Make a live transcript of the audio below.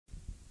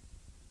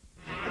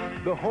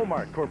the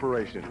Hallmark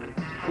Corporation,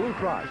 Blue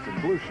Cross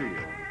and Blue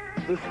Shield,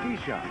 the Ski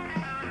Shop,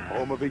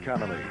 Home of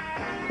Economy,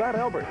 Fat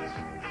Alberts,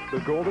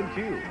 the Golden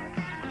Q,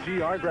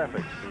 GR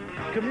Graphics,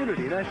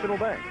 Community National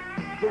Bank,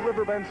 the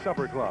Riverbend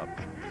Supper Club,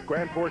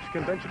 Grand Forks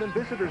Convention and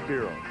Visitors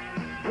Bureau,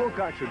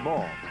 Wilcoxon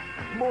Mall,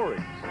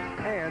 Maury's,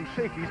 and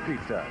Shakey's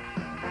Pizza.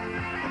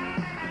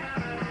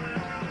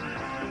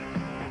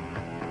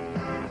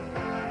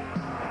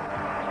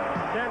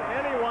 Can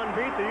anyone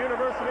beat the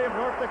University of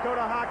North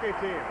Dakota hockey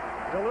team?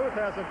 Duluth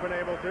hasn't been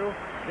able to.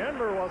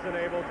 Denver wasn't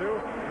able to.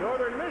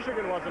 Northern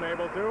Michigan wasn't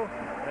able to.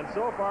 And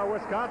so far,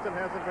 Wisconsin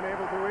hasn't been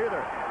able to either.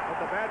 But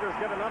the Badgers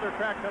get another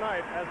crack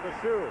tonight as the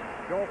Sioux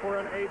go for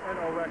an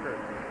 8-0 record.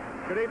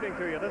 Good evening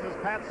to you. This is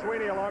Pat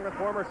Sweeney along with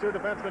former Sioux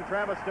defenseman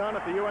Travis Dunn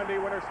at the UND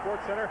Winter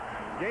Sports Center.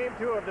 Game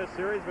 2 of this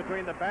series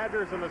between the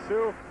Badgers and the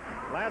Sioux.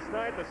 Last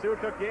night, the Sioux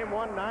took game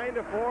 1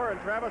 9-4,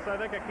 and Travis, I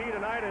think a key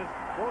tonight is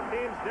both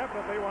teams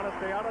definitely want to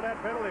stay out of that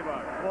penalty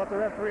box. Well, if the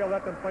referee will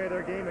let them play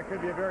their game, it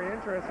could be a very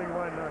interesting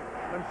one.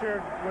 I'm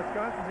sure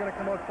Wisconsin's going to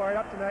come out fired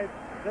up tonight.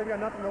 They've got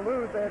nothing to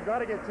lose. They've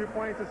got to get 2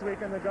 points this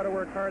weekend. They've got to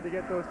work hard to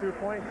get those 2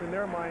 points in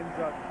their minds.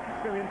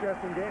 It's going to be an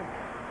interesting game.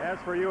 As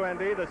for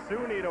UND, the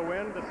Sioux need a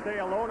win to stay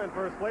alone in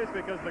first place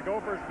because the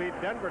Gophers beat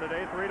Denver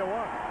today 3-1.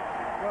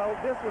 Well,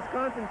 this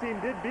Wisconsin team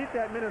did beat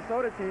that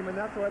Minnesota team, and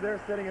that's why they're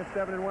sitting at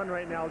 7-1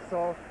 right now.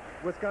 So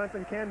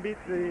Wisconsin can beat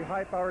the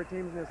high-powered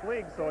teams in this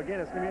league. So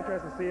again, it's going to be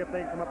interesting to see if they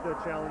can come up to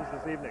a challenge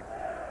this evening.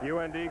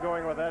 UND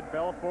going with Ed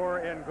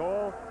Belfour in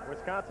goal.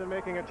 Wisconsin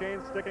making a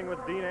change, sticking with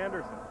Dean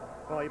Anderson.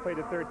 Well, he played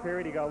the third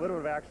period. He got a little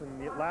bit of action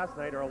last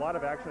night, or a lot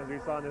of action as we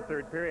saw in the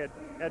third period.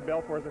 Ed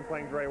Belfour's been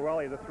playing very well.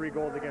 He has a 3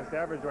 goals against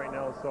average right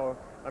now, so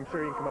I'm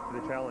sure he can come up to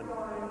the challenge.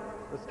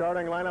 The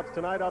starting lineups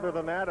tonight, other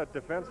than that, at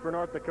defense for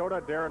North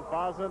Dakota, Darren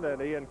Fossen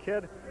and Ian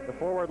Kidd. The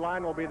forward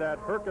line will be that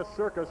Hrkac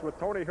Circus with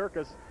Tony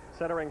Hrkac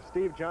centering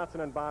Steve Johnson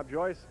and Bob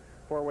Joyce.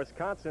 For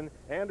Wisconsin,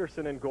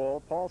 Anderson in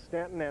goal, Paul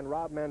Stanton and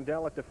Rob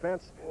Mandel at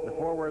defense. The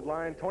forward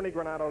line, Tony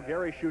Granato,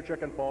 Gary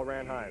Shuchuk, and Paul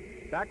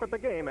Ranheim. Back with the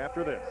game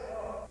after this.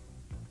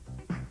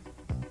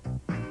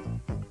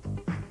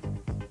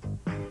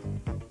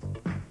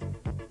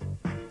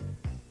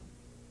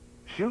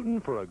 Shooting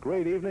for a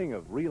great evening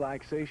of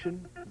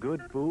relaxation,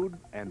 good food,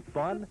 and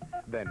fun?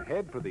 Then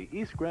head for the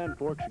East Grand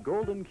Forks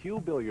Golden Q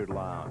Billiard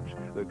Lounge.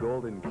 The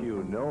Golden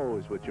Q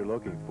knows what you're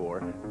looking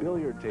for.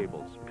 Billiard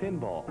tables,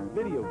 pinball,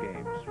 video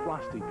games,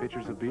 frosty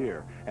pitchers of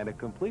beer, and a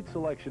complete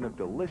selection of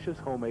delicious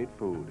homemade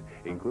food,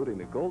 including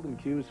the Golden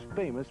Q's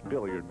famous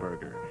billiard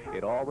burger.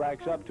 It all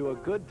racks up to a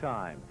good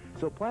time.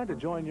 So plan to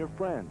join your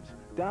friends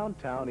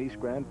downtown East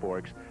Grand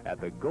Forks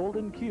at the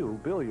Golden Q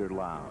Billiard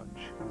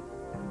Lounge.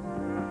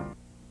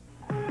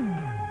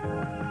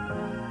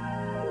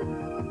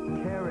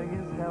 Caring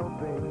is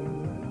helping,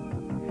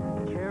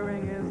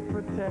 caring is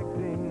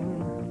protecting,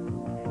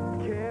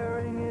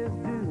 caring is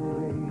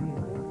doing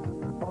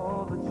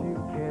all that you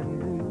can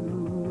do.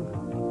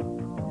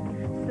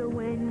 So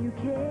when you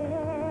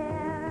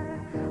care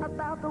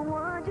about the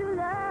one you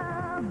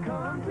love,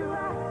 come to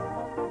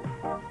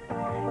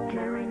us.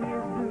 Caring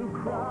is Blue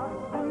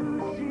Cross Blue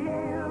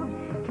Shield,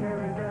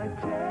 carry the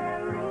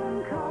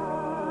caring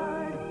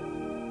card.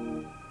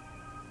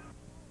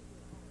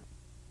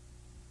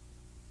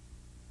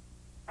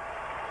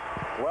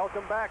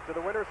 Welcome back to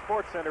the Winter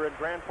Sports Center in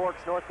Grand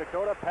Forks, North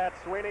Dakota. Pat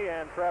Sweeney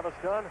and Travis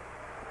Dunn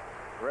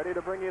ready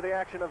to bring you the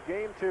action of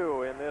Game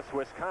 2 in this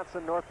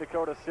Wisconsin-North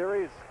Dakota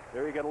series.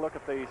 There you get a look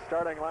at the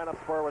starting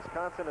lineups for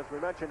Wisconsin. As we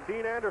mentioned,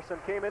 Dean Anderson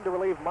came in to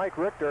relieve Mike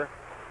Richter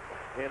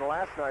in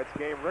last night's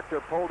game.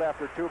 Richter pulled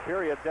after 2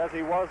 periods, as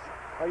he was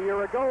a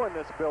year ago in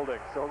this building.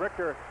 So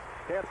Richter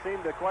can't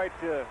seem to quite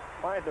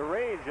find the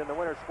range in the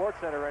Winter Sports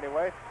Center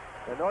anyway.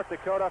 And North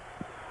Dakota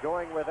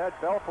going with Ed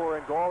Belfour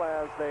in goal,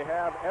 as they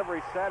have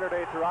every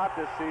Saturday throughout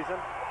this season.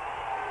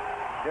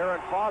 Darren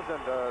Fossen,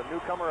 the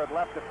newcomer at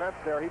left defense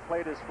there, he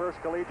played his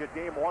first collegiate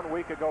game 1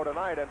 week ago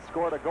tonight and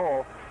scored a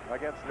goal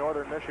against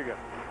Northern Michigan.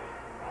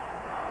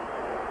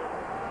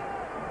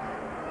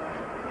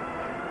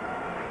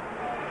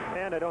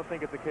 And I don't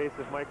think it's a case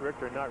of Mike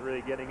Richter not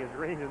really getting his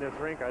range in this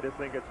rink. I just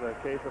think it's a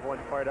case of one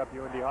fired up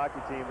UND hockey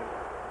team,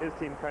 and his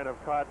team kind of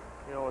caught,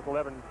 you know, with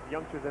 11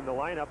 youngsters in the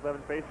lineup,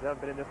 11 faces,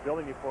 haven't been in this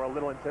building before, a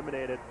little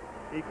intimidated.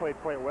 He played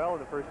quite well in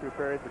the first 2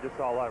 periods, but just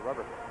saw a lot of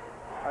rubber.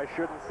 I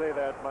shouldn't say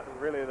that,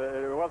 really,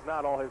 it was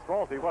not all his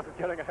fault. He wasn't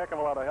getting a heck of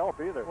a lot of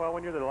help either. Well,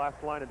 when you're the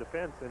last line of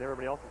defense and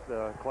everybody else is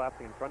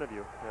collapsing in front of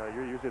you,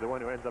 you're usually the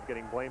one who ends up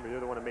getting blamed, or you're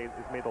the one who is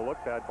made to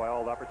look bad by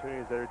all the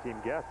opportunities that their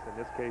team gets. In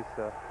this case,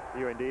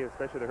 UND,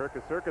 especially the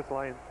Hrkac Circus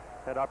line,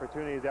 had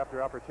opportunities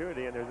after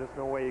opportunity, and there's just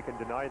no way you can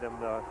deny them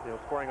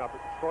scoring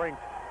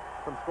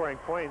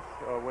points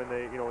when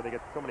they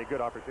get so many good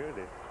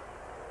opportunities.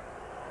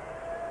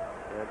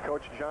 And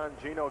Coach John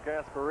Gino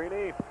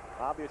Gasparini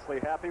obviously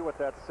happy with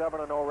that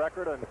 7-0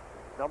 record and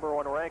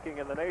 #1 ranking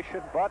in the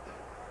nation, but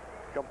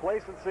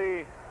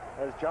complacency,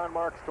 as John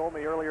Marks told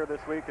me earlier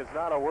this week, is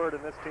not a word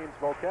in this team's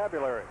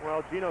vocabulary.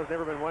 Well, Gino's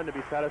never been one to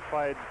be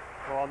satisfied.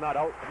 Well, not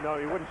out. No,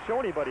 he wouldn't show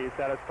anybody he's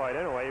satisfied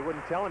anyway. He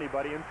wouldn't tell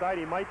anybody. Inside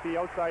he might be,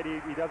 outside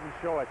he doesn't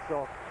show it.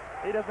 So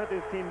he doesn't let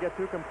his team get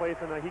too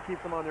complacent. He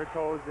keeps them on their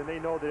toes, and they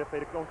know that if they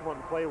don't come out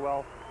and play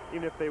well,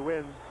 even if they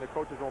win, the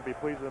coaches won't be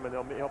pleased with them,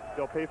 and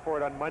they'll pay for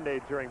it on Monday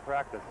during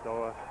practice.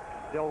 So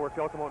they'll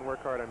come out and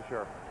work hard, I'm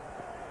sure.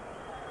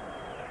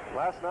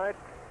 Last night,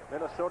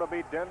 Minnesota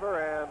beat Denver,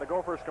 and the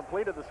Gophers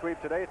completed the sweep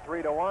today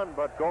 3-1,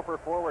 but Gopher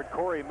forward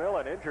Corey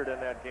Millen injured in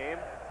that game.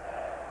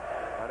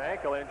 An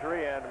ankle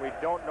injury, and we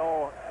don't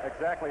know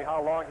exactly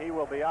how long he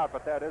will be out,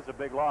 but that is a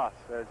big loss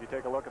as you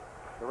take a look at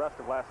the rest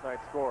of last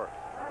night's score.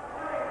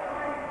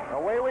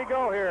 Away we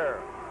go here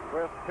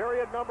with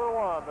period number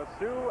 1, the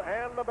Sioux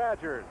and the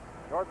Badgers.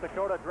 North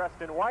Dakota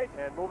dressed in white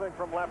and moving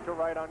from left to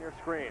right on your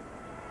screen.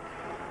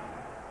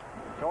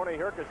 Tony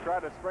Hrkac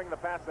tried to spring the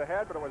pass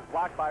ahead, but it was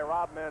blocked by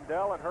Rob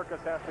Mandel, and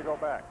Hrkac has to go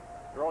back.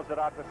 Throws it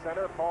out to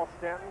center. Paul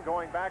Stanton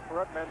going back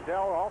for it.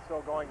 Mandel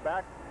also going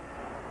back.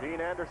 Dean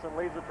Anderson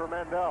leaves it for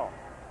Mandel.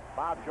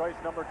 Bob Joyce,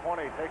 number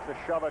 20, takes a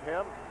shove at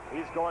him.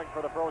 He's going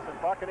for the frozen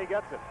puck, and he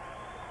gets it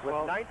with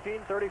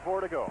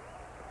 19:34 to go.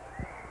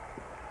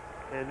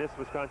 And this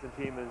Wisconsin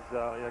team is,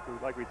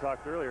 like we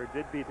talked earlier,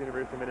 did beat the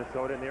University of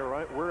Minnesota, and they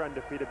were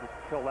undefeated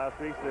until last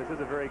week. So this is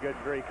a very good,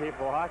 very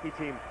capable hockey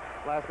team.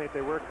 Last night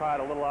they were caught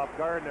a little off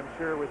guard, and I'm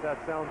sure with that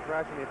sound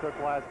thrashing they took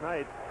last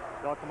night,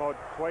 they'll come out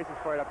twice as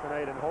fired up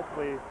tonight, and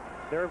hopefully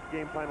their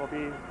game plan will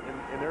be,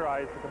 in their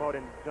eyes, to come out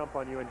and jump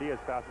on UND as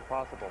fast as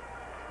possible.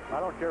 I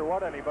don't care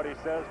what anybody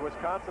says,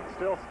 Wisconsin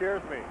still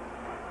scares me.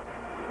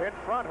 In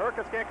front,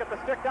 Hrkac can't get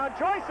the stick down.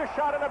 Joyce a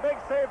shot and a big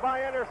save by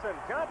Anderson.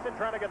 Johnson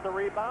trying to get the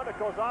rebound. It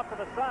goes off to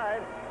the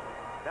side.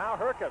 Now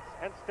Hrkac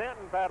and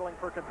Stanton battling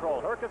for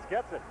control. Hrkac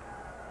gets it.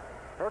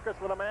 Hrkac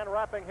with a man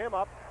wrapping him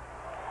up.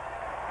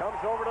 Comes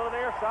over to the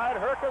near side.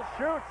 Hrkac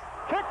shoots.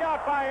 Kick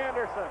out by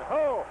Anderson.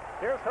 Oh,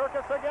 here's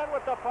Hrkac again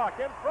with the puck.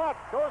 In front.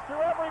 Goes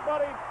through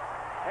everybody.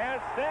 And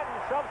Stanton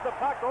shoves the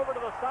puck over to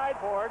the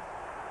sideboards.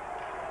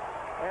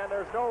 And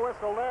there's no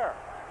whistle there.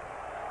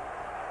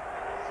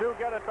 Sioux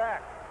get it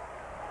back.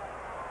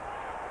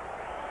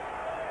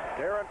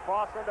 Darren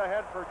Fossland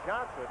ahead for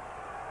Johnson.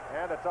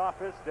 And it's off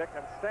his stick,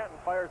 and Stanton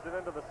fires it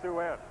into the Sioux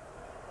end.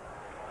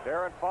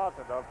 Darren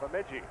Fossland of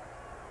Bemidji.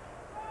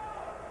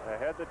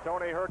 Ahead to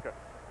Tony Hrkac.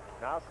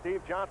 Now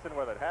Steve Johnson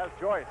with it. Has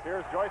Joyce.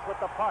 Here's Joyce with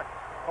the puck.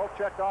 Poke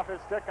checked off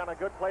his stick on a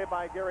good play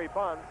by Gary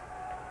Bunz.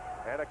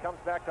 And it comes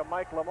back to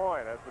Mike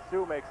Lemoyne as the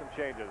Sioux make some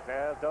changes,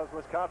 as does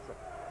Wisconsin.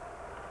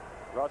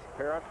 Russ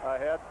Parent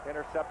ahead,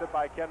 intercepted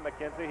by Ken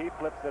McKenzie. He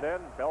flips it in.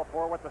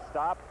 Belfour with the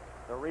stop.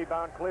 The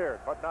rebound cleared,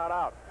 but not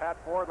out. Pat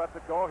Ford lets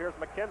it go. Here's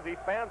McKenzie,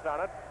 fans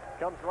on it.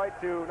 Comes right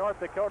to North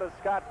Dakota's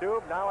Scott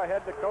Doob. Now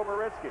ahead to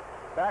Koberinsky.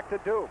 Back to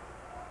Doob.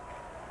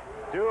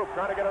 Doob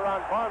trying to get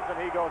around Bunz,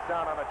 and he goes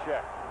down on a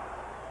check.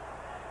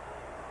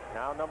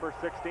 Now number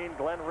 16,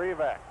 Glenn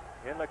Revac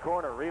in the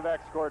corner. Revac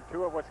scored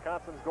 2 of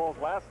Wisconsin's goals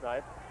last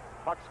night.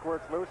 Puck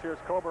squirts loose. Here's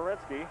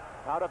Koberinsky.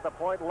 Out at the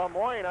point,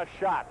 Lemoyne a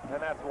shot,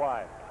 and that's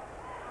wide.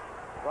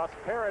 Russ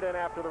Parrott in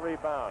after the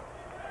rebound.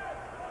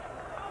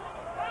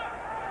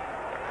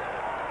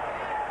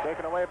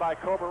 Taken away by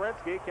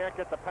Koberinsky. Can't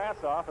get the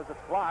pass off as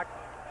it's blocked.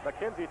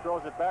 McKenzie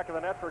throws it back of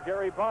the net for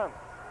Gary Bunz.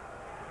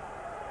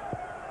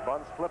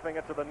 Bunz flipping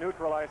it to the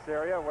neutral ice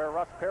area where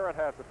Russ Parrott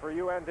has it for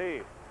UND.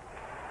 This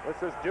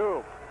is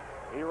Doob.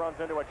 He runs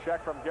into a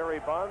check from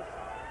Gary Bunz,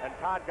 and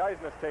Todd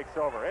Geisnes takes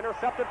over.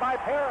 Intercepted by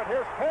Parrott.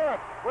 Here's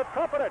Parrott with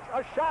Kupinich.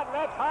 A shot, and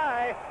that's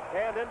high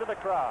and into the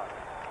crowd.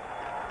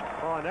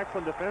 Oh, an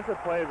excellent defensive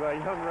play by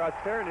young Russ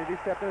Parrott. As he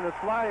stepped into the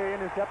slot, he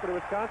intercepted a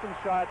Wisconsin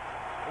shot.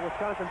 The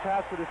Wisconsin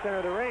passed to the center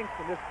of the rink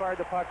and just fired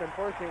the puck.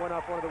 Unfortunately, went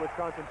off one of the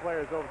Wisconsin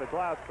players over the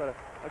glass, but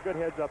a good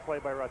heads-up play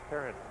by Russ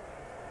Parrott.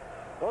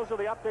 Those are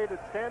the updated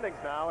standings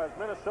now as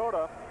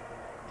Minnesota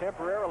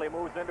temporarily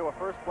moves into a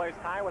first-place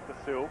tie with the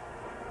Sioux.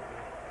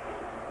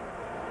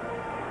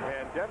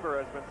 And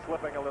Denver has been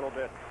slipping a little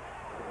bit.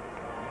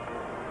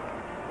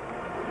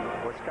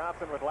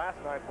 Wisconsin with last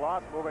night's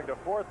loss moving to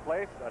 4th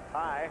place, a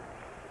tie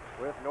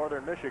with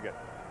Northern Michigan.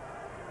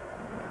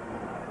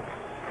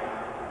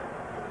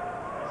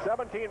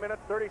 17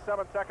 minutes,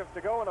 37 seconds to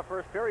go in the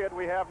first period.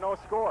 We have no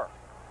score.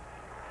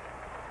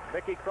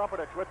 Mickey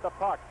Krumpetich with the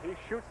puck. He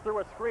shoots through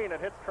a screen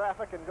and hits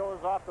traffic and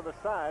goes off to the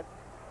side.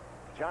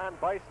 John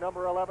Bice,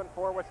 number 11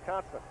 for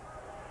Wisconsin.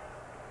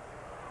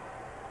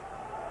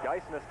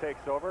 Geisnes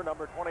takes over,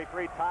 number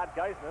 23, Todd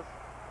Geisnes.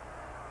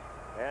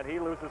 And he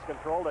loses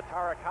control to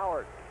Tarek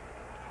Howard.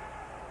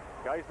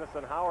 Geisnes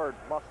and Howard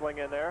muscling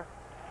in there.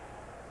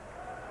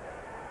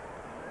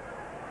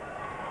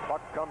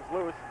 Puck comes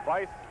loose.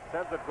 Bice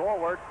sends it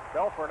goalward.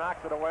 Belfour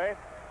knocks it away.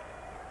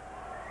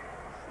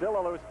 Still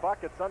a loose puck.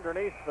 It's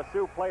underneath the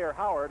Sioux player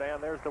Howard,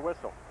 and there's the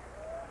whistle.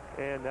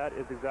 And that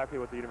is exactly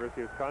what the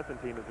University of Wisconsin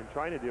team has been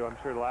trying to do. I'm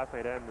sure last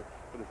night and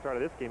for the start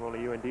of this game,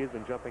 only UND has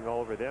been jumping all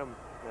over them.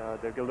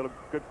 They've got a little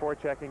good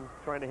forechecking,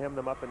 trying to hem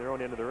them up in their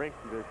own end of the rink,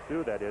 the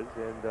Sioux that is,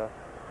 and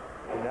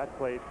that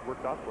play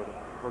worked out for them.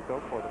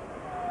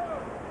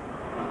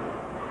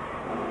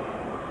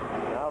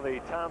 Now the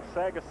Tom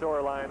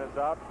Sagasaur line is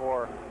out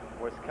for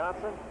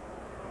Wisconsin.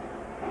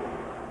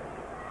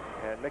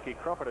 And Mickey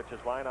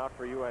Krumpetich's line out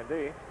for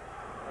UND.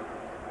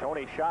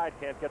 Tony Scheid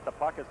can't get the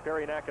puck as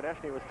Perry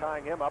Nakonechny was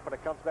tying him up, and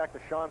it comes back to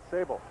Sean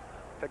Sable.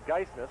 To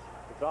Geisness.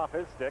 It's off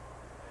his stick.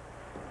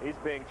 He's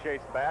being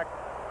chased back.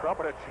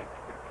 Krumpetich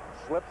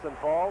slips and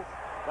falls.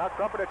 Now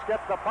Krumpetich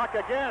gets the puck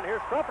again.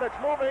 Here's Krumpetich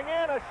moving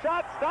in. A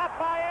shot stopped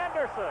by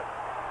Anderson.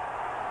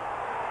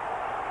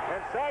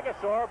 And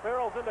Sagasor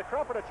barrels into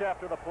Krumpetich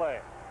after the play.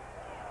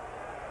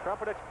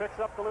 Krumpetich picks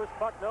up the loose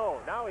puck. No,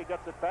 now he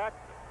gets it back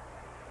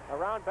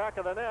around back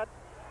of the net.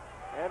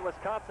 And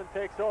Wisconsin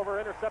takes over,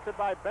 intercepted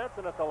by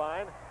Benson at the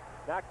line.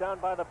 Knocked down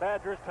by the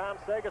Badgers. Tom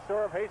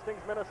Sagasor of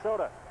Hastings,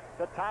 Minnesota.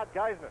 To Todd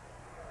Geisness.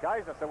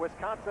 Geisness, a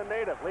Wisconsin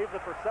native, leaves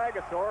it for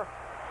Sagasor.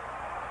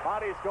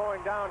 Bodies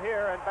going down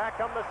here, and back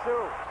come the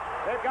Sioux.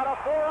 They've got a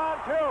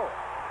 4-on-2.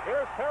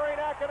 Here's Perry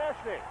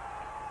Nakonechny.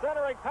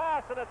 Centering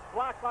pass, and it's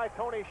blocked by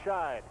Tony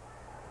Scheid.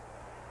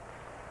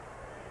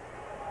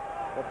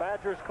 The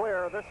Badgers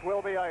clear. This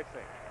will be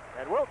icing.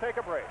 And we'll take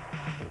a break.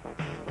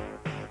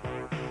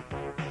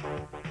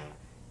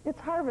 It's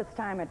harvest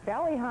time at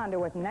Valley Honda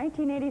with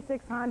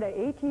 1986 Honda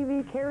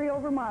ATV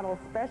carryover models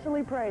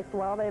specially priced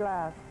while they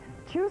last.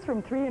 Choose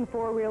from 3- and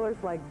 4-wheelers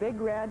like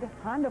Big Red,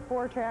 Honda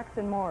 4-Tracks,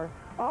 and more.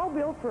 All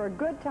built for a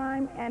good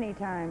time,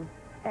 anytime.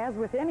 As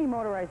with any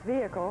motorized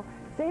vehicle,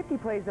 safety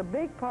plays a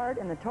big part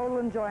in the total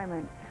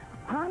enjoyment.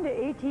 Honda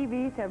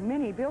ATVs have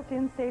many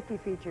built-in safety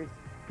features.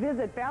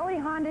 Visit Valley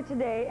Honda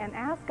today and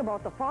ask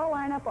about the fall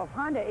lineup of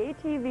Honda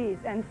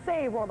ATVs and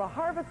save while the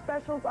harvest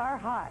specials are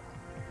hot.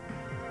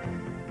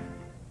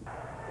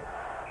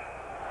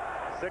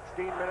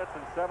 16 minutes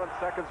and 7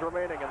 seconds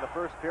remaining in the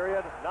first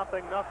period.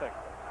 0-0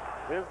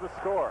 is the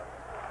score.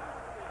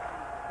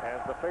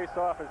 As the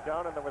face-off is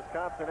down in the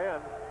Wisconsin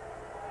end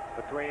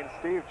between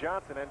Steve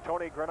Johnson and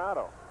Tony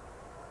Granato.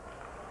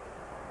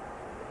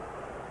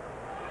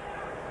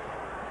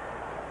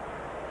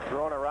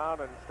 Thrown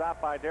around and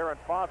stopped by Darren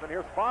Fawson.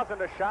 Here's Fawson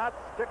to shot.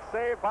 Stick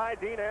save by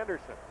Dean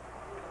Anderson.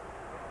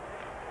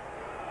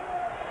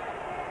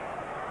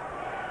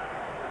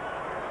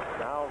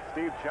 Now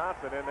Steve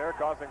Johnson in there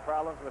causing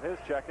problems with his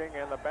checking,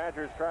 and the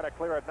Badgers try to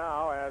clear it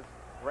now as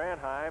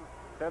Ranheim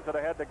sends it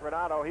ahead to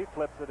Granato. He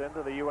flips it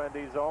into the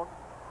UND zone.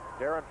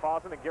 Darren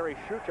Fawson and Gary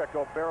Shuchek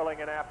go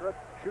barreling in after it.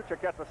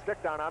 Shuchek gets a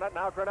stick down on it.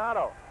 Now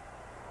Granato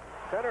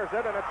centers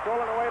it, and it's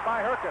stolen away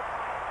by Hrkac.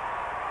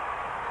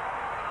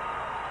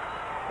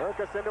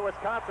 Hrkac into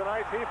Wisconsin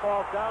ice. He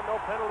falls down. No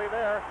penalty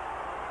there.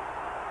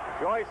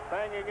 Joyce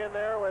banging in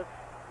there with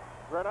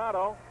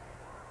Granato.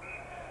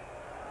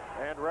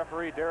 And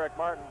referee Derek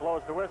Martin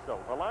blows the whistle.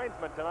 The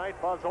linesman tonight,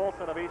 Buzz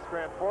Olson of East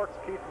Grand Forks,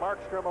 Keith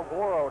Markstrom of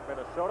Warroad,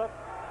 Minnesota.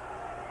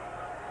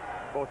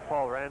 Both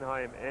Paul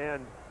Ranheim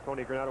and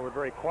Tony Granato were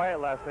very quiet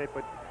last night,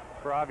 but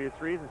for obvious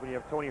reasons. When you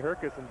have Tony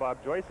Hrkac and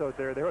Bob Joyce out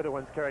there, they were the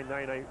ones carrying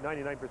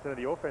 99% of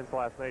the offense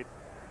last night.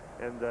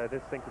 And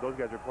this thinks that those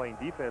guys are playing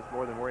defense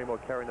more than worrying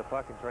about carrying the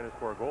puck and trying to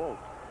score goals.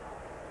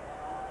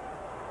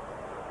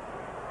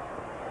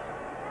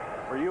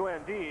 For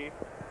UND,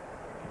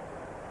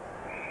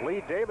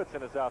 Lee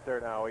Davidson is out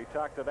there now. He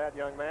talked to that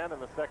young man in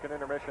the second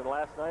intermission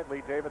last night.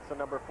 Lee Davidson,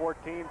 number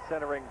 14,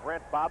 centering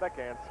Brent Bobick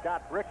and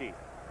Scott Bricky.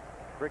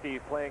 Bricky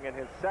playing in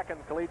his second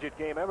collegiate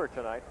game ever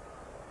tonight.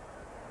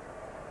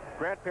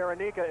 Grant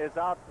Paranika is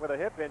out with a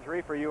hip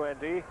injury for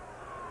UND.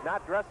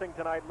 Not dressing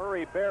tonight,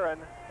 Murray Barron,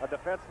 a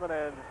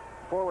defenseman, and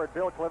forward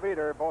Bill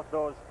Cleveter. Both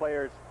those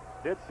players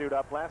did suit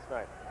up last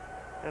night.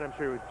 And I'm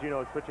sure with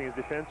Gino switching his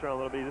defense around a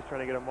little bit, he's just trying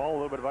to get them all a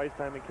little bit of ice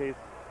time in case,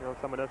 you know,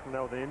 someone does come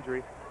down with an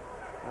injury.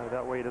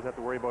 That way he doesn't have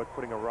to worry about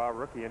putting a raw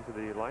rookie into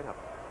the lineup.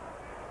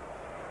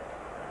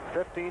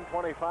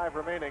 15:25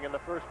 remaining in the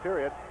first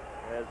period,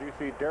 as you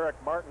see Derek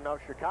Martin of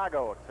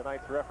Chicago,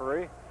 tonight's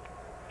referee,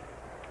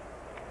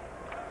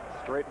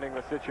 straightening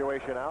the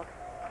situation out.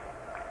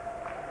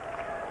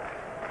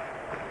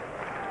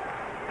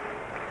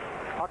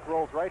 Puck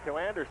rolls right to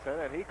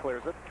Anderson, and he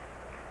clears it.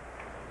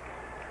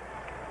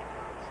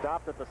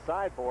 Stopped at the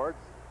sideboards.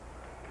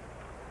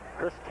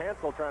 Chris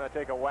Tansel trying to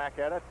take a whack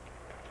at it.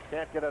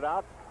 Can't get it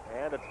out,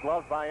 and it's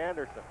gloved by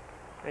Anderson.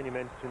 And you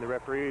mentioned the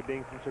referee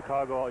being from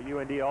Chicago.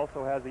 UND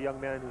also has a young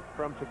man who's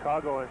from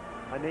Chicago, and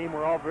a name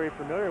we're all very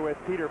familiar with,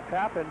 Peter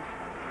Pappen,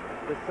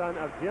 the son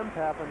of Jim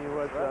Pappen, who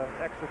was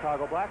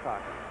ex-Chicago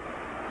Blackhawk.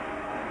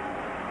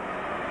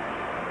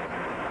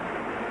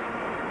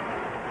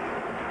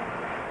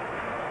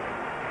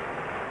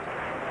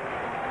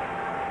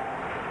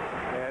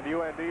 And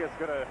UND is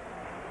going to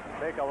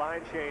make a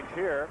line change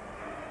here.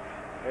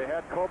 They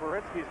had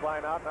Koborinsky's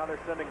line out. Now they're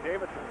sending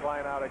Davidson's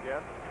line out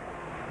again.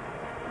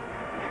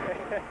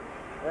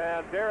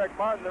 And Derek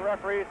Martin, the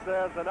referee,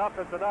 says enough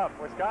is enough.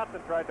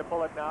 Wisconsin tried to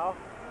pull it now.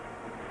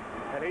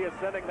 And he is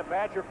sending the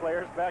Badger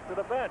players back to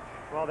the bench.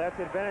 Well, that's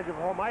the advantage of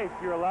home ice.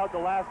 You're allowed the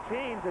last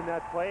change in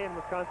that play, and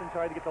Wisconsin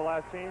tried to get the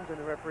last change, and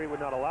the referee would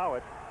not allow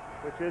it,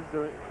 which is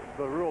the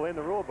rule in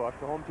the rule book.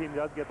 The home team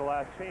does get the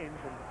last change,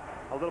 and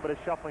a little bit of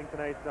shuffling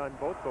tonight on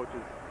both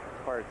coaches'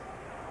 parts.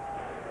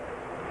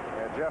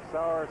 And Jeff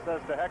Sauer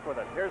says to heck with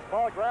it. Here's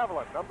Paul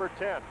Gravelin, number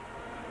 10,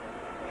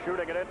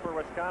 shooting it in for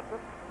Wisconsin.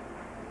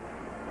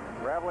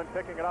 Gravelin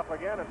picking it up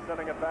again and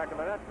sending it back in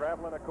the net.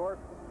 Gravelin, of course,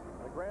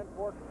 the Grand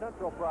Forks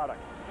Central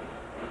product.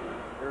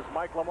 Here's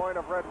Mike Lemoyne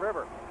of Red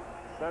River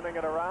sending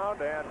it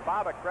around, and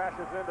Bobbitt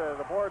crashes into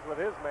the boards with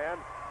his man,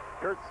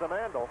 Kurt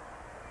Simandl.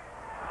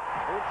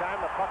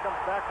 Meantime, the puck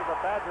comes back to the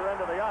Badger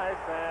end of the ice,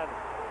 and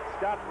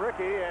Scott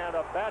Bricky and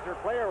a Badger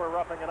player were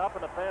roughing it up,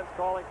 and the fans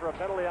calling for a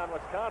penalty on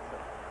Wisconsin.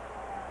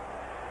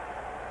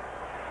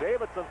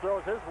 Davidson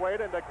throws his weight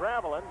into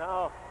Gravelin.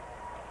 Now,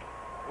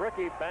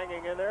 Bricky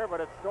banging in there,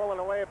 but it's stolen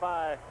away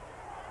by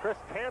Chris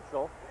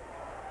Tansel.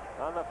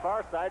 On the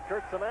far side,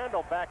 Kurt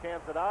Simandl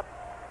backhands it out,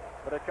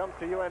 but it comes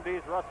to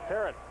UND's Russ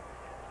Parent.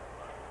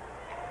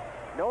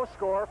 No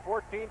score,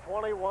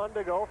 14:21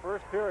 to go,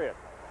 first period.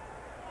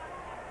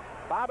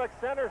 Bobbitt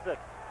centers it.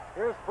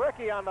 Here's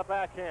Bricky on the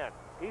backhand.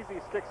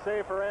 Easy stick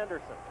save for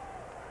Anderson.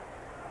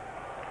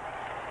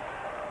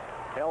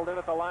 Held in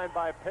at the line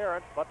by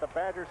Parent, but the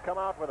Badgers come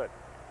out with it.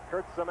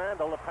 Kurt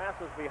Simandl, the pass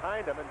was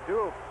behind him, and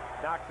Doob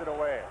knocks it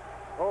away.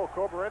 Oh,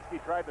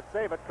 Koborinsky tried to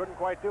save it, couldn't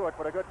quite do it,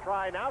 but a good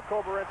try. Now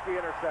Koborinsky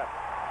intercepts.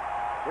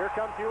 Here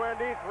comes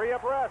UND, 3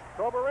 abreast.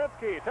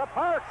 Koborinsky to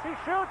Parks, he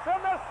shoots,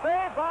 and the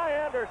save by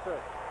Anderson.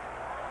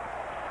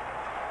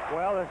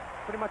 Well, it's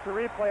pretty much a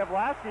replay of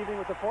last evening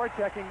with the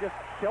forechecking just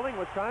killing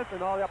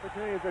Wisconsin. All the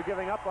opportunities they're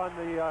giving up on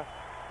the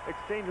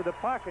exchange of the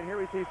puck. And here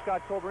we see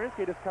Scott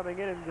Koborinsky just coming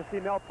in, and you see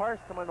Mel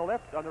Parks come on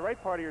the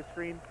right part of your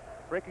screen,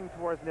 breaking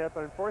towards net.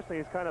 But unfortunately,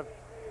 he's kind of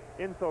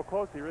in so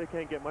close, you really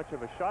can't get much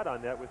of a shot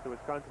on that with the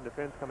Wisconsin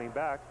defense coming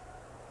back.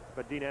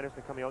 But Dean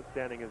Anderson coming out,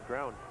 standing his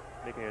ground,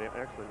 making an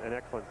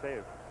excellent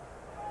save.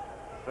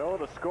 So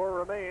the score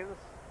remains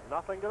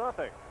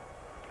 0-0.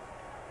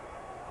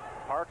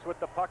 Parks with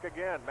the puck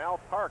again. Mal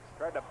Parks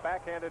tried to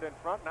backhand it in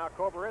front. Now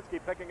Koborinsky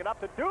picking it up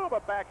to Doob. A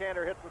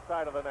backhander hits the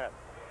side of the net.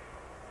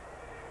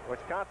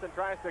 Wisconsin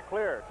tries to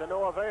clear to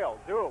no avail.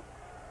 Doob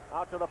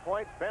out to the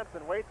point.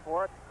 Benson waits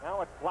for it.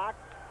 Now it's blocked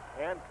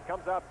and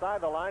comes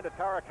outside the line to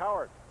Tarek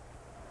Howard.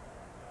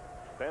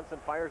 Benson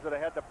fires it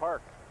ahead to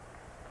Parks.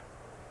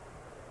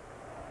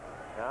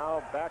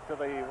 Now back to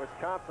the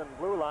Wisconsin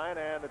blue line,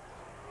 and it's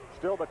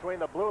still between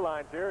the blue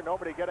lines here.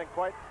 Nobody getting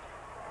quite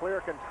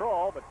clear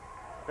control, but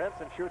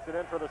Benson shoots it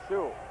in for the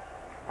Sioux.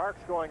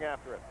 Parks going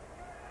after it.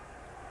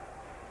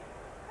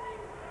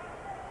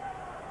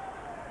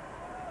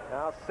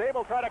 Now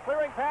Sable tried a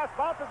clearing pass,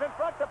 bounces in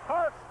front to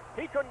Parks.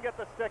 He couldn't get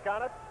the stick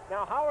on it.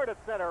 Now Howard at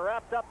center,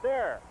 wrapped up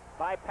there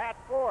by Pat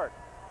Ford.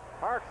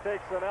 Parks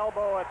takes an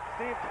elbow at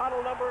Steve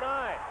Tuttle, number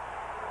 9.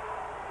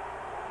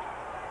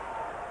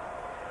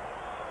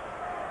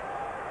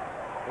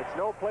 It's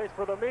no place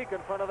for the Meek in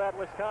front of that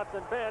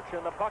Wisconsin bench,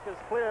 and the puck is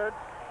cleared.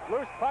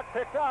 Loose puck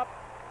picked up,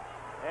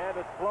 and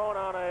it's blown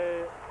on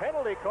a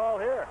penalty call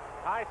here.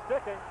 High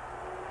sticking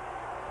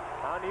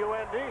on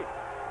UND.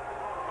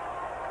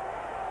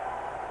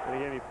 And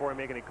again, before I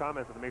make any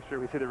comments, I have to make sure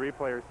we see the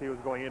replay or see who's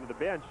going into the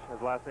bench,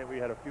 as last night we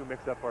had a few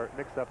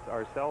mix-ups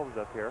ourselves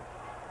up here.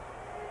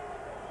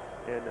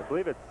 And I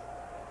believe it's...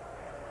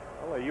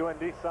 Well, the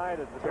UND side,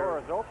 the door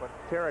is open.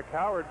 Tarek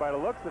Howard, by the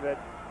looks of it.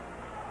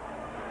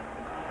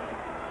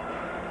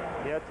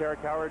 Yeah,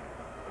 Tarek Howard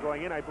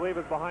going in, I believe,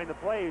 is behind the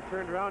play. He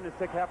turned around, his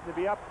stick happened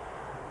to be up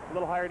a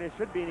little higher than it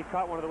should be, and he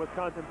caught one of the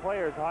Wisconsin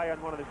players high on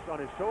on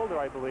his shoulder,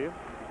 I believe.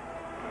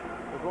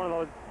 It was one of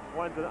those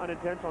ones, an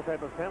unintentional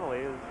type of penalty.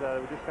 It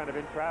was just kind of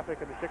in traffic,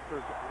 and the sticks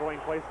were going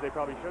places they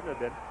probably shouldn't have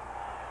been.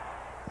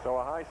 So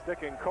a high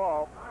sticking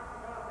call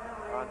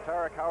on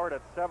Tarek Howard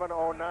at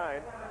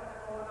 7:09.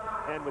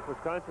 And with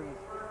Wisconsin's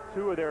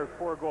 2 of their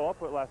 4 goal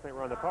output last night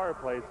were on the power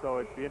play, so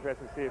it'd be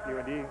interesting to see if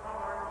UND,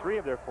 3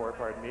 of their 4,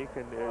 pardon me,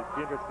 it'd be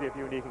interesting to see if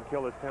UND can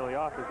kill this penalty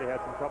off, because they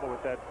had some trouble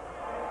with that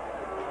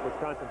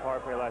Wisconsin power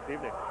play last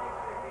evening.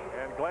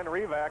 And Glenn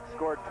Revac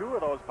scored 2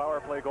 of those power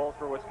play goals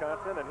for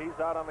Wisconsin, and he's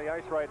out on the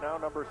ice right now,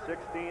 number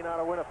 16 out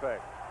of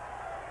Winnipeg.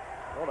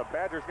 Well, the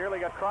Badgers nearly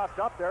got crossed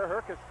up there.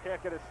 Hrkac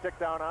can't get his stick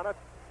down on it.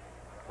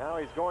 Now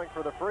he's going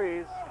for the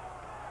freeze.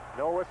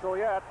 No whistle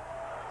yet.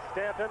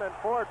 Stanton and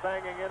Ford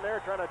banging in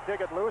there, trying to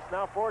dig it loose.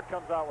 Now Ford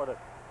comes out with it.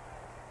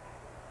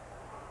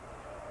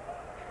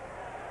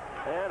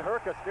 And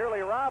Hrkac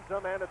nearly robs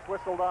him, and it's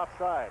whistled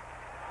offside.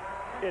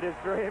 It is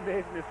very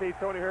amazing to see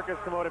Tony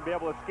Hrkac come out and be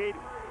able to skate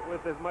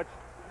with as much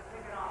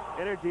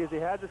energy as he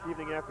had this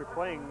evening after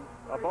playing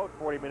about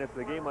 40 minutes of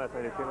the game last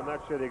night. I'm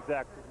not sure the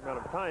exact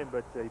amount of time,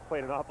 but he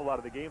played an awful lot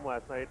of the game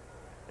last night,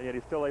 and yet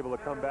he's still able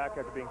to come back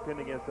after being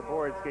pinned against the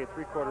board, skate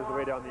 3/4 of the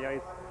way down the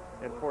ice,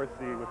 and force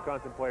the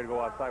Wisconsin player to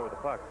go outside with the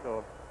puck.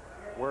 So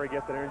where he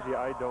gets that energy,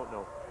 I don't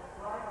know.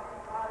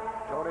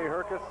 Tony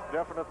Hrkac,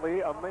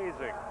 definitely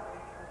amazing.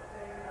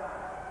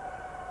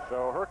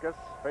 So Hrkac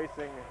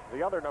facing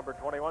the other number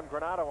 21,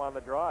 Granato, on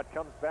the draw. It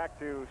comes back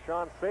to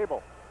Sean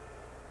Sable.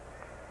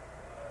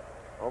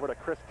 Over to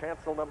Chris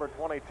Tansel, number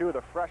 22,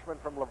 the freshman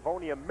from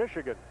Livonia,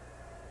 Michigan.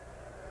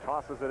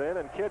 Tosses it in,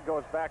 and Kidd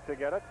goes back to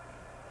get it.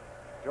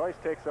 Joyce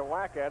takes a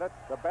whack at it.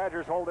 The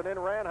Badgers hold it in.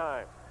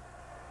 Ranheim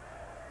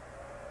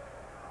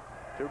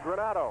to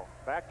Granato.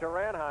 Back to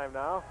Ranheim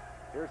now.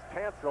 Here's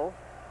Tansel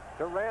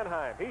to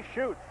Ranheim. He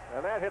shoots,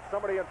 and that hits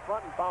somebody in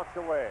front and bounced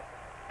away.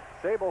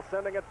 Sable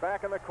sending it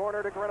back in the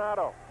corner to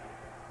Granato.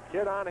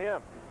 Kidd on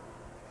him.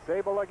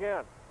 Sable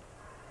again.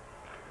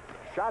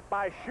 Shot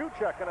by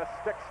Hrkac and a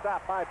stick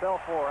stop by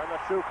Belfour, and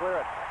the Sioux clear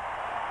it.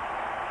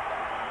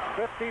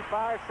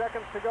 55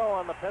 seconds to go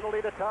on the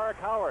penalty to Tarek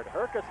Howard.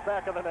 Hrkac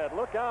back of the net.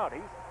 Look out.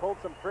 He's pulled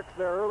some tricks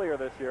there earlier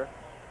this year.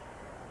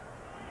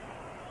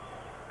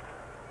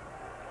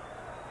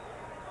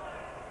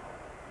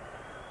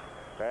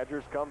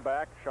 Badgers come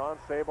back. Sean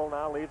Sable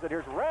now leads it.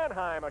 Here's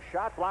Ranheim. A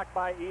shot blocked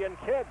by Ian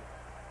Kidd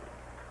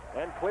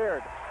and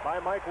cleared by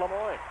Mike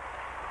Lemoyne.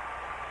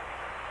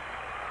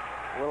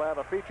 We'll have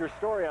a feature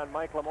story on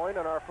Mike Lemoyne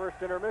in our first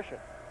intermission.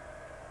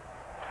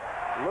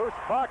 Loose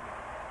puck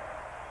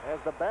as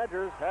the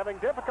Badgers having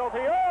difficulty.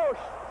 Oh,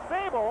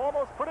 Sable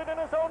almost put it in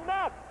his own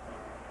net.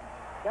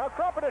 Now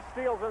Krumpetich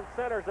steals and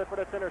centers it, but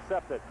it's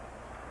intercepted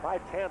by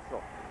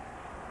Tansel.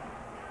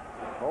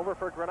 Over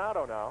for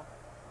Granado now.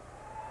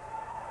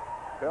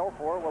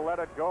 Belfour will let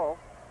it go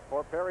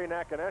for Perry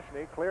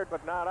Nakonechny. Cleared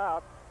but not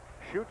out.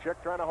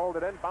 Hrkac trying to hold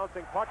it in.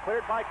 Bouncing puck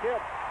cleared by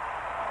Kidd.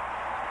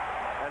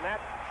 And that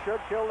should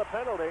kill the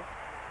penalty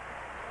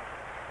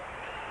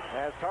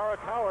as Tarek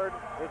Howard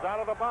is out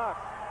of the box.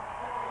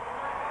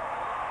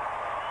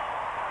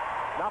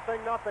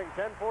 0-0.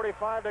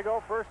 10:45 to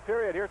go, first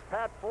period. Here's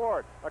Pat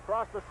Ford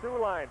across the Sioux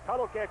line.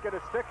 Tuttle can't get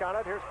a stick on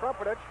it. Here's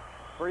Krumpetich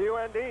for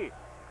UND.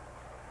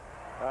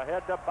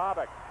 Ahead to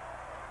Bobick.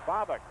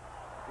 Bobick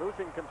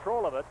losing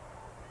control of it.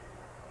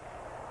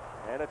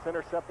 And it's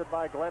intercepted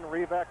by Glenn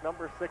Revac,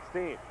 number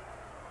 16.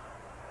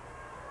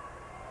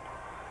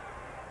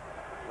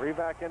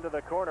 Revac into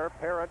the corner.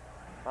 Parent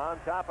on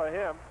top of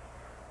him.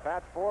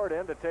 Pat Ford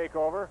in to take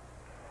over.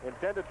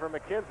 Intended for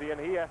McKenzie, and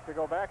he has to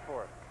go back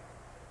for it.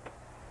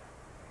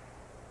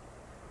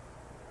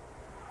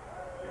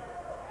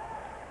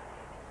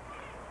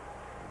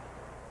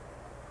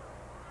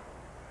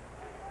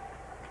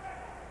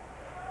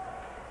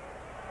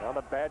 Now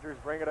the Badgers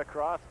bring it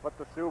across, but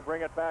the Sioux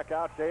bring it back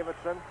out.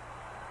 Davidson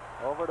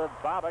over to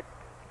Bobick.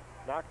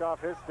 Knocked off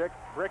his stick.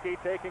 Bricky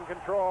taking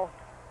control.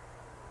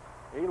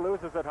 He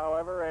loses it,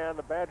 however, and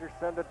the Badgers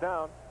send it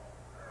down.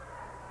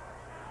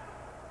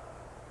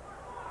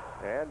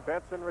 And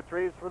Benson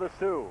retrieves for the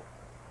Sioux.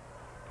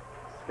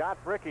 Scott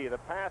Bricky, the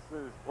pass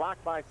is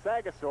blocked by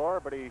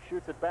Sagasor, but he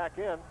shoots it back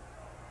in.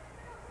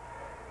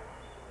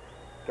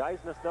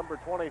 Geisness, number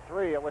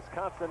 23, a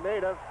Wisconsin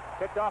native.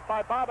 Kicked off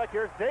by Bobick.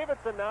 Here's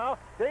Davidson now.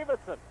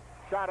 Davidson,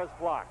 shot is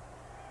blocked.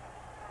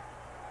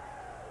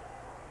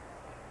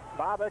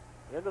 Bobick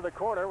into the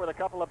corner with a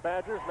couple of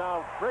Badgers.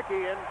 Now Bricky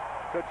in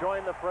to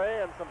join the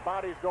fray, and some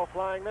bodies go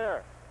flying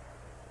there.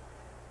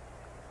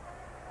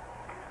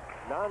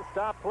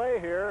 Non-stop play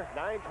here.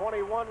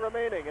 9:21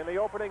 remaining in the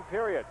opening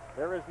period.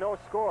 There is no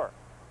score.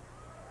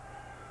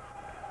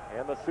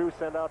 And the Sioux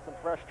send out some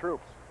fresh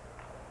troops.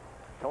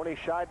 Tony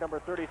Scheid, number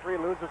 33,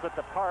 loses it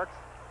to Parks.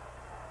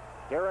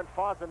 Darren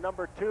Fawson,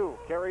 number 2,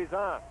 carries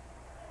on.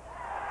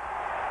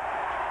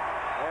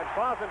 And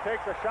Fawson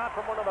takes a shot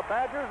from one of the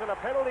Badgers, and a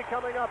penalty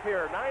coming up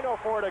here.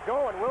 9:04 to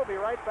go, and we'll be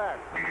right back.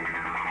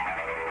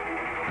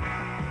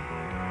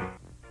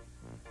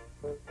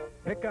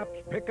 Pickups,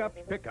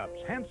 pickups,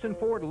 pickups. Hanson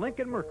Ford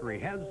Lincoln Mercury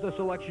has the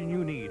selection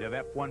you need of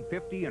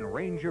F-150 and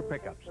Ranger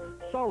pickups.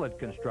 Solid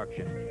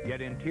construction,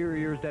 yet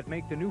interiors that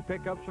make the new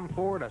pickups from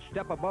Ford a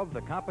step above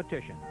the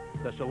competition.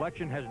 The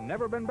selection has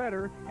never been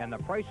better, and the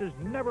price is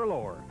never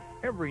lower.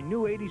 Every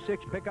new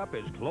 86 pickup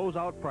is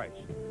closeout price.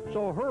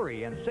 So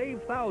hurry and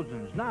save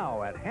thousands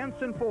now at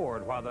Hanson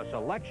Ford while the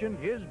selection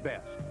is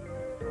best.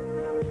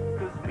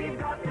 'Cause we've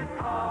got the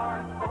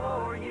car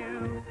for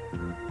you.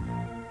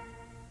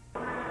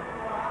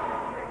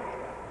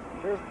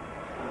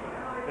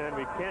 And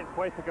we can't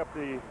quite pick up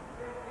the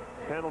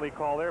penalty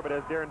call there, but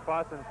as Darren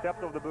Fawson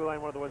stepped over the blue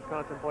line, one of the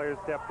Wisconsin players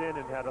stepped in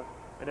and had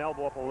an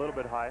elbow up a little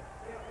bit high.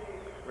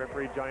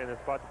 Referee Johnny in the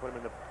spot to put him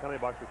in the penalty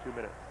box for 2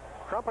 minutes.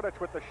 Krumpetich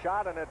with the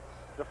shot, and it's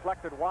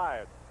deflected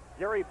wide.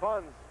 Gary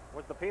Bunz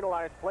was the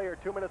penalized player.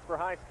 2 minutes for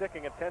high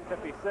sticking at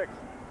 10:56.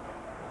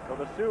 So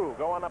the Sioux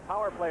go on a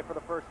power play for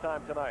the first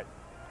time tonight.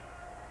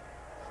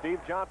 Steve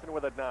Johnson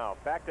with it now.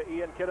 Back to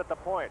Ian Kidd at the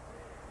point.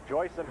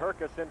 Joyce and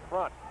Hrkac in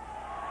front.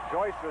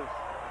 Joyce is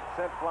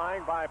sent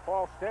flying by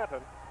Paul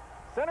Stanton.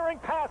 Centering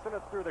pass, and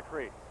it's through the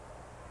crease.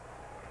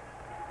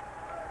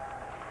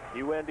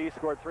 UND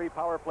scored 3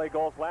 power play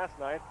goals last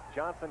night.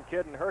 Johnson,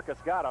 Kidd, and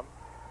Hrkac got them,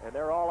 and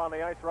they're all on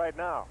the ice right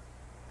now.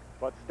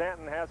 But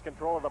Stanton has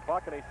control of the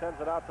puck, and he sends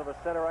it out to the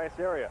center ice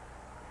area.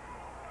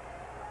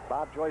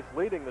 Bob Joyce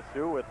leading the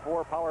Sioux with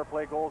 4 power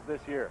play goals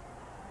this year.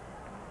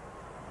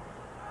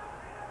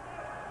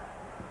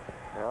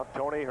 Now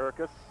Tony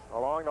Hrkac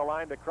along the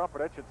line to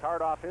Krumpetich. It's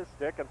hard off his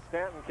stick, and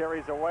Stanton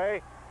carries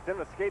away. It's in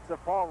the skates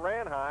of Paul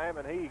Ranheim,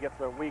 and he gets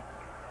a weak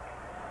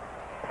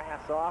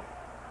pass off.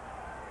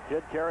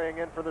 Kidd carrying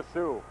in for the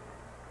Sioux.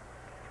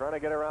 Trying to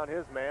get around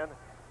his man.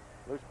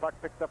 Loose puck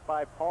picked up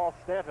by Paul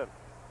Stanton.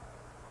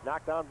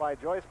 Knocked down by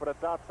Joyce, but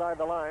it's outside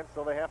the line,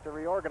 so they have to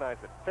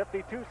reorganize it.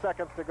 52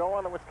 seconds to go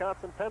on the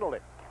Wisconsin penalty.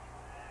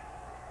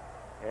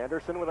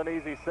 Anderson with an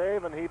easy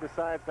save, and he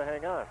decides to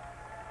hang on.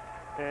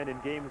 And in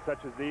games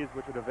such as these,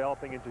 which are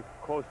developing into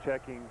close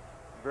checking,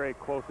 very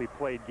closely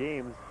played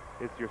games,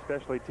 it's your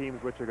specialty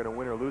teams which are going to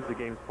win or lose the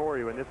games for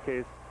you. In this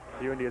case,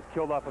 UND has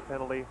killed off a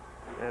penalty,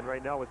 and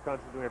right now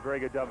Wisconsin's doing a very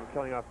good job of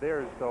killing off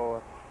theirs,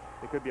 so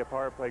it could be a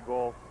power play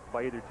goal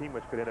by either team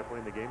which could end up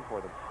winning the game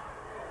for them.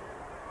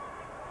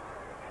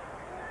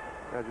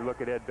 As you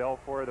look at Ed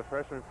Belfour, the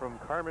freshman from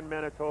Carmen,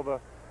 Manitoba,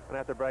 and I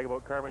have to brag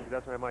about Carmen because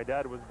that's where my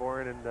dad was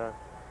born, and I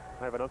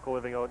have an uncle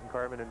living out in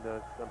Carmen, and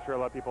I'm sure a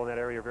lot of people in that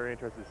area are very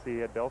interested to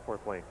see Ed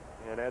Belfour playing.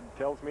 And Ed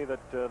tells me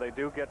that they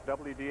do get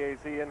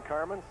WDAZ in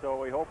Carmen,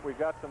 so we hope we've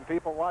got some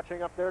people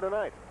watching up there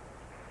tonight.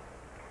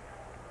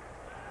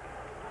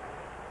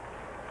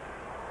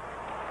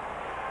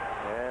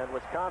 And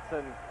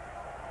Wisconsin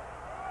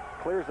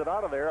clears it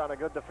out of there on a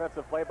good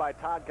defensive play by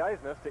Todd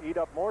Geisness to eat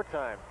up more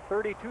time.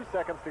 32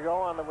 seconds to go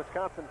on the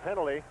Wisconsin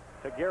penalty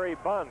to Gary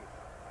Bunz.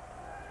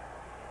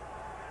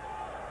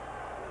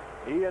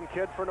 Ian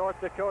Kidd for North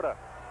Dakota,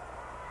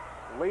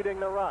 leading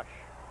the rush.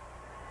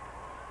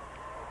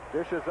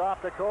 Dishes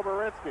off to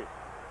Koborinsky.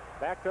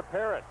 Back to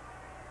Parrott.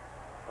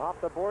 Off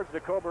the boards to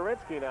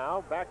Koborinsky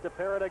now. Back to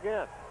Parrott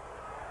again.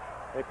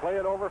 They play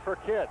it over for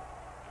Kidd.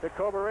 To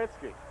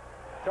Koborinsky.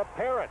 To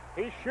Parrott.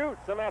 He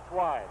shoots, and that's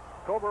wide.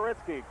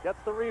 Koborinsky gets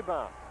the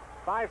rebound.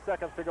 5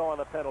 seconds to go on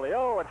the penalty.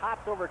 Oh, it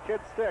hops over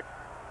Kidd's stick.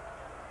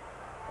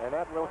 And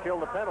that will kill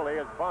the penalty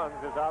as Bunz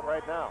is out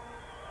right now.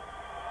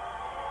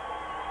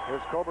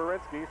 Here's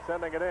Koborinsky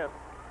sending it in.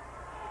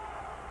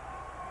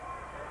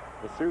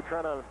 The Sioux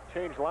trying to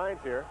change lines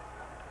here.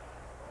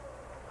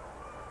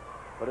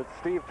 But it's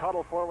Steve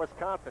Tuttle for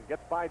Wisconsin.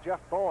 Gets by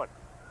Jeff Bowen.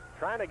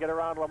 Trying to get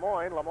around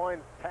Lemoyne.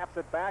 Lemoyne taps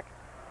it back,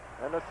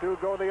 and the Sioux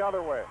go the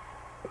other way.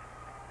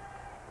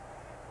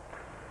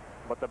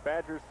 But the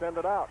Badgers send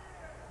it out.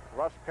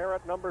 Russ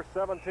Parrott, number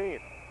 17.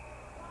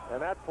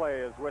 And that play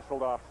is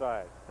whistled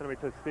offside. And we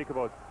to speak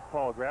about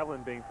Paul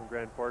Gravelin being from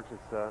Grand Forks.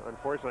 It's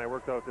unfortunate. I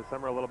worked out this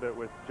summer a little bit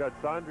with Judd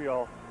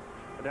Sondriel,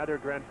 another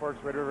Grand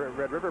Forks Red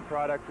River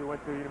product who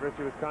went to the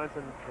University of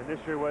Wisconsin. And this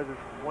year was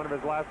one of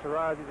his last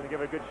hurrahs. He's going to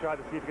give it a good shot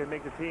to see if he can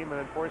make the team.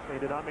 And unfortunately,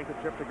 he did not make the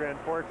trip to Grand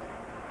Forks.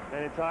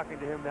 And in talking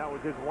to him, that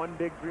was his one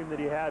big dream that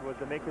he had, was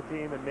to make the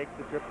team and make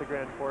the trip to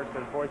Grand Forks.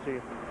 And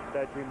unfortunately,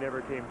 that dream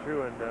never came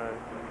true. And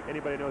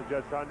anybody who knows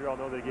Judd Sondriel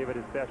knows that he gave it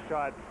his best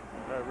shot.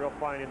 A real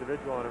fine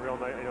individual and a real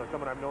nice,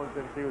 someone I've known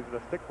since he was the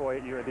stick boy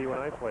at UND when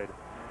I played.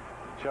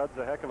 Judd's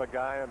a heck of a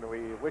guy, and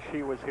we wish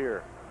he was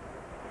here.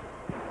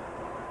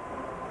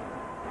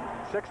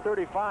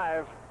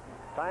 6:35,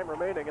 time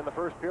remaining in the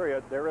first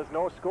period. There is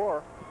no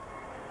score.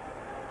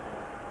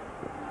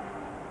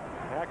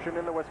 Action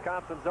in the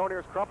Wisconsin zone.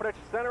 Here's Krumpinich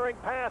centering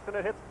pass, and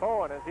it hits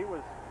Bowen as he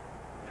was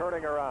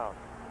turning around.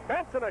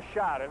 Benson a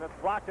shot, and it's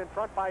blocked in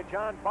front by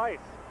John Bice.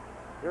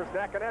 Here's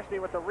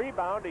Nakonechny with the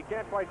rebound. He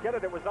can't quite get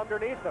it. It was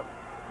underneath him.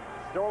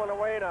 Stolen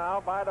away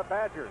now by the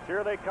Badgers.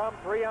 Here they come,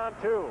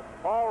 3-on-2.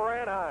 Paul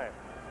Ranheim.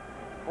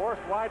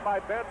 Forced wide by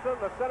Benson.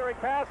 The centering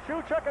pass.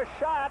 Shuchuk a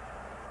shot.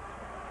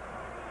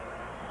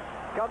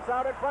 Comes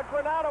out in front.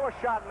 Granato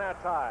a shot in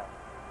that tie.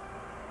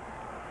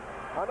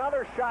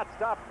 Another shot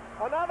stop.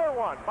 Another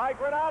one by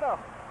Granato.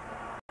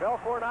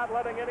 Belfour not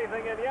letting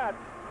anything in yet.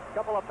 A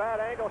couple of bad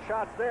angle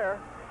shots there.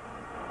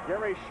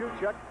 Gary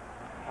Shuchuk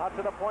out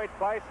to the point.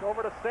 Bice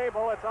over to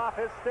Sable. It's off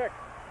his stick.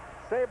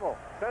 Sable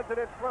sends it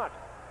in front.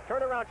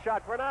 Turnaround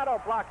shot.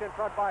 Granato blocked in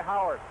front by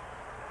Howard.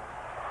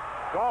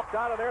 Golfed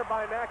out of there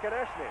by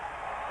Nakonechny.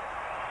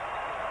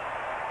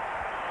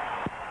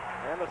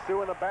 And the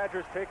Sioux and the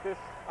Badgers take this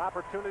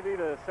opportunity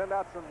to send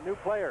out some new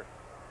players.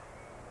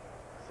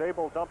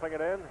 Sable dumping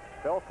it in.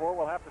 Belfour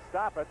will have to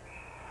stop it.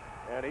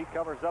 And he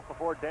covers up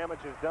before damage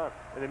is done.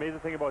 And the amazing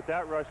thing about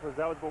that rush was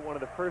that was about one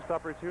of the first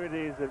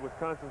opportunities that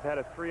Wisconsin's had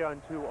a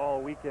 3-on-2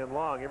 all weekend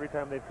long. Every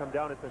time they've come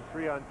down, it's been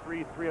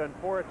 3-on-3,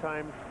 3-on-4 at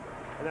times.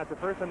 And that's the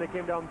first time they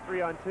came down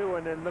 3-on-2,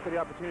 and then look at the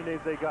opportunities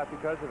they got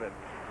because of it.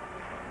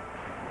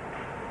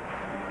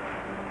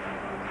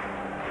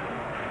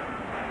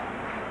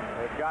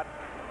 They've got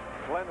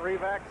Glenn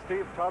Revac,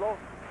 Steve Tuttle,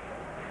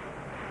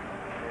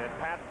 and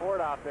Pat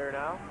Ford out there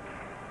now.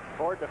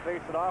 Ford to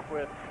face it off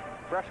with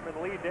freshman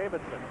Lee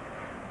Davidson.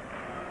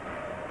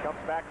 Comes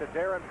back to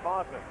Darren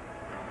Fosman,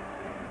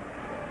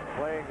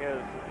 playing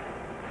his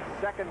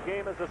second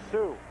game as a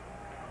Sioux.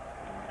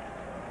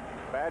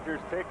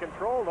 Badgers take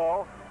control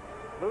though.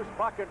 Loose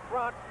puck in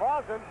front.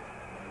 Fosman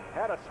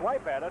had a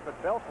swipe at it,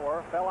 but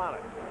Belfour fell on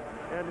it.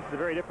 And this is a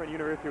very different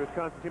University of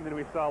Wisconsin team than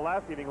we saw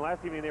last evening.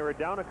 Last evening they were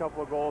down a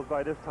couple of goals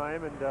by this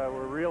time and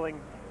were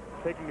reeling,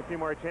 taking a few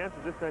more chances.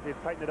 This time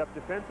they've tightened it up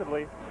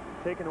defensively,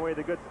 taken away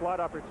the good slot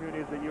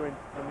opportunities that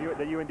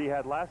UND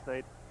had last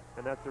night,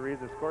 and that's the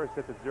reason the score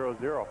sits at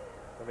 0-0.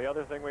 And the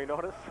other thing we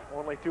noticed,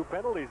 only 2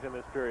 penalties in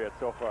this period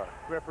so far.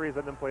 Referees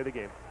let them play the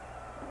game.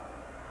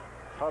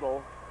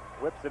 Tuttle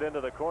whips it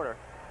into the corner.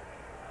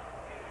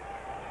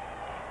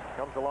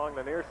 Comes along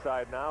the near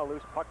side now.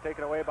 Loose puck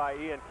taken away by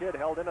Ian Kidd,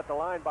 held in at the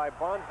line by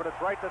Bunz, but it's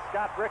right to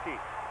Scott Bricky.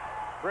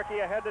 Bricky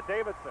ahead to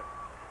Davidson.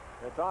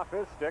 It's off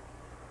his stick.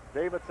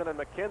 Davidson and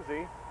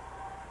McKenzie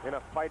in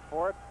a fight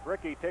for it.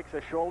 Bricky takes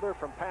a shoulder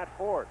from Pat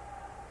Ford.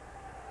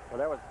 Well,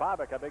 that was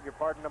Bobick, I beg your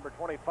pardon, number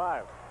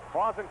 25.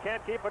 Fosman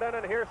can't keep it in,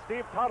 and here's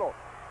Steve Tuttle.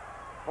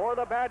 for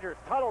the Badgers.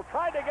 Tuttle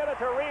tried to get it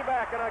to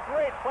Hrkac, and a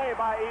great play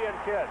by Ian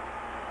Kidd,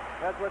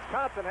 as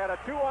Wisconsin had a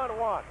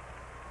 2-on-1.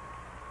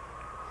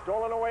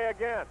 Stolen away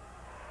again,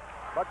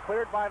 but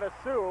cleared by the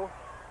Sioux,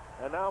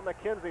 and now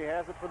McKenzie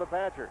has it for the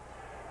Badgers.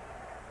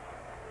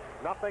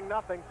 0-0,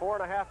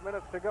 4.5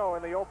 minutes to go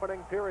in the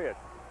opening period.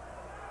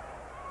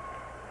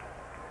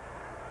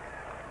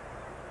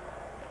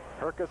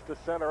 Hrkac to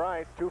center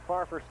ice, too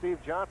far for Steve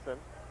Johnson.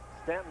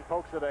 Stanton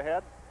pokes it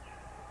ahead.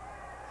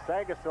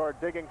 Sagasor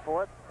digging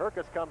for it.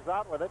 Hrkac comes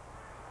out with it.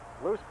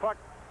 Loose puck.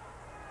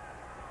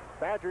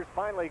 Badgers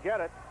finally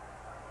get it.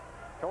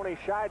 Tony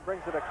Scheid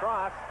brings it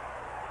across.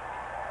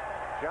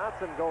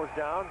 Johnson goes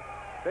down.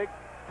 Big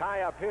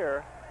tie up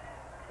here,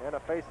 and a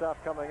face-off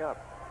coming up.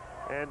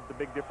 And the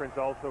big difference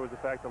also is the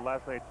fact that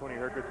last night Tony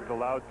Hrkac was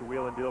allowed to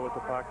wheel and deal with the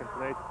puck, and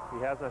tonight he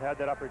has not had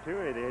that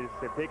opportunity.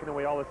 They've taken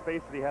away all the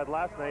space that he had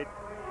last night,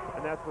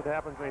 and that's what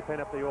happens when they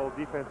pen up the old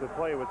defensive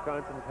play.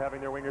 Wisconsin's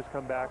having their wingers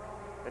come back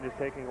and just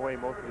taking away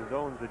most of the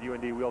zones that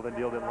UND wheeled and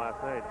dealed in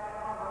last night.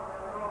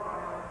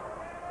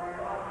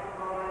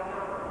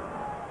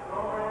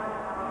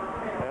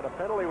 And a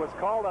penalty was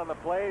called on the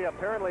play,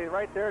 apparently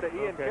right there to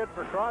Ian Kidd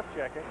for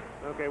cross-checking.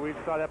 Okay, we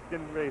saw that,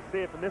 didn't really see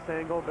it from this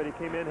angle, but he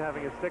came in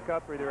having a stick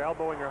up, either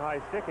elbowing or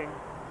high sticking.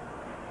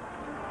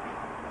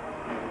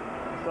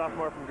 A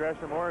sophomore from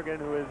Gresham, Oregon,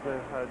 who is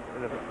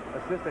an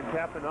assistant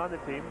captain on the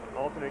team,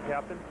 alternate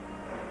captain.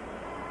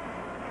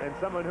 And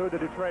someone who the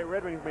Detroit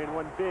Red Wings made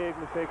one big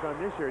mistake on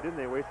this year, didn't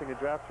they? Wasting a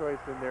draft choice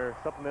in their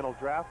supplemental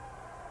draft.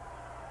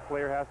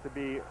 Player has to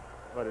be,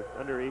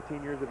 under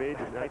 18 years of age,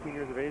 19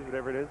 years of age,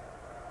 whatever it is,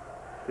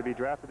 to be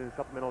drafted in a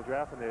supplemental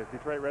draft. And the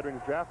Detroit Red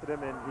Wings drafted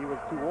him, and he was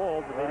too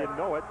old, and they didn't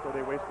know it, so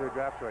they wasted their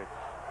draft choice.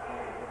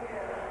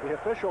 The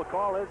official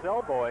call is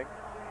elbowing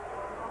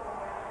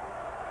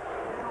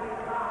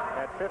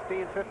at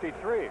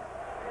 15:53.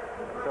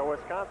 So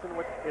Wisconsin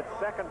with its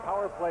second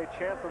power play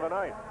chance of the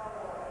night.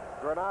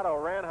 Granato,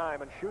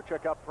 Ranheim, and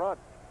Hrkac up front.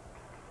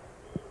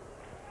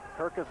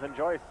 Hrkac and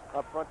Joyce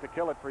up front to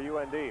kill it for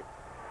UND.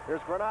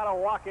 Here's Granato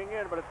walking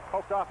in, but it's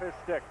poked off his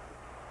stick.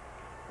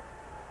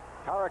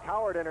 Tarek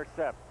Howard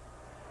intercepts.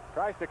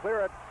 Tries to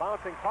clear it.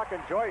 Bouncing puck,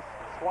 and Joyce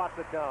swats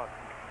it down.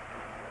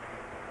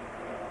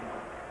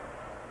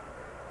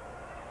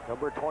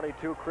 Number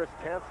 22, Chris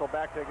Tansel,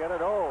 back to get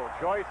it. Oh,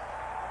 Joyce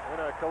in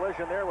a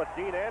collision there with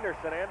Dean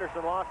Anderson.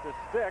 Anderson lost his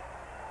stick.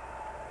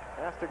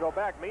 Has to go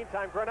back.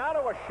 Meantime,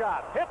 Granato a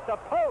shot. Hit the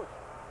post.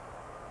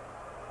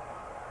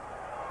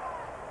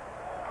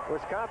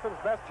 Wisconsin's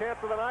best chance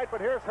of the night, but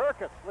here's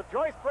Hrkac with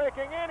Joyce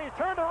breaking in. He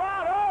turned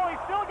around. Oh, he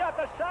still got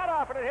the shot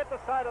off, and it hit the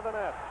side of the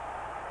net.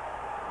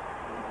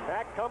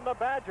 Back come the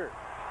Badgers.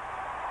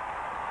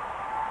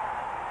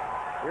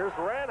 Here's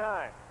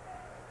Ranheim.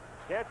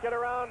 Can't get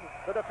around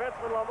the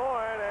defenseman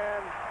Lemoyne,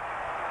 and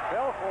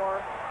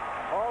Belfour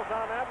falls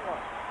on that one.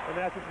 And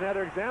that's just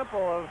another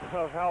example of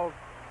how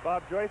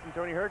Bob Joyce and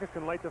Tony Hrkac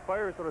can light the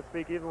fire, so to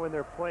speak, even when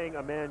they're playing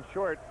a man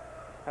short,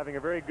 having a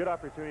very good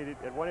opportunity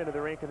at one end of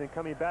the rink and then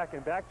coming back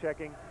and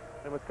back-checking.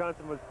 And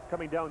Wisconsin was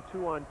coming down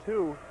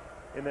 2-on-2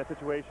 in that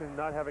situation,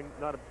 not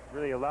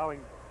really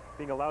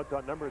being allowed to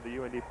outnumber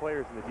the UND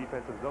players in the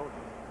defensive zone.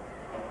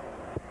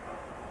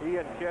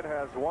 Ian Kidd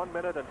has 1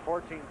 minute and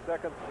 14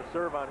 seconds to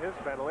serve on his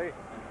penalty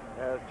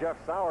as Jeff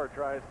Sauer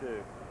tries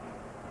to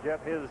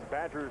get his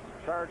Badgers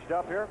charged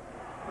up here.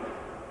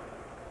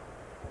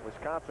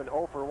 Wisconsin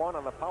 0 for 1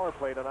 on the power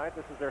play tonight.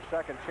 This is their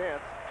second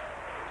chance.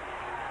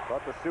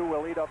 But the Sioux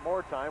will eat up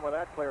more time with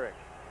that clearing.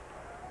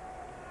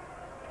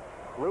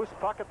 Loose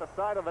puck at the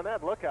side of the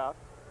net. Look out.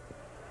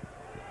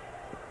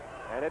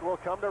 And it will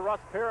come to Russ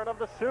Parent of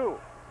the Sioux.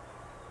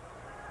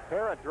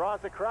 Parent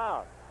draws the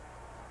crowd.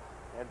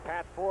 And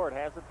Pat Ford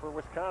has it for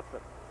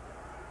Wisconsin.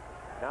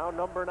 Now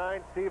number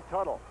 9, Steve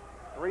Tuttle.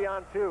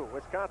 3-on-2.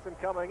 Wisconsin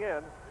coming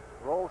in.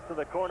 Rolls to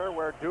the corner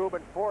where Dube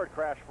and Ford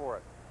crash for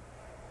it.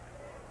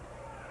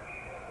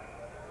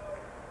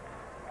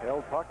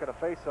 Held puck at a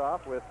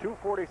face-off with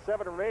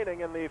 2:47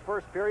 remaining in the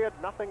first period.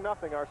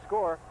 0-0 our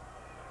score.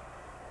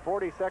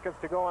 40 seconds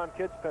to go on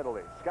Kidd's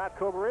penalty. Scott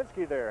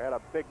Koborinsky there had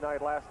a big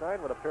night last night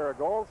with a pair of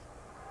goals.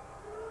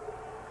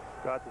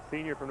 Scott, the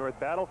senior from North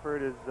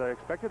Battleford, is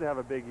expected to have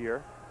a big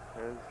year.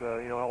 As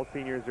you know, all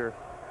seniors are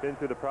been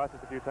through the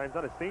process a few times.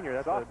 Not a senior,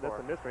 that's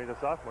a misprint. He's a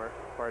sophomore,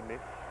 pardon me.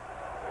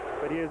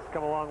 But he has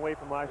come a long way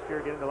from last year,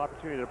 getting the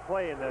opportunity to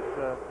play, and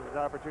that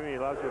opportunity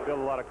allows you to build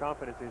a lot of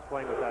confidence, and he's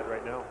playing with that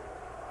right now.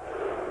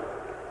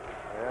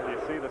 And you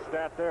see the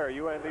stat there,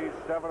 UND's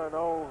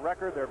 7-0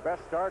 record, their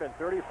best start in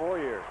 34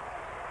 years.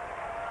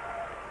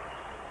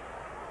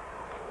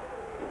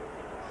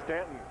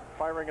 Stanton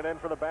firing it in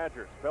for the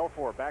Badgers.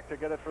 Belfour back to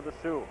get it for the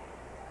Sioux.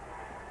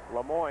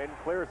 Lemoyne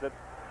clears it.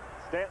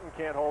 Stanton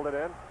can't hold it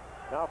in.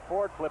 Now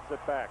Ford flips it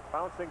back.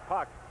 Bouncing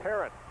puck.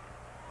 Parent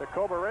to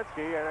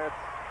Koborinsky, and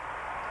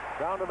it's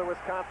down to the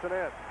Wisconsin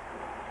end.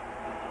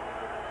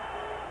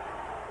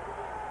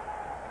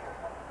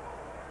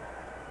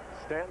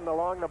 Stanton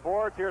along the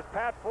boards. Here's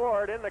Pat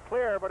Ford in the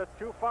clear, but it's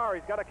too far.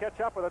 He's got to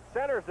catch up with it.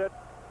 Centers it,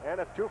 and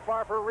it's too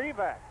far for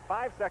Hrkac.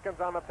 5 seconds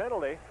on the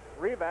penalty.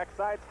 Hrkac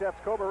sidesteps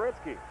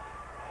Koborinsky.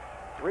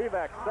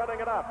 Hrkac setting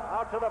it up,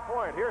 out to the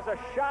point. Here's a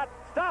shot,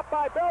 stopped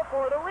by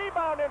Belfour. The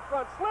rebound in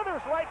front,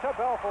 slithers right to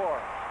Belfour.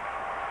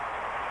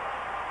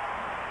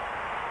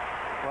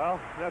 Well,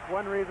 that's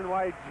one reason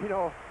why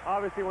Gino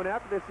obviously went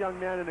after this young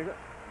man in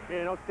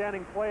an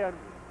outstanding play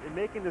in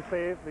making the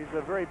save. He's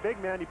a very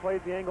big man. He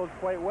plays the angles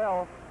quite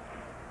well.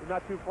 He's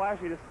not too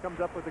flashy. Just comes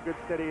up with a good,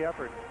 steady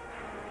effort.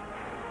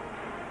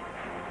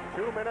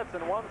 2 minutes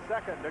and 1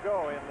 second to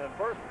go in the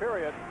first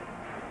period.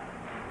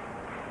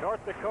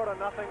 North Dakota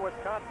nothing,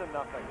 Wisconsin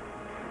nothing.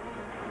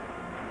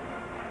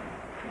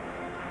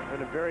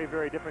 And a very,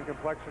 very different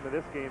complexion to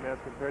this game as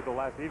compared to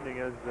last evening,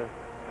 as the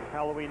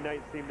Halloween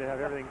night seemed to have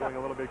everything going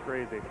a little bit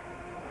crazy.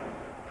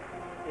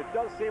 It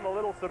does seem a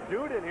little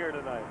subdued in here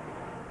tonight.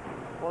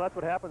 Well, that's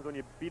what happens when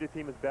you beat a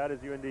team as bad as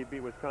UND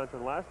beat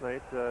Wisconsin last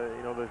night.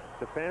 You know,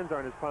 the fans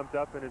aren't as pumped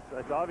up, and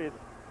it's obvious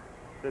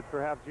that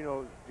perhaps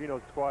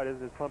Gino's squad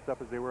isn't as pumped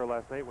up as they were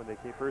last night when they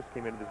first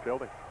came into this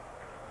building.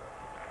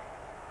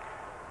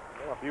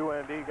 Well,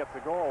 if UND gets a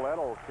goal,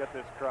 that'll get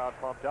this crowd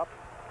pumped up.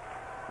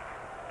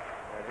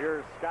 And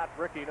here's Scott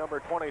Bricky, number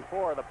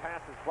 24. The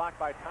pass is blocked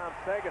by Tom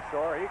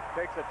Sagasor. He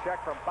takes a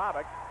check from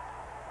Bobick.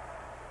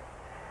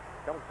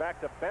 Comes back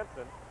to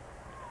Benson.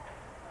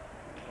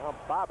 Now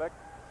Bobick,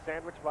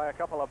 sandwiched by a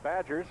couple of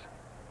Badgers.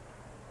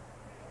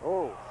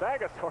 Oh,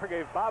 Sagasor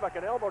gave Bobick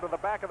an elbow to the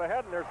back of the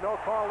head, and there's no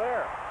call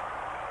there.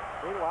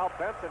 Meanwhile,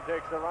 Benson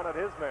takes the run at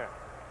his man.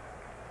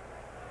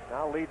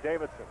 Now Lee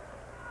Davidson.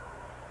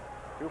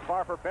 Too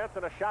far for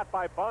Benson. A shot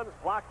by Buns,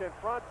 blocked in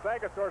front.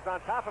 Sagasor's on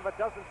top of it,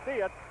 doesn't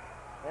see it.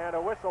 And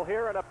a whistle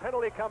here and a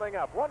penalty coming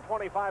up.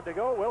 1:25 to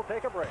go. We'll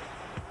take a break.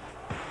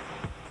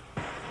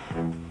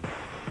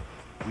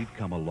 We've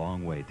come a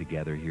long way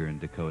together here in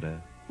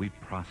Dakota. We've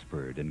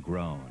prospered and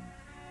grown.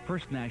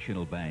 First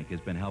National Bank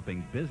has been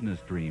helping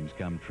business dreams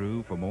come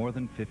true for more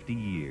than 50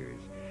 years.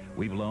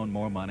 We've loaned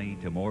more money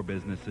to more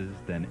businesses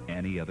than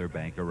any other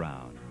bank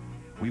around.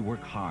 We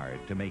work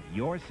hard to make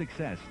your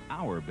success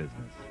our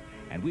business.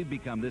 And we've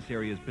become this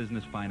area's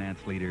business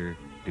finance leader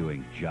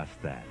doing just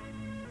that.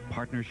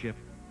 Partnership,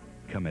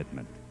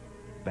 commitment,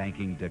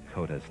 banking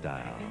Dakota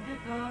style.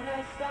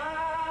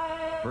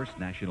 First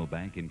National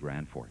Bank in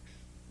Grand Forks.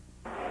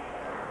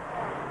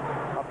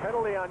 A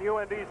penalty on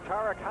UND's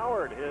Tarek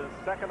Howard, his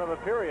second of the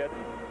period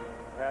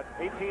at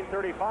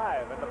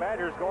 18:35. And the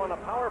Badgers go on a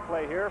power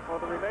play here for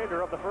the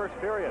remainder of the first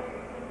period.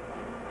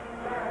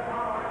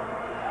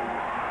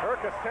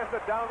 Hrkac sends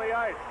it down the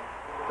ice.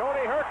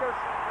 Tony Hrkac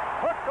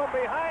hooked from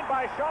behind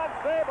by Sean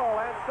Sable,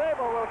 and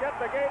Sable will get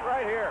the gate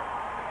right here.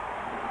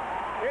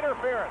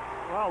 Interference.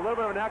 Well, a little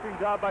bit of an acting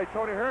job by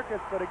Tony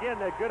Hrkac, but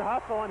again, a good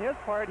hustle on his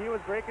part. He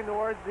was breaking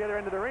towards the other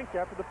end of the rink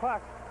after the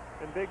puck.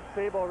 And Big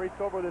Sable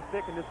reached over with his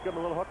stick and just gave him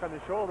a little hook on the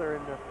shoulder,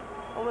 and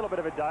a little bit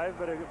of a dive,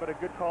 but a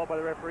good call by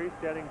the referee,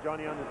 standing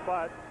Johnny on the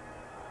spot.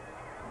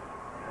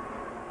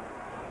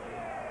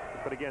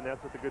 But again,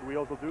 that's what the good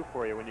wheels will do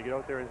for you. When you get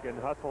out there and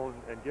hustle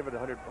and give it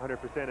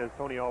 100% as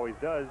Tony always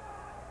does,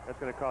 that's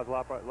going to cause a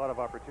lot of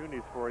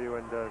opportunities for you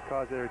and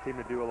cause the other team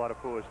to do a lot of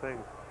foolish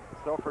things.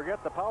 So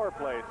forget the power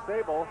play.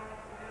 Sable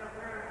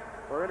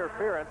for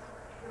interference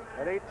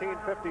at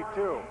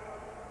 18:52.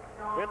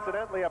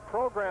 Incidentally, a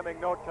programming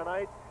note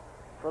tonight.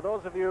 For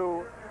those of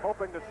you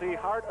hoping to see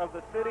Heart of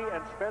the City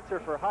and Spencer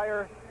for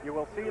Hire, you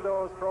will see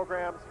those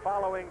programs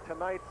following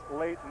tonight's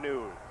late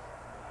news.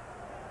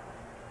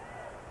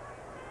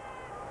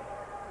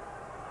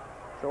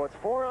 So it's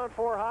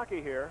 4-on-4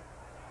 hockey here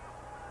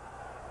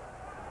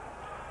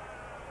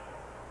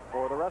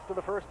for the rest of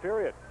the first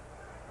period.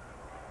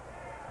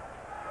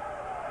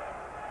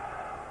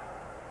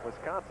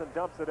 Wisconsin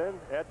dumps it in.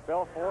 Ed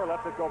Belfour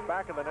lets it go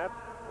back in the net.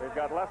 We've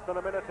got less than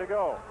a minute to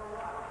go.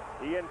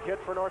 Ian Kidd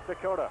for North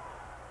Dakota.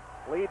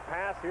 Lead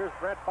pass. Here's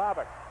Brent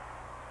Bobick.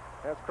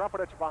 Has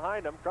Krumpetich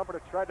behind him.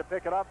 Krumpetich tried to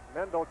pick it up.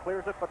 Mendel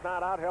clears it, but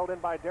not out. Held in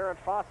by Darren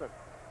Fossen.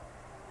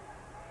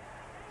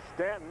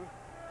 Stanton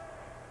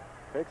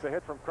takes a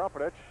hit from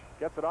Krumpetich.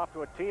 Gets it off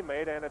to a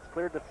teammate, and it's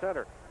cleared to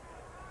center.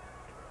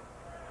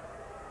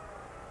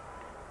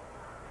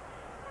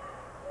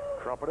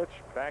 Krumpetich,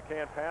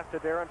 backhand pass to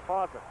Darren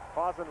Fossen.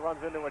 Fossen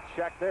runs into a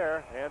check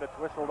there, and it's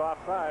whistled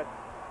offside.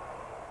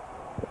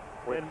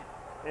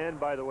 And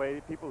by the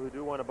way, people who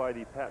do want to buy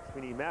the Pat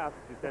Sweeney masks,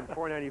 you send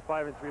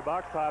 $4.95 and 3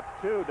 box tops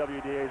to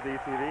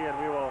WDAZ-TV, and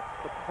we will.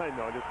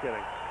 No, just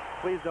kidding.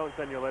 Please don't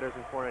send your letters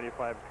in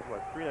 $4.95.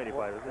 What,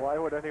 $3.95? Is it? Why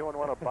would anyone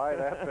want to buy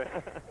that thing?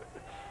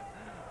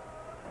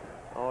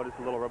 Oh, just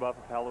a little rub off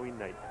of Halloween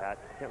night, Pat.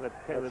 Can't let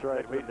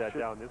that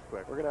down this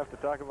quick. We're going to have to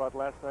talk about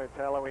last night's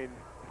Halloween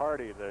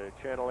party, the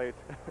Channel 8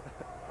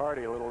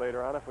 party, a little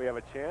later on if we have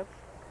a chance.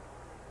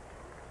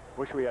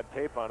 Wish we had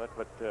tape on it,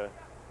 but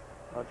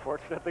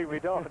unfortunately we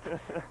don't.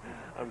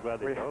 I'm glad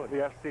they don't.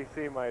 The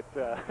FCC might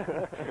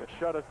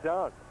shut us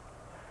down.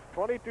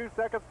 22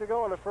 seconds to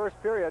go in the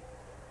first period.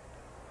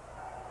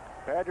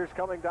 Badgers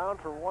coming down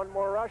for one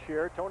more rush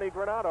here. Tony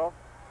Granato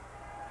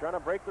trying to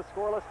break the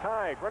scoreless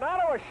tie.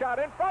 Granato a shot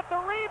in front, the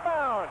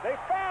rebound. They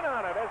fan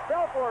on it as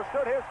Belfour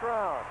stood his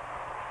ground.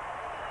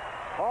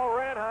 Paul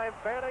Ranheim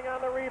fanning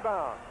on the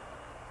rebound.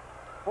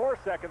 4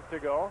 seconds to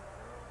go.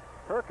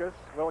 Hrkac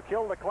will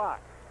kill the clock.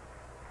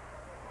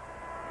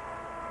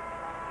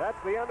 That's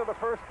the end of the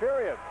first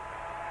period.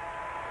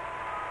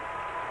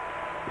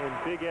 And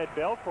Big Ed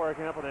Belfort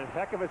came up with a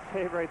heck of a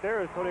save right there,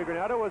 as Tony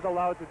Granado was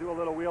allowed to do a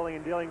little wheeling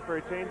and dealing for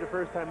a change the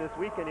first time this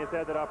weekend. He's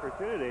had that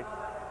opportunity.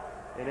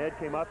 And Ed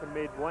came up and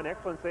made one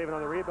excellent save, and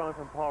on the rebound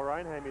from Paul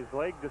Reinheim, his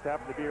leg just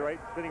happened to be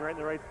sitting right in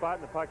the right spot,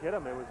 and the puck hit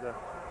him. It was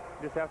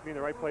just happened to be in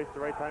the right place at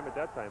the right time at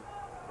that time,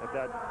 at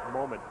that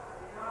moment.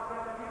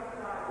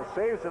 The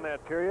saves in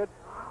that period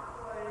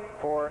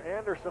for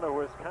Anderson of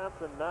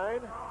Wisconsin,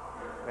 9,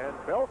 and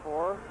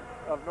Belfort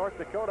of North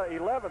Dakota,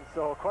 11.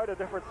 So quite a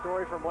different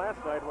story from last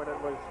night when it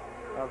was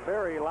a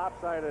very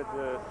lopsided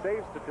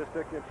save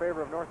statistic in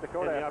favor of North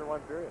Dakota after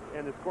one period.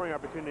 And the scoring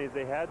opportunities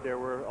they had there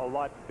were a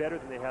lot better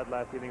than they had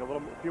last evening.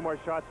 A few more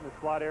shots in the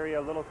slot area,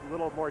 a little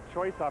more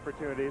choice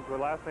opportunities, where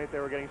last night they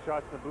were getting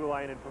shots in the blue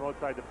line and from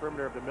outside the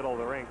perimeter of the middle of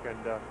the rink. And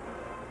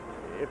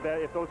if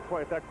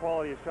that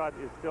quality of shot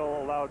is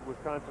still allowed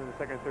Wisconsin in the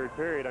second and third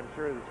period, I'm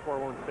sure the score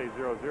won't stay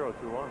 0-0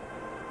 too long.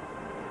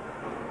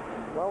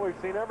 Well, we've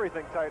seen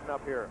everything tighten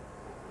up here.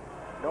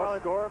 No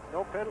score,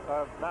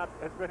 not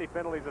as many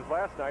penalties as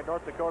last night.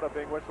 North Dakota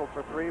being whistled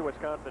for 3,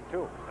 Wisconsin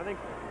 2. I think,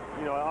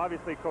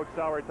 obviously Coach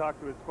Sauer talked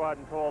to his squad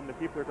and told them to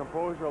keep their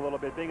composure a little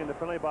bit. Being in the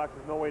penalty box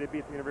is no way to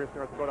beat the University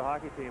of North Dakota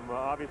hockey team.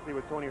 Obviously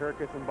with Tony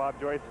Hrkac and Bob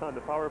Joyce on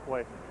the power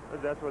play,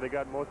 that's where they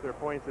got most of their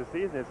points this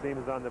season, it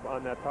seems, on the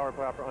power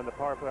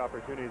play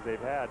opportunities they've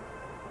had.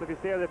 So if you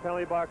stay out of the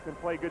penalty box and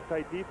play good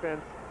tight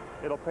defense,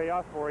 it'll pay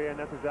off for you, and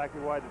that's exactly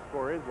why the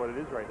score is what it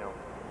is right now.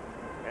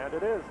 And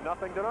it is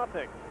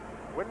 0-0.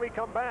 When we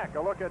come back,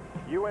 a look at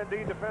UND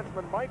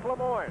defenseman Mike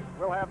Lemoyne.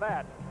 We'll have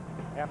that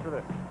after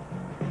this.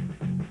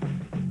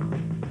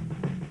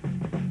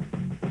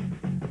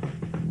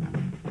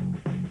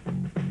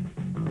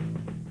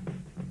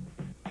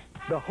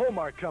 The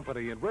Hallmark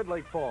Company in Red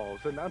Lake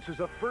Falls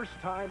announces a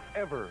first-time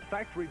ever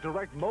factory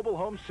direct mobile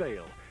home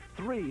sale.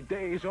 3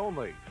 days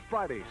only,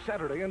 Friday,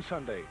 Saturday, and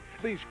Sunday.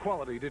 These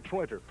quality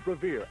Detroiter,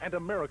 Revere, and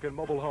American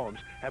mobile homes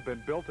have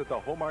been built at the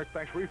Hallmark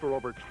factory for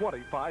over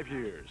 25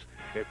 years.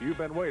 If you've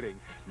been waiting,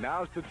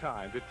 now's the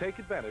time to take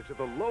advantage of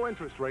the low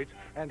interest rates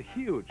and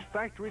huge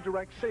factory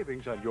direct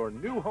savings on your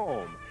new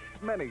home.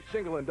 Many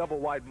single and double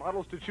wide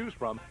models to choose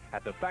from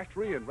at the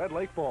factory in Red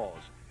Lake Falls.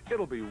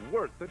 It'll be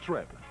worth the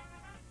trip.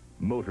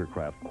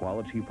 Motorcraft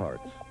quality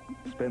parts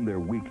spend their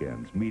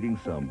weekends meeting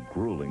some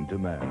grueling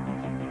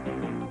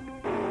demands.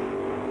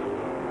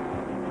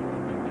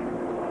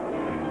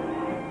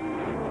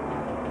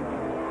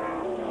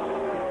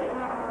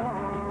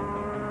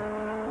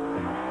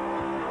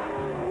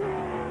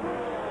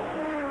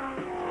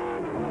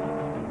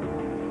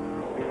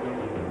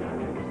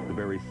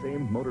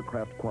 Same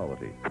Motorcraft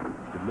quality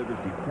delivers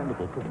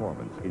dependable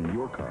performance in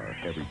your car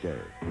every day.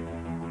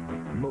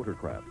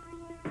 Motorcraft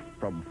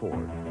from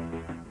Ford.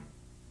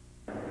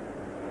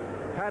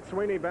 Pat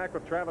Sweeney back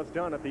with Travis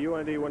Dunn at the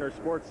UND Winter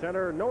Sports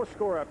Center. No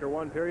score after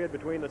one period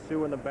between the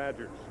Sioux and the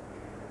Badgers.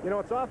 You know,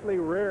 it's awfully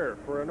rare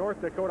for a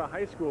North Dakota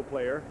high school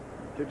player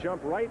to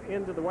jump right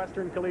into the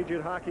Western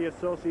Collegiate Hockey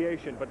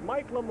Association, but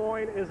Mike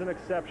Lemoyne is an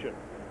exception.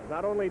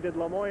 Not only did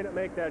Lemoyne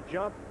make that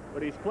jump,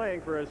 but he's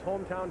playing for his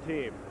hometown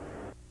team.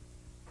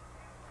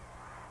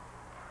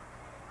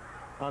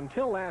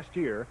 Until last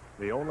year,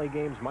 the only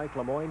games Mike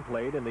Lemoyne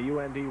played in the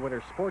UND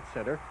Winter Sports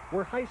Center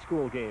were high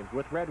school games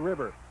with Red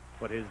River.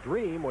 But his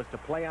dream was to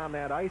play on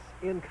that ice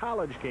in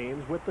college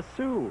games with the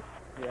Sioux.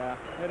 Yeah,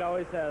 it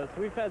always has.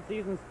 We've had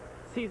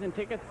season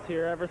tickets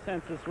here ever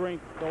since this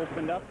rink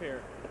opened up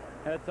here.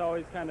 It's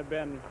always kind of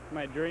been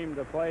my dream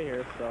to play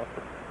here, so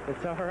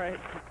it's all right.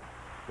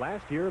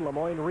 Last year,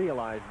 Lemoyne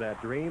realized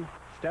that dream,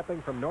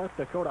 stepping from North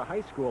Dakota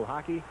high school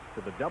hockey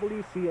to the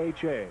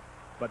WCHA,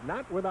 but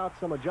not without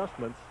some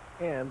adjustments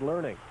and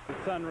learning.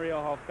 It's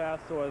unreal how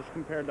fast it was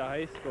compared to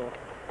high school.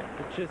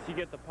 It's just you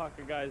get the puck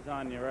of guys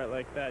on you right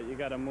like that. You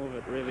got to move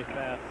it really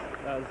fast.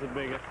 That was the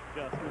biggest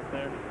adjustment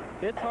there.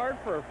 It's hard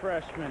for a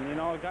freshman, you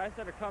know. Guys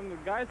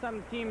on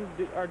the team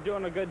are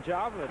doing a good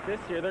job of it this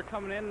year. They're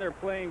coming in, they're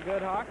playing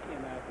good hockey,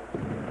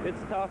 and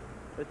it's tough.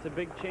 It's a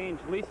big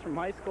change, at least from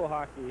high school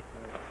hockey.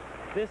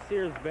 This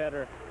year's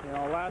better. You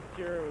know, last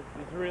year it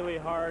was really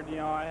hard. You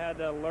know, I had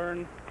to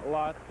learn a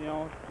lot, you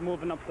know,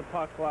 moving up the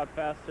puck a lot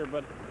faster,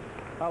 but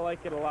I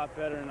like it a lot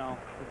better now.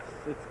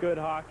 It's good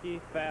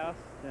hockey, fast,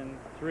 and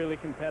it's really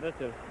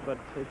competitive, but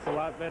it's a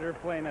lot better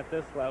playing at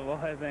this level,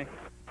 I think.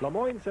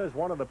 Lemoyne says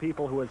one of the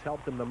people who has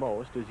helped him the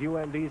most is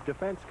UND's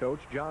defense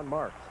coach, John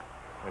Marks.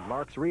 And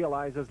Marks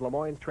realizes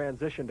Lemoyne's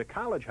transition to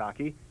college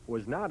hockey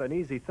was not an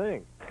easy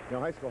thing. You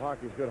know, high school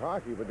hockey is good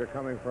hockey, but they're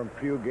coming from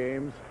few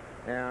games,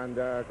 and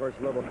of course,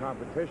 the level of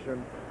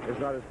competition is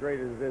not as great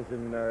as it is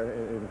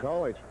in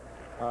college.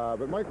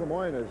 But Mike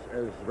Lemoyne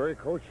is very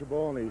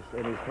coachable, and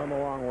he's come a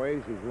long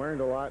ways. He's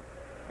learned a lot,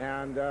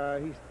 and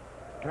he's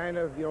kind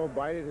of, you know,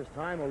 bided his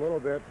time a little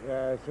bit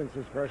since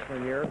his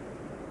freshman year.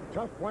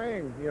 Tough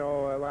playing, you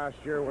know, last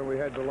year when we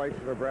had the likes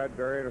of a Brad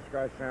Barrett, a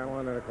Scott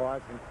Sandlin, and a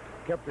Clausen.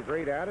 Kept a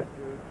great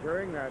attitude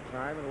during that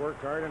time and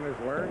worked hard and has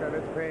learned, and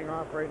it's paying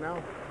off right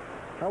now.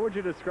 How would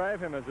you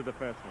describe him as a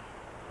defenseman?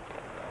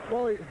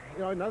 Well, you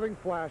know, nothing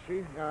flashy.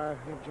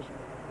 It just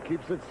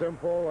keeps it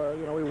simple.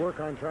 You know, we work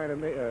on trying to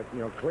make, you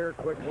know, clear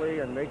quickly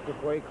and make the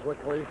play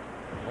quickly.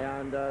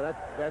 And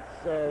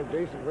that's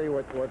basically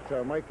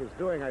what Mike is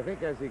doing. I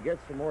think as he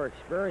gets some more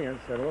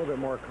experience and a little bit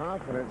more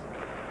confidence,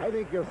 I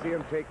think you'll see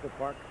him take the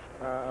puck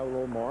a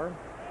little more.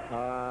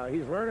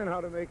 He's learning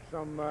how to make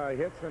some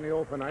hits in the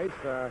open ice.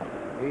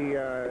 He,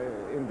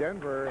 in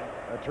Denver,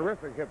 a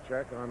terrific hip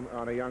check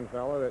on a young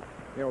fella that,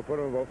 you know, put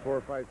him about 4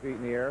 or 5 feet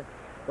in the air.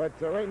 But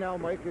right now,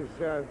 Mike is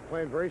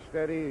playing very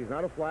steady. He's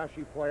not a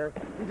flashy player.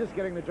 He's just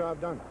getting the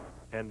job done.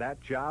 And that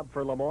job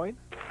for Lemoyne?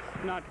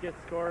 Not get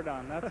scored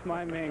on. That's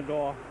my main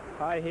goal.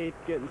 I hate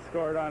getting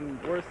scored on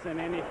worse than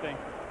anything.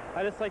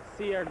 I just like to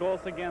see our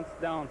goals against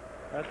down.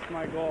 That's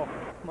my goal.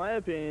 My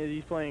opinion is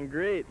he's playing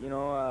great. You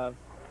know,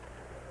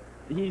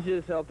 he's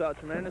just helped out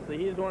tremendously.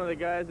 He's one of the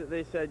guys that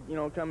they said, you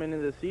know, coming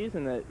into the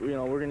season that, you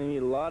know, we're going to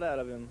need a lot out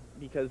of him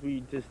because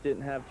we just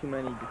didn't have too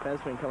many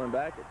defensemen coming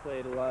back that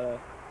played a lot of,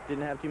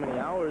 didn't have too many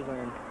hours.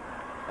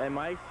 And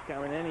Mike's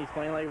coming in, he's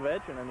playing like a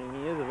veteran. I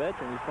mean, he is a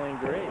veteran. He's playing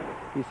great.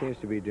 He seems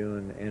to be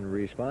doing and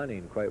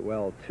responding quite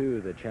well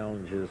to the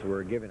challenges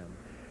we're giving him.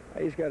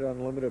 He's got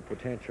unlimited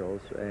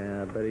potentials,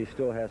 but he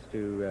still has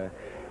to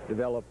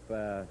develop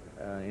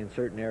in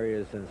certain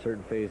areas and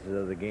certain phases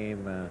of the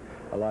game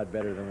a lot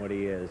better than what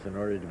he is in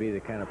order to be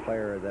the kind of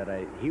player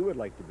that he would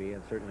like to be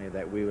and certainly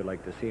that we would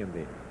like to see him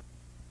be.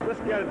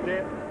 Let's get it,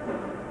 Dan.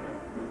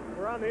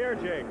 We're on the air,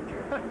 Jake.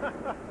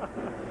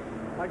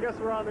 I guess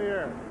we're on the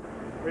air.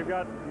 We've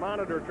got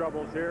monitor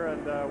troubles here,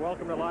 and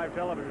welcome to live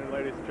television,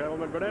 ladies and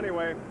gentlemen. But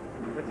anyway,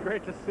 it's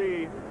great to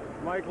see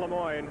Mike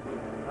Lemoyne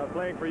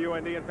playing for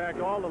UND. In fact,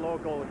 all the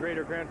local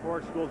Greater Grand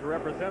Forks schools are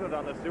represented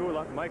on the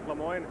Sioux. Mike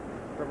Lemoyne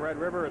from Red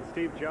River and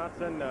Steve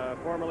Johnson,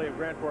 formerly of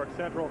Grand Forks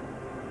Central,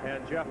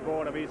 and Jeff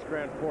Bowen of East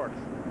Grand Forks.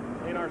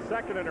 In our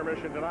second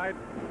intermission tonight,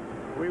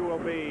 we will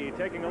be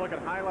taking a look at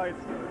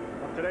highlights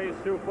of today's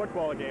Sioux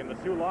football game. The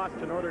Sioux lost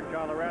to Northern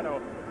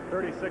Colorado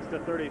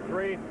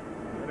 36-33.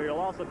 And we'll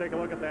also take a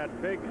look at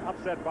that big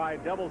upset by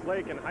Devils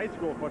Lake in high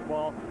school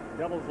football.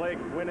 Devils Lake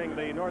winning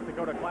the North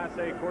Dakota Class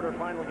A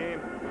quarterfinal game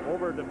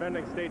over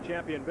defending state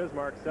champion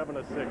Bismarck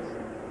 7-6.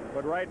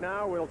 But right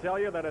now, we'll tell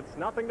you that it's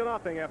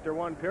 0-0 after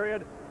one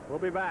period. We'll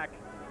be back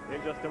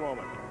in just a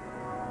moment.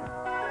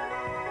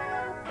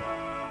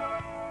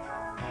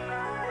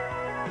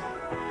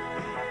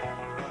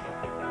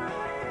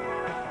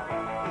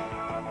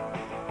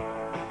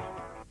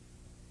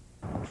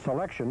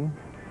 Selection,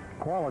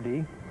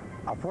 quality,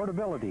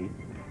 affordability,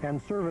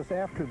 and service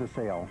after the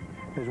sale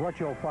is what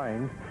you'll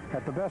find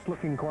at the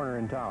best-looking corner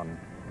in town.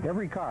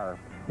 Every car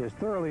is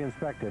thoroughly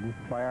inspected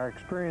by our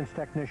experienced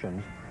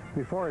technicians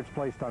before it's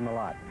placed on the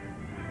lot.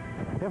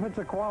 If it's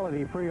a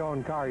quality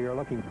pre-owned car you're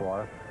looking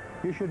for,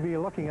 you should be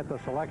looking at the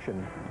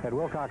selection at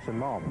Wilcox &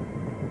 Malm.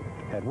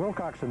 At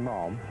Wilcox &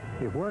 Malm,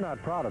 if we're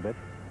not proud of it,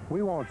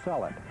 we won't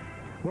sell it.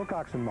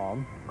 Wilcox &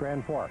 Malm,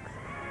 Grand Forks.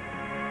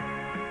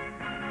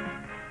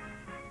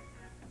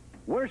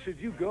 Where should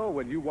you go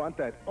when you want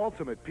that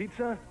ultimate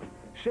pizza?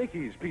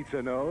 Shakey's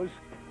Pizza knows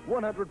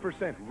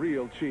 100%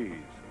 real cheese,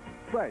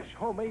 fresh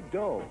homemade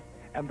dough,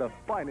 and the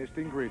finest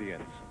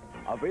ingredients.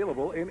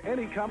 Available in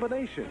any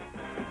combination.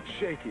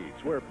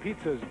 Shakey's, where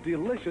pizza's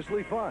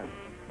deliciously fun.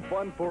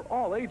 Fun for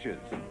all ages.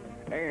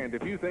 And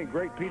if you think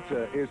great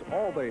pizza is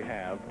all they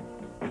have,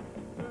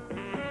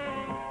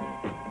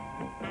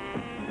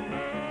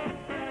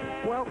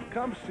 well,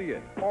 come see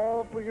it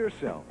all for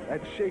yourself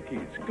at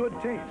Shakey's. Good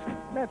taste,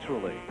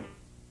 naturally.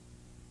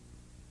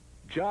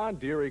 John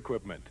Deere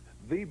Equipment,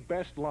 the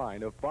best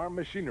line of farm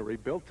machinery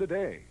built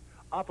today.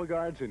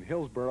 Oppegards in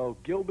Hillsboro,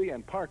 Gilby,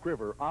 and Park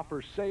River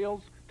offer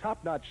sales,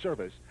 top-notch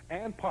service,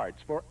 and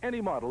parts for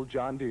any model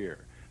John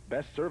Deere.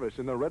 Best service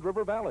in the Red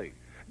River Valley.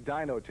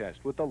 Dyno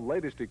test with the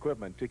latest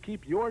equipment to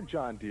keep your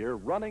John Deere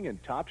running in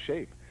top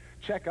shape.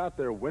 Check out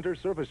their winter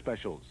service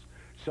specials.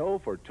 So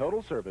for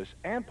total service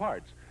and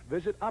parts,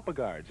 visit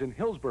Oppegards in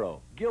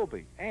Hillsboro,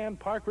 Gilby, and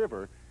Park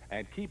River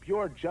and keep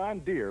your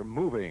John Deere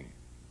moving.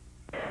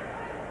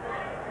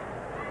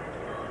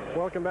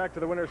 Welcome back to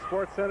the Winter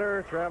Sports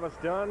Center. Travis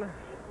Dunn.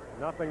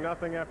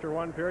 0-0 after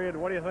one period.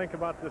 What do you think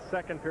about the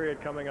second period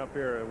coming up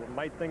here?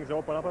 Might things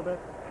open up a bit?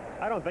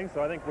 I don't think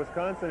so. I think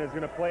Wisconsin is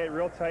going to play it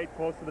real tight,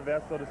 close to the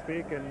vest, so to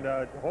speak, and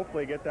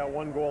hopefully get that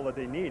one goal that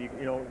they need.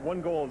 You know,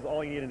 one goal is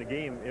all you need in a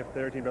game if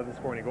their team doesn't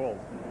score any goals.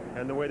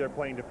 And the way they're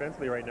playing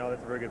defensively right now,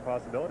 that's a very good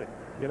possibility.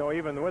 You know,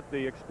 even with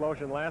the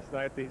explosion last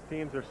night, these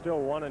teams are still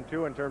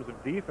 1-2 in terms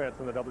of defense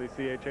in the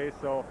WCHA,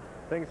 so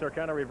things are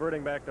kind of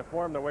reverting back to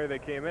form the way they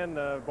came in.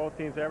 Both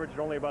teams averaged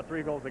only about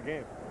 3 goals a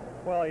game.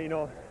 Well, you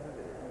know,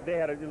 they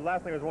had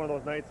last night was one of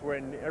those nights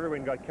when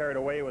everyone got carried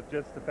away with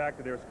just the fact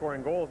that they were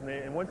scoring goals,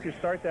 and once you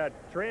start that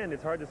trend,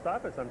 it's hard to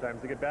stop it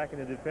sometimes to get back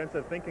into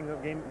defensive thinking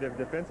of the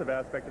defensive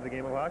aspect of the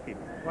game of hockey.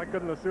 Why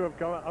couldn't the Sioux have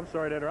come up? I'm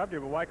sorry to interrupt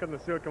you, but why couldn't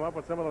the Sioux come up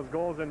with some of those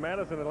goals in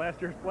Madison in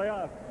last year's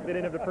playoff? They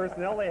didn't have the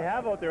personnel they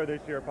have out there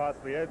this year,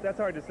 possibly. That's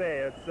hard to say.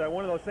 It's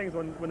one of those things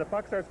when the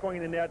puck starts going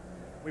in the net.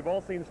 We've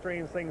all seen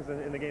strange things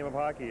in the game of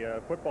hockey.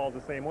 Football's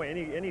the same way.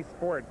 Any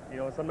sport, you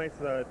know, some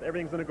nights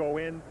everything's going to go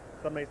in.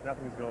 some nights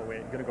nothing's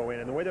going to go in.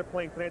 And the way they're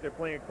playing tonight, they're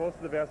playing it close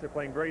to the vest. They're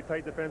playing very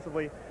tight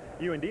defensively.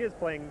 UND is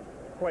playing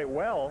quite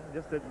well,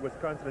 just that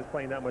Wisconsin is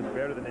playing that much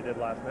better than they did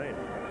last night.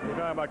 You're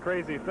talking about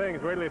crazy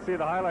things. Wait till you see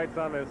the highlights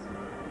on this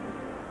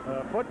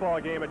football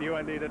game at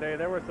UND today.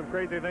 There were some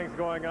crazy things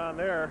going on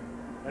there,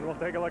 and we'll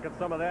take a look at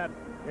some of that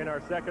in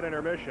our second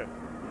intermission.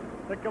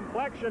 The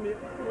complexion,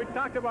 we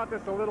talked about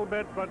this a little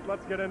bit, but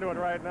let's get into it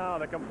right now.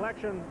 The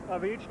complexion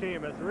of each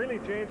team has really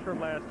changed from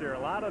last year. A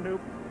lot of new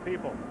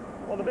people.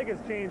 Well, the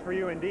biggest change for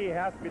UND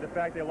has to be the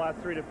fact they lost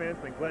 3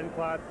 defensemen. Glenn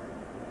Klotz,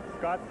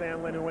 Scott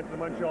Sandlin, who went to the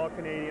Montreal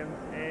Canadiens,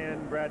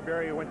 and Brad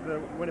Berry, who went to the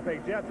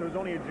Winnipeg Jets, who was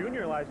only a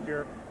junior last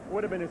year,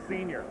 would have been a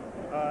senior.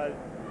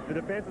 The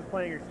defense is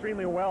playing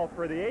extremely well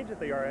for the age that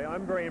they are.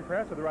 I'm very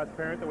impressed with Russ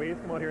Parent, the way he's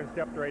come out here and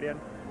stepped right in.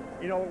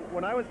 You know,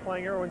 when I was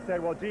playing, everyone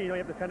said, well, gee, you know, you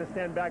have to kind of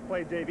stand back,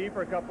 play JV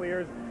for a couple of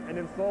years, and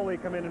then slowly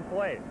come in and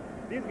play.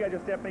 These guys are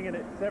stepping in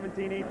at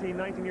 17, 18,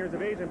 19 years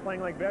of age and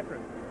playing like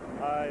veterans.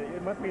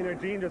 It must be in their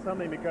genes or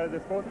something, because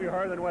it's supposed to be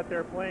harder than what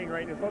they're playing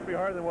right now. It's supposed to be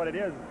harder than what it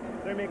is.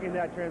 They're making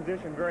that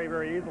transition very,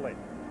 very easily.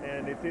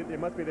 And they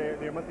must be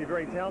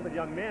very talented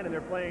young men, and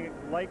they're playing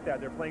like that.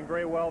 They're playing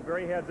very well,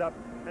 very heads up.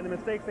 And the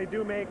mistakes they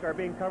do make are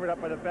being covered up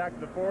by the fact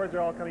that the forwards are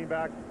all coming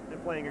back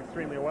and playing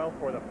extremely well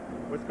for them.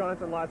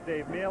 Wisconsin lost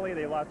Dave Maley.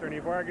 They lost Ernie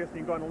Vargas. You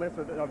can go on the list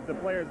of the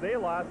players they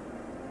lost.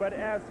 But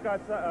as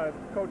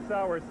Coach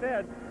Sauer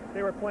said,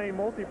 they were playing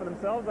mostly for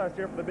themselves last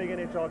year for the big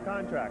NHL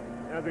contract.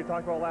 And as we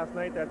talked about last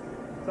night, that's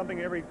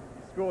something every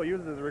school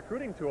uses as a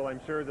recruiting tool,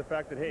 I'm sure, is the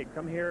fact that, hey,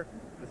 come here,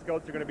 the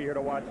scouts are going to be here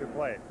to watch you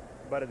play.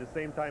 But at the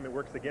same time, it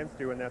works against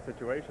you in that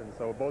situation.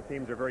 So both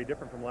teams are very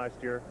different from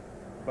last year.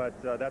 But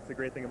that's the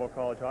great thing about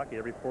college hockey.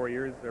 Every 4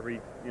 years,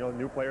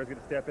 new players get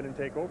to step in and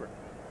take over.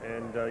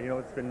 And,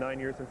 it's been 9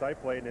 years since I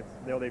played, and it's,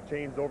 they've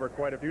changed over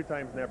quite a few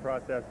times in that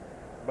process.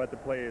 But the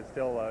play is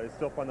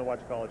still fun to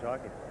watch college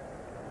hockey.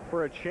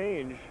 For a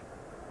change,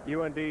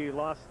 UND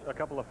lost a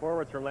couple of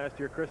forwards from last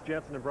year, Chris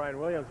Jensen and Brian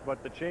Williams,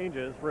 but the change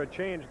is, for a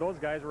change, those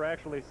guys were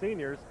actually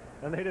seniors,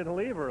 and they didn't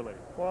leave early.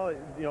 Well,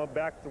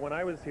 back to when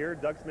I was here,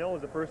 Doug Smill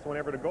was the first one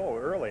ever to go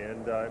early,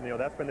 and,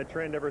 that's been the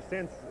trend ever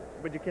since.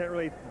 But you can't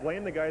really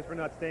blame the guys for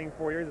not staying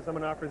 4 years. If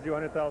someone offers you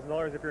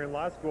 $100,000 if you're in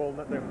law school,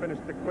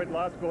 to quit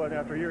law school and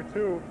after year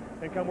 2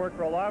 and come work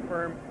for a law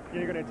firm,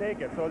 you're going to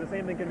take it. So the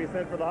same thing can be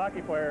said for the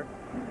hockey player.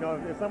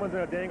 If someone's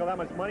going to dangle that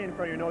much money in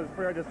front of your nose, it's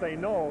fair to say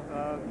no.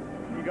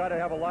 You got to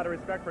have a lot of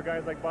respect for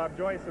guys like Bob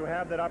Joyce who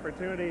have that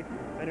opportunity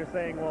and are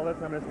saying, well,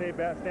 listen, I'm going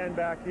to stand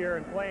back here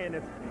and play.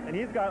 And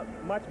he's got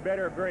much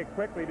better very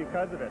quickly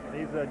because of it.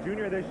 He's a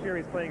junior this year.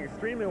 He's playing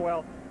extremely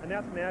well, and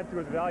that's going to add to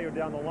his value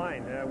down the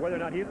line. Whether or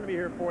not he's going to be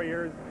here 4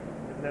 years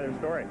is another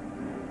story.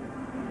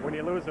 When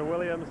you lose a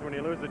Williams, when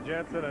you lose a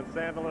Jensen and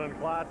Sandlin and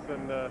Klotz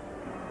and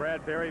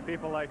Brad Berry,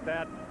 people like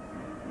that,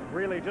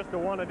 really just the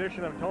one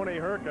addition of Tony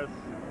Hrkac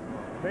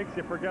makes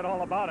you forget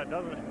all about it,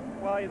 doesn't it?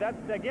 Well,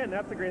 that's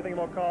the great thing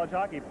about college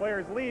hockey.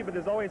 Players leave, but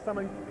there's always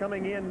someone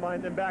coming in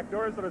behind them back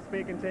doors, so to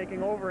speak, and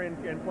taking over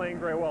and playing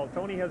very well.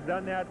 Tony has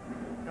done that.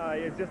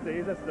 He's just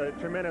a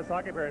tremendous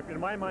hockey player. In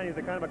my mind, he's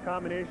a kind of a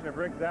combination of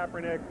Rick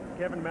Zapernick,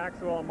 Kevin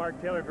Maxwell, and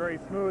Mark Taylor. Very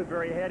smooth,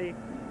 very heady,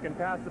 can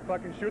pass the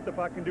puck and shoot the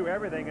puck and do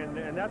everything,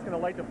 and that's going to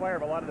light the fire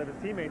of a lot of his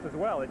teammates as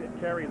well. It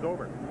carries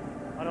over.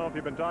 I don't know if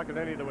you've been talking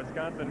to any of the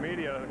Wisconsin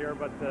media here,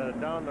 but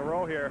down the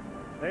row here,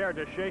 they are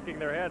just shaking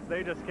their heads.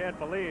 They just can't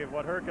believe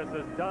what Hrkac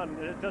has done.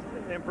 It's just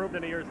improved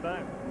in a year's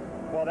time.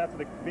 Well, that's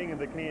what being in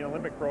the Canadian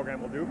Olympic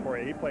program will do for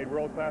you. He played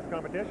world-class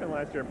competition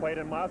last year, played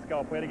in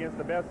Moscow, played against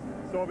the best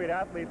Soviet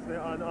athletes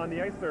on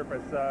the ice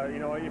surface.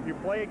 If you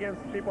play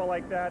against people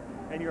like that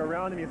and you're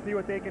around them, you see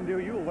what they can do,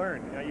 you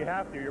learn. You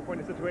have to. You're put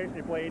in a situation,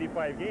 you play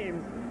 85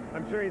 games.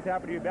 I'm sure he's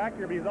happy to be back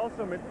here, but he's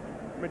also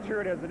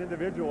matured as an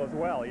individual as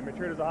well. He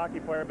matured as a hockey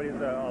player, but he's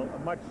a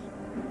much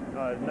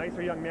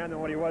nicer young man than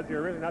what he was here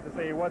originally. Not to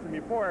say he wasn't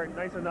before.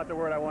 Nicer is not the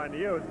word I wanted to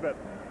use, but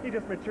he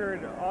just matured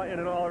in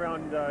an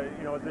all-around, as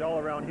an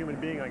all-around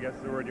human being, I guess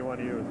is the word you want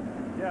to use.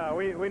 Yeah,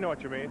 we know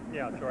what you mean.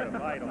 Yeah, sort of.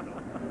 I don't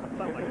know.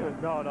 Something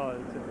like that.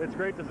 No, it's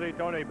great to see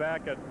Tony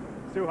back, and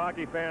Sioux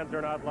hockey fans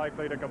are not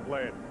likely to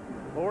complain.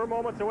 Well, we're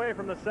moments away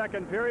from the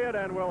second period,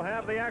 and we'll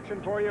have the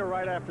action for you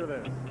right after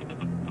this.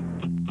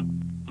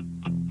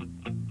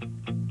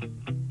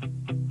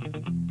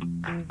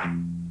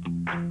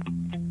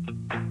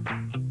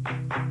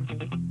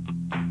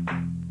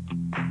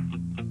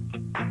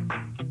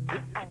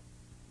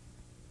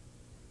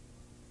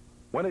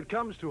 When it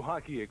comes to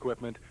hockey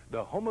equipment,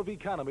 the home of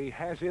economy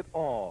has it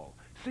all.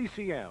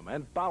 CCM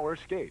and Bauer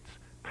skates,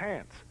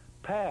 pants,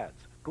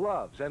 pads,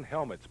 gloves, and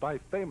helmets by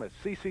famous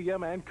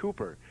CCM and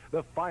Cooper,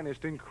 the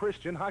finest in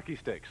Christian hockey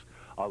sticks.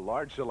 A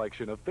large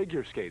selection of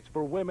figure skates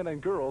for women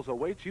and girls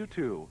awaits you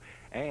too.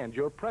 And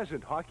your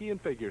present hockey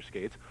and figure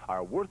skates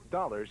are worth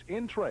dollars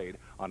in trade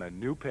on a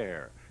new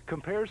pair.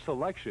 Compare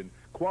selection,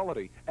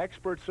 quality,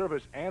 expert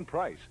service, and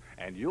price,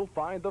 and you'll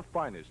find the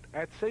finest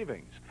at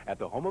savings at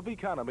the home of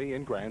economy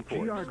in Grand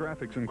Forks. GR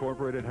Graphics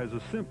Incorporated has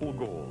a simple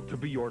goal, to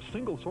be your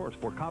single source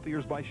for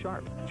copiers by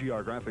Sharp.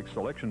 GR Graphics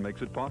selection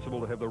makes it possible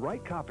to have the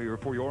right copier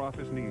for your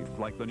office needs,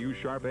 like the new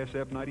Sharp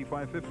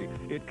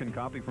SF9550. It can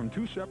copy from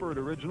 2 separate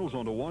originals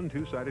onto one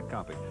 2-sided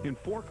copy in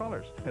 4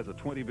 colors, has a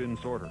 20-bin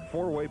sorter,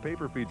 4-way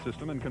paper feed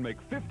system, and can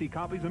make 50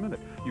 copies a minute.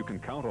 You can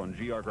count on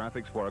GR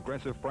Graphics for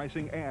aggressive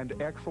pricing and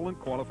excellent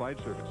qualified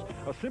service.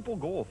 A simple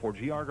goal for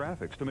GR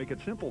Graphics to make it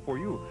simple for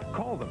you.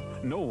 Call them.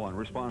 No one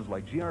responds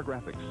like GR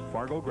Graphics,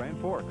 Fargo, Grand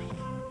Forks.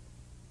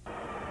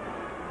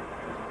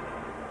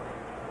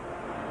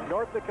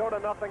 North Dakota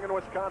nothing and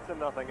Wisconsin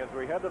nothing as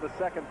we head to the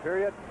second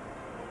period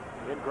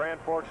in Grand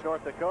Forks,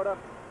 North Dakota.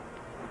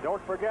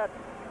 Don't forget,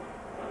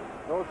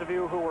 those of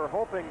you who were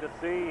hoping to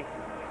see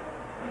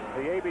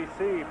the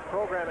ABC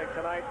programming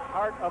tonight,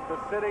 Heart of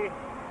the City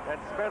and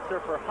Spencer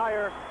for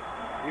Hire,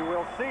 you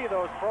will see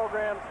those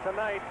programs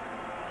tonight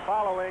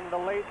following the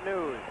late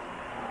news.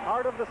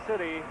 Heart of the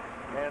City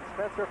and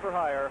Spencer for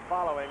Hire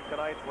following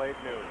tonight's late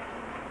news.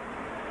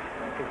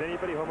 Is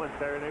anybody home on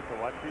Saturday night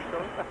to watch these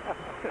shows?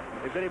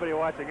 Is anybody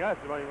watching us?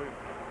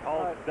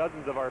 All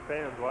dozens of our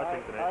fans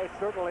watching tonight. I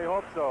certainly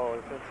hope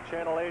so, since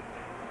Channel 8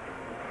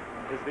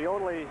 is the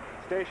only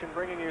station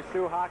bringing you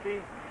Sioux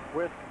hockey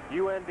with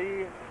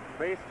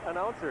UND-based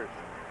announcers.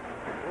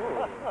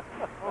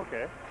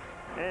 Okay.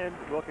 And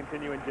we'll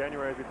continue in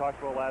January, as we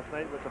talked about last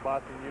night, with the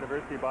Boston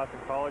University Boston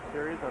College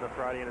series on a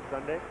Friday and a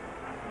Sunday.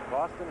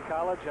 Boston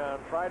College on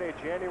Friday,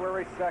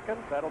 January 2nd.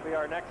 That'll be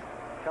our next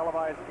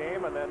televised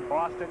game, and then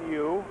Boston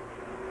U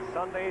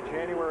Sunday,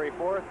 January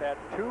 4th at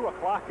 2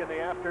 o'clock in the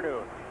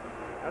afternoon.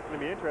 That's going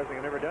to be interesting.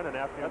 I've never done an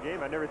afternoon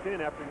game. I've never seen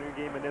an afternoon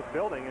game in this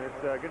building, and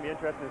it's going to be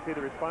interesting to see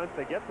the response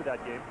they get to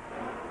that game.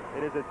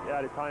 It is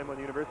at a time when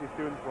the university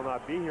students will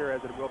not be here,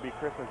 as it will be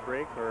Christmas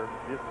break, or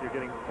just you're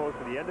getting close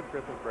to the end of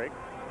Christmas break.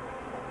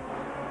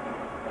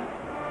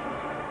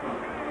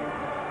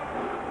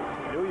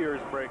 New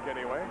Year's break,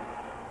 anyway.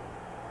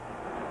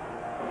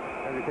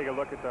 As we take a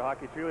look at the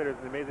hockey cheerleaders,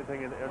 the amazing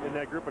thing in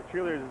that group of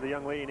cheerleaders is a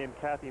young lady named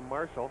Kathy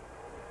Marshall,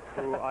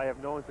 who I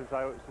have known since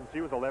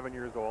she was 11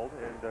 years old,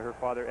 and her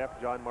father, F.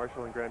 John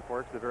Marshall in Grand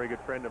Forks, is a very good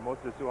friend of most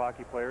of the Sioux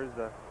hockey players,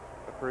 a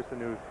person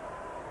who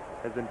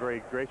has been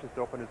very gracious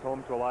to open his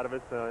home to a lot of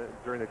us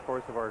during the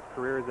course of our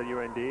careers at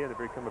UND, and has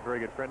become a very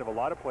good friend of a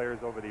lot of players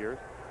over the years.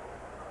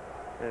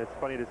 And it's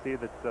funny to see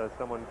that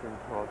someone can,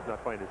 well, it's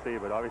not funny to see,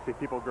 but obviously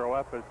people grow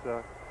up as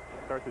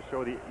starts to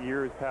show the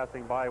years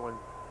passing by when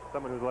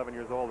someone who's 11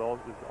 years old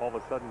is all of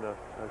a sudden a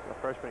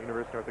freshman at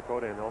University of North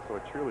Dakota and also a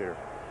cheerleader.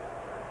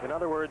 In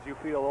other words, you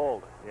feel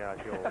old. Yeah,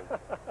 I feel old.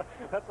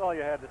 That's all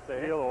you had to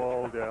say. Feel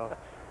old, yeah.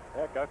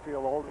 Heck, I feel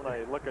old when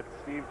I look at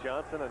Steve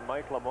Johnson and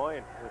Mike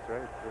Lemoyne. That's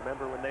right.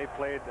 Remember when they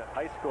played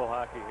high school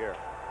hockey here?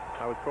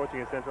 I was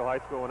coaching at Central High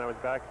School when I was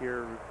back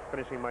here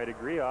finishing my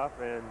degree off,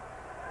 and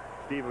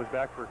Steve was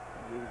back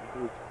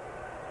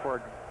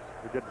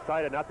he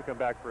decided not to come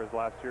back for his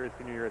last year, his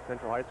senior year at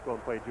Central High School,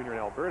 and play junior in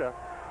Alberta.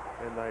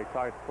 And I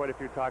talked quite a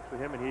few talks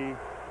with him, and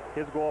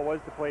his goal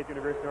was to play at the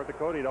University of North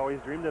Dakota. He'd always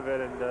dreamed of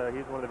it, and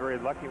he's one of the very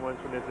lucky ones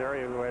from this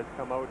area who has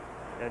come out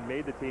and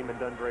made the team and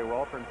done very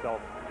well for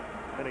himself.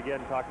 And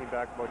again, talking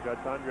back about Judd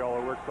Tondreal,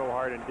 who worked so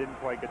hard and didn't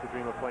quite get to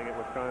dream of playing at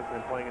Wisconsin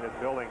and playing in this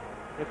building.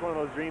 It's one of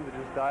those dreams that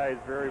just dies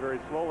very, very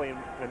slowly,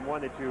 and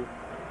one that you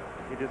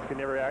just can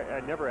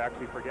never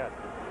actually forget.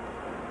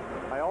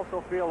 I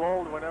also feel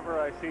old whenever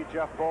I see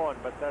Jeff Bowen,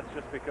 but that's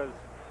just because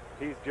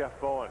he's Jeff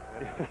Bowen.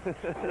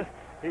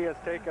 He has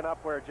taken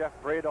up where Jeff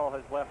Bradall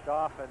has left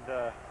off,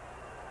 and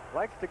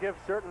likes to give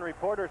certain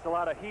reporters a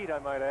lot of heat, I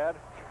might add.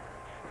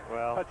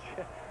 Well, but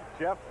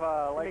Jeff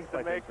likes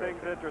to make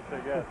things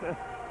interesting, yes.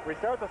 We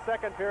start the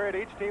second period,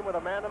 each team with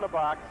a man in the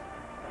box.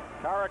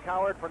 Tarek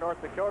Howard for North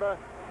Dakota,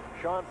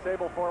 Sean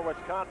Sable for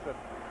Wisconsin.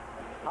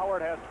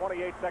 Howard has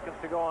 28 seconds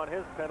to go on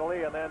his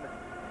penalty, and then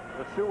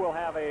the Sioux will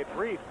have a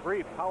brief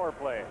power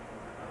play.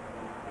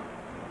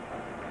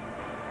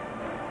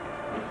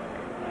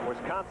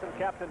 Wisconsin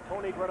captain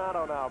Tony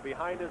Granato now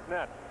behind his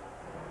net.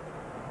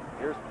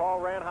 Here's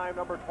Paul Ranheim,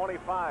 number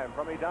 25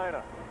 from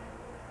Edina.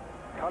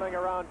 Cutting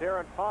around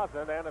Darren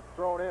Fawson, and it's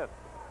thrown in.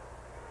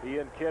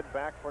 Ian Kidd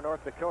back for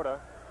North Dakota.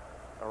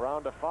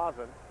 Around to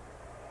Fawson.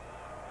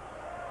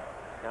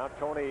 Now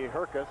Tony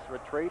Hrkac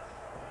retreats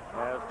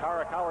as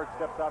Tarek Howard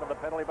steps out of the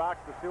penalty box.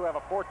 The Sioux have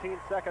a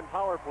 14-second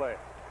power play.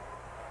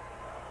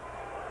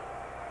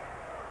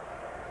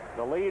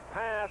 The lead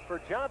pass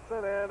for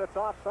Johnson, and it's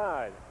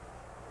offside.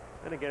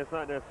 And again, it's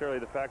not necessarily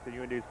the fact that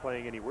UND is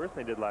playing any worse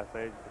than they did last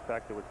night. It's the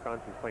fact that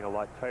Wisconsin is playing a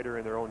lot tighter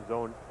in their own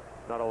zone,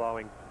 not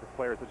allowing the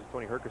players such as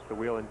Tony Hrkac to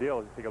wheel and deal.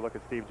 As you take a look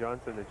at Steve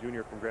Johnson, the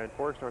junior from Grand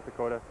Forks, North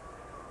Dakota,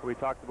 who we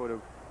talked about,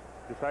 who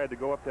decided to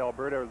go up to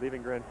Alberta,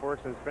 leaving Grand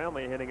Forks and his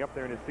family, heading up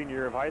there in his senior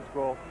year of high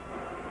school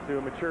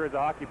to mature as a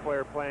hockey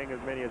player, playing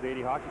as many as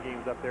 80 hockey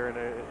games up there.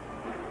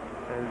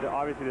 And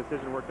obviously the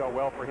decision worked out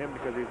well for him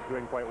because he's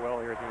doing quite well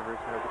here at the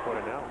University of North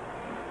Dakota now.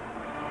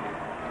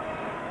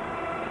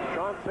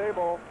 Sean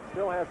Sable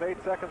still has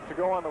 8 seconds to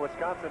go on the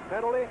Wisconsin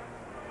penalty.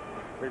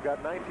 We've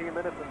got 19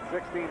 minutes and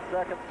 16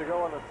 seconds to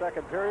go in the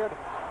second period.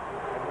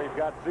 And we've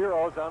got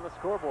zeros on the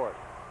scoreboard.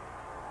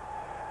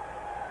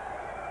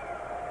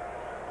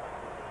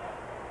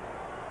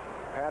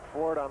 Pat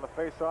Ford on the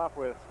face-off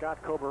with Scott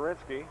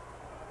Koborinsky.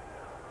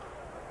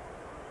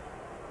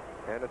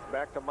 And it's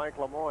back to Mike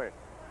Lemoyne.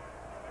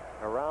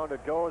 Around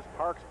it goes.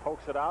 Parks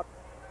pokes it out.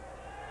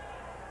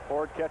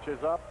 Ford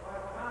catches up.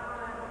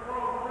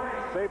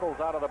 Sable's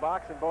out of the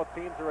box, and both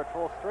teams are at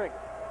full strength.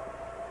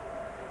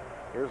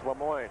 Here's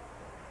Lemoyne.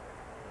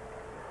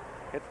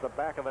 Hits the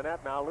back of the net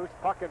now. Loose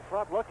puck in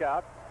front. Look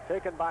out.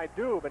 Taken by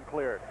Dube and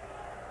cleared.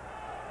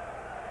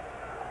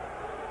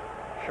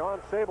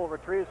 Sean Sable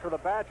retrieves for the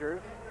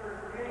Badgers.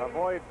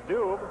 Avoids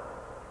Dube.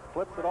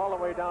 Flips it all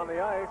the way down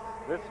the ice.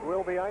 This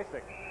will be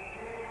icing.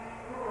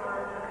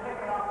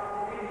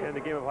 And the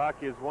game of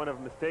hockey is one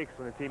of mistakes.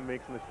 When a team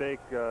makes a mistake,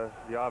 the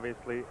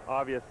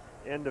obvious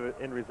end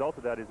result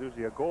of that is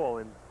usually a goal.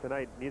 And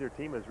tonight, neither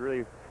team has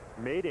really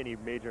made any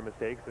major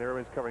mistakes, and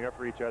everyone's covering up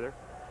for each other.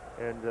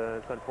 And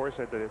it's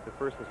unfortunate that the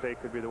first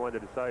mistake could be the one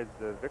that decides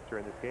the victor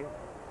in this game.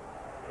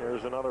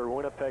 Here's another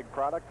Winnipeg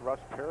product, Russ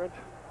Parent,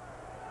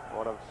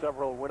 one of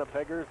several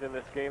Winnipeggers in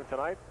this game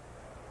tonight.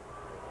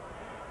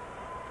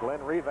 Glenn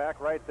Revac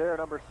right there,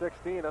 number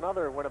 16,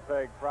 another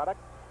Winnipeg product.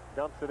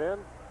 Dumps it in.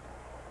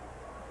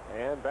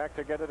 And back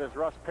to get it is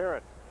Russ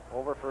Parent.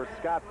 Over for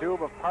Scott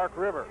Dube of Park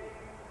River.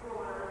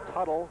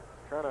 Tuttle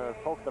trying to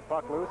poke the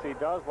puck loose. He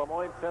does.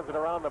 Lemoyne sends it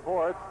around the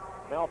boards.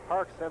 Mel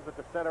Parks sends it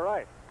to center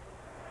right.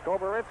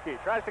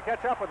 Koborinsky tries to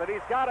catch up with it.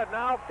 He's got it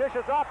now.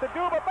 Dishes off to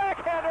Dube. A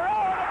backhander.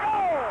 Oh, and a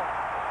goal!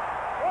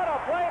 What a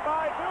play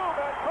by Dube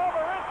and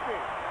Koborinsky.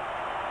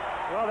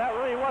 Well, that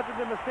really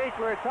wasn't the mistake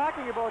we were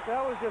talking about.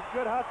 That was just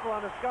good hustle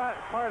on the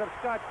part of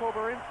Scott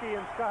Koborinsky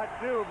and Scott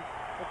Dube.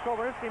 But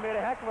Koborinsky made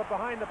a heck of a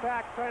behind the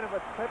back, trying to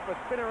type of a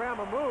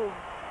spinorama move.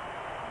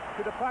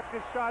 To the puck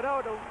just shot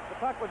out. The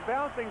puck was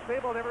bouncing.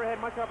 Sable never had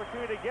much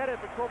opportunity to get it,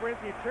 but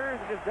Koborinsky turns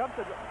and just dumps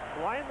it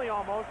blindly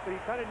almost. But he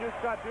kind of knew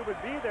Scott Dube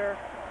would be there.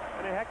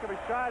 And a heck of a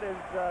shot as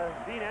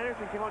Dean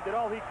Anderson came out, did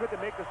all he could to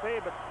make the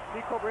save. But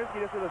Steve Koborinsky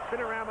just with a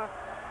spinorama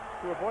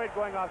to avoid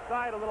going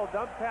offside. A little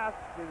dump pass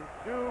to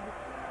Dube.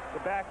 The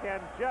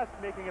backhand just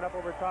making it up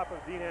over top of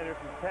Dean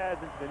Anderson's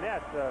pads into the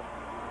net.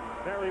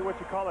 Not really what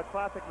you call a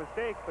classic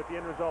mistake, but the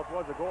end result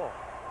was a goal.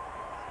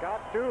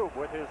 Scott Dube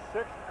with his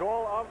 6th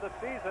goal of the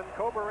season.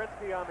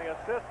 Koborinsky on the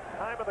assist.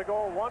 Time of the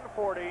goal,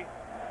 1:40,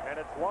 and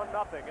it's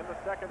 1-0 in the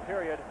second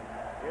period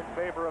in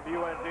favor of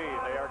UND.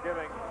 They are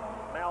giving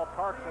Mal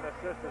Parks an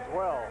assist as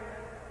well.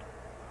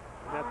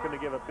 And that's going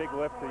to give a big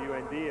lift to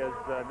UND as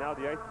now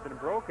the ice has been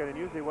broken, and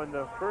usually when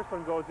the first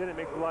one goes in, it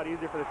makes it a lot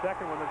easier for the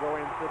second one to go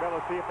in. So they'll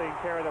see if they can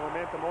carry the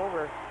momentum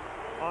over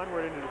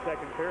onward into the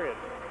second period.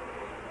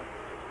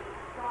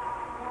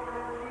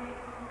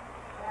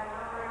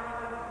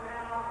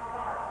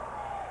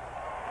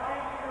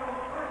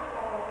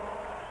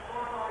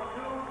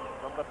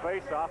 From the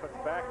face-off, it's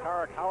back.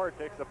 Tarek Howard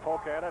takes a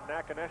poke at it.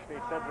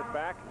 Nakonechny sends it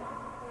back.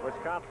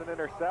 Wisconsin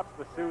intercepts.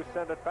 The Sioux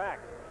send it back.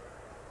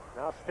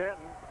 Now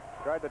Stanton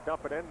tried to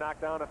dump it in,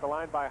 knocked down at the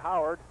line by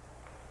Howard.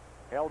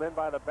 Held in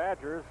by the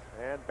Badgers,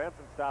 and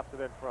Benson stops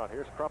it in front.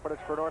 Here's Krumpetich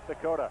for North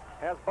Dakota.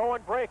 Has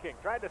Bowen breaking.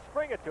 Tried to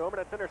spring it to him,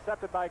 and it's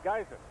intercepted by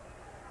Geisen.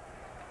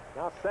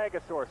 Now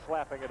Sagasaur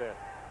slapping it in.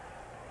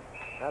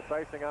 That's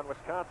icing on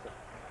Wisconsin.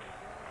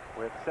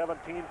 With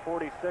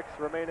 17:46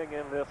 remaining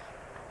in this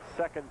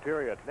second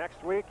period.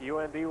 Next week,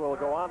 UND will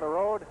go on the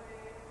road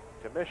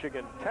to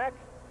Michigan Tech,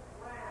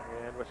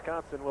 and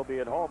Wisconsin will be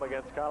at home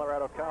against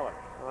Colorado College.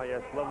 Oh,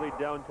 yes, lovely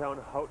downtown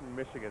Houghton,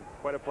 Michigan.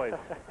 Quite a place.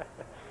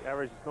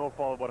 Average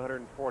snowfall of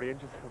 140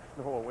 inches of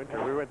snow in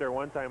winter. We went there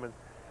one time, and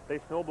they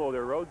snowblow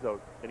their roads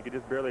out, and you could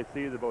just barely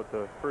see about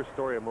the first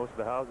story of most of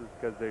the houses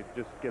because they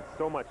just get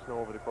so much snow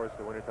over the course of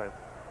the wintertime.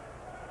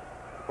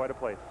 Quite a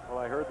place. Well,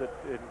 I heard that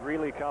in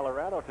Greeley,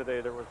 Colorado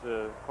today there was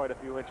quite a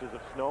few inches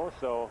of snow,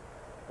 so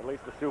at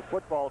least the Sioux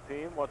football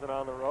team wasn't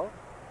on the road.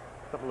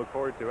 Something to look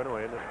forward to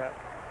anyway, isn't it, Pat?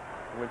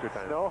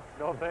 Wintertime. No,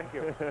 thank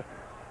you.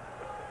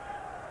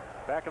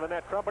 Back of the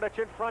net, Krumpetich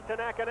in front to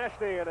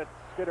Nakonechny, and it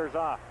skitters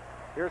off.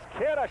 Here's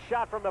Kidd, a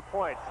shot from the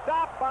point.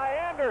 Stopped by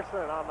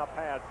Anderson on the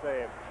pad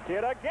save.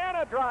 Kidd again,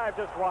 a drive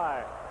just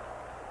wide.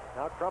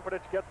 Now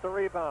Krumpetich gets the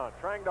rebound,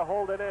 trying to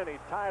hold it in.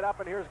 He's tied up,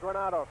 and here's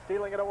Granato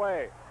stealing it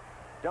away.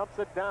 Dumps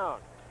it down.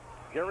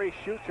 Gary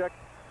Shuchek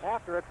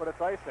after it, but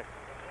it's icing.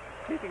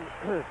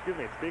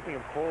 Speaking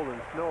of cold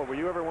and snow, were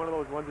you ever one of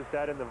those ones that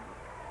sat in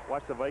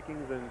watch the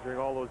Vikings and during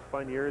all those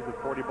fun years of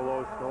 40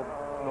 below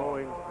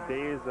snowing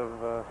days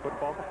of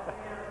football?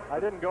 I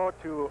didn't go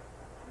to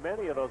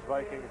many of those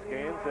Vikings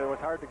games. It was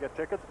hard to get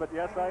tickets, but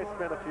yes, I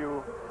spent a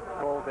few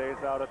cold days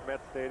out at Met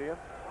Stadium,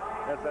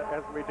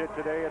 as we did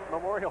today at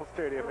Memorial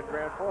Stadium in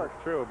Grand Forks.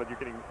 True, but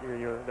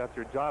that's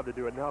your job to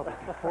do it now.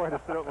 Before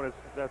to sit out when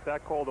it's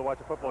that cold to watch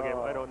a football game,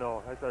 I don't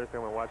know. I started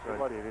saying when I watch it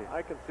on TV.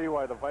 I can see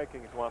why the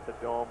Vikings want the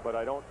dome, but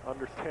I don't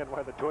understand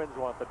why the Twins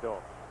want the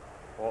dome.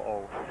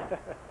 Uh-oh.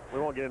 We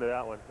won't get into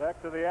that one.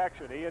 Back to the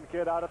action. Ian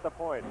Kidd out at the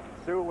point.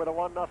 Sioux with a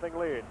 1-0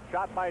 lead.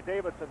 Shot by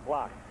Davidson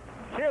blocked.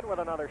 Kidd with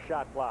another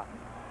shot blocked.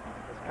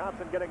 As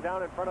Wisconsin getting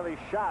down in front of these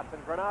shots,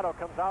 and Granado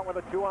comes out with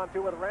a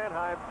 2-on-2 with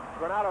Ranheim.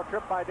 Granado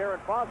tripped by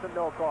Darren Fawson,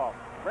 no call.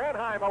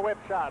 Ranheim, a whip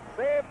shot,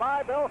 saved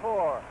by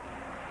Belfour.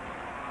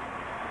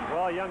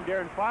 Well, young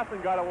Darren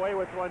Fawson got away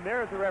with one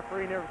there as the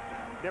referee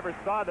never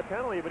saw the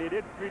penalty, but he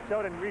did reach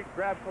out and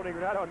grab Tony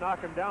Granado and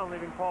knock him down,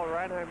 leaving Paul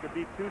Ranheim to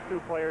beat two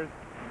Sioux players.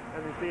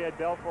 And you see Ed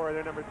Belfour,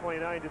 their number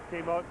 29, just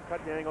came out,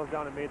 cut the angles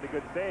down, and made the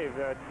good save,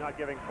 not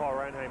giving Paul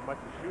Ranheim much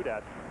to shoot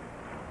at.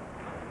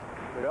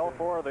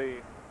 Belfour, the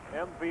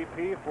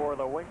MVP for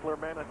the Winkler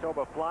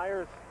Manitoba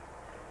Flyers,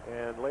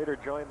 and later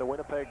joined the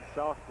Winnipeg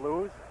South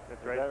Blues.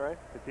 That's right. Is that right?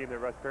 The team that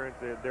Russ Parents,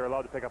 they're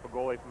allowed to pick up a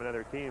goalie from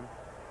another team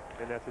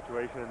in that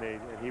situation,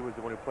 and he was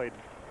the one who played,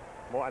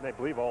 and I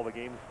believe, all the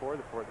games for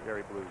the Fort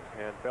Garry Blues.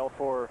 And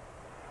Belfour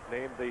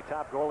named the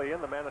top goalie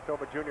in the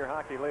Manitoba Junior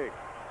Hockey League.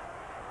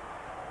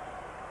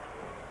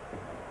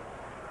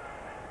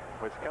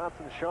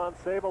 Wisconsin Sean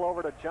Sable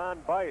over to John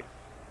Bice,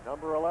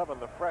 number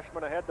 11, the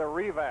freshman ahead to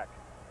Hrkac.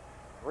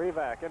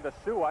 Hrkac into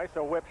Suice,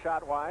 a whip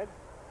shot wide.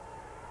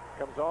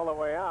 Comes all the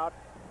way out.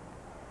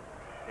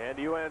 And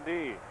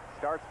UND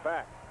starts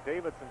back.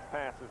 Davidson's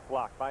pass is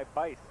blocked by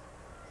Bice.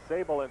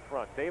 Sable in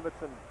front.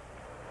 Davidson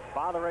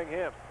bothering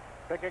him.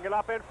 Picking it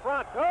up in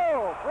front.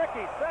 Oh,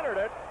 Bricky centered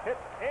it. Hit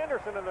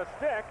Anderson in the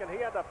stick, and he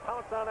had to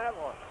pounce on that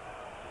one.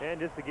 And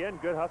just again,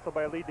 good hustle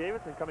by Lee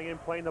Davidson coming in,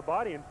 playing the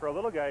body. And for a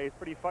little guy, he's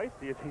pretty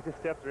feisty as he just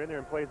steps right in there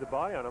and plays the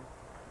body on him.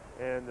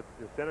 And the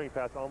centering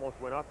pass almost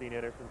went off Dean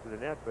Anderson to the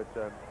net. But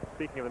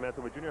speaking of the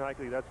Manitoba Junior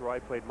Hockey League, that's where I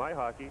played my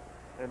hockey.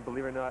 And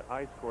believe it or not,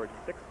 I scored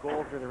 6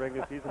 goals during the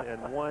regular season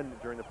and 1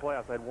 during the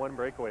playoffs. I had 1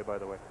 breakaway, by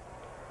the way.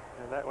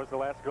 And that was the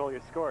last goal you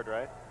scored,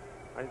 right?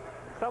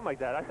 Something like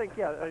that. I think,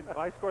 yeah,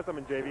 I scored some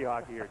in JV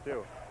hockey here,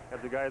 too.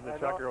 Have the guys in the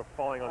truck are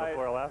falling on the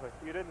floor laughing.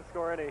 You didn't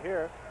score any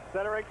here.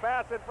 Centering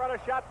pass in front of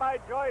shot by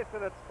Joyce,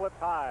 and it's flipped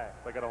high.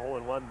 I got a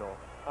hole-in-one, though.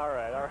 All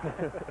right, all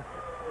right.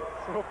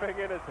 Swooping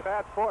in his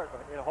fat fort.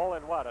 A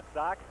hole-in-what, a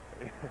sock?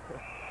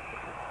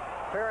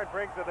 Parent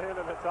brings it in,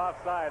 and it's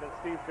offside, and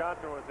Steve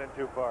Johnson was in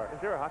too far. Is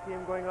there a hockey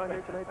game going on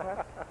here tonight,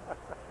 Pat?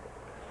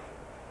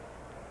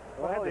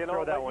 Well, you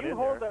know,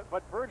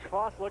 but Verge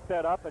Foss looked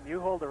that up, and you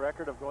hold the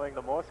record of going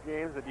the most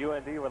games at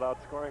UND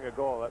without scoring a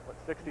goal. That's what,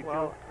 62?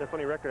 Well, that's the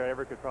only record I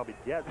ever could probably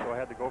get, so I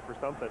had to go for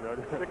something.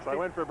 So I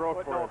went for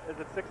broke for it. Is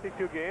it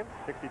 62 games?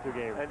 62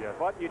 games, yes.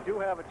 But you do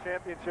have a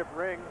championship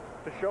ring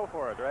to show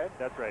for it, right?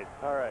 That's right.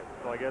 All right.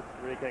 So I guess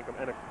really can't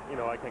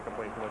I can't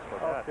complain too much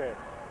about that. Okay.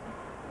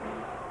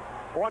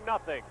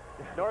 1-0.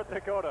 North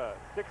Dakota.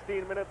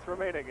 16 minutes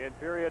remaining in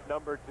period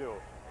number 2.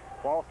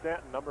 Paul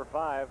Stanton, number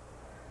 5.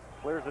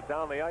 Clears it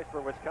down the ice for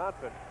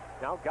Wisconsin.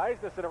 Now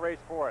Geisnes in a race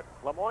for it.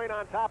 Lemoyne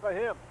on top of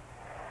him.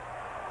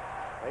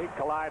 They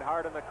collide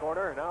hard in the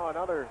corner. Now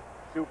another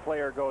Sioux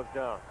player goes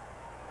down.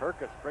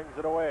 Hrkac brings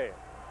it away.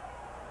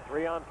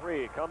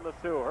 3-on-3. Come the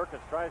Sioux. Hrkac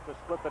tries to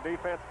split the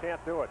defense.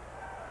 Can't do it.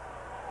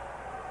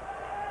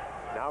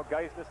 Now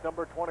Geisnes,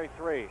 number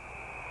 23.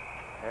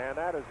 And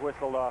that is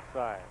whistled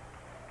offside.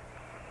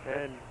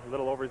 And a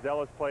little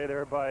overzealous play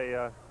there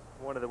by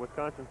one of the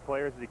Wisconsin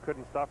players as he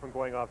couldn't stop from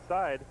going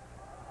offside.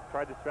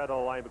 Tried to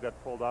straddle the line, but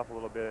got pulled off a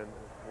little bit and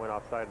went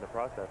offside in the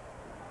process.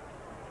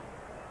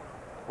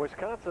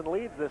 Wisconsin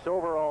leads this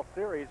overall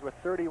series with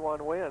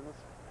 31 wins.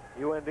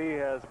 UND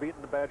has beaten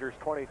the Badgers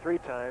 23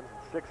 times,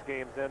 and 6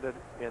 games ended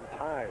in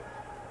ties.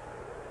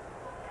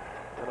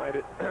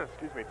 Tonight,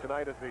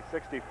 tonight is the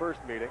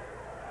 61st meeting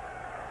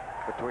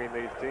between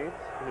these teams.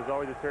 There's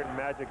always a certain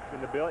magic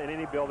in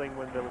any building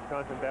when the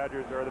Wisconsin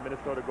Badgers or the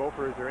Minnesota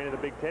Gophers or any of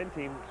the Big Ten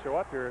teams show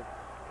up here.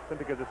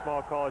 Simply because a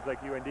small college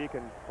like UND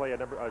can play a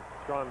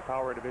strong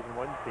power Division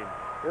I team.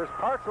 Here's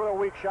Parks with a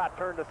weak shot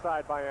turned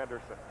aside by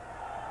Anderson.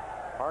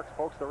 Parks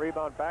pokes the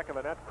rebound back of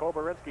the net.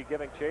 Kobarinski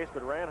giving chase,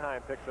 but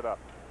Ranheim picks it up.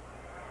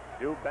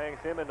 Dube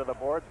bangs him into the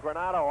boards.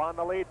 Granado on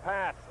the lead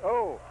pass.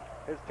 Oh,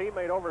 his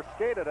teammate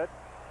overskated it.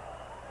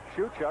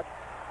 Hrkac.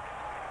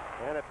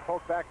 And it's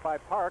poked back by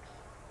Parks.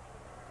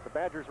 The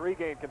Badgers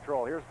regain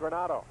control. Here's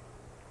Granado.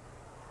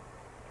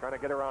 Trying to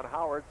get around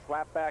Howard,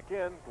 slap back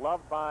in,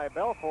 gloved by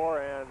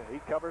Belfour, and he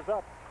covers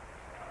up.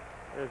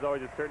 There's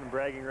always a certain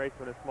bragging rights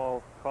when a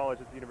small college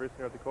at the University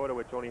of North Dakota,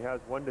 which only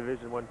has one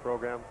Division I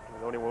program,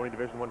 and only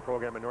Division I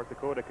program in North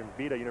Dakota, can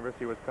beat a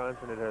University of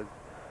Wisconsin. It has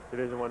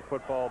Division I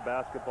football,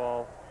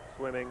 basketball,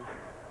 swimming,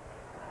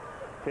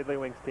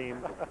 tiddlywinks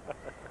teams,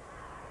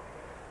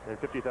 and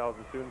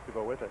 50,000 students to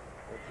go with it.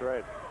 That's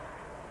right.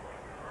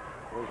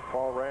 There's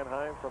Paul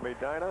Ranheim from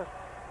Edina.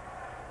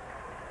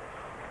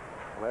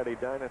 Led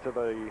Edina to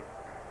the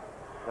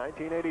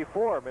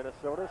 1984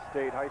 Minnesota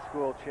State High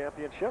School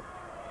Championship.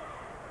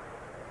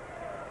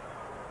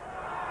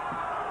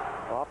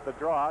 Off the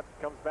draw, it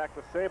comes back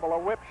to Sable. A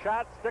whip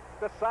shot,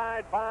 sticked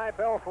aside by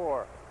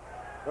Belfour.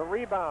 The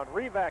rebound,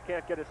 Hrkac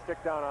can't get his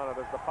stick down on it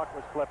as the puck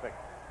was flipping.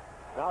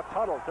 Now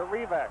Tuttle to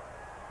Hrkac.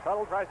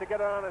 Tuttle tries to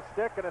get it on his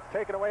stick, and it's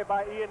taken away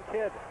by Ian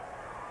Kidd.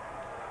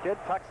 Kidd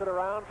tucks it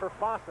around for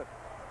Fawcett.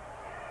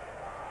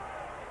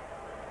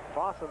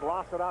 Fawcett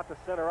lost it out to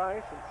center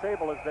ice, and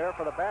Sable is there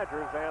for the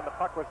Badgers, and the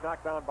puck was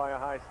knocked down by a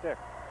high stick.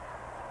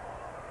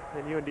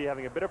 And UND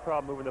having a bit of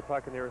problem moving the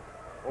puck in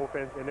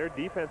their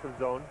defensive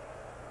zone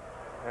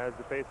as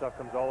the faceoff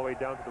comes all the way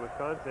down to the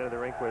Wisconsin end of the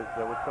rink, with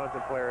the Wisconsin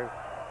player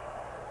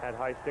had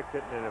high stick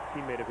hit and a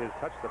teammate of his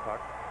touched the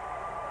puck.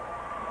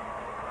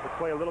 The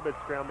play a little bit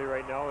scrambly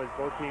right now as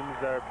both teams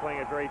are playing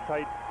it very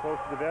tight, close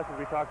to the vest, as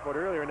we talked about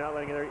earlier, not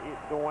letting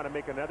don't want to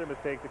make another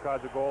mistake to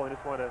cause a goal, and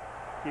just want to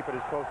keep it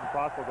as close as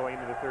possible going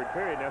into the third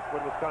period. And that's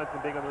what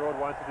Wisconsin, being on the road,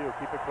 wants to do.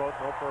 Keep it close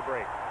and hope for a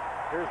break.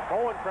 Here's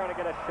Bowen trying to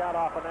get a shot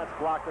off, and that's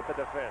blocked at the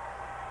defense.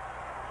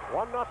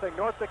 1-0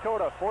 North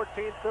Dakota,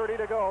 14:30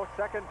 to go,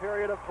 second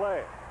period of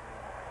play.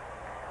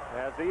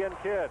 As Ian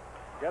Kidd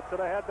gets it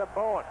ahead to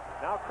Bowen.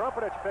 Now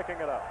Krumpetich picking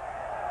it up.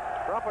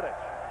 Krumpetich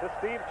to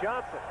Steve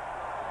Johnson.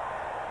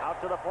 Out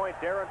to the point,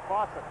 Darren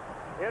Fawcett.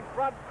 In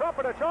front,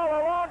 Krumpetich all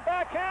alone,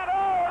 backhand, oh,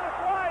 and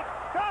it's wide.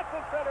 Johnson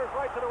centers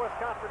right to the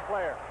Wisconsin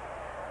player.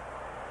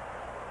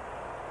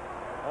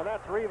 And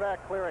that's Revac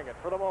clearing it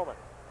for the moment.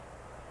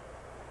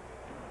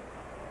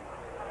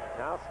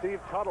 Now Steve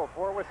Tuttle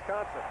for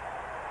Wisconsin.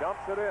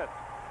 Dumps it in.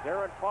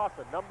 Darren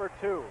Fawcett, number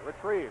 2,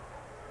 retrieves.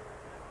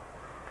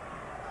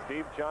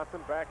 Steve Johnson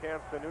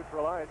backhands to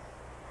neutral ice.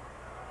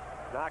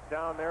 Knocked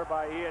down there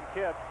by Ian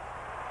Kidd.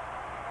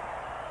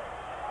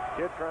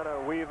 Kidd trying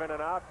to weave in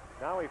and out.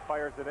 Now he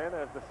fires it in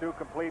as the Sioux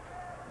complete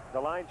the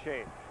line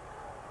change.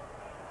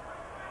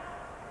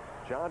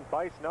 John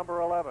Bice, number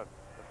 11,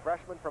 the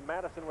freshman from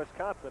Madison,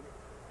 Wisconsin.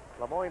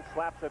 Lemoyne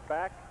slaps it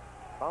back.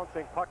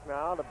 Bouncing puck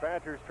now. The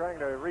Badgers trying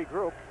to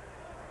regroup.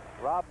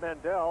 Rob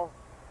Mendel.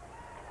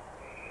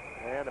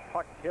 And the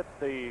puck hit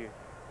the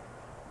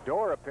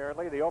door,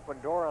 apparently, the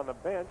open door on the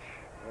bench,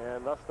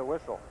 and thus the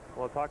whistle.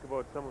 Well, talk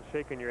about someone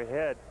shaking your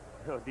head.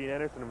 You know, Dean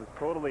Anderson was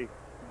totally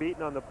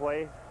beaten on the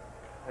play,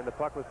 and the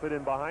puck was put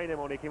in behind him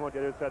when he came out the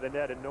other side of the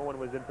net, and no one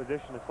was in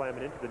position to slam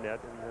it into the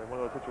net. And one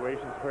of those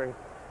situations where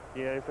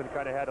Dean Anderson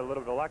kind of had a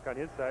little bit of luck on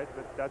his side,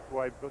 but that's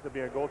why supposed to be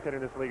a goaltender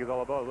in this league is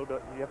all about. A little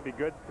bit, you have to be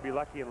good to be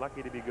lucky, and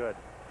lucky to be good.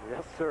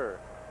 Yes, sir.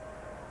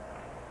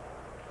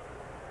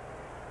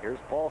 Here's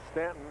Paul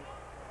Stanton.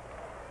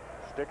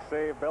 Stick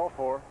save,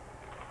 Belfour.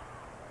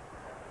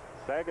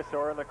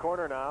 Sagasor in the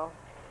corner now.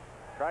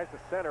 Tries to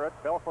center it.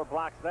 Belfour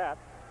blocks that.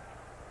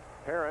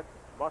 Parent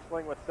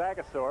muscling with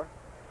Sagasor.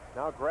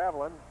 Now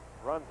Gravelin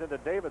runs into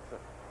Davidson.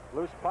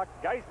 Loose puck.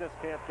 Geisnes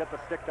can't get the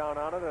stick down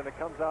on it, and it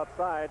comes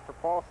outside for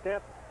Paul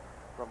Stanton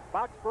from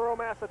Foxborough,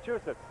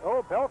 Massachusetts.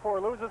 Oh,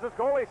 Belfour loses his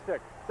goalie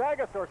stick.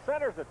 Sagasor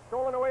centers it.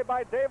 Stolen away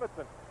by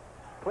Davidson.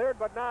 Cleared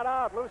but not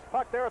out. Loose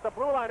puck there at the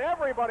blue line.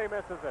 Everybody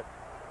misses it.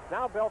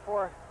 Now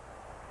Belfour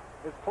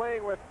is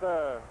playing with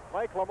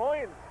Mike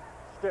Lemoyne's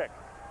stick.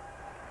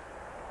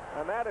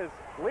 And that is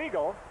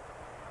legal.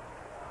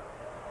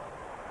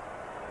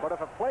 But if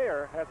a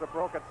player has a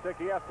broken stick,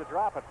 he has to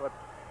drop it. But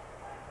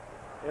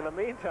in the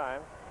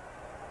meantime,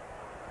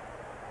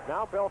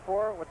 now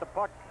Belfour with the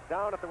puck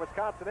down at the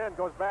Wisconsin end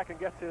goes back and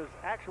gets his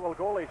actual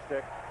goalie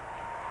stick.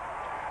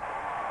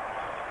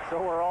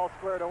 So we're all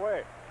squared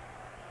away.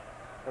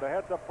 But a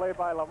heads-up play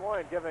by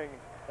Lemoyne giving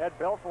Ed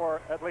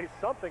Belfour at least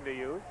something to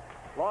use.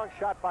 Long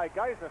shot by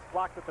Geisnes,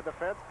 blocked at the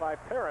defense by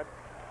Parent.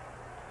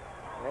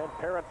 And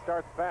Parent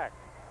starts back.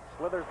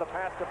 Slithers the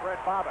pass to Brent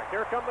Bobick.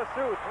 Here come the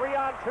Sioux,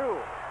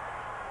 3-on-2.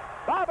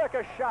 Bobick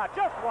a shot,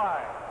 just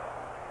wide.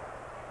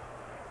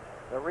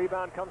 The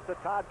rebound comes to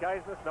Todd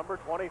Geisnes, number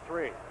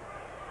 23.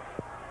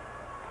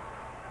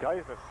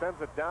 Geisnes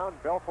sends it down.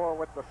 Belfour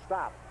with the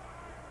stop.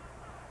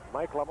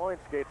 Mike Lemoyne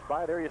skates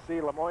by. There you see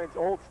Lemoyne's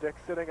old stick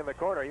sitting in the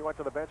corner. He went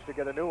to the bench to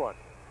get a new one.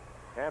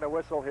 And a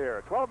whistle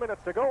here. 12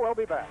 minutes to go. We'll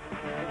be back.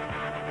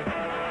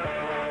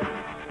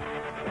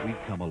 We've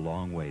come a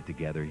long way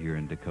together here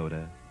in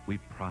Dakota.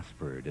 We've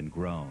prospered and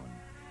grown.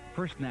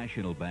 First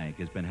National Bank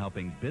has been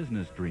helping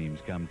business dreams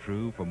come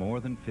true for more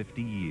than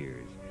 50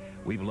 years.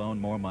 We've loaned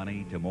more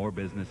money to more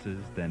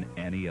businesses than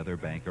any other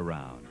bank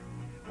around.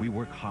 We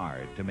work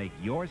hard to make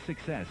your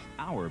success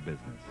our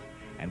business.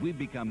 And we've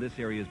become this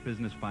area's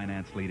business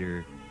finance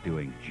leader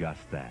doing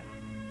just that.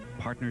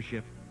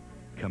 Partnership,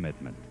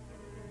 commitment.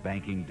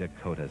 Banking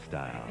Dakota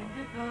style.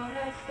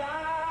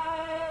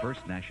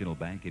 First National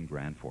Bank in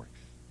Grand Forks.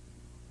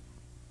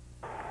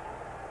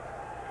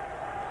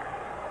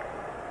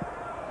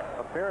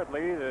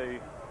 Apparently, the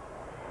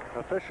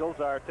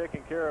officials are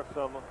taking care of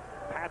some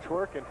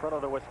patchwork in front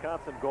of the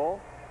Wisconsin goal.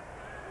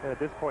 And at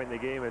this point in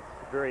the game, it's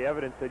very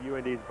evident that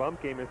UND's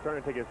bump game is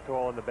starting to take its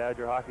toll on the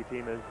Badger hockey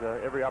team, as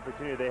every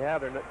opportunity they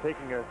have, they're not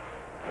taking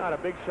not a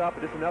big shot,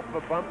 but just enough of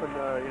a bump, and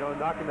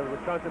knocking the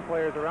Wisconsin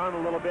players around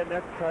a little bit, and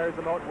that tires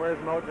them out and wears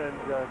them out. And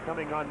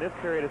coming on this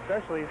period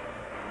especially,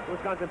 the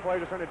Wisconsin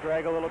players are starting to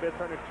drag a little bit,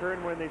 starting to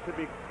turn when they should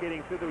be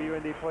skating through. The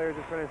UND players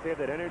are trying to save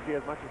that energy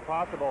as much as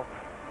possible,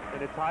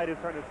 and the tide is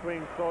starting to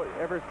swing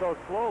ever so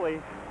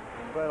slowly,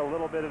 but a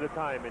little bit at a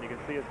time, and you can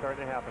see it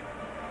starting to happen.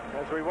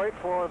 As we wait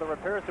for the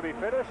repairs to be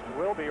finished,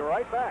 we'll be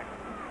right back.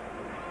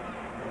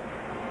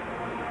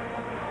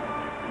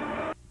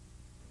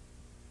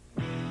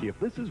 If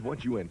this is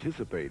what you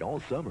anticipate all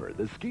summer,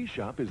 the Ski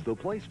Shop is the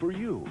place for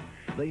you.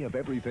 They have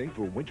everything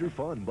for winter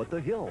fun but the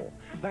hill.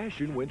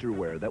 Fashion winter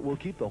wear that will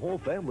keep the whole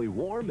family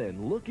warm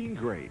and looking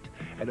great.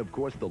 And of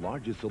course, the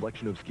largest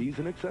selection of skis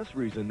and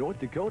accessories in North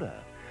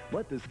Dakota.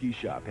 Let the Ski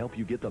Shop help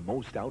you get the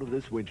most out of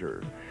this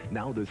winter.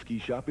 Now the Ski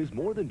Shop is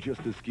more than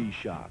just a ski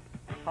shop.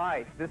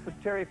 Hi, this is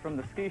Terry from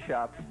the Ski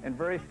Shop, and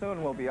very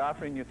soon we'll be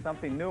offering you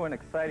something new and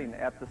exciting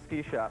at the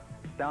Ski Shop,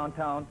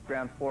 downtown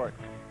Grand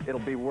Forks. It'll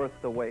be worth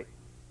the wait.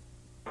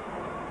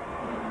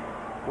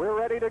 We're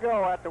ready to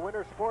go at the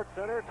Winter Sports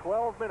Center.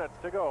 12 minutes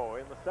to go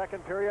in the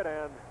second period,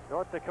 and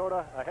North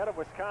Dakota ahead of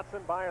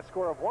Wisconsin by a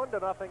score of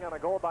 1-0 on a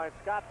goal by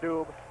Scott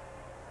Doob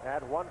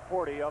at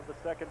 1:40 of the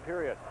second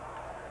period.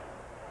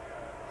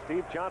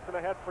 Steve Johnson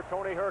ahead for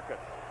Tony Hrkac.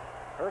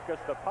 Hrkac,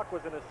 the puck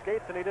was in his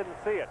skates and he didn't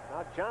see it.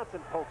 Now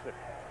Johnson pokes it.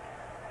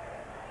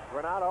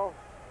 Granado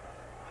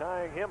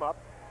tying him up.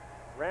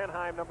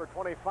 Ranheim, number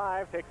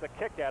 25, takes a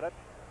kick at it.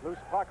 Loose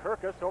puck,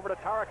 Hrkac over to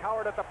Tarek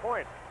Howard at the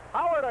point.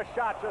 Howard, a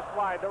shot just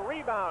wide. The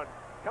rebound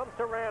comes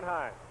to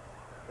Ranheim.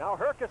 Now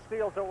Hrkac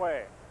steals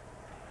away.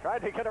 Tried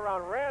to get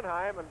around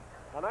Ranheim, and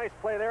a nice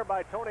play there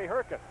by Tony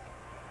Hrkac.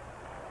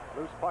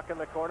 Loose puck in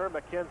the corner.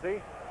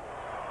 McKenzie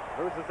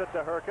loses it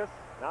to Hrkac.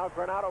 Now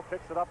Granado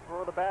picks it up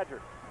for the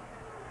Badgers.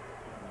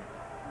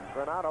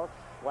 Granado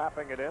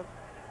slapping it in.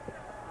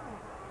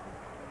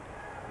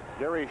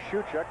 Gary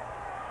Shuchuk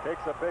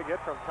takes a big hit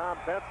from Tom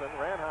Benson.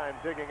 Ranheim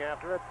digging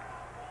after it.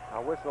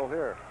 A whistle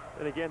here.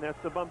 And again, that's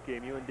the bump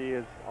game. UND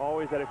has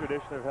always had a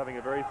tradition of having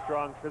a very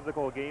strong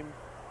physical game.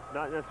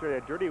 Not necessarily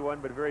a dirty one,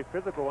 but a very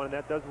physical one, and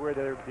that does wear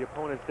the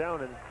opponents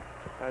down. And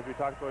as we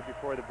talked about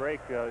before the break,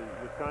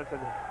 Wisconsin,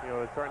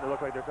 is starting to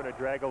look like they're going to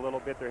drag a little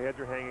bit. Their heads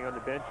are hanging on the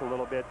bench a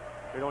little bit.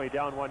 They're only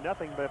down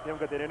 1-0, but if they don't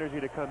get that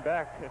energy to come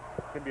back, it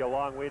can be a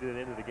long way to the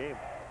end of the game.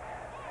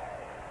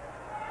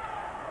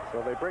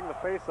 So they bring the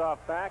face-off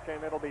back,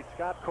 and it'll be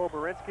Scott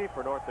Koborinsky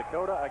for North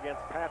Dakota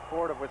against Pat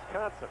Ford of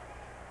Wisconsin.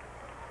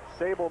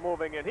 Sable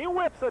moving in. He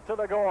whips it to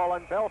the goal,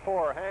 and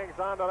Belfour hangs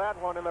onto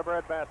that one in the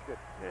breadbasket.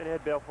 And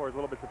Ed Belfour is a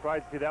little bit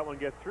surprised to see that one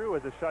get through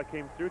as the shot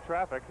came through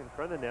traffic in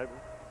front of the net.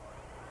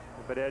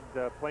 But Ed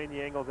playing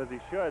the angles as he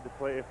should,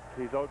 if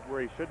he's out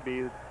where he should be,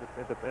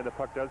 and the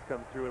puck does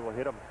come through, it will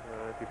hit him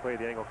if he played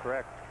the angle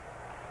correct.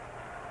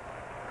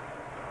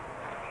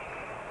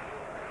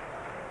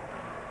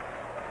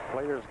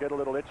 Players get a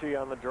little itchy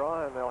on the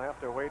draw, and they'll have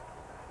to wait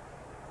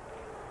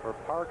for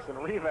Parks and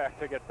Hrkac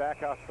to get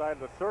back outside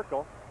the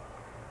circle.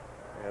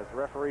 As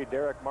referee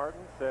Derek Martin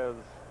says,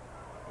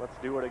 let's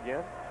do it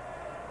again.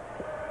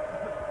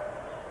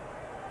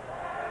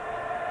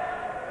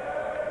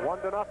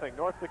 1-0,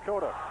 North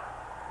Dakota.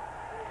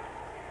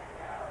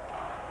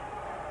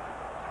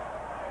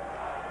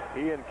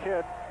 Ian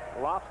Kidd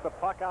lofts the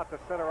puck out to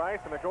center ice,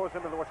 and it goes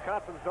into the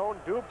Wisconsin zone.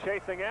 Doob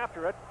chasing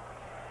after it.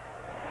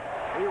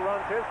 He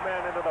runs his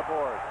man into the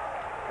board.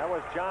 That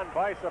was John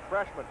Bice, a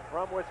freshman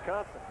from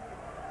Wisconsin.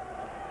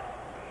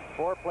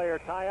 4-player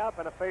tie-up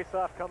and a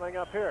face-off coming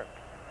up here.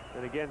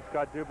 And again,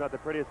 Scott Doob, not the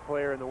prettiest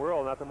player in the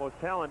world, not the most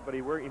talent, but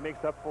he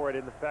makes up for it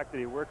in the fact that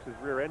he works his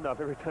rear end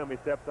off every time he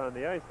steps on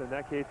the ice. In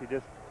that case, he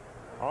just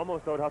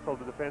almost out-hustled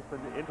the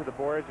defenseman into the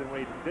boards, and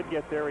when he did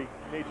get there, he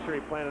made sure he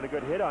planted a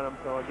good hit on him.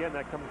 So again,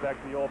 that comes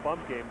back to the old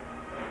bump game.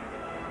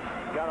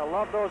 Gotta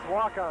love those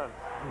walk-ons.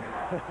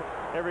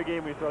 Every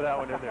game we throw that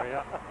one in there,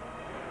 yeah.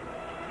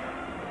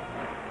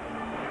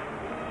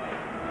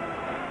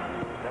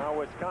 Now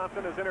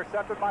Wisconsin is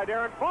intercepted by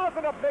Darren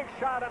Fawson. A big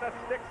shot and a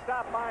stick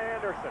stop by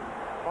Anderson.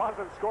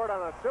 Fawson scored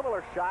on a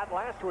similar shot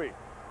last week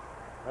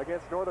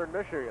against Northern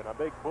Michigan. A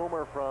big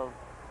boomer from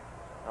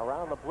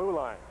around the blue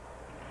line.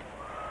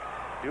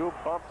 Doob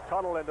bumps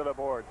Tuttle into the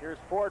boards. Here's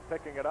Ford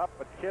picking it up,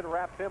 but Kidd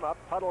wraps him up.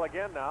 Tuttle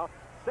again now,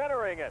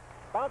 centering it.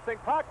 Bouncing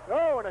puck.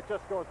 Oh, and it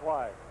just goes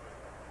wide.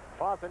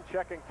 Fawson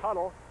checking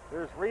Tuttle.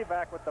 There's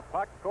Hrkac with the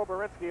puck.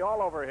 Koborinsky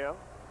all over him.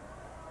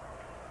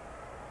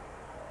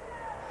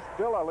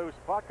 Still a loose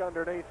puck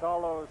underneath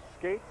all those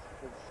skates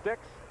and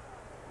sticks.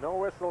 No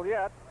whistle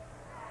yet.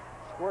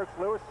 Squirts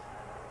loose.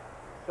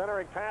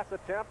 Centering pass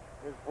attempt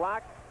is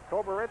blocked.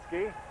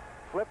 Koborinsky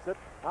flips it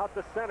out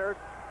to center.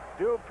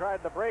 Doob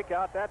tried the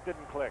breakout. That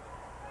didn't click.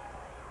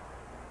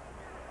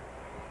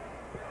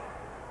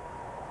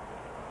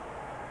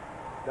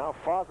 Now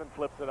Fawson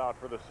flips it out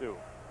for the Sioux.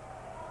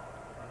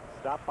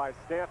 Stopped by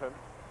Stanton.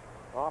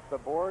 Off the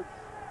boards.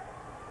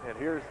 And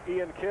here's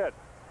Ian Kidd.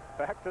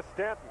 Back to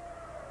Stanton.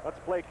 Let's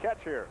play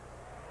catch here.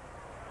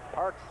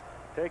 Parks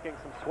taking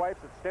some swipes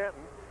at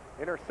Stanton.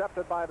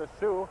 Intercepted by the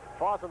Sioux.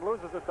 Fawson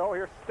loses it though.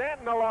 Here's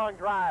Stanton, a long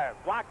drive.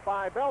 Blocked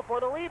by Belfour.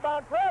 The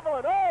rebound for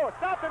Evelyn. Oh,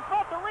 stopped in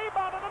front. The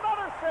rebound and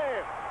another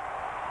save.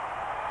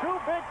 Two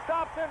big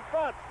stops in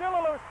front. Still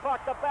a loose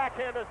puck. The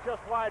backhand is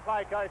just wide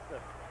by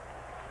Geisman.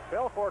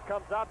 Belfour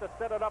comes out to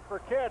set it up for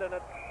Kidd, and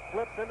it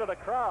flips into the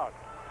crowd.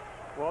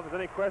 Well, if there's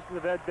any question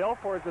of Ed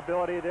Belfour's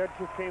ability, there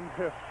just came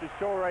to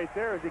show right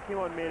there as he came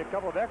on and made a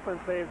couple of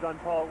excellent saves on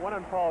one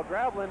on Paul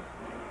Gravelin.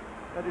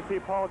 As you see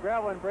Paul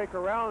Gravelin break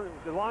around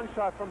the long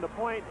shot from the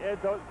point, Ed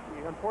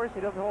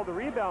unfortunately doesn't hold the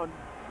rebound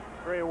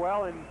very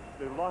well, and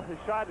the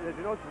shot, as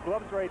you notice, his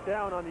glove's right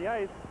down on the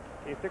ice.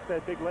 He sticks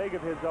that big leg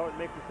of his out and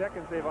makes the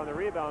second save on the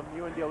rebound.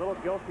 UND a little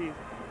guilty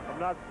of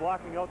not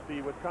blocking out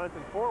the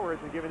Wisconsin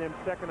forwards and giving him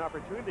second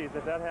opportunities.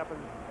 If that happens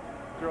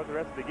throughout the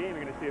rest of the game,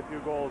 you're going to see a few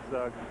goals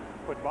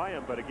put by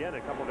him. But again,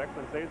 a couple of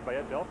excellent saves by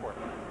Ed Belfort.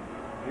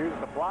 Used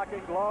the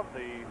blocking glove,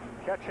 the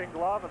catching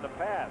glove, and the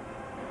pad.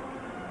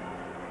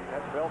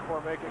 Ed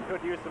Belfort making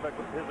good use of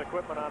his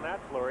equipment on that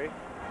flurry.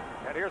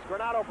 And here's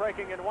Granado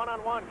breaking in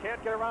one-on-one.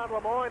 Can't get around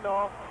Lemoyne,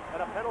 though.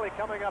 And a penalty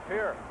coming up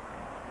here.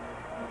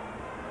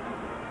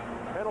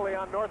 Penalty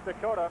on North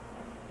Dakota.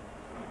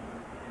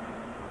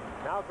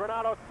 Now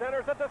Granado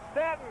centers it to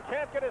Stanton.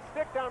 Can't get his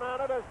stick down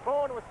on it as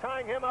Bowen was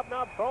tying him up.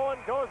 Now Bowen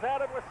goes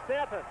at it with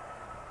Stanton.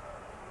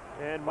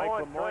 And Mike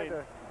Lemoyne.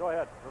 Go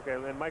ahead. Okay,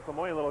 and Mike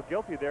Lemoyne a little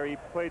guilty there. He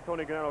played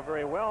Tony Granado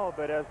very well,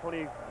 but as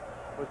Tony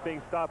was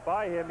being stopped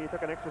by him, he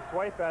took an extra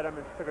swipe at him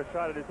and took a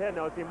shot at his head.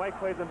 Now, see, Mike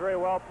plays him very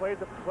well, plays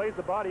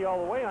the body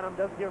all the way on him,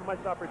 doesn't give him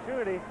much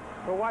opportunity,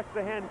 but watch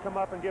the hand come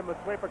up and give him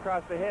a swipe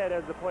across the head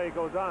as the play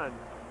goes on.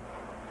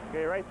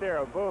 Okay, right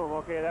there, boom.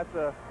 Okay, that's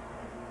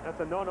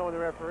a no-no in the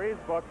referee's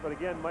book, but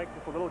again, Mike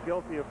just a little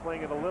guilty of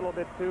playing it a little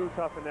bit too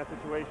tough in that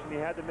situation. He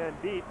had the man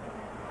beat,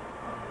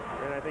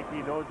 and I think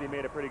he knows he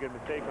made a pretty good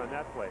mistake on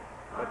that play.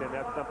 But then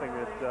that's something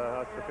that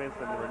us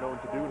defensemen are known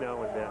to do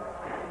now and then.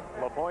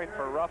 Lemoyne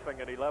for roughing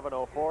at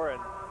 11:04,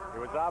 and it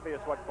was obvious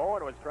what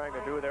Bowen was trying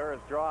to do there is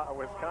draw a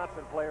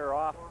Wisconsin player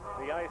off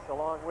the ice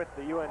along with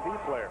the UND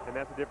player. And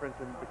that's the difference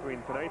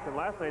between tonight's and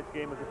last night's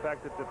game is the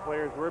fact that the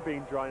players were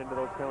being drawn into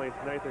those penalties.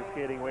 Tonight they're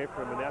skating away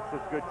from them, and that's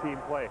just good team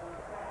play.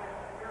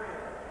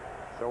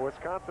 So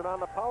Wisconsin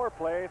on the power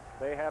play.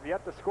 They have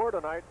yet to score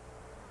tonight.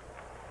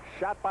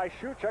 Shot by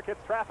Hrkac, hits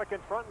traffic in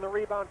front, and the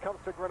rebound comes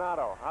to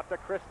Granado. Out to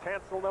Chris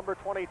Tansel, number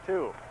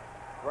 22.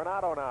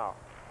 Granado now.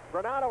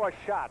 Granado a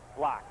shot,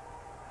 blocked.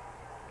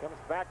 Comes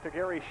back to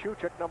Gary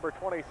Hrkac, number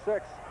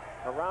 26.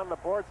 Around the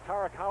boards,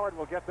 Tarek Howard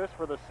will get this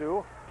for the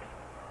Sioux.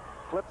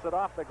 Flips it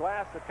off the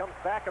glass. It comes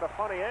back at a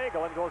funny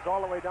angle and goes all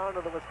the way down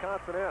to the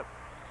Wisconsin end.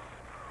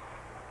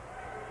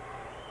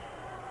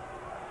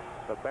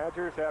 The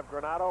Badgers have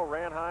Granado,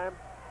 Ranheim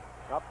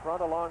up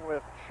front along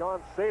with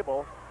Sean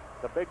Sable,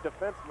 the big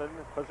defenseman,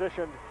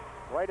 positioned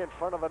right in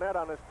front of the net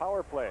on his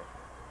power play.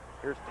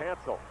 Here's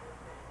Tansel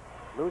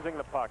losing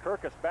the puck.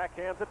 Hrkac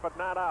backhands it, but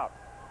not out.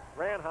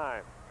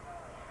 Ranheim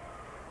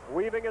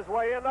weaving his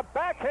way in, the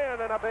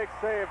backhand, and a big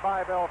save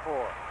by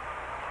Belfort.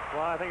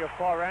 Well, I think if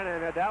Paul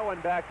Ranheim had that one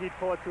back, he'd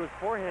pull it to his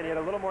forehand. He had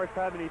a little more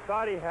time than he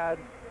thought he had.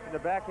 And the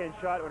backhand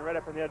shot went right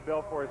up in the Ed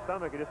Belfort's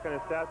stomach. He just kind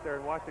of sat there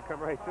and watched it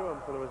come right to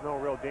him, so there was no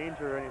real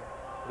danger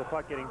of the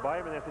puck getting by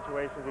him in that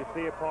situation. As you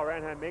see it, Paul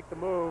Ranheim make the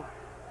move,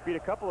 beat a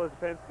couple of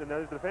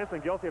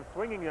defensemen guilty of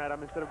swinging at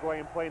him instead of going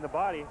and playing the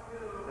body,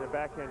 and a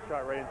backhand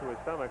shot right into his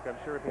stomach. I'm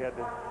sure if he had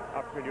the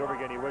opportunity over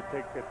again, he would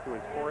take it to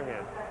his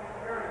forehand.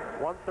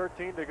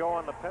 1:13 to go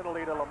on the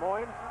penalty to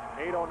Lemoyne.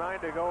 8:09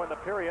 to go in the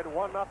period.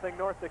 1-0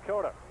 North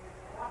Dakota.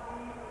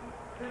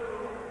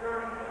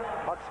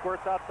 Puck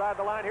squirts outside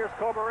the line. Here's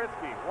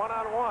Kobarinski,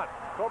 one-on-one.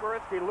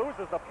 Kobarinski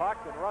loses the puck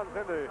and runs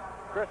into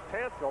Chris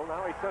Tansel.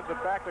 Now he sends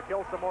it back to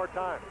kill some more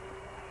time.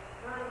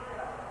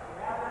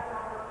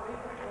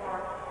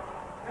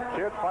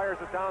 Kidd fires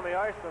it down the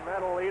ice, and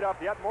that'll eat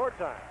up yet more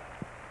time.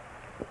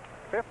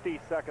 50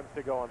 seconds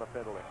to go on the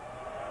penalty.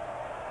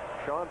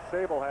 Sean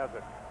Sable has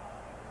it.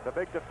 The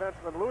big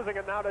defenseman losing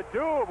it now to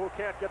Doob, who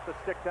can't get the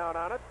stick down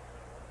on it.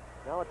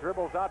 Now it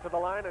dribbles out to the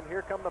line, and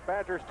here come the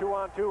Badgers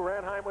 2-on-2.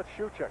 Ranheim with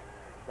Hrkac.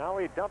 Now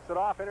he dumps it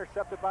off,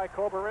 intercepted by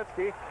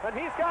Kobarinski, and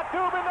he's got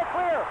Doob in the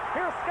clear.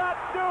 Here's Scott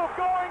Doob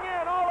going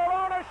in, all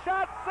alone, a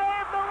shot,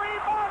 save, the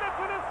rebound, it's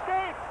in his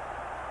skates.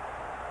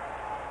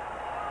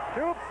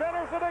 Doob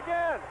centers it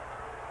again.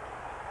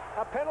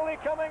 A penalty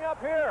coming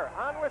up here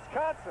on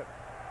Wisconsin.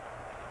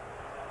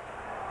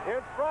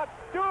 In front,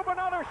 Doob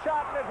another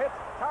shot, and it hits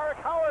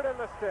Tarek Howard in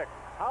the stick.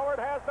 Howard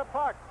has the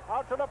puck,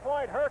 out to the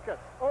point, Hrkac,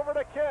 over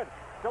to Kidd.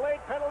 Delayed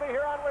penalty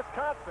here on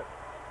Wisconsin.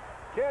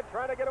 Kidd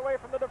trying to get away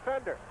from the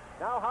defender.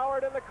 Now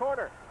Howard in the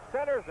corner,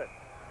 centers it.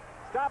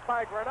 Stopped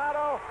by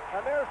Granado,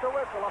 and there's the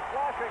whistle, a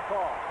flashing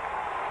call.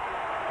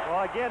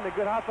 Well, again, the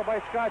good hustle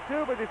by Scott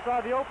Doob, but he saw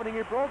the opening,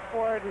 he broke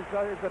for it. His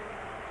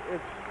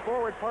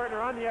forward partner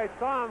on the ice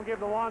saw him, gave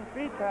the long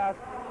feed pass,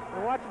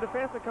 and watch the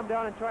defenseman come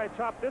down and try to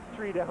chop this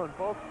tree down,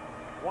 folks.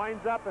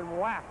 Winds up and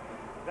whack.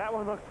 That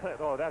one looks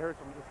like, oh, that hurts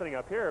him just sitting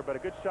up here, but a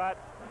good shot,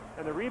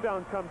 and the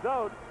rebound comes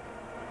out,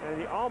 and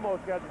he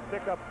almost got the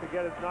stick up to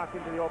get it knocked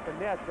into the open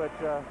net, but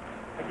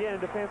again,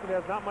 the defenseman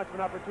has not much of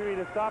an opportunity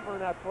to stop him in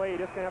that play. He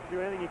just going to have to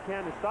do anything he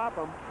can to stop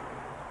him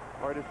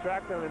or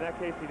distract him. In that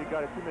case, he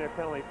got a 2-minute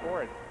penalty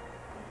for it.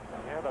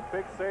 And a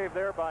big save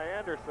there by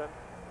Anderson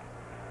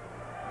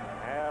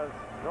as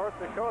North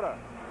Dakota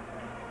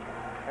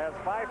has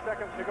 5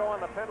 seconds to go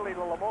on the penalty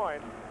to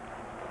Lemoyne.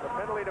 The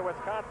penalty to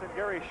Wisconsin,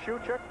 Gary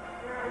Hrkac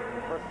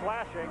for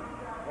slashing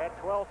at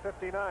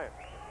 12:59.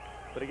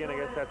 But again, I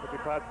guess that's what we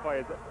classify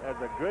as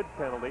a good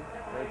penalty,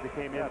 as they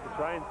came in to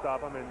try and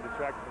stop him and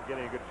distract him from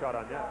getting a good shot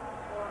on net.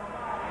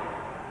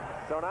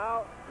 So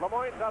now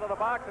Lemoyne's out of the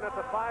box, and it's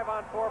a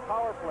 5-on-4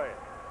 power play.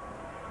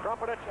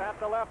 Krumpetich at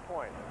the left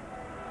point.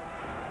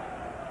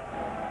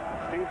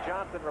 Steve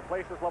Johnson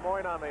replaces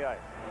Lemoyne on the ice.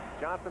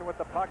 Johnson with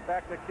the puck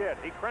back to Kidd.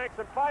 He cranks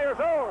and fires.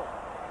 Oh,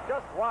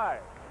 just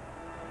wide.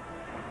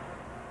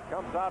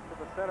 Comes out to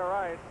the center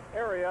ice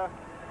area,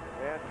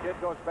 and Kidd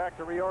goes back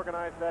to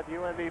reorganize that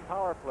UND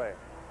power play.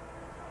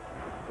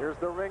 Here's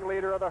the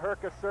ringleader of the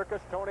Hrkac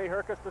Circus, Tony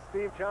Hrkac, to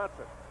Steve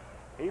Johnson.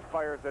 He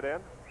fires it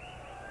in.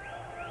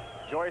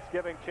 Joyce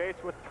giving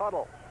chase with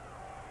Tuttle.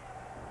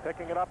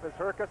 Picking it up is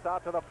Hrkac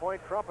out to the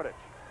point, Krumpetich.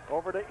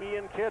 Over to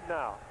Ian Kidd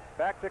now.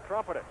 Back to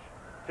Krumpetich.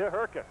 To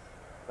Hrkac.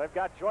 They've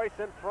got Joyce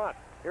in front.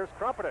 Here's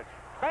Krumpetich.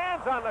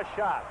 Fans on the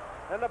shot.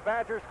 And the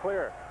Badgers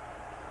clear.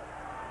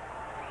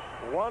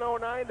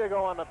 1:09 to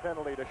go on the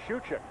penalty to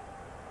Hrkac.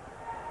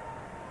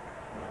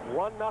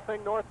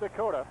 1-0 North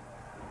Dakota.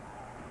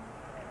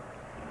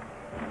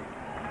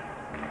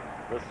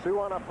 The Sioux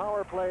on a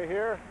power play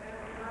here.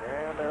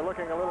 And they're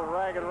looking a little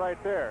ragged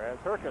right there as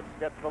Hrkac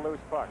gets the loose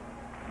puck.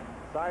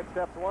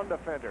 Sidesteps one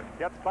defender.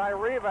 Gets by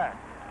Hrkac.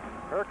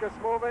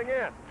 Hrkac moving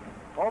in.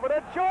 Over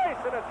to Joyce,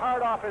 and it's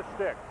hard off his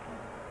stick.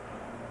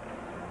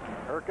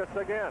 Hrkac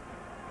again.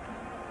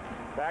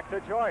 Back to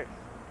Joyce.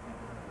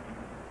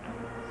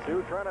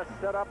 Sioux trying to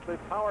set up the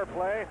power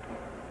play.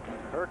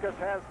 Hrkac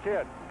has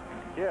Kidd.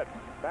 Kidd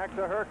back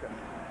to Hrkac.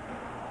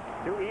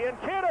 To Ian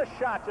Kidd, a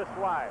shot just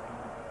wide.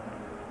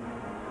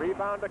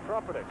 Rebound to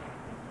Krumpetich.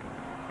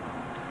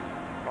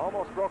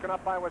 Almost broken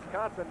up by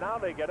Wisconsin. Now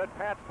they get it.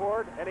 Pat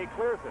Ford, and he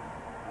clears it.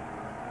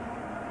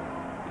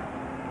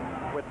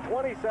 With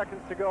 20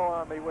 seconds to go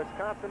on the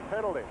Wisconsin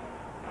penalty.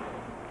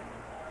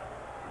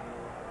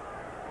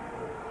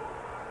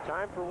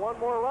 Time for one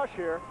more rush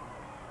here.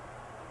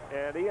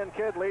 And Ian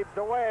Kidd leads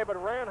the way, but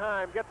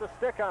Ranheim gets a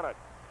stick on it.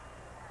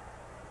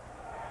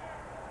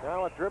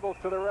 Now it dribbles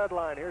to the red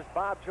line. Here's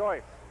Bob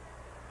Joyce.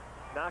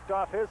 Knocked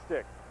off his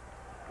stick.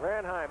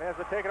 Ranheim has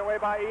it taken away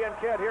by Ian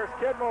Kidd. Here's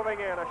Kidd moving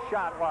in, a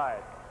shot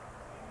wide.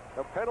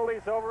 The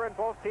penalty's over and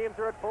both teams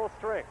are at full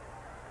strength.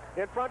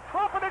 In front,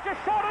 Krumpetich, a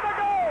shot and a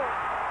goal!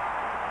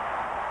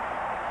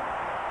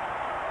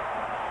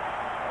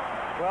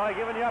 Well,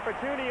 given the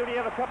opportunity, when you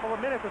have a couple of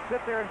minutes to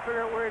sit there and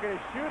figure out where you're going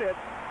to shoot it,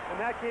 in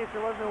that case,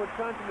 there wasn't a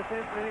Wisconsin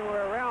defenseman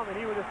anywhere around, and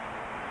he would just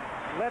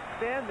let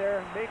stand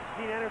there, make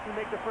Dean Anderson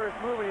make the first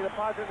move, and he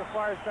deposited the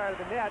far side of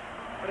the net.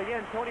 But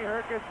again, Tony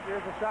Hrkac,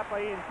 there's a shot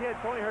by Ian Kidd.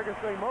 Tony Hrkac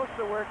doing most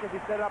of the work as he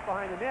set up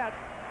behind the net.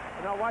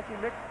 And now watch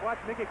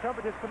Mickey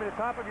Krumpetich come to the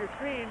top of your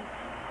screen.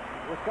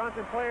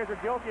 Wisconsin players are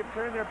guilty of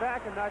turning their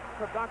back and not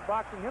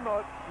boxing him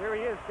out. Here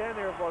he is, standing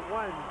there for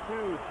 1,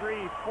 2,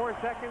 3, 4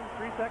 seconds,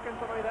 3 seconds,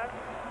 something like that.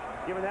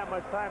 Given that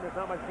much time, there's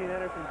not much Dean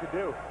Anderson could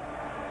do.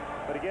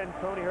 But again,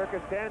 Tony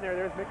Hrkac standing there.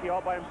 There's Mickey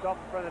all by himself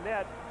in front of the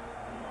net.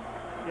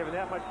 Given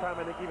that much time,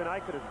 I think even I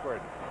could have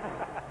scored.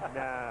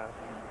 Nah.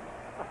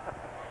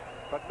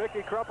 But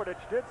Mickey Krumpetich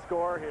did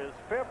score his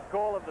 5th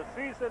goal of the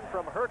season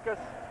from Hrkac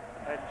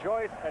and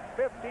Joyce at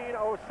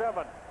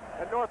 15:07.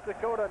 And North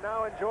Dakota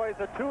now enjoys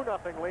a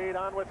 2-0 lead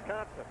on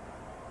Wisconsin.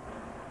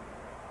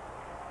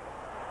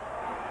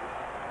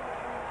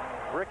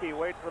 Ricky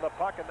waits for the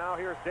puck, and now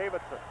here's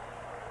Davidson.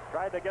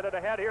 Tried to get it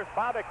ahead. Here's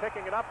Bobick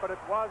picking it up, but it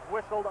was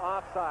whistled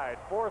offside.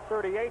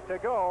 4:38 to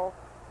go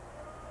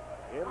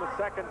in the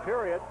second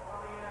period.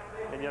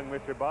 And young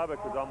Mr.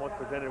 Bobick was almost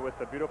presented with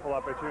a beautiful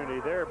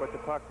opportunity there, but the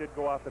puck did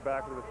go off the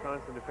back of the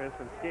Wisconsin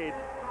defenseman's skate,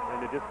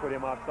 and it just put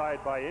him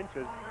offside by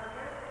inches.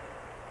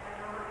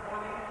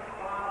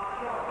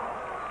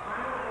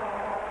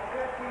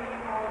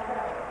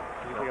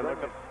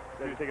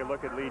 You take a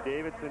look at Lee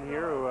Davidson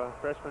here, who a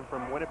freshman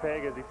from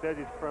Winnipeg. As he says,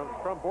 he's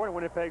born in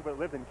Winnipeg but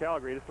lived in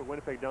Calgary. Just put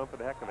Winnipeg down for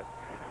the heck of it.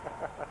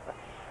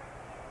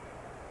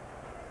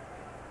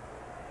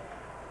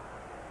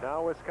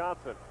 Now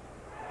Wisconsin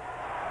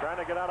trying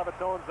to get out of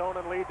its own zone,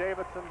 and Lee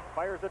Davidson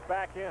fires it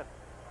back in.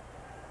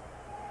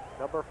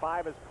 Number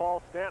 5 is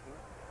Paul Stanton.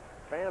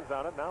 Fans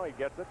on it. Now he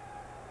gets it.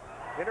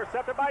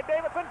 Intercepted by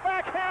Davidson.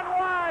 Backhand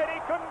wide. He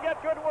couldn't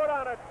get good wood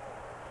on it.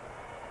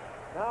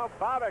 Now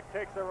Bobick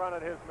takes a run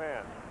at his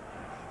man.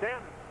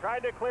 Stanton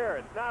tried to clear.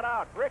 It's not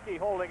out. Ricky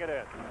holding it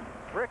in.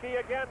 Ricky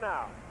again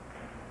now.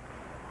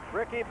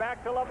 Ricky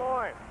back to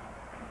Lemoyne.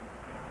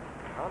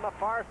 On the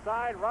far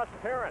side, Russ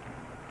Perrin.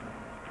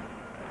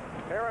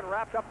 Perrin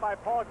wrapped up by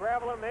Paul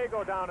Gravel, and they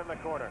go down in the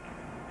corner.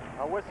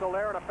 A whistle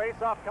there and a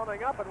face-off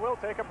coming up, and we'll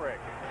take a break.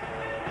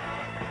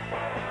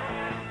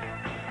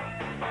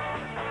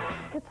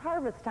 It's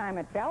harvest time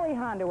at Valley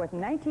Honda with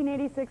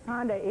 1986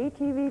 Honda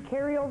ATV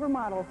carryover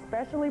models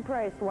specially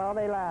priced while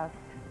they last.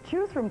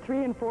 Choose from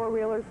 3- and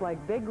 4-wheelers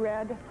like Big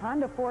Red,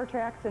 Honda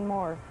 4-Tracks, and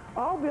more.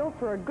 All built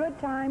for a good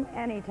time,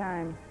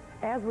 anytime.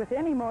 As with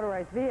any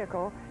motorized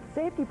vehicle,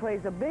 safety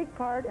plays a big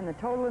part in the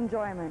total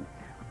enjoyment.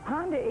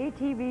 Honda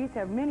ATVs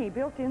have many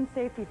built-in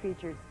safety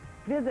features.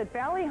 Visit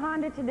Valley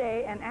Honda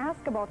today and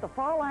ask about the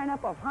fall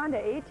lineup of Honda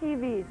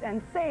ATVs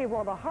and save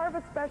while the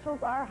harvest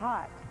specials are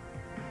hot.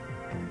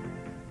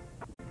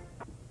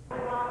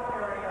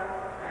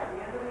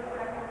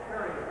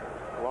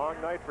 Long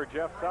night for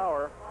Jeff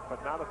Sauer,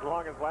 but not as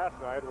long as last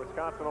night.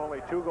 Wisconsin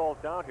only 2 goals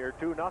down here,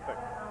 2-0.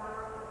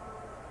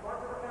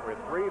 with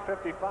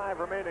 3:55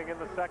 remaining in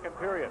the second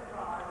period.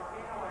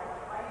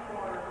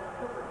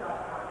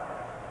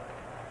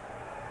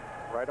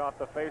 Right off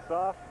the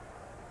face-off.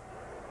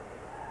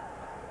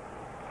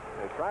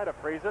 They try to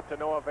freeze it to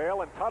no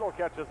avail, and Tuttle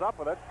catches up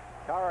with it.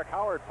 Tarek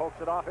Howard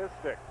pokes it off his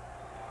stick.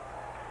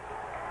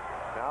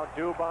 Now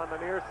Dube on the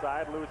near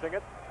side, losing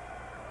it.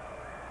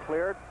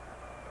 Cleared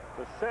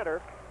to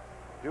center.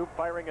 Dube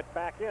firing it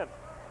back in.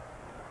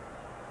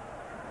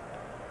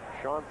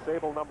 Sean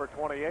Sable, number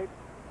 28.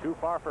 Too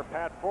far for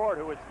Pat Ford,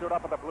 who was stood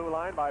up at the blue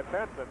line by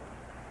Benson.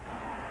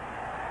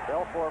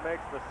 Belfour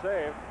makes the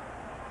save.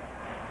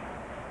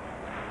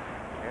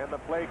 And the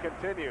play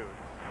continues.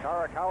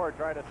 Tarek Howard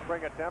trying to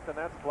spring attempt, and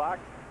that's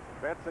blocked.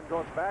 Benson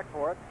goes back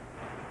for it.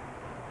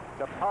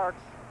 To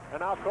Parks,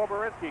 and now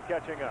Koborinsky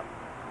catching up.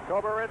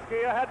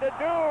 Koborinsky ahead to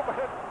Dube, but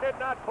it did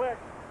not click.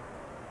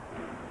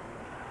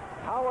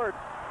 Howard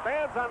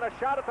stands on the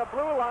shot at the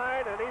blue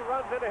line, and he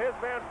runs into his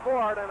man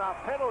Ford, and a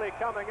penalty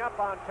coming up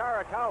on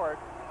Tarek Howard.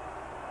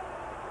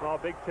 Well,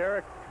 Big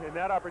Tarek in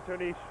that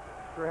opportunity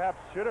perhaps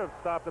should have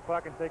stopped the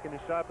puck and taken the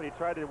shot, but he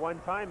tried to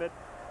one-time it.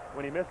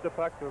 When he missed the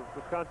puck, the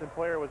Wisconsin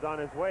player was on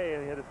his way,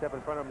 and he had to step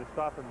in front of him to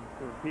stop him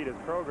to impede his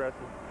progress.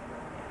 And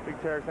Big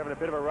Tarek's having a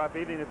bit of a rough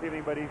evening this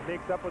evening, but he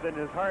makes up with it in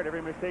his heart.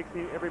 Every mistake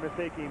he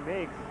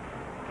makes,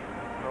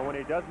 or when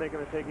he does make a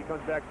mistake, he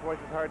comes back twice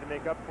as hard to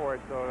make up for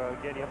it. So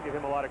again, you have to give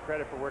him a lot of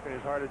credit for working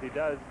as hard as he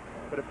does.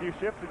 But a few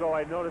shifts ago,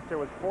 I noticed there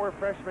was 4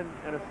 freshmen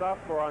and a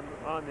sophomore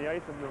on the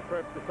ice, and the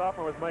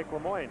sophomore was Mike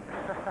Lemoyne.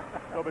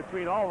 So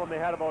between all of them,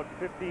 they had about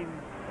 15,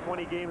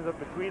 20 games up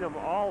between them,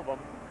 all of them,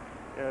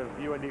 of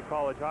UND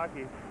college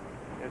hockey.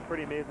 And it's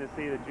pretty amazing to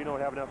see that Gino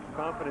would have enough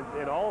confidence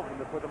in all of them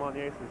to put them on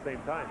the ice at the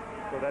same time.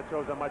 So that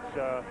shows how much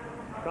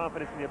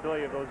confidence in the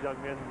ability of those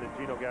young men that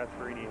Gino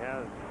Gasparini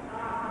has.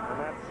 And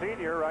that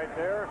senior right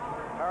there,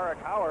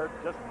 Tarek Howard,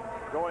 just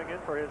going in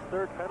for his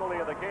 3rd penalty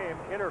of the game,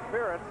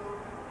 interference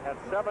at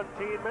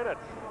 17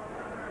 minutes.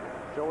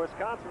 So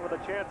Wisconsin with a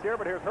chance here,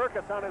 but here's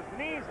Hrkac on his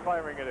knees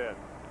firing it in.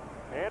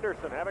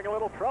 Anderson having a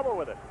little trouble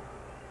with it.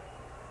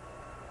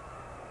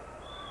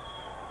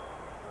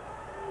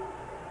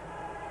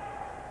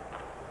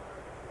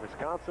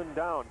 Wisconsin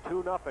down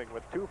 2-0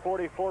 with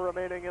 2:44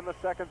 remaining in the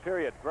second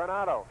period.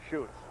 Granato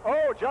shoots.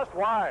 Oh, just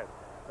wide,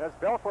 as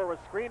Belfour was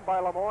screened by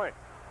Lemoyne.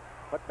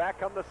 But back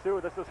come the Sioux.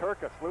 This is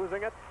Hrkac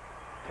losing it.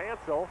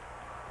 Tansel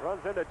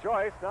runs into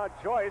Joyce. Now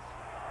Joyce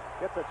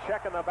gets a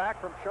check in the back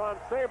from Sean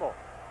Sable.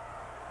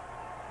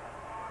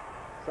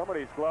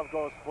 Somebody's glove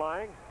goes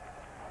flying,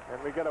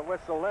 and we get a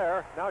whistle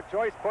there. Now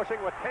Joyce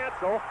pushing with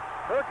Tansel.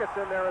 Hrkac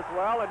in there as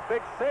well, and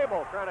Big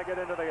Sable trying to get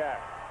into the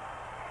act.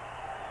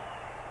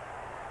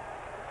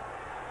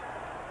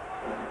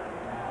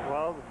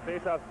 Well, the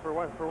face-off for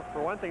one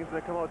thing is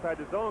going to come outside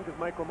the zone because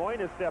Mike Lemoyne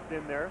has stepped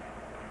in there.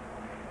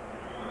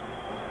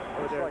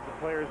 Looks like the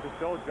players are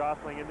still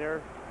jostling in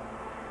there.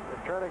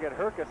 They're trying to get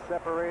Hrkac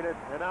separated,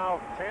 and now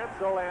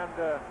Tansel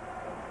and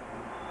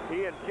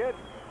Ian Kidd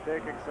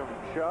taking some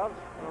shoves.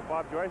 Well,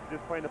 Bob Joyce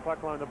just playing the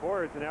puck along the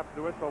boards, and after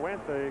the whistle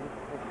went, the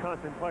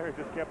Wisconsin players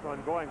just kept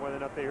on going. Whether or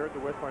not they heard the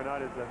whistle or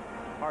not is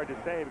hard to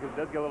say, because it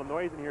does get a little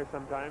noise in here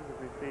sometimes, as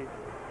we see.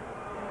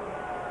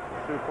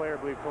 Sioux player, I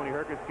believe Tony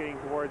Hrkac, getting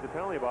towards the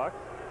penalty box.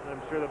 And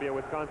I'm sure there'll be a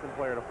Wisconsin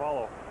player to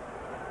follow.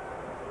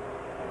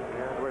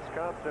 And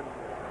Wisconsin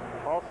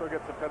also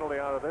gets a penalty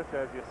out of this,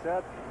 as you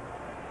said.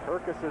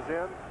 Hrkac is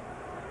in,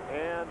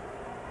 and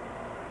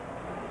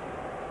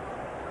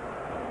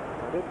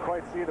I didn't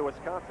quite see the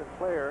Wisconsin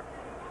player.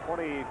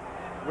 20.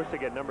 Wish they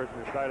get numbers on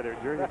the side of their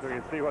jersey so we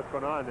can see what's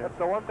going on there. That's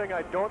the one thing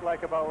I don't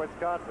like about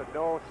Wisconsin,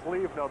 no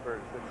sleeve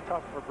numbers. It's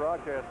tough for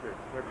broadcasters.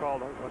 They're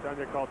called, what are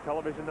they called,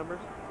 television numbers?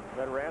 Is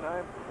that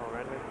Ranheim? Oh,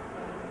 Ranheim.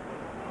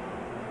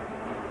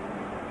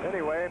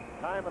 Anyway,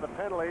 time of the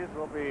penalties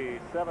will be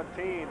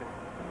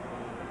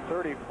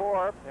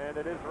 17:34, and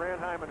it is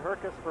Ranheim and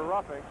Hrkac for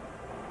roughing.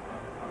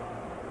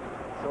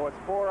 So it's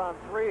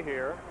 4-on-3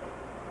 here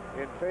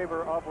in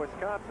favor of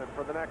Wisconsin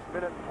for the next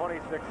minute and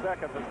 26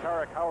 seconds as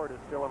Tarek Howard is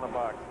still in the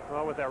box.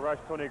 Well, with that rush,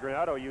 Tony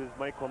Granato used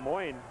Mike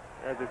Lemoyne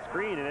as a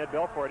screen, and Ed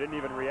Belfour didn't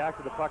even react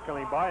to the puck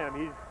coming by him.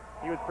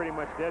 He was pretty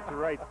much dead to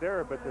rights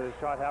there, but the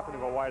shot happened to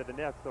go wide of the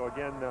net. So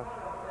again,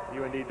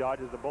 UND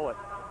dodges the bullet.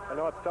 I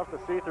know it's tough to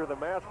see through the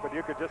mask, but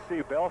you could just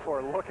see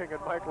Belfour looking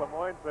at Mike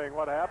Lemoyne saying,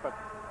 what happened?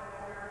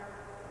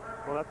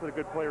 Well, that's what a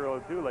good player will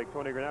do. Like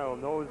Tony Granato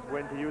knows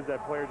when to use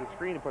that player as a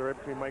screen and put it right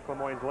between Mike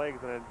Lemoyne's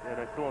legs, and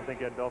I still don't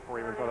think Ed Belfour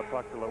even saw the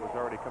puck till it was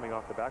already coming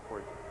off the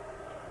backboards.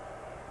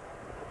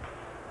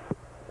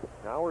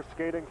 Now we're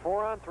skating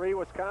 4-on-3,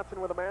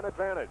 Wisconsin with a man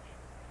advantage.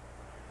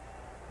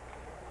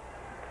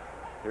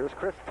 Here's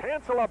Chris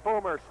Tansel, a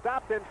boomer,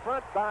 stopped in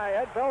front by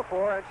Ed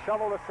Belfour and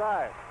shoveled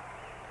aside.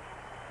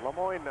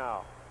 Lemoyne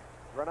now.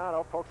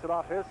 Granato pokes it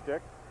off his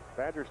stick.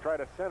 Badgers try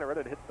to center it.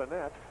 It hits the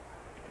net.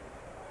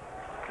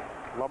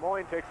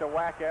 Lemoyne takes a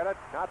whack at it.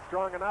 Not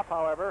strong enough,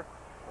 however.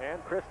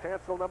 And Chris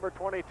Tansel, number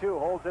 22,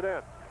 holds it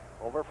in.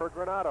 Over for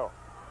Granato.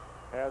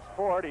 Has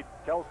Ford. He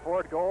tells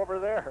Ford, go over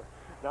there.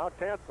 Now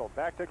Tansel,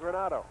 back to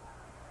Granato.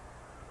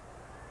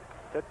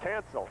 to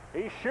Tansel.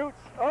 He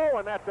shoots. Oh,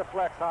 and that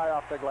deflects high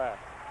off the glass.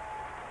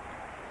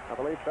 I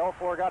believe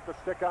Belfour got the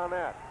stick on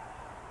that.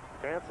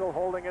 Tansel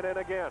holding it in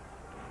again.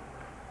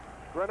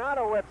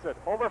 Granato whips it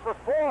over for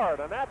Ford,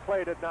 and that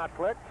play did not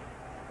click.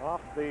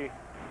 Off the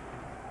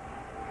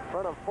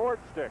front of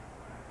Ford's stick.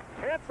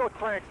 Tansel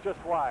cranks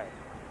just wide.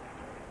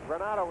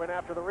 Granato in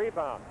after the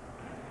rebound.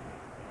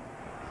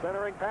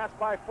 Centering pass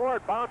by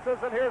Ford, bounces,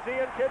 and here's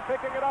Ian Kidd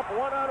picking it up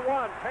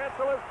one-on-one.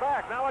 Tansel is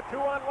back, now a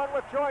 2-on-1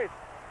 with Joyce.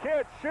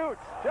 Kidd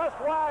shoots just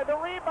wide, the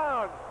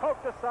rebound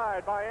poked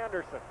aside by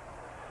Anderson.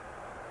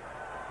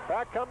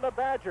 Back come the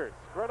Badgers.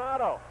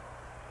 Granato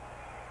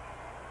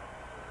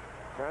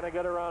trying to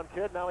get around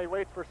Kidd. Now he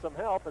waits for some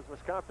help as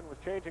Wisconsin was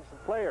changing some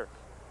players.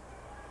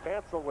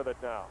 Tansel with it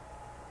now.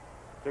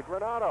 To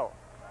Granato.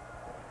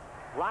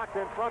 Locked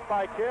in front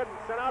by Kidd and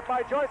sent out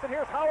by Joyce. And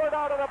here's Howard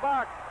out of the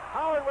box.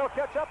 Howard will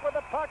catch up with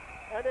the puck,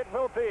 and it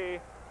will be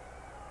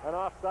an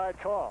offside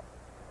call.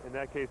 In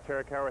that case,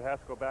 Tarek Howard has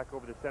to go back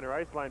over the center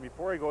ice line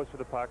before he goes for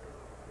the puck,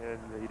 and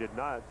he did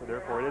not. So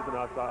therefore, it is an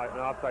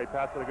offside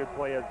pass. But a good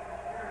play as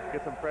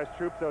get some fresh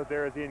troops out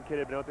there, as Ian Kidd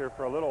had been out there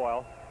for a little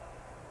while.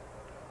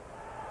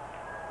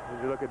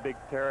 As you look at big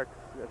Tarek,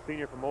 a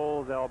senior from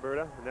Olds,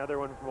 Alberta. Another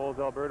one from Olds,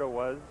 Alberta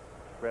was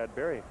Brad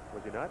Berry,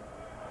 was he not?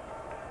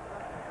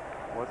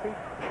 Was he?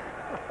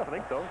 I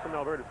think so. From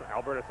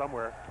Alberta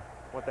somewhere.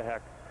 What the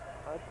heck?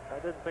 I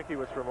didn't think he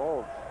was from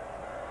Olds.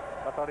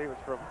 I thought he was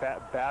from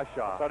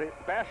Bashaw.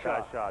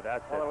 Bashaw,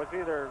 that's well, it. it was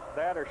either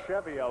that or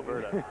Chevy,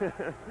 Alberta.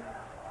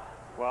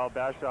 Well,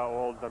 Bashaw,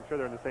 Olds, I'm sure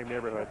they're in the same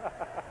neighborhood.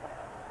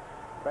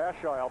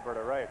 Bashaw,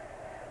 Alberta, right.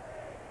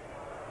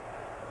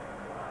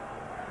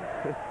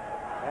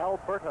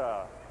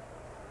 Alberta.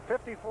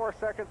 54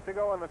 seconds to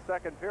go in the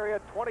second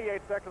period.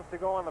 28 seconds to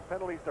go on the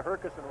penalties to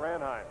Hrkac and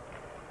Ranheim.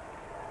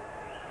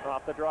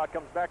 Off the draw, it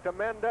comes back to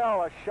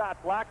Mendel. A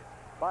shot blocked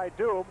by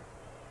Doob.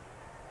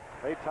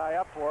 They tie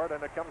up for it,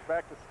 and it comes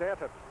back to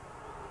Stanton.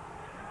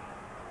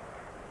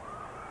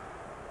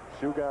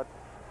 Sioux got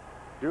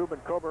Doob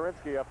and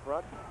Koborinsky up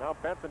front. Now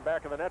Benson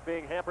back in the net,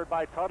 being hampered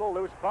by Tuttle.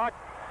 Loose puck.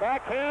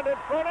 Backhand in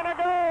front and a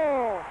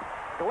goal!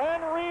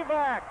 Glenn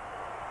Revac.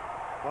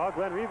 Well,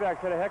 Glenn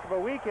Revac's had a heck of a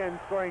weekend,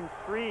 scoring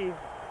 3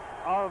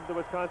 of the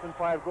Wisconsin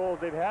 5 goals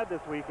they've had this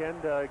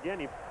weekend. Again,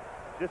 he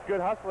just good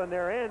hustle in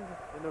their end,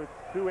 in the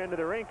Sioux end of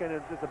the rink, and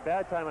it's just a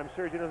bad time. I'm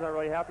sure Gino's not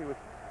really happy with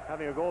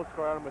having a goal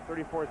scored on him with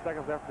 34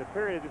 seconds after the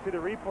period. You see the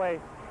replay,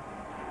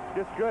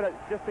 just good at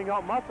just being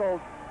out-muscled.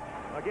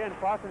 Again,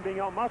 Fossen being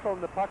out-muscled,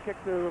 and the puck kick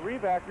to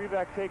Revac.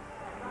 Revac takes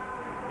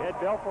Ed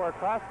Belfour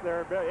across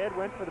there. Ed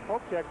went for the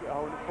poke check.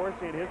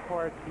 Unfortunately, in his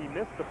part, he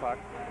missed the puck.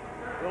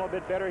 A little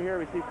bit better here.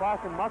 We see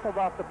Fossen muscled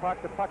off the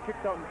puck. The puck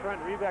kicked out in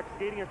front. Revac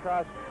skating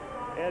across.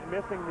 Ed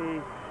missing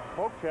the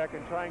poke check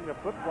and trying to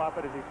flip-flop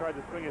it as he tried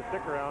to swing his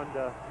stick around.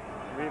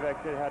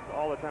 Revac had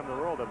all the time in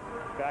the world to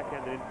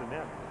backhand it into the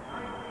net.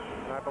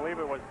 And I believe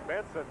it was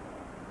Benson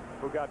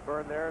who got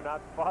burned there,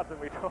 not Fossen.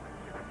 We don't.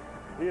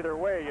 Either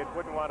way, you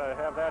wouldn't want to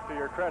have that to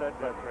your credit.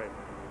 That's right.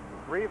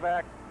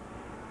 Revac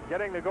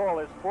getting the goal,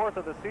 his 4th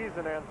of the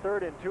season and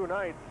 3rd in 2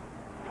 nights.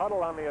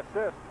 Tuttle on the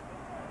assist.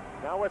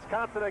 Now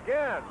Wisconsin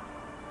again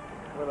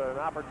with an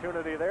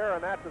opportunity there,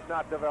 and that does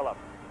not develop.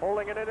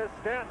 Holding it in his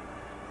stint,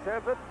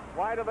 sends it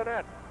wide of the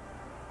net.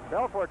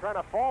 Belfour trying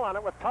to fall on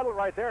it with Tuttle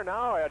right there.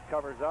 Now Ed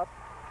covers up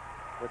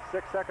with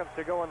 6 seconds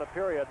to go in the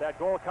period. That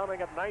goal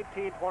coming at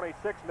 19:26,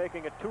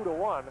 making it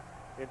 2-1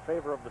 in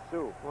favor of the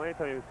Sioux. Well,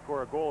 anytime you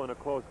score a goal in a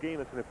close game,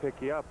 it's going to pick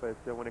you up. But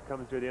when it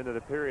comes to the end of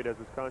the period, as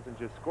Wisconsin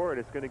just scored,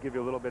 it's going to give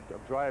you a little bit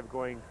of drive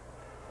going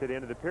to the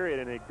end of the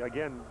period. And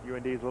again,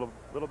 UND is a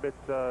little bit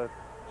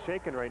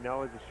shaken right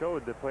now, as it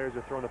showed. The players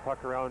are throwing the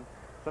puck around,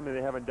 something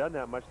they haven't done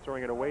that much,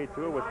 throwing it away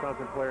to a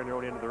Wisconsin player in their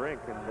own end of the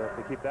rink. And if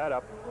they keep that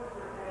up,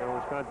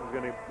 Wisconsin's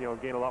going to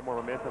gain a lot more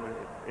momentum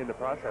in the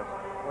process.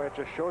 Well, it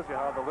just shows you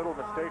how the little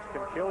mistakes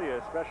can kill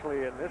you,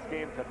 especially in this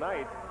game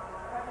tonight.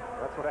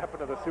 That's what happened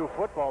to the Sioux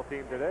football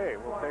team today.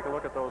 We'll take a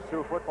look at those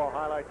Sioux football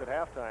highlights at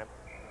halftime,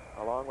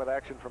 along with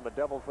action from the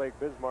Devils Lake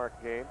Bismarck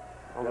game.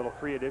 A little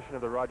free edition of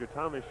the Roger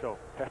Thomas Show.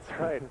 That's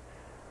right.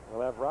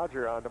 We'll have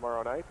Roger on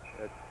tomorrow night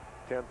at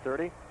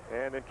 10:30.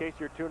 And in case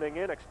you're tuning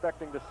in,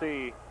 expecting to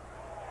see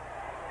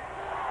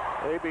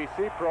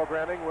ABC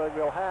programming,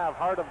 we'll have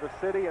Heart of the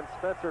City and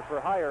Spencer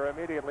for Hire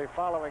immediately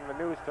following the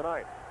news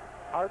tonight.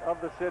 Heart of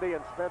the City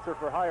and Spencer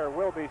for Hire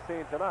will be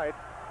seen tonight.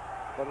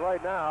 But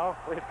right now,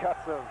 we've got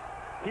some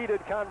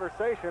heated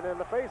conversation in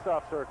the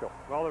face-off circle.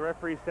 Well, the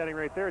referee standing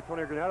right there,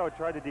 Tony Granato,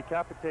 tried to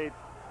decapitate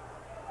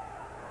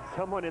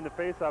someone in the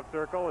face-off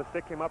circle. A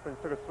stick came up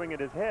and took a swing at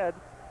his head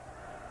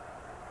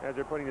as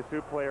they're putting the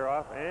Sioux player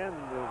off and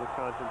the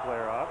Wisconsin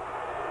player off.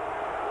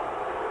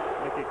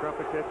 Mickey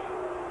Krumpetich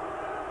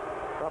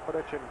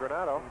and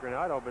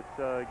Granato.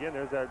 But again,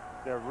 there's that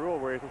rule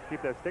where you're supposed to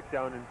keep that stick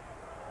down, and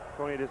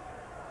Tony just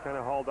kind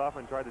of hauled off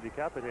and tried to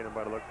decapitate him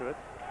by the looks of it.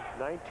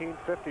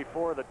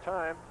 19:54 the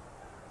time.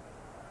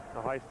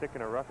 A high stick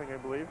and a roughing, I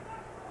believe.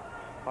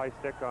 High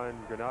stick on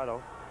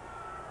Granato.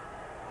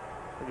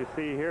 And you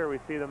see here, we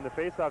see them in the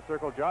face-off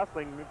circle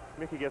jostling.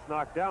 Mickey gets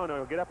knocked down, and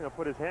he'll get up and he'll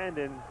put his hand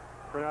in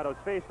Granado's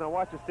face. Now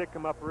watch the stick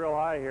come up real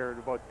high here in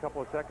about a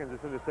couple of seconds. As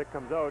soon as the stick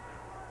comes out,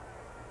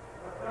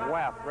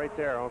 whap, right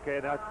there. Okay,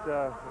 that's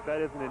if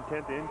that isn't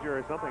intent to injure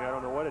or something, I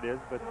don't know what it is.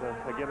 But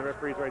again, the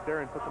referee's right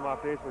there and puts him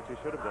off base, which he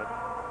should have done.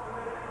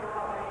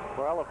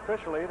 Well,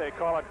 officially, they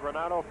call it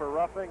Granado for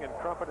roughing and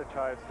Trumpetage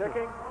high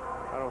sticking.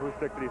 I don't know whose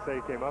stick did he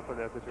say came up in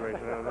that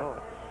situation. I don't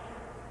know.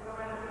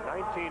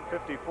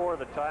 19:54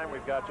 the time.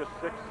 We've got just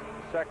 6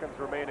 seconds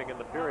remaining in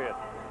the period.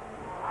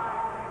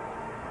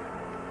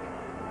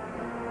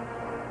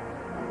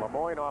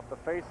 Lemoyne off the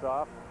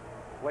face-off,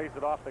 plays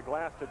it off the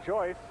glass to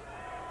Joyce,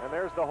 and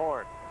there's the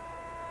horn.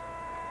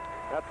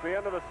 That's the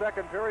end of the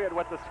second period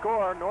with the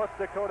score, North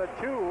Dakota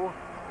 2,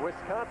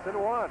 Wisconsin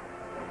 1.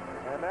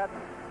 And that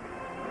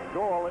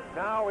goal,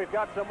 now we've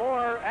got some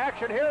more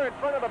action here in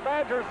front of the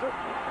Badgers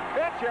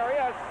bench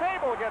area as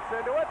Sable gets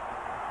into it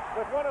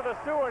with one of the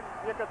Sioux, and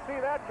you could see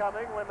that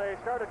coming when they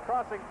started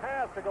crossing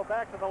paths to go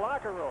back to the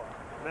locker room.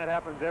 And that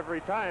happens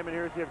every time, and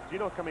here's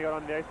Gino coming out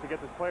on the ice to get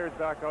his players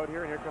back out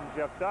here, and here comes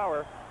Jeff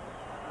Sauer.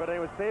 But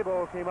anyway,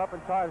 Sabo came up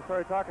and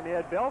started talking to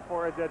Ed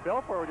Belfour, as Ed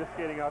Belfour were just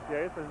skating off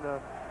the ice, and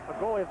a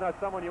goalie is not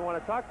someone you want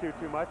to talk to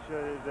too much,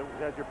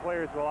 as your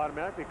players will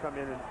automatically come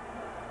in and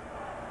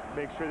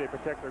make sure they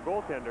protect their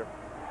goaltender.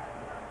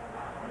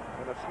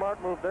 And a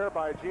smart move there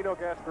by Gino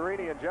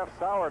Gasparini and Jeff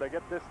Sauer to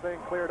get this thing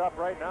cleared up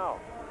right now.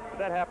 But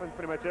that happens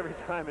pretty much every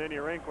time in any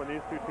rink when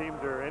these two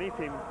teams or any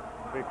team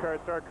they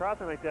start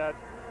crossing like that.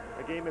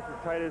 A game that's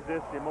as tight as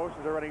this, the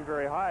emotions are running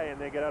very high, and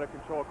they get out of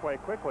control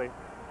quite quickly.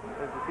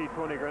 As you see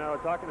Tony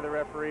Granado talking to the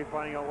referee,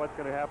 finding out what's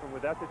going to happen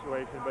with that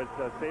situation. But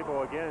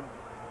Sabo, again,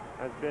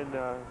 has been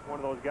one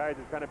of those guys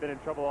who's kind of been in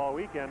trouble all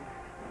weekend.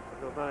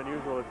 So it's not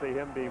unusual to see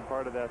him being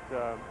part of that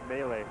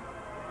melee.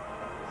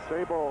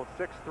 Sabo,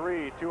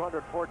 6'3",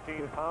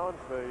 214 pounds,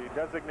 the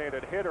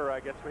designated hitter, I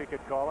guess we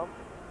could call him.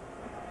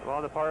 Well,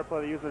 on the power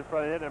play they use in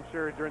front of it, I'm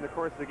sure during the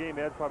course of the game,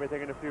 Ed's probably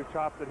taking a few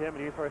chops at him,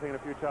 and he's probably taking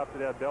a few chops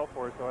at Ed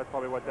Belfour, so that's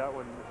probably what that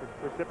one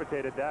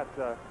precipitated, that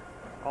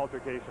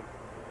altercation.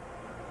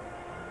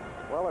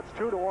 Well, it's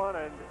 2-1,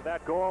 and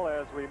that goal,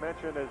 as we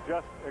mentioned, is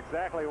just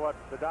exactly what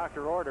the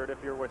doctor ordered if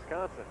you're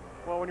Wisconsin.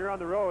 Well, when you're on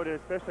the road,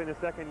 especially in the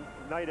second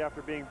night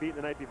after being beaten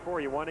the night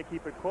before, you want to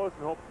keep it close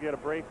and hope to get a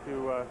break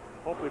to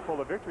hopefully pull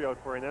the victory out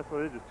for you, and that's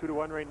what it is. It's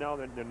 2-1 right now.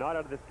 They're not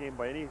out of this game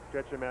by any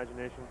stretch of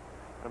imagination.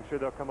 I'm sure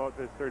they'll come out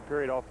this third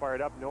period all fired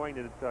up, knowing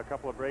that it's a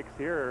couple of breaks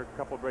here or a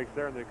couple of breaks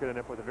there, and they could end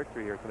up with a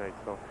victory here tonight.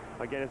 So,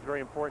 again, it's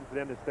very important for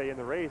them to stay in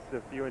the race.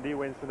 If UND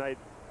wins tonight,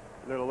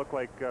 it'll look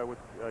like with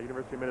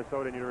University of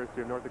Minnesota and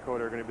University of North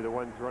Dakota are going to be the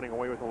ones running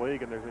away with the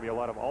league, and there's going to be a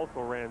lot of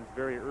also-rans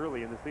very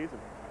early in the season.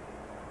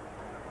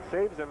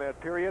 Saves in that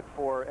period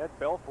for Ed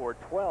Belfour,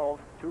 12,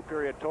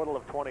 two-period total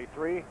of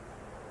 23.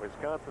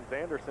 Wisconsin's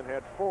Anderson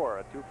had 4,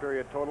 a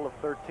two-period total of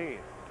 13.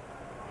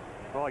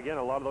 Well, again,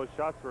 a lot of those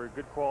shots were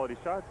good quality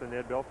shots, and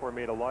Ed Belfour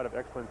made a lot of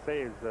excellent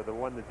saves. The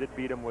one that did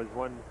beat him was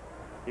one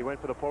he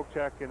went for the poke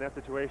check in that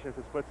situation. It's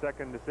a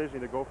split-second decision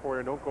to go for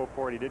it or don't go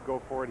for it. He did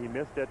go for it. He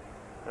missed it.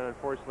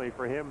 Unfortunately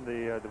for him,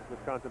 the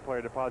Wisconsin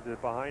player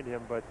deposited behind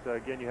him. But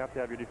again, you have to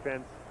have your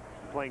defense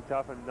playing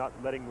tough and not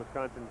letting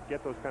Wisconsin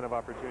get those kind of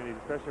opportunities,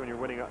 especially when you're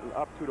winning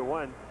up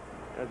 2-1.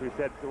 As we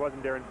said, it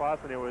wasn't Darren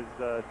Fossen, it was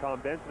Tom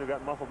Benson who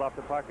got muscled off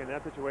the puck. In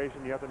that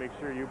situation, you have to make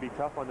sure you be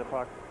tough on the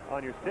puck,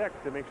 on your stick,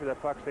 to make sure that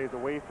puck stays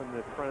away from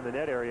the front of the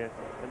net area.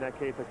 In that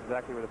case, that's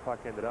exactly where the puck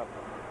ended up.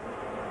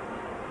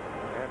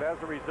 And as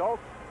a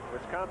result,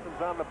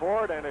 Wisconsin's on the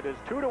board, and it is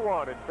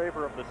 2-1 in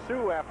favor of the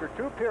Sioux after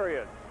 2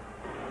 periods.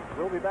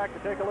 We'll be back to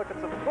take a look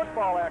at some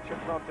football action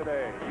from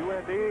today.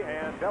 UND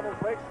and Devils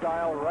Lake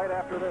style right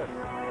after this.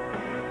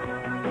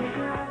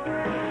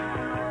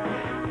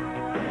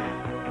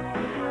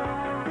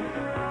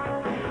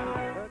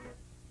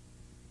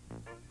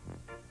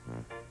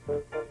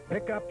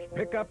 Pickups,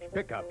 pickups,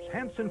 pickups.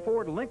 Hanson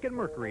Ford Lincoln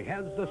Mercury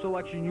has the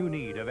selection you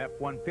need of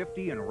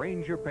F-150 and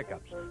Ranger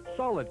pickups.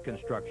 Solid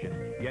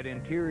construction, yet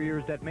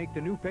interiors that make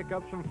the new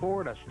pickups from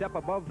Ford a step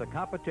above the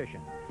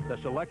competition. The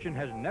selection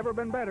has never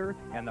been better,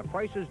 and the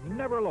price is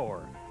never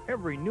lower.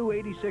 Every new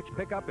 86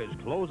 pickup is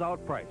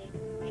closeout price.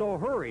 So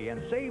hurry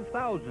and save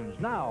thousands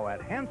now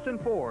at Hanson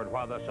Ford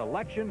while the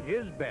selection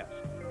is best.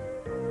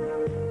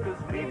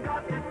 'Cause we've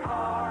got the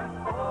car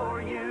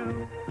for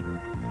you.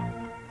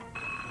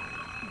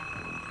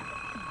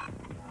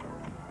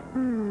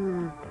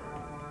 Oh,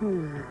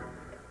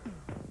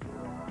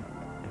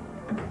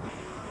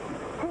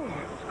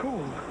 it's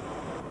cold.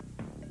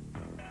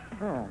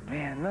 Oh,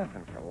 man,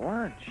 nothing for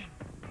lunch.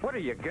 What are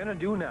you gonna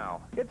do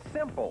now? It's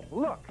simple.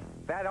 Look,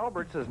 Fat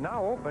Albert's is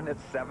now open at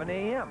 7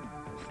 a.m.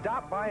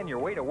 Stop by on your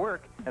way to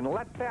work and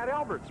let Fat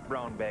Albert's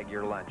brown bag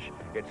your lunch.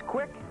 It's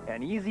quick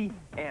and easy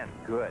and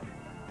good.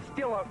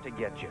 Still out to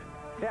get you.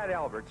 Fat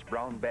Albert's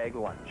brown bag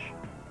lunch.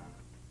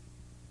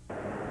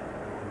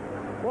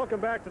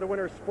 Welcome back to the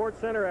Winter Sports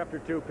Center after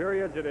 2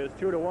 periods. It is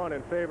 2-1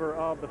 in favor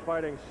of the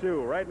Fighting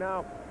Sioux. Right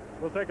now,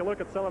 we'll take a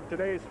look at some of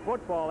today's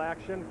football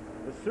action.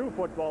 The Sioux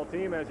football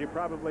team, as you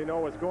probably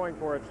know, is going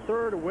for its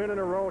 3rd win in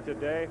a row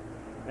today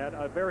at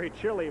a very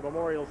chilly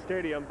Memorial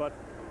Stadium, but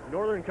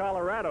Northern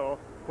Colorado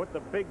put the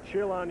big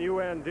chill on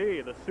UND.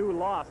 The Sioux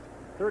lost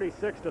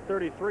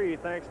 36-33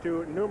 thanks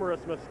to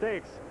numerous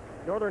mistakes.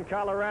 Northern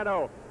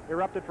Colorado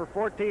erupted for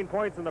 14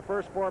 points in the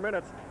first 4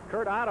 minutes.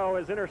 Kurt Otto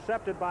is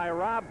intercepted by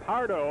Rob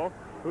Pardo,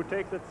 who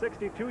takes it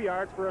 62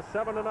 yards for a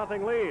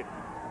 7-0 lead.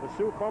 The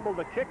Sioux fumbled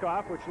the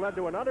kickoff, which led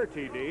to another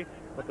TD,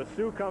 but the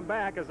Sioux come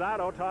back as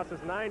Otto tosses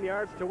 9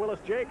 yards to Willis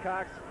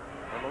Jaycox,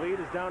 and the lead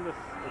is down to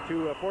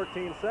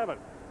 14-7.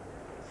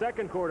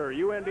 Second quarter,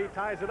 UND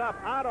ties it up.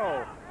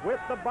 Otto with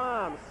the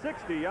bomb,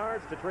 60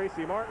 yards to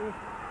Tracy Martin,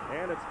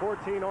 and it's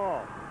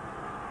 14-all.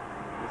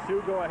 The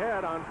Sioux go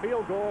ahead on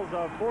field goals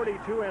of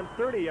 42 and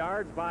 30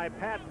 yards by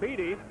Pat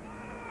Beatty,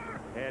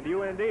 and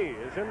UND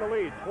is in the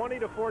lead,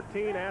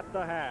 20-14 at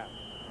the half.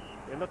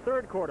 In the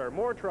third quarter,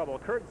 more trouble.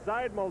 Kurt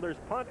Zeidmulder's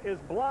punt is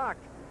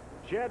blocked.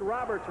 Jed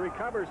Roberts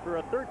recovers for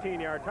a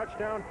 13-yard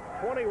touchdown,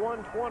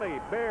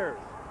 21-20 Bears.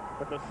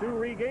 But the Sioux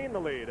regain the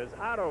lead as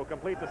Otto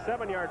completes a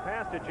 7-yard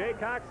pass to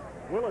Jaycox.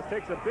 Willis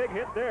takes a big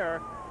hit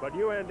there, but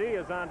UND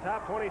is on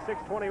top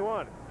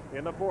 26-21.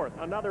 In the fourth,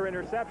 another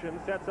interception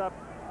sets up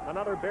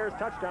another Bears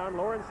touchdown.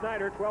 Lauren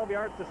Snyder, 12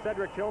 yards to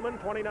Cedric Tillman,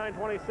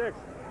 29-26.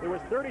 It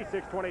was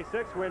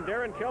 36-26 when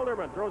Darren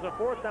Kelderman throws a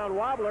fourth down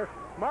wobbler.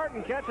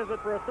 Martin catches it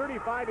for a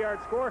 35-yard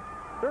score,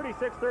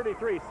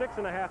 36-33,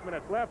 6.5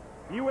 minutes left.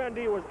 UND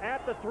was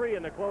at the 3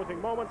 in the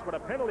closing moments, but a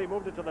penalty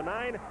moved it to the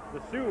 9.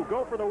 The Sioux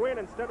go for the win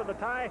instead of the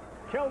tie.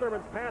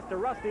 Kelderman's pass to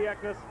Rusty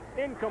Ekness,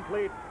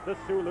 incomplete. The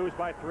Sioux lose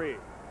by 3.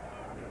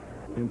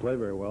 Didn't play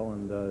very well,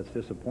 and it's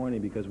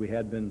disappointing because we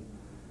had been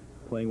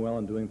playing well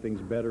and doing things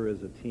better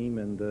as a team,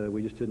 and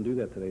we just didn't do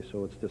that today,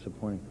 so it's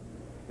disappointing.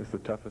 Is the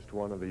toughest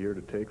one of the year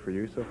to take for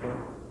you so far?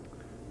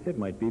 It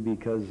might be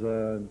because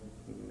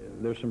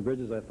there's some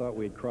bridges I thought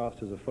we had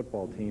crossed as a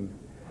football team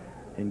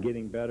in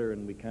getting better,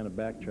 and we kind of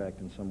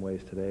backtracked in some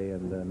ways today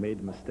and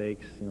made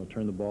mistakes,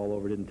 turned the ball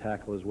over, didn't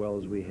tackle as well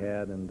as we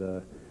had,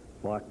 and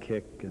block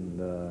kick and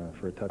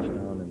for a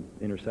touchdown and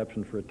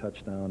interception for a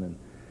touchdown, and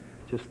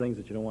just things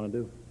that you don't want to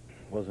do.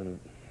 Wasn't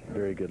a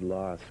very good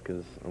loss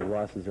because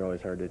losses are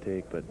always hard to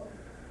take, but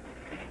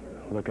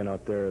looking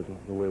out there,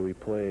 the way we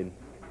played,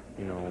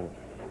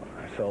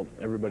 I felt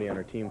everybody on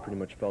our team pretty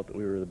much felt that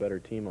we were the better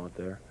team out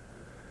there,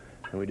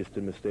 and we just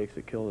did mistakes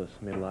that killed us,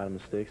 made a lot of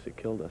mistakes that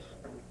killed us,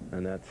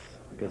 and I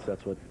guess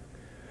that's what,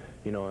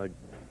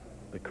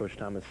 like Coach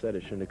Thomas said,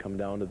 it shouldn't have come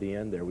down to the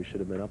end there. We should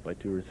have been up by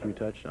 2 or 3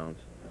 touchdowns.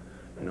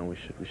 We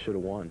should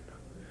have won,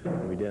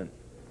 and we didn't.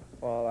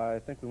 Well, I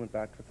think we went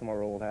back to some of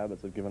our old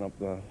habits of giving up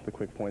the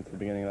quick points at the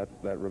beginning.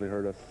 That really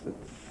hurt us.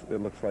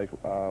 It looks like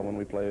when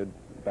we played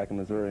back in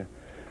Missouri,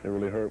 it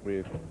really hurt.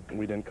 We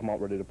didn't come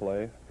out ready to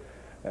play,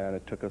 and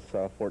it took us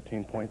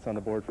 14 points on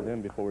the board for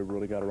them before we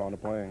really got around to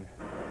playing.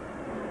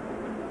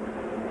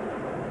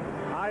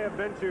 I have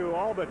been to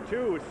all but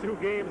 2 Sioux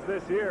games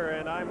this year,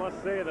 and I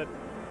must say that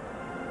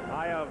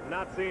I have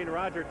not seen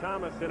Roger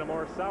Thomas in a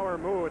more sour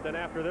mood than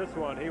after this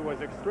one. He was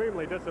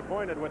extremely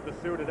disappointed with the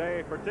Sioux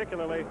today,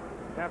 particularly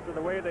after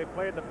the way they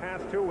played the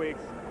past 2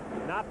 weeks.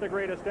 Not the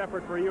greatest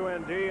effort for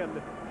UND,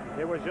 and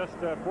it was just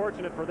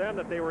fortunate for them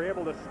that they were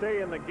able to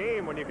stay in the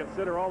game when you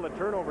consider all the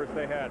turnovers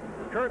they had.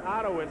 Kurt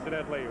Otto,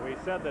 incidentally, we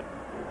said that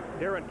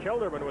Darren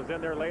Kelderman was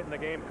in there late in the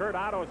game. Kurt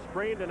Otto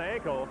sprained an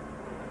ankle,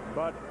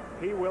 but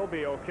he will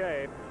be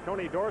okay.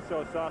 Tony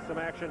Dorso saw some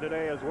action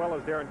today as well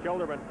as Darren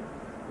Kelderman.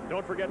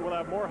 Don't forget, we'll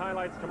have more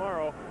highlights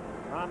tomorrow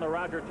on the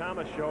Roger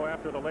Thomas Show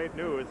after the late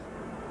news.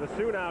 The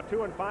Sioux now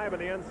 2-5 in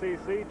the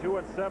NCC,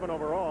 2-7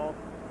 overall.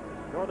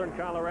 Northern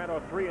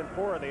Colorado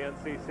 3-4 in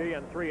the NCC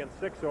and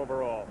 3-6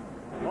 overall.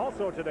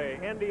 Also today,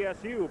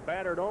 NDSU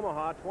battered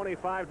Omaha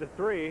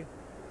 25-3,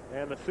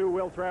 and the Sioux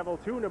will travel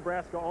to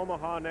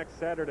Nebraska-Omaha next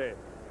Saturday.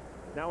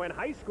 Now in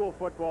high school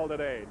football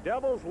today,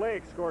 Devils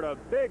Lake scored a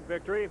big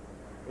victory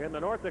in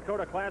the North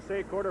Dakota Class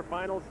A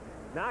quarterfinals,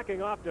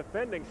 knocking off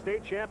defending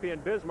state champion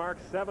Bismarck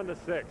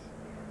 7-6.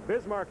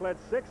 Bismarck led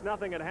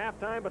 6-0 at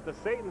halftime, but the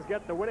Satans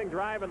get the winning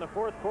drive in the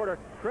fourth quarter.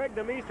 Craig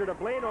DeMeester to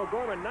Blaine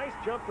O'Gorman. Nice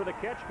jump for the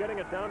catch, getting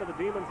it down to the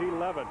Demons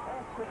 11.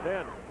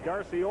 Then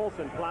Darcy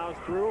Olson plows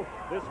through.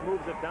 This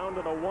moves it down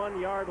to the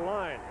 1-yard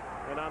line.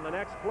 And on the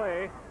next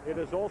play, it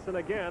is Olson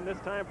again, this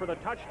time for the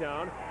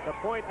touchdown. The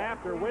point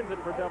after wins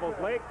it for Devils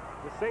Lake.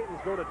 The Satans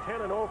go to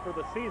 10-0 for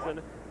the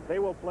season. They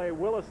will play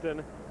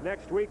Williston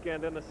next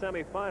weekend in the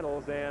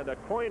semifinals, and a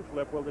coin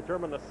flip will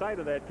determine the site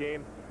of that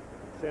game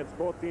since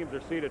both teams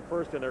are seeded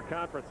first in their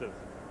conferences.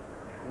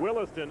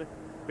 Williston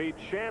beat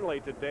Shanley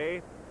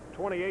today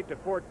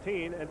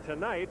 28-14, and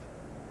tonight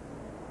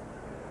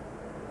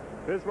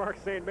Bismarck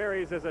St.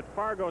 Mary's is at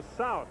Fargo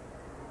South,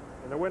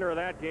 and the winner of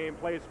that game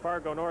plays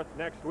Fargo North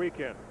next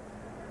weekend.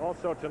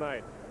 Also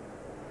tonight,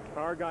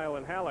 Argyle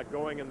and Halleck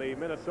going in the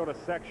Minnesota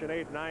Section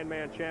 8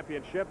 9-man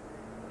championship.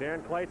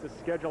 Dan Kleitz is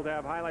scheduled to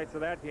have highlights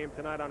of that game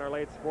tonight on our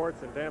late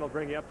sports, and Dan will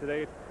bring you up to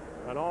date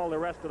on all the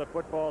rest of the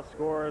football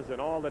scores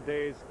and all the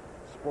day's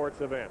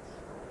sports events.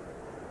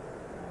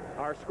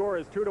 Our score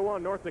is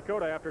 2-1 North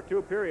Dakota after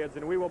 2 periods,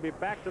 and we will be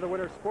back to the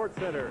Winter Sports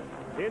Center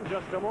in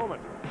just a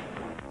moment.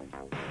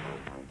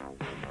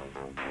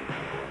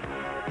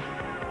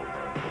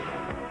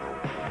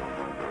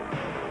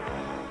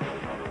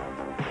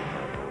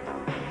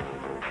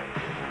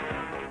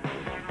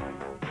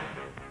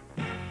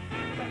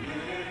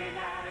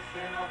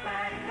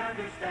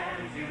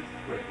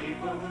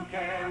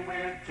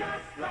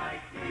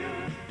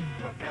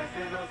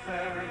 National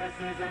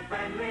Services and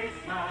friendly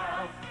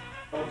smiles.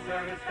 Full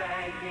service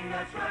banking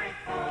that's right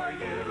for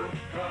you.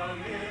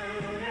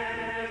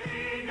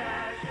 Community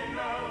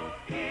National,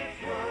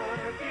 it's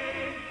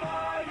working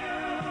for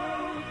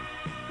you.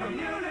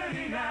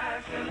 Community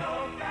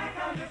National, Bank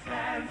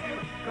understands you.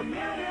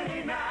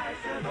 Community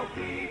National,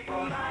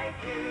 people like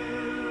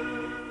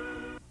you.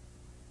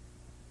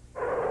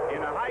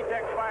 In a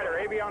high-tech fighter,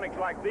 avionics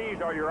like these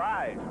are your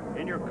eyes.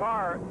 In your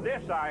car,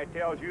 this eye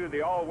tells you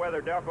the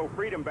all-weather Delco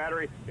Freedom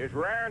battery is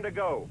raring to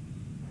go.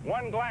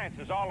 One glance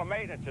is all the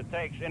maintenance it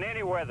takes in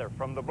any weather,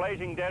 from the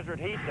blazing desert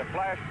heat to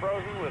flash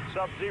frozen with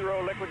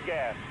sub-zero liquid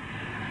gas.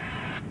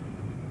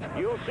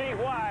 You'll see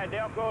why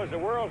Delco is the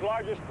world's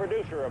largest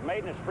producer of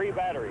maintenance-free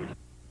batteries.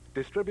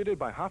 Distributed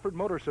by Hofford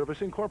Motor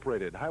Service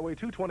Incorporated, Highway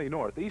 220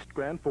 North, East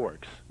Grand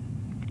Forks.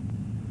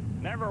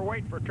 Never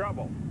wait for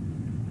trouble.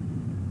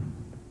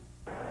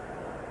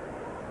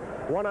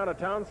 One out of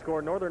town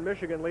score, Northern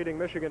Michigan leading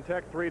Michigan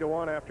Tech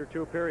 3-1 after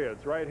 2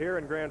 periods. Right here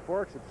in Grand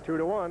Forks, it's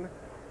 2-1.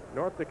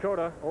 North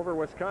Dakota over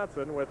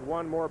Wisconsin with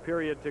 1 more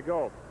period to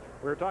go.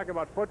 We were talking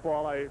about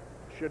football. I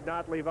should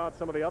not leave out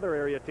some of the other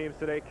area teams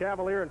today.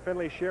 Cavalier and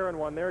Findlay Sharon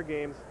won their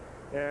games,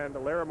 and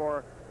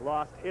Larimore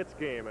lost its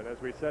game. And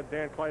as we said,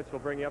 Dan Kleitz will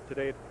bring you up to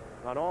date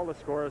on all the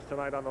scores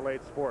tonight on the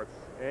late sports.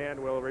 And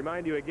we'll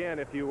remind you again,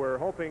 if you were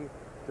hoping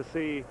to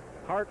see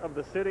Heart of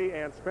the City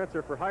and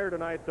Spencer for Hire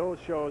tonight, those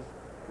shows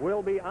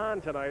will be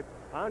on tonight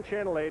on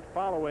Channel 8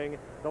 following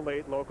the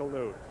late local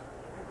news.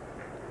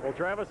 Well,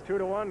 Travis,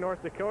 2-1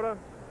 North Dakota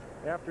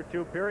after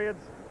 2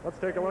 periods. Let's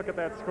take a look at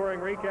that scoring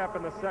recap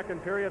in the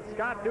second period.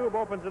 Scott Dube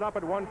opens it up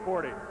at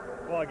 140.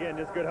 Well, again,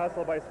 just good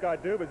hustle by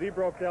Scott Dube as he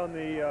broke down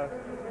the,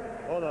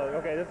 oh no,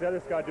 okay, this is the other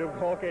Scott Dube.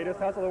 Okay, just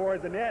hustle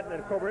towards the net, and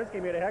then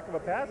Kobrinski made a heck of a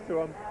pass to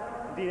him.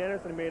 Dean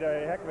Anderson made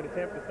a heck of an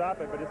attempt to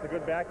stop it, but just a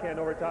good backhand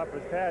over top of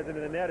his pads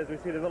into the net as we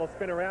see the little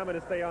spin-a-rama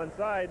to stay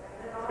onside.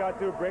 Scott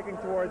Dube breaking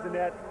towards the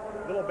net,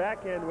 little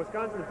backhand.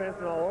 Wisconsin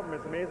defenseman all over him.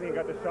 It's amazing he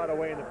got the shot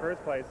away in the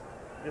first place.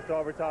 Just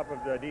over top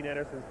of Dean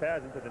Anderson's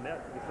pads into the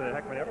net. Just a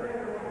heck of an effort.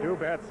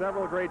 Dube had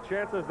several great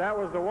chances. That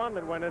was the one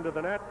that went into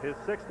the net, his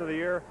 6th of the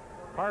year.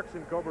 Parks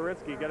and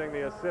Kobrinski getting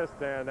the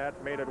assist, and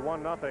that made it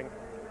 1-0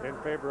 in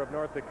favor of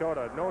North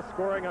Dakota. No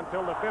scoring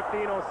until the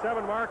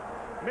 15:07 mark.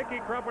 Mickey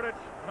Krumpinich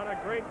on a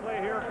great play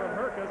here from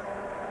Hrkac.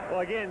 Well,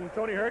 again,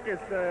 Tony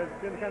Hrkac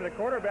been kind of the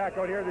quarterback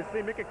out here. They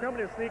see Mickey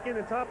Krumpinich sneak in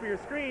the top of your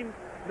screen.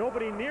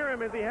 Nobody near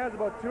him as he has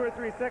about 2 or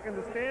 3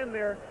 seconds to stand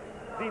there.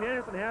 Dean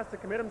Anderson has to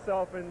commit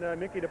himself, and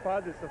Mickey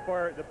deposits the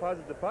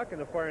puck in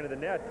the far end of the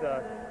net.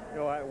 You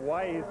know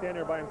why he's standing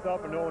there by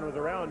himself and no one was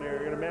around.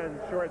 You're in a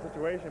man-short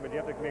situation, but you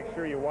have to make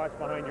sure you watch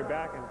behind your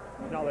back and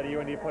not let a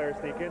UND player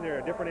sneak in there.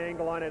 A different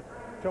angle on it.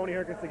 Tony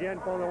Hrkac again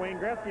pulling the Wayne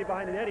Gretzky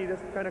behind the net. He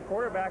just kind of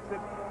quarterbacks it,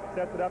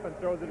 sets it up, and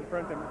throws it in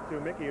front to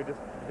Mickey, who just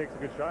takes a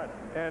good shot.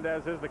 And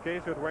as is the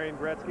case with Wayne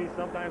Gretzky,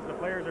 sometimes the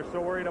players are so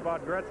worried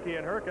about Gretzky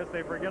and Hrkac,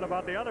 they forget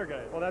about the other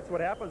guys. Well, that's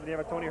what happens when you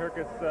have a Tony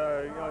Hrkac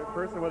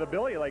person with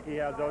ability like he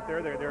has out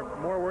there. They're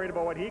more worried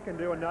about what he can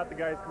do and not the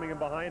guys coming in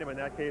behind him. In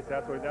that case,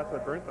 that's what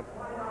burnt them.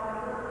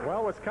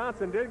 Well,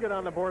 Wisconsin did get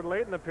on the board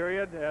late in the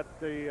period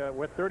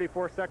with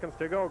 34 seconds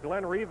to go.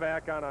 Glenn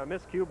Revac on a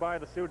miscue by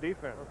the Sioux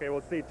defense. Okay,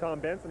 we'll see Tom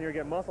Benson here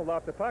get muscled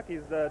off the puck.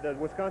 He's the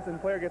Wisconsin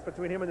player gets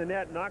between him and the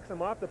net, knocks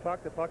him off the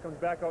puck. The puck comes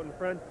back out in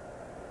front.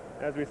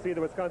 As we see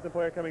the Wisconsin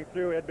player coming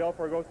through, Ed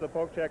Belfour goes to the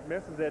poke check,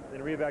 misses it,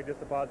 and Revac just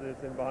deposits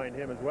it in behind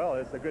him as well.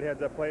 It's a good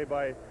heads-up play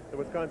by the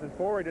Wisconsin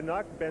forward to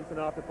knock Benson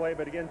off the play,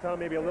 but again, Tom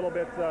maybe a little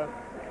bit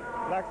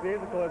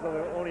lackadaisical as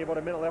only about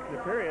a minute left in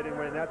the period, and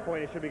at that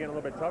point, it should be getting a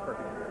little bit tougher.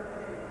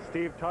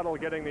 Steve Tuttle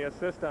getting the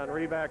assist on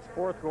Revac's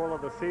 4th goal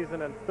of the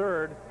season and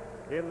 3rd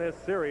in this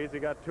series. He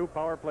got 2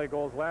 power play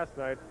goals last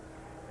night,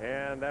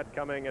 and that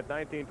coming at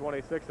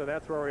 19:26, and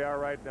that's where we are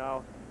right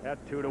now at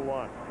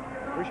 2-1.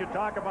 We should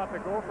talk about the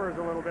Gophers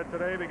a little bit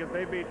today because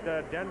they beat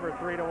Denver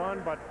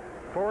 3-1, but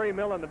Corey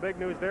Millen, the big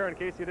news there, in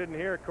case you didn't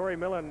hear, Corey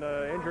Millen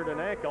injured an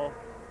ankle.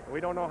 We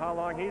don't know how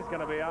long he's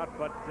going to be out,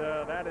 but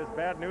that is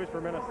bad news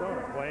for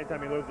Minnesota. Well,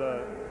 anytime you lose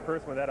a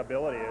person with that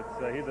ability,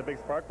 he's a big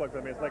spark plug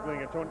for them. It's like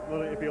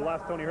if you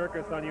lost Tony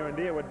Hrkac on UND,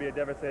 it would be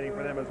devastating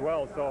for them as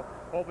well. So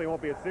hopefully it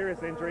won't be a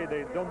serious injury.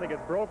 They don't think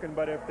it's broken,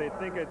 but if they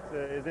think it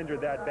is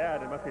injured that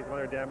bad, it must be some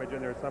other damage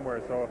in there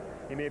somewhere. So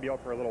he may be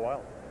out for a little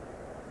while.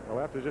 We'll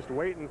have to just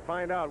wait and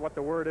find out what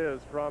the word is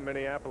from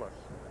Minneapolis.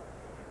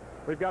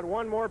 We've got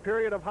 1 more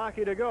period of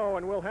hockey to go,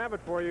 and we'll have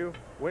it for you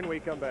when we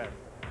come back.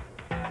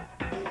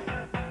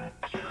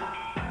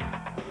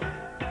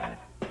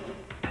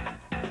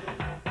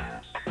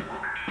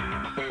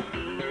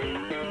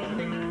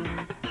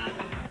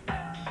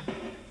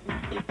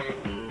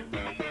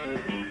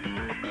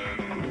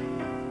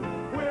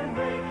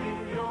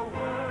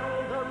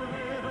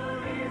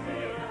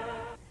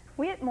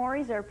 We at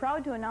Maury's are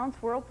proud to announce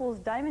Whirlpool's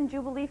Diamond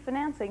Jubilee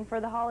financing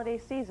for the holiday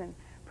season.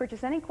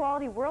 Purchase any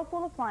quality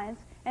Whirlpool appliance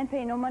and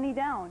pay no money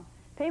down.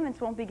 Payments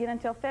won't begin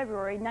until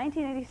February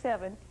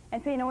 1987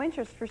 and pay no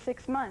interest for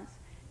 6 months.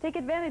 Take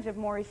advantage of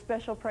Maury's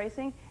special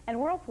pricing and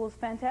Whirlpool's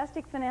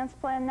fantastic finance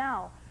plan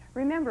now.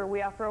 Remember,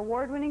 we offer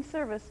award-winning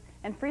service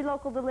and free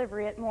local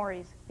delivery at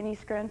Maury's in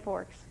East Grand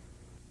Forks.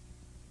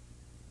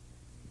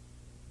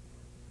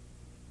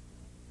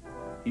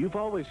 You've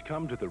always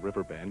come to the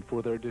Riverbend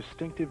for their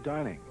distinctive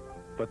dining,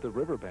 but the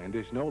Riverbend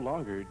is no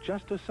longer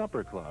just a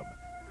supper club.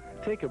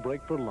 Take a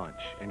break for lunch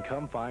and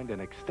come find an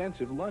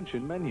extensive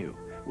luncheon menu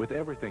with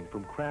everything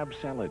from crab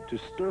salad to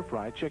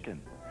stir-fry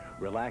chicken.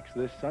 Relax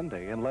this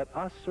Sunday and let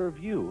us serve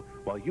you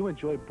while you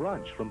enjoy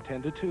brunch from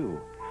 10 to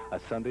 2. A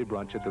Sunday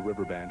brunch at the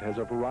Riverbend has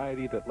a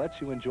variety that lets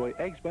you enjoy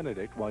Eggs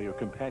Benedict while your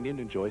companion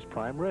enjoys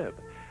prime rib.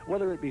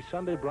 Whether it be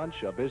Sunday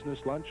brunch, a business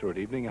lunch, or an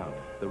evening out,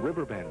 the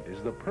Riverbend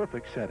is the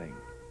perfect setting.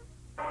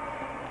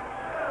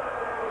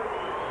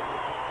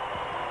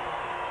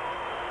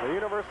 The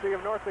University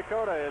of North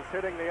Dakota is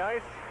hitting the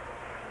ice,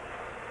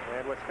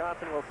 and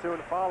Wisconsin will soon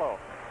follow.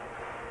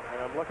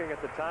 And I'm looking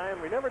at the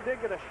time. We never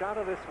did get a shot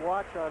of this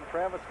watch on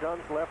Travis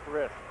Dunn's left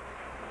wrist.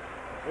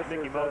 This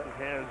Mickey Mouse's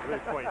hand is really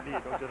quite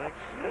neat, don't you think?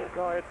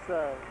 No,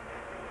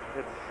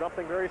 it's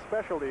something very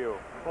special to you.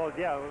 Well,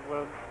 yeah,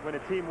 when a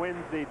team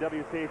wins the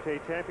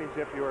WCHA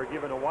championship, you are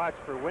given a watch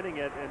for winning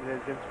it, and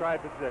it's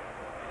inscribed with the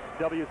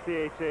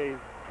WCHA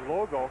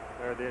logo,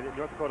 or the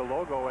North Dakota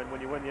logo, and when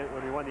we won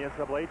the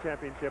NCAA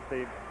championship,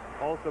 they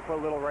also put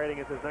a little writing.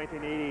 It says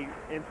 1980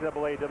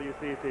 NCAA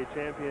WCHA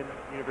champion,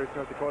 University of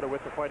North Dakota,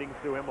 with the Fighting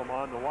Sioux emblem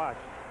on the watch.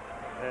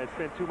 And it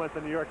spent 2 months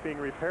in New York being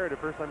repaired. The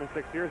first time in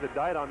 6 years. It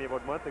died on me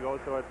about a month ago,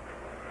 so it's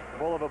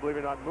Bulova, believe it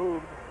or not,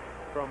 moved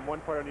from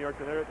one part of New York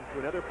to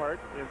another part,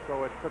 and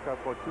so it took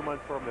about 2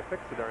 months for them to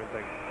fix the darn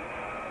thing.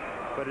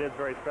 But it is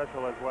very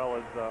special, as well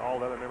as all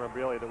the other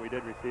memorabilia that we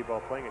did receive while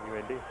playing at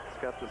UND.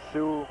 It's got the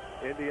Sioux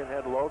Indian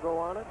Head logo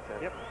on it.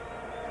 Yep.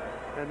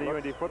 And the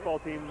UND football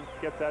team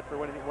gets that for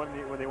when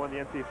they won the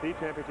NCC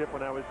championship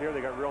when I was here.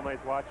 They got real nice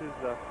watches.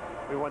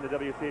 We won the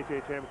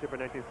WCHA championship in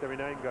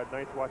 1979, got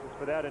nice watches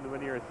for that. And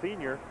when you're a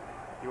senior,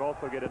 you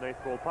also get a nice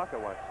gold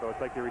pocket watch. So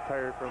it's like you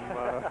retired from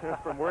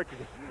from work.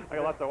 I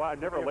got lots of watch. I'm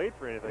never late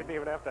for anything. Didn't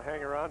even have to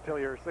hang around till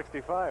you're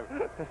 65.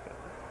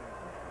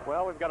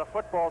 Well, we've got a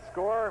football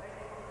score.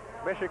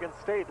 Michigan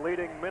State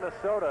leading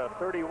Minnesota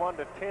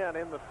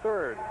 31-10 in the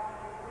third.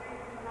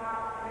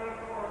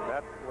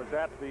 That was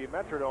at the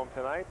Metrodome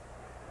tonight.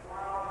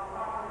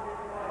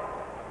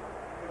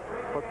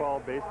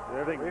 Football,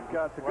 everything.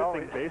 It's a good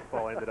thing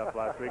baseball ended up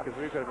last week, because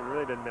we could have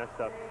really been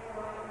messed up.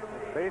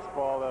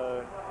 Baseball,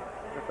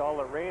 with all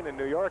the rain in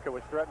New York, it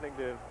was threatening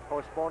to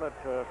postpone it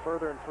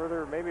further and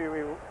further. Maybe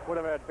we would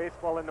have had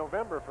baseball in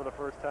November for the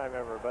first time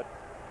ever, but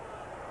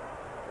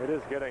it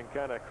is getting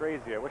kind of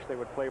crazy. I wish they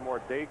would play more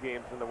day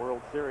games in the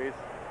World Series.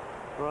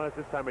 Well, it's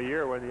this time of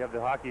year when you have the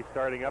hockey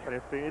starting up, and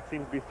it seems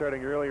to be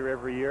starting earlier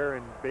every year,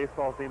 and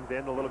baseball seems to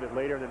end a little bit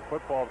later, and then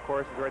football, of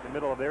course, is right in the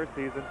middle of their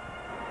season.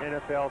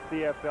 NFL,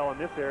 CFL in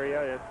this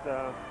area. It's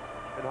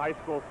in high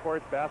school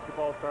sports,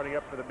 basketball starting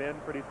up for the men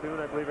pretty soon,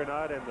 I believe it or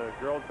not, and the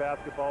girls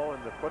basketball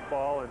and the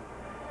football and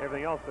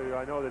everything else. So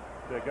I know that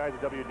the guys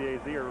at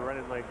WDAZ are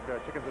running like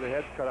chickens with their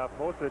heads cut off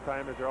most of the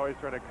time, as they're always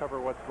trying to cover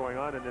what's going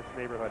on in this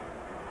neighborhood.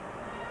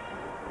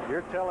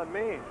 You're telling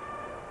me.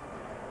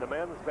 The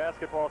men's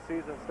basketball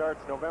season starts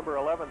November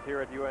 11th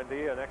here at UND,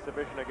 an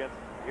exhibition against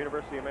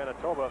University of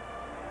Manitoba.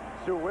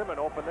 Sioux women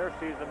open their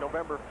season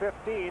November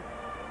 15th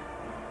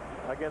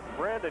against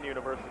Brandon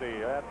University.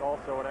 That's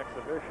also an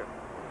exhibition.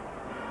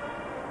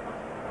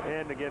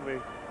 And again,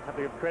 we have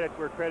to give credit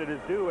where credit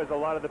is due, as a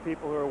lot of the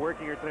people who are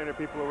working here tonight are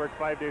people who work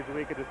 5 days a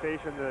week at the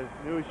station. The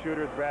news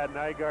shooters, Brad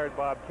Nygaard,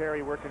 Bob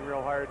Carey, working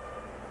real hard.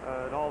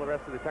 And all the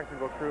rest of the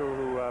technical crew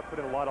who put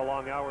in a lot of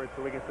long hours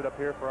so we can sit up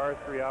here for our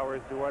 3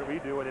 hours, do what we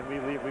do, and then we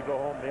leave, we go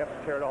home, they have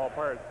to tear it all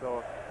apart.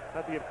 So I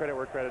have to give credit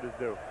where credit is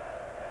due.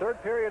 Third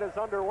period is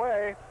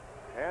underway,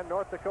 and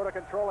North Dakota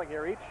controlling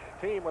here. Each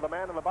team with a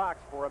man in the box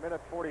for 1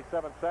 minute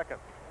 47 seconds.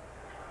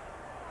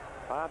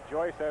 Bob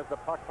Joyce has the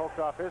puck poked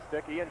off his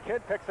stick. Ian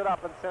Kidd picks it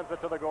up and sends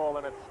it to the goal,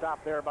 and it's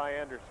stopped there by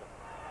Anderson.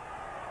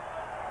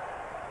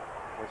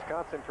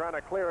 Wisconsin trying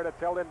to clear it.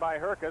 It's held in by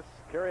Hrkac,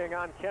 carrying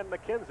on Ken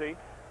McKenzie.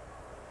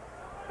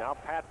 Now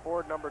Pat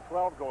Ford, number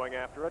 12, going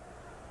after it,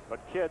 but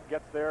Kidd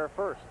gets there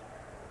first.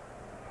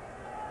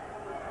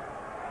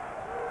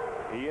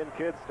 Ian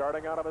Kidd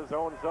starting out of his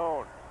own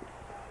zone.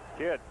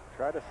 Kidd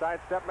tried to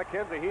sidestep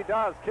McKenzie. He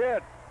does.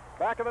 Kidd,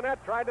 back of the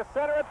net, tried to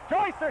center it.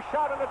 Joyce, a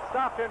shot, and it's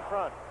stopped in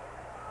front.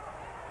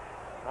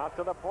 Out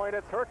to the point,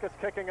 it's Hrkac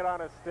kicking it on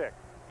his stick.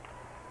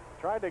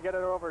 Tried to get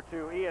it over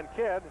to Ian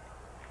Kidd,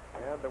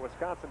 and the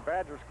Wisconsin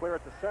Badgers clear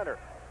at the center.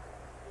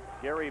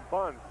 Gary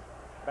Bunz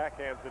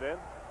backhands it in.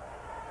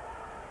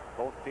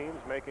 Both teams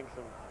making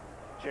some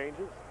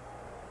changes.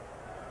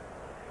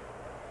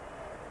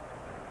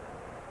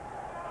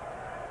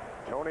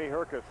 Tony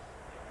Hrkac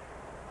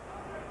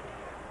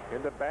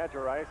into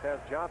Badger ice, has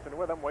Johnson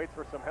with him, waits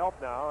for some help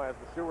now as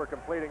the Sioux are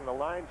completing the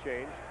line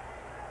change,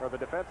 or the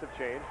defensive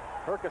change.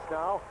 Hrkac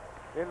now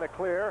in the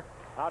clear,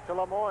 out to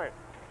Lemoyne.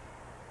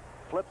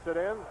 Flips it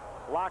in,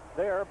 blocked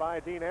there by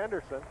Dean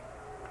Anderson.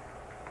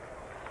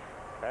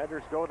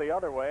 Badgers go the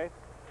other way.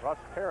 Russ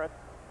Parrott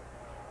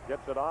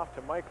gets it off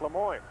to Mike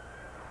Lemoyne.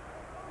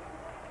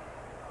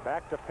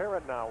 Back to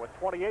Parent now with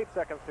 28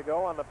 seconds to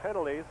go on the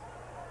penalties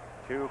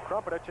to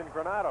Krumpetich and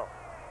Granado.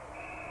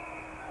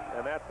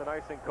 And that's an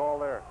icing call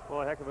there.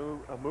 Well, a heck of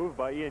a move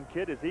by Ian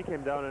Kidd as he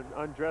came down and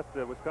undressed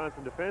the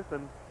Wisconsin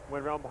defenseman,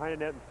 went around behind the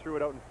net and threw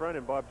it out in front,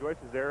 and Bob Joyce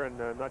is there, and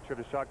I'm not sure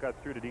if the shot got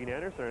through to Dean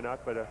Anderson or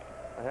not, but a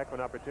heck of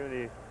an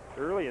opportunity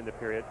early in the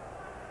period.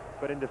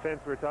 But in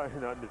defense, we were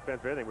talking, not in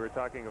defense or anything, we were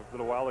talking a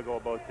little while ago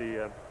about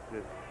the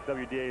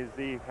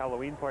WDAZ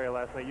Halloween party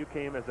last night. You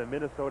came as a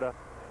Minnesota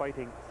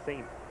Fighting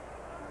Saint.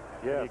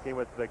 Yes. He came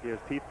with like his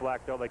teeth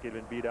blacked out like he'd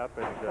been beat up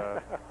and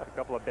a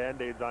couple of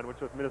Band-Aids on, which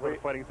with Minnesota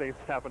Fighting Saints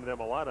happened to them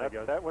a lot, I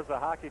guess. That was a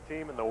hockey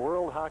team in the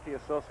World Hockey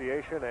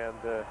Association, and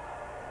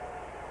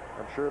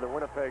I'm sure the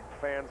Winnipeg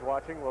fans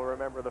watching will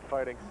remember the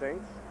Fighting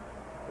Saints.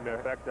 As a matter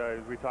of fact,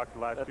 as we talked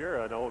last year,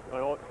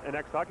 an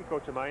ex-hockey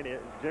coach of mine,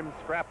 Jim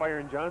Scrap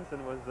Iron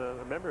Johnson, was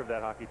a member of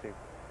that hockey team.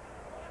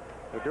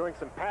 They're doing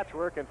some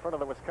patchwork in front of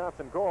the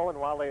Wisconsin goal, and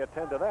while they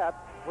attend to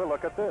that, we'll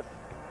look at this.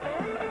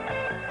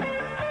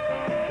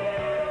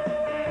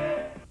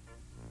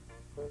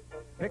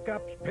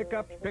 Pickups,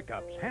 pickups,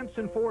 pickups.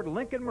 Hanson Ford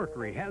Lincoln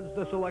Mercury has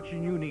the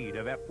selection you need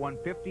of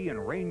F-150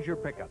 and Ranger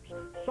pickups.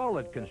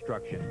 Solid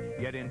construction,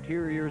 yet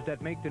interiors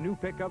that make the new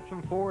pickups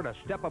from Ford a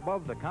step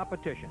above the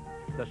competition.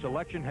 The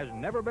selection has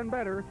never been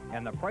better,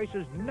 and the price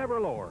is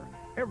never lower.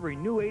 Every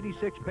new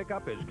 86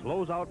 pickup is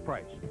closeout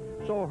price.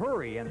 So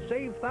hurry and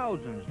save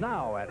thousands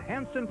now at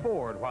Hanson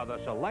Ford while the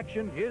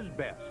selection is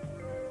best.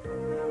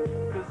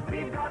 'Cause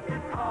we've got the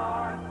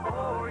car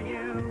for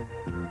you.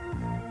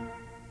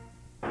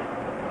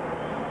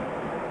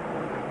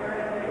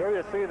 Here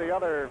you see the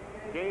other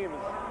games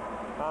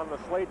on the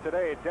slate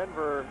today.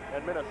 Denver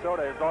and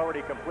Minnesota is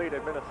already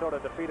completed. Minnesota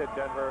defeated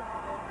Denver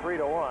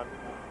 3-1.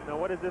 Now,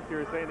 what is this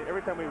you're saying?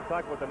 Every time we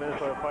talk about the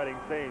Minnesota Fighting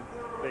Saints,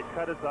 they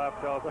cut us off,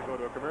 tell us to go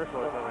to a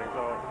commercial or something.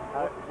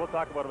 So we'll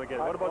talk about them again.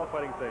 What about the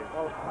Fighting Saints?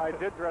 Well, I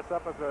did dress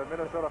up as a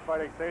Minnesota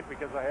Fighting Saint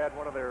because I had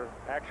one of their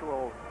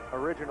actual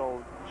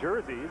original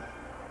jerseys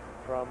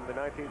from the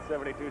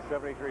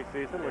 1972-73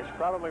 season, which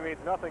probably means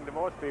nothing to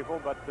most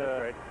people, but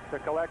to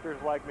collectors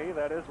like me,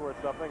 that is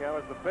worth something. I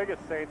was the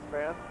biggest Saints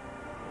fan.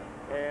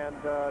 And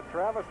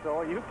Travis,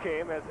 though, you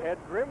came as Ed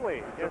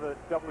Grimley to the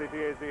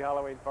WDAZ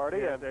Halloween party.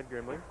 Yes, and Ed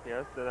Grimley,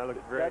 yes, and I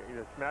looked very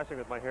smashing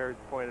with my hair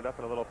pointed up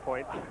in a little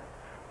point.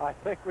 I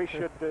think we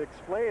should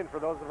explain for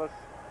those of us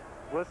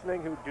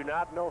listening who do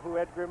not know who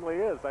Ed Grimley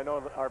is. I know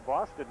that our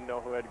boss didn't know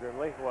who Ed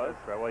Grimley was.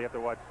 Right. Well, you have to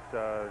watch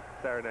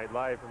Saturday Night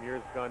Live from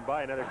years gone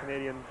by. Another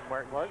Canadian,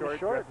 Martin Short,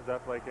 dresses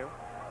up like him.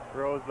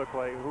 Rose looked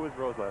like, who was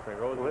Rose last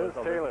night? Liz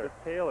Taylor. Liz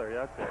Taylor,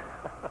 that's it.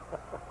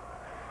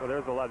 Well,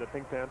 there's a lot. The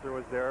Pink Panther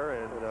was there,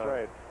 and that's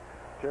right.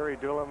 Terry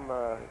Doolin,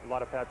 a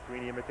lot of Pat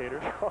Sweeney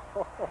imitators.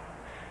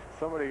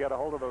 Somebody got a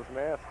hold of those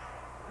masks.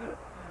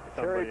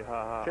 Somebody,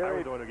 I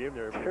was the one who gave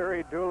them to everybody.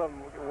 Terry Doolin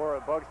wore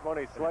a Bugs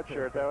Bunny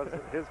sweatshirt. That was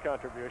his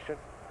contribution.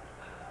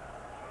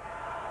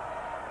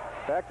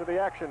 Back to the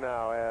action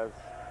now as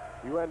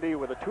UND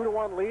with a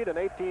 2-1 lead and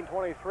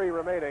 18:23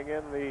 remaining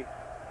in the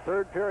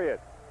third period.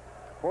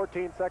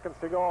 14 seconds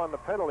to go on the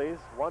penalties,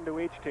 1 to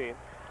each team.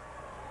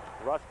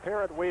 Russ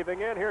Parent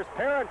weaving in. Here's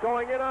Parent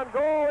going in on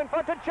goal in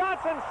front of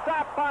Johnson.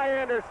 Stopped by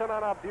Anderson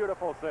on a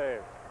beautiful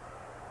save.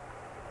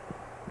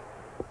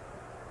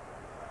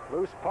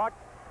 Loose puck.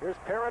 Here's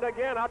Parent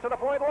again out to the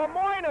point.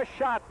 Lemoyne, a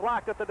shot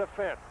blocked at the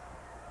defense.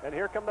 And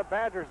here come the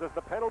Badgers as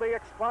the penalty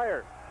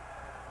expires.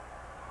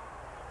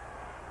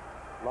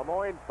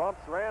 Lemoyne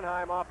bumps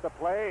Ranheim off the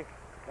play.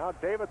 Now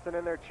Davidson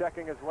in there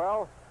checking as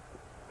well.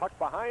 Puck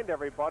behind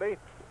everybody.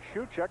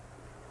 Shuchuk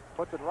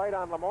puts it right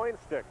on Lemoyne's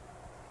stick.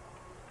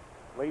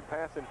 Lead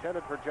pass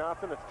intended for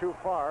Johnson. It's too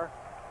far.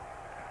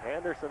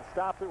 Anderson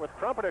stops it with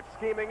Krumpetich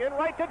scheming in.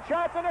 Right to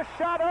Johnson. A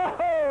shot.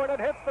 Oh, and it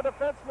hits the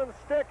defenseman's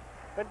stick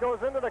and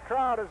goes into the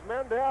crowd as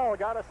Mendel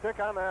got a stick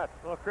on that.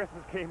 Well,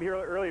 Christmas came here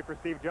early for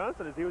Steve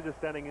Johnson as he was just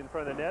standing in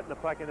front of the net and the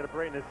puck ended up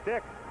right in his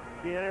stick.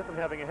 Dean Anderson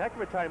having a heck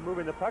of a time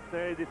moving the puck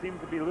there. He seems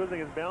to be losing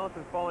his balance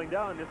and falling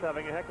down, just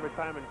having a heck of a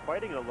time and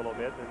fighting it a little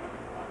bit.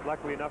 And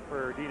luckily enough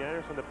for Dean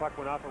Anderson, the puck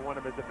went off of one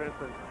of his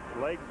defenseman's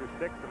legs or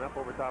sticks and up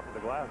over top of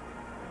the glass.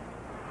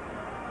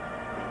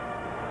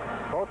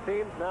 Both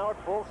teams now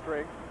at full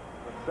strength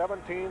with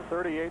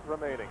 17:38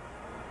 remaining.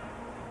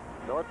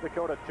 North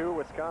Dakota 2,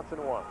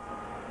 Wisconsin 1.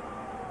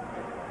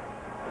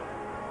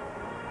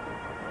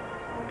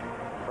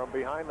 From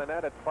behind the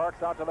net, it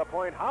sparks out to the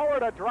point.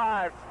 Howard a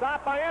drive,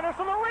 stopped by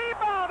Anderson, a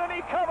rebound, and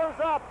he covers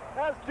up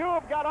as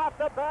Dube got off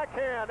the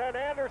backhand, and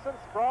Anderson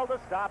sprawled to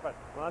stop it.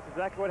 Well, that's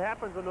exactly what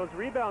happens when those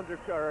rebounds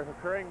are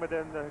occurring, but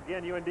then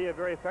again, UND are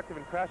very effective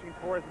in crashing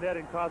towards net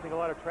and causing a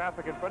lot of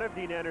traffic in front of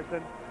Dean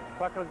Anderson.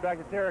 Puck comes back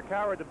to Tarek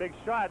Howard, the big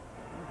shot.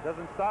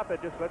 Doesn't stop it,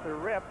 just lets it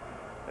rip.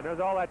 And there's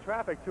all that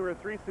traffic. 2 or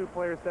 3 Sioux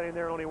players standing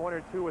there, only 1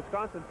 or 2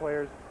 Wisconsin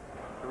players.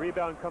 The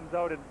rebound comes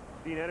out, and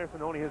Dean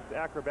Anderson, only his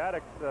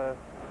acrobatics,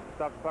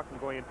 stops the puck from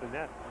going into the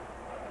net.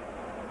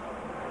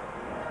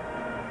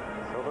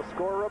 So the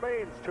score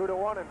remains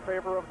 2-1 in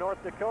favor of North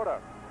Dakota.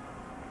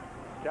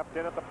 Kept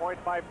in at the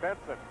point by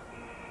Benson.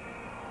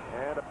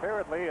 And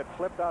apparently it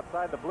flipped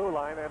outside the blue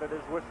line, and it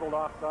is whistled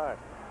offside.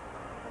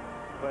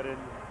 but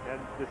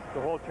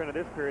the whole trend of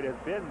this period has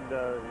been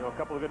a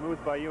couple of good moves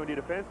by UND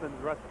defensemen.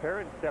 Russ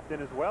Perrin stepped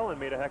in as well and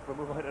made a heck of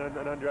a move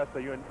and undressed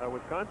a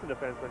Wisconsin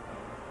defenseman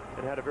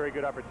and had a very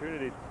good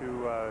opportunity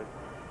to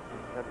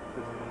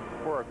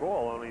score a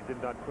goal, only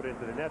did not put it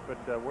into the net.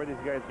 But where these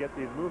guys get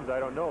these moves, I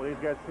don't know.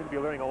 These guys seem to be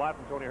learning a lot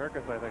from Tony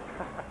Hrkac, I think.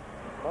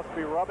 Must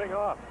be rubbing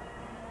off.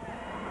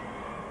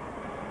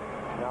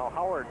 Now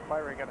Howard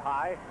firing it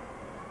high.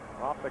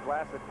 Off the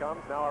glass it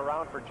comes. Now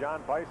around for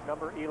John Bice,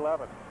 number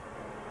 11.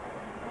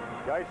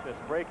 Geisnes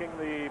breaking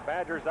the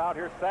Badgers out.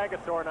 Here's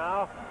Sagasor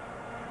now.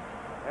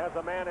 Has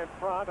a man in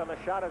front, and the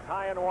shot is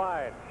high and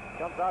wide.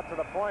 Comes out to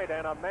the point,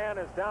 and a man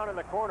is down in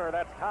the corner.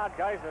 That's Todd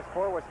Geisnes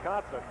for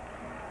Wisconsin.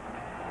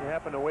 He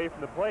happened away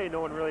from the play.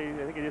 No one really,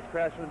 I think he just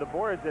crashed into the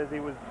boards as he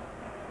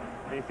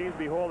seems to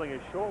be holding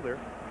his shoulder.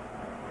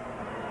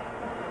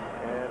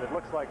 And it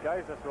looks like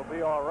Geisnes will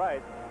be all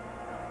right.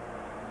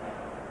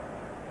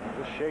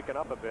 Just shaken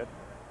up a bit.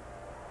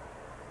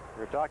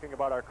 We're talking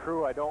about our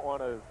crew. I don't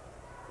want to,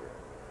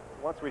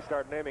 once we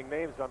start naming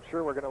names, I'm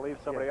sure we're going to leave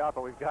somebody out,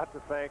 but we've got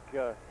to thank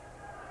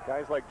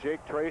guys like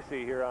Jake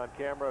Tracy here on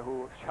camera,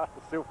 who shot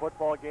the Sioux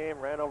football game,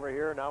 ran over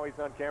here. Now he's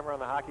on camera on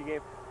the hockey game.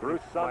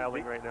 Bruce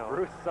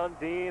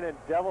Sundin in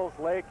Devil's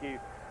Lake. He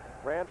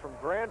ran from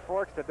Grand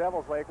Forks to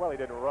Devil's Lake. Well, he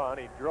didn't run.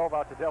 He drove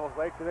out to Devil's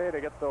Lake today to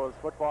get those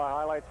football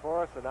highlights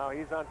for us, and now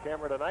he's on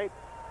camera tonight.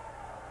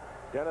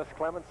 Dennis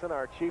Clemenson,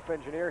 our chief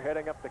engineer,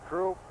 heading up the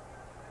crew.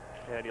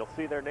 And you'll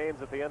see their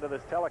names at the end of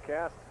this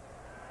telecast.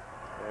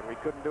 And we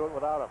couldn't do it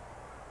without them.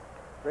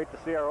 Great to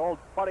see our old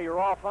buddy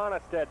Rolf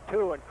Onnested,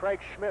 too, and Craig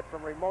Schmidt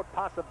from Remote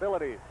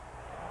Possibilities.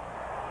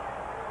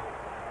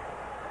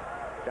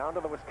 Down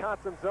to the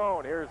Wisconsin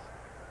zone. Here's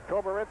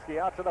Koborinsky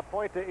out to the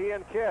point to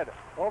Ian Kidd.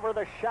 Over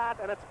the shot,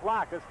 and it's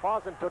blocked as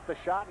Fawson took the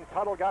shot, and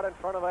Tuttle got in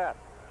front of that.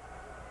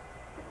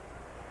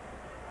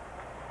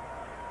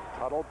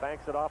 Tuttle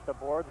banks it off the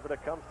boards, but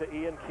it comes to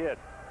Ian Kidd.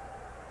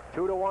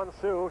 2-1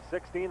 Sioux,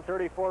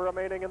 16:34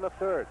 remaining in the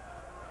third.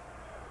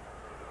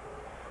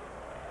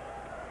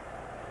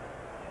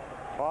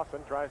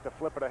 Fawson tries to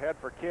flip it ahead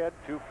for Kidd.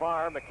 Too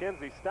far.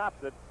 McKenzie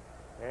stops it,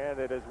 and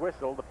it is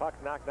whistled. The puck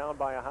knocked down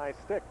by a high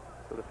stick.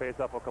 So the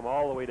faceoff will come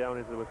all the way down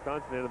into the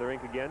Wisconsin end of the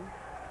rink again.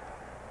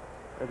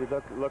 As we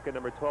look at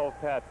number 12,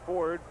 Pat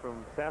Ford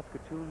from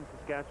Saskatoon,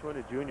 Saskatchewan,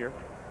 a junior.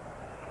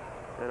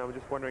 And I'm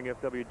just wondering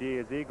if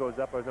WDAZ goes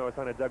up. I know I was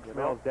on to Doug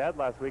Smell's dad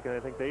last week, and I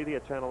think they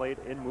get Channel 8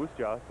 in Moose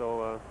Jaw.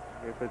 So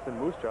if it's in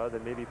Moose Jaw,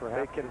 then maybe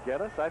perhaps they can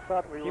get us. I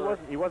thought he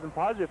wasn't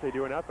positive if they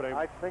do or not, but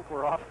I think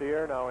we're off the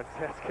air now in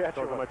Saskatchewan. I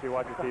don't know how much he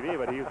watches TV,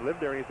 but he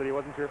lived there, and he said he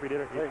wasn't sure if he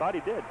did. He thought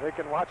he did. They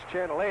can watch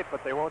Channel 8,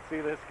 but they won't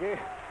see this game.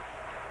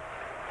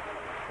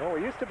 Well,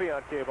 we used to be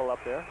on cable up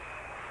there.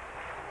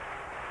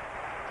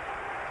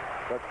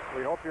 But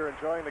we hope you're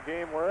enjoying the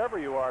game wherever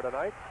you are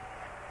tonight.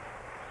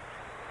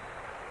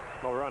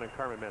 Well, we're on in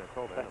Carmen,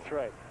 Manitoba. That's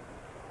right.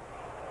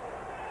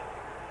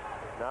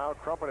 Now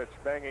Krumpetich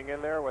banging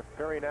in there with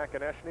Perry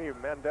Nakaneshny.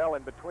 Mendel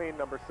in between,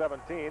 number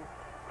 17.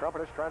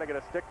 Krumpetich trying to get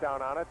a stick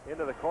down on it.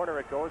 Into the corner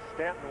it goes.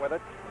 Stanton with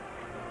it.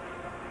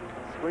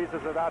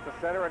 Squeezes it out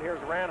to center, and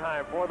here's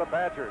Ranheim for the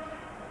Badgers.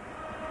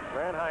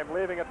 Ranheim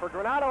leaving it for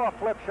Granado. A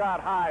flip shot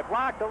high.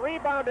 Blocked. The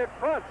rebound in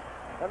front.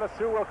 And the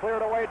Sioux will clear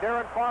it away.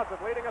 Darren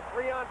Fawcett leading a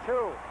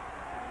 3-on-2.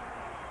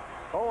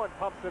 Bowen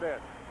pumps it in.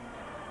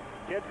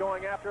 Kidd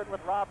going after it with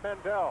Rob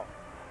Mendel.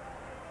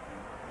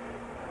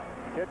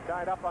 Kidd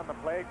tied up on the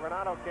play.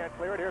 Granado can't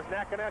clear it. Here's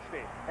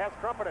Nakaneshny. Has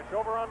Krumpetich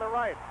over on the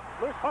right.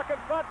 Loose puck in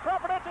front.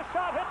 Krumpetich, a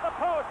shot hit the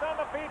post on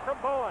the feed from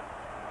Bowen.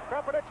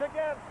 Krumpetich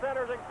again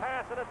centering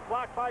pass, and it's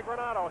blocked by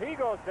Granado. He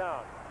goes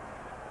down.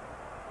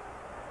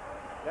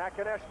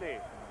 Nakaneshny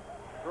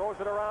throws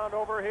it around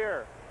over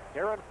here.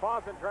 Darren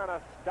Fawcett trying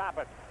to stop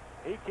it.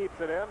 He keeps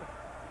it in.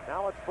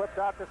 Now it's flipped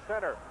out to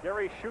center.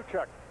 Gary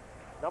Shuchuk,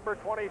 number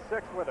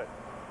 26 with it.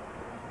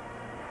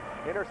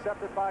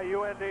 Intercepted by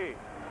UND.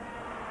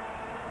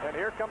 And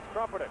here comes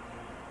Krumpetich.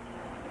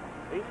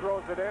 He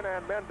throws it in,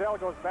 and Mendel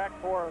goes back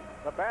for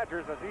the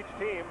Badgers as each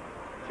team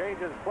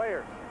changes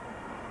players.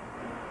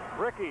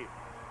 Ricky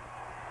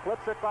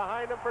flips it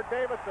behind him for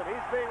Davidson.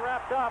 He's being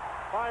wrapped up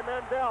by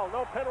Mendel.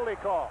 No penalty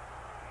call.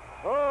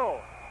 Oh,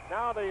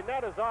 now the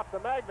net is off the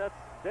magnets.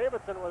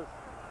 Davidson was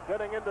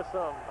getting into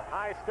some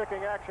high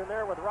sticking action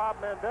there with Rob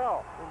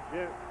Mendel.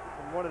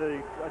 And one of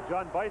the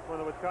John Bice,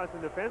 one of the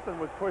Wisconsin defensemen,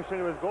 was pushed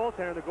into his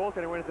goaltender. The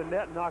goaltender went into the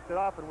net and knocked it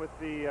off, and with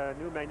the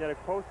new magnetic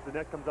post, the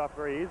net comes off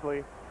very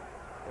easily,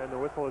 and the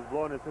whistle is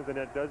blown as soon as the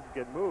net does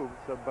get moved.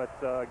 So, but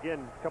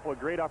again, a couple of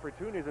great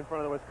opportunities in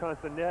front of the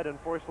Wisconsin net.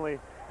 Unfortunately,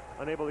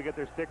 unable to get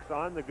their sticks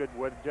on the good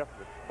wood. Jeff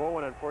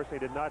Bowen, unfortunately,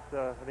 did not.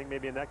 I think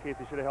maybe in that case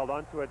he should have held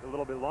on to it a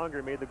little bit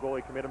longer, made the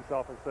goalie commit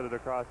himself and slid it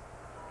across.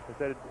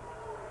 Instead,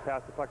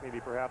 passed the puck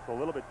maybe perhaps a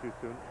little bit too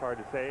soon. It's hard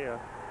to say.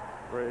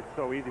 Where it's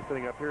so easy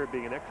sitting up here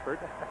being an expert.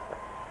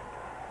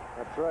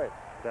 That's right.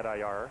 That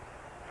IR.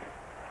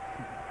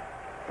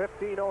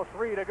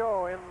 15:03 to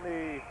go in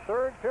the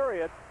third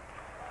period.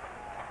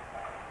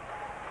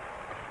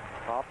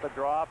 Off the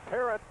draw,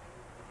 Parrott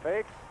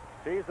fakes,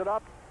 tees it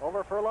up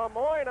over for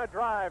Lemoyne. A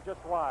drive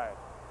just wide.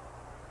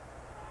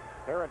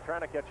 Parent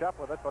trying to catch up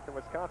with it, but the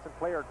Wisconsin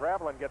player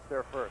Gravelin gets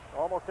there first.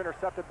 Almost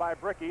intercepted by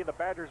Bricky. The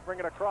Badgers bring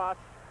it across.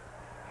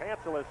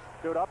 Hansel is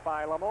stood up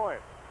by Lemoyne.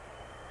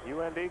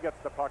 UND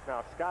gets the puck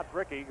now. Scott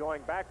Bricky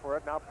going back for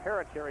it. Now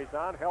Parent carries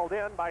on, held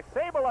in by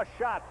Sable. A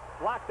shot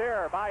blocked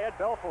there by Ed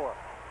Belfour.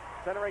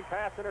 Centering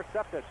pass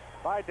intercepted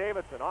by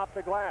Davidson off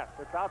the glass.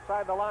 It's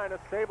outside the line as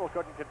Sable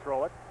couldn't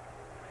control it.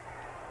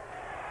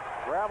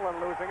 Gravelin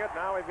losing it.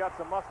 Now we've got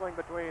some muscling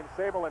between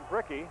Sable and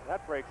Bricky.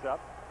 That breaks up.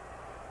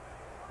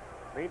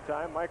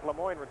 Meantime, Mike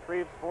Lemoyne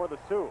retrieves for the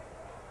Sioux.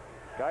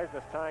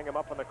 Geisnes tying him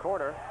up in the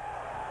corner.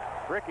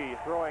 Bricky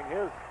throwing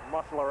his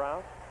muscle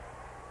around.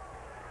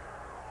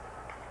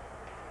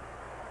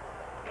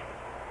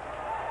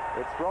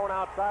 It's thrown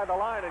outside the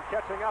line, and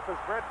catching up is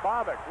Brent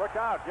Bobick. Look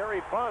out,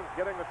 Gary Bunz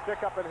getting the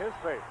stick up in his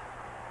face.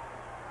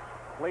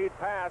 Lead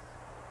pass.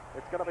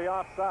 It's going to be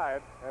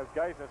offside as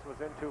Geisnes was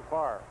in too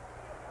far.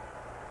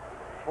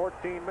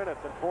 14 minutes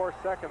and 4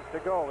 seconds to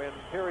go in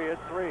period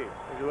 3.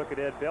 As you look at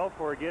Ed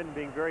Belfour again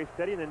being very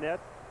steady in the net,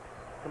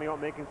 coming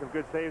out making some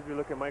good saves. We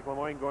look at Mike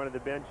Lemoyne going to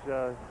the bench,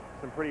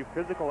 some pretty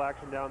physical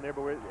action down there.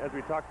 But as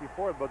we talked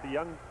before about the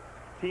young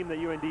team that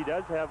UND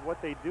does have,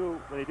 what they do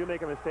when they do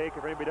make a mistake,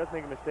 if anybody does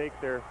make a mistake,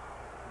 they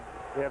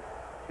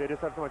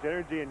just have so much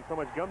energy and so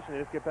much gumption. They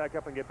just get back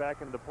up and get back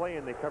into the play,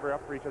 and they cover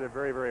up for each other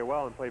very, very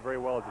well and play very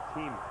well as a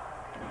team.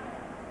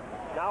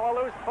 Now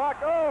a loose puck.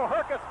 Oh,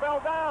 Hrkac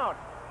fell down.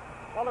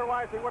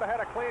 Otherwise, he would have had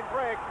a clean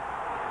break.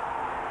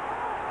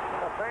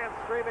 And the fans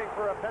screaming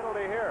for a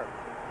penalty here.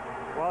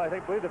 Well, I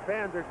believe the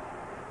fans are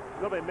a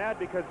little bit mad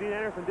because Dean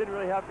Anderson didn't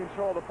really have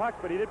control of the puck,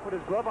 but he did put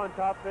his glove on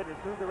top of it, and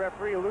as soon as the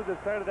referee loses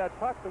sight of that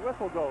puck, the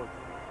whistle goes.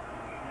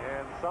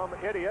 And some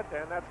idiot,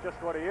 and that's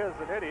just what he is,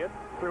 an idiot,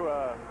 threw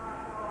a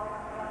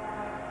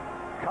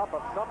cup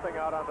of something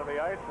out onto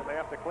the ice, and they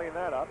have to clean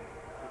that up.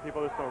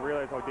 People just don't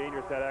realize how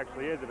dangerous that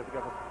actually is. If it's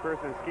got a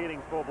person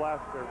skating full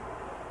blast or...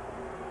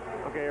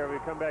 Okay, here we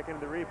come back into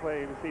the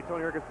replay. We see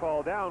Tony Hrkac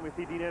fall down. We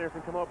see Dean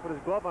Anderson come out, put his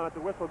glove on it. The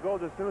whistle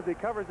goes as soon as he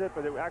covers it,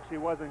 but it actually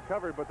wasn't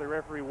covered, but the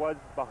referee was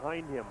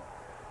behind him.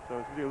 So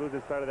as soon as he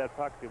loses sight of that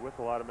puck, the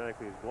whistle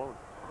automatically is blown.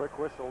 Quick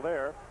whistle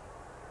there.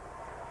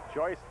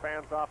 Joyce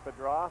fans off the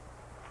draw.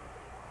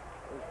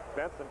 There's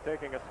Benson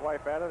taking a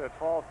swipe at it. It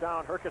falls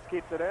down. Hrkac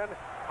keeps it in.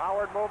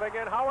 Howard moving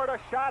in. Howard, a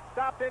shot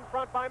stopped in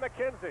front by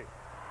McKenzie.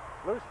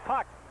 Loose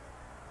puck.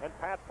 And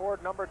Pat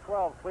Ford, number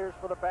 12, clears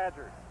for the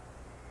Badgers.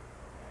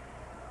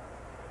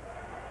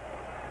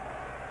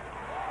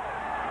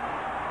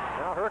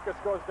 Now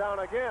Hrkac goes down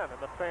again,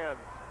 and the fans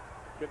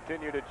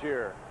continue to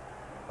cheer.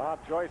 Bob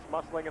Joyce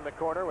muscling in the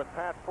corner with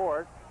Pat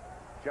Ford.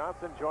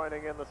 Johnson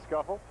joining in the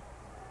scuffle.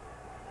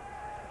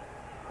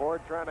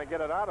 Ford trying to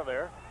get it out of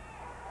there.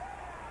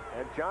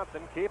 And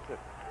Johnson keeps it.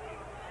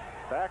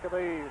 Back of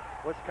the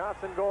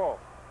Wisconsin goal.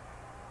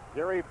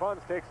 Gary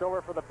Bunz takes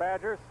over for the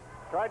Badgers.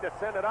 Tried to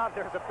send it out.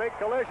 There's a big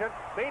collision.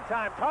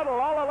 Meantime, Tuttle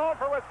all alone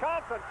for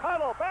Wisconsin.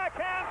 Tuttle,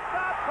 backhand,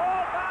 stop,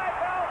 pulled by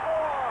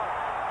Belfour.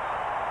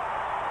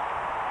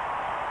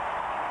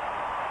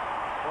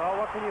 Well,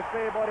 what can you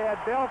say about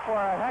Ed Belfour?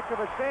 A heck of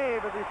a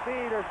save. As you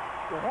see, there's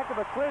a heck of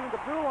a collision at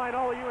the blue line.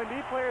 All the UND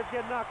players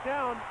get knocked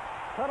down.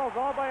 Tuttle's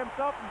all by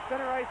himself from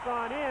center ice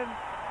on in.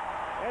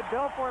 Ed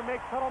Belfour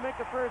makes Tuttle make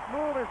the first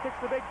move and sticks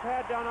the big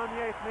pad down on the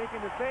ice,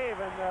 making the save.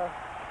 And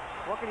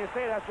what can you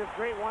say? That's just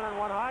great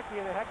one-on-one hockey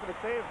and a heck of a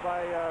save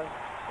by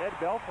Ed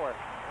Belfour.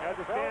 As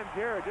it stands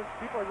here, just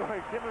people are going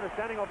to give him a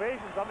standing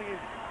ovation, something he's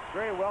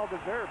very well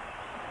deserved.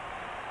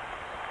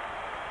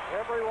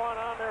 Everyone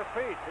on their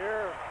feet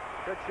here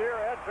to cheer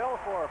Ed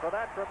Belfour for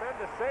that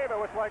tremendous save. It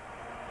was like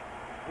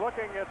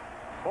looking at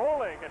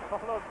bowling, and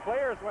all those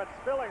players went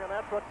spilling, and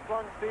that's what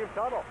sprung Steve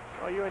Tuttle.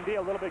 Well, UND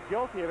a little bit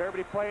guilty of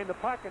everybody playing the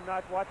puck and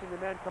not watching the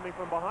men coming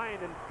from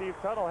behind, and Steve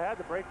Tuttle had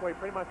the breakaway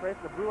pretty much right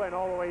from the blue line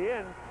all the way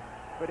in,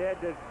 but Ed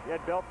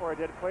Belfour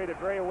played it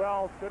very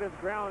well, stood his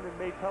ground, and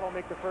made Tuttle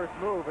make the first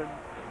move. And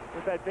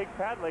with that big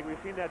pad leg, we've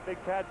seen that big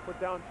pad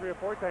put down 3 or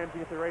 4 times to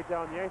get it right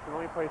down the ice, and the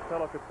only place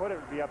Tuttle could put it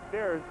would be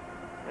upstairs,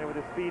 and with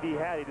the speed he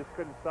had, he just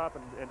couldn't stop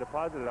and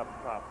deposit it up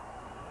top.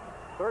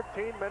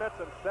 13 minutes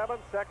and 7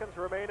 seconds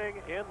remaining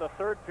in the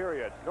third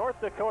period. North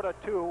Dakota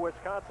 2,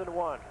 Wisconsin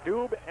 1.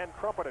 Dube and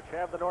Krumpetich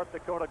have the North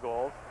Dakota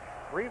goals.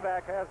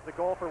 Rivak has the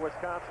goal for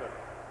Wisconsin.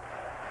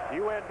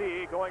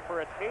 UND going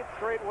for its 8th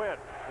straight win.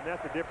 And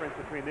that's the difference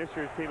between this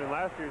year's team and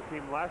last year's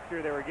team. Last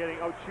year they were getting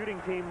out shooting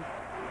teams,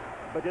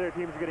 but the other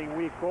teams are getting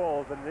weak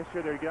goals. And this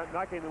year they're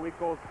not getting the weak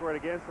goals scored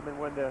against them. And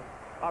when the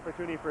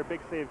opportunity for a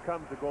big save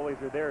comes, the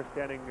goalies are there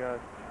standing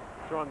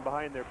strong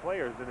behind their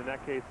players. And in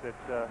that case, it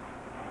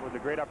was a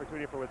great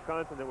opportunity for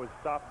Wisconsin that was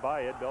stopped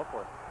by Ed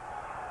Belfour.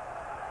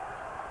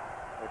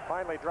 They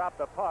finally dropped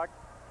the puck.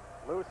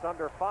 Loose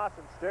under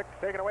Fossen's stick.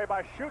 Taken away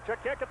by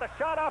Schuchek. Can't get the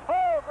shot off.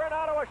 Oh,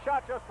 Granato, a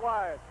shot just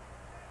wide.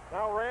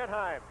 Now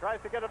Ranheim tries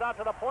to get it out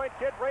to the point.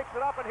 Kidd breaks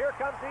it up, and here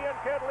comes Ian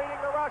Kidd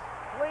leading the rush.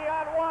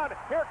 3-on-1.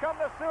 Here come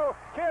the Sioux.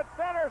 Kidd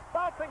centers.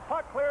 Bouncing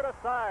puck cleared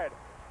aside.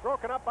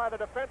 Broken up by the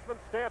defenseman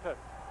Stanton.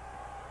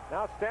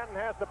 Now Stanton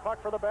has the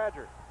puck for the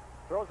Badgers.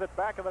 Throws it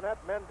back of the net.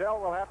 Mendel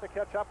will have to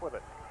catch up with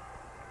it.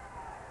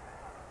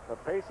 The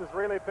pace is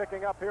really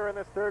picking up here in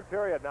this third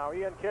period. Now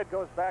Ian Kidd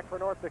goes back for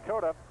North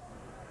Dakota.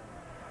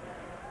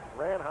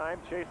 Ranheim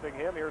chasing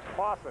him. Here's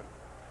Fossen.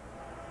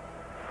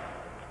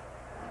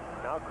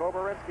 Now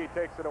Koborinsky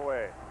takes it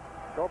away.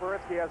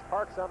 Koborinsky has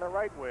Parks on the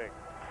right wing.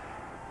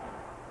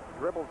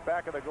 Dribbles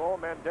back of the goal.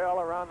 Mendel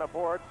around the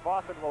boards.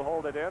 Fossen will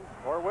hold it in.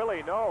 Or will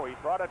he? No, he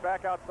brought it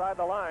back outside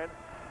the line.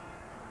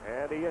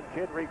 And Ian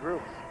Kidd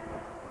regroups.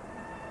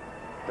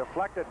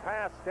 Deflected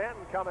pass.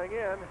 Stanton coming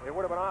in. It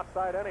would have been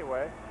offside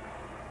anyway.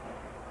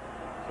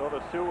 So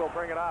the Sioux will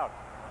bring it out.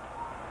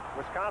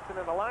 Wisconsin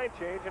in the line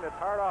change, and it's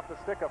hard off the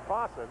stick of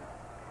Fossen.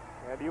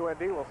 And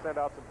UND will send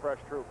out some fresh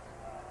troops.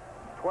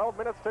 12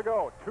 minutes to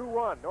go.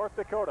 2-1, North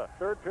Dakota,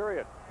 third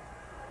period.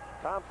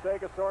 Tom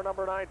Sagasor,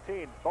 number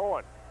 19.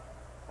 Bowen,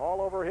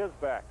 all over his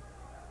back.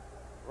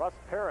 Russ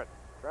Parent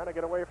trying to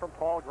get away from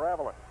Paul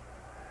Gravelin.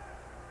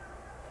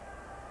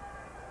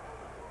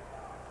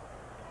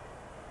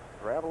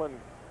 Gravelin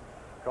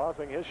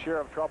causing his share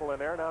of trouble in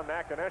there. Now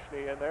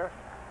Nakonechny in there.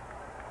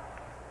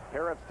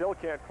 Parent still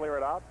can't clear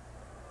it out.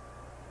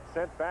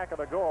 Sent back of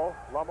the goal.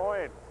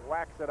 Lemoyne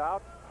whacks it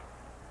out.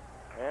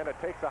 And it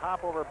takes a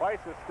hop over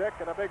Bice's stick,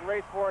 and a big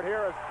race for it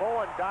here as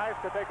Bowen dives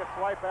to take a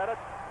swipe at it.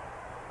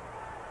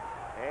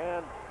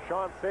 And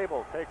Sean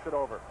Sable takes it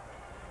over.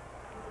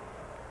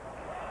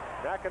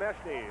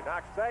 Nakonechny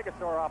knocks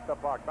Sagasor off the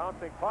puck.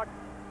 Bouncing puck.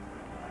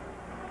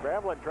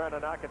 Gravelin trying to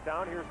knock it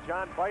down. Here's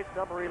John Bice,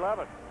 number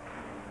 11.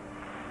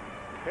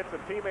 Hits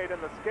a teammate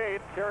in the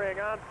skates, carrying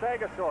on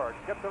Sagasor.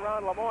 Gets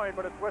around Lemoyne,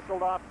 but it's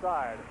whistled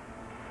offside.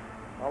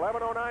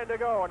 11:09 to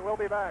go, and we'll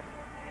be back.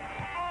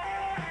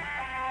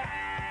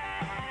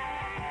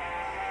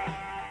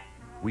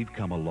 We've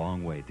come a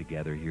long way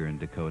together here in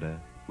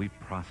Dakota. We've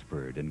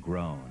prospered and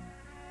grown.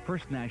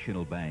 First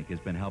National Bank has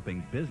been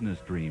helping business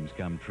dreams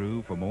come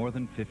true for more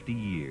than 50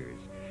 years.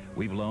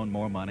 We've loaned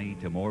more money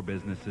to more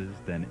businesses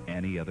than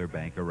any other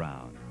bank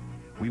around.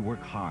 We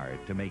work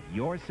hard to make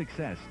your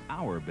success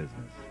our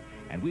business.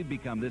 And we've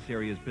become this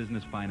area's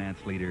business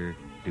finance leader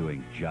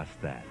doing just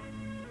that.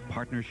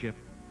 Partnership,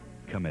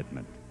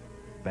 commitment,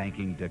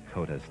 banking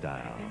Dakota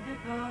style.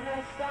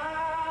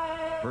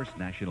 First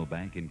National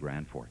Bank in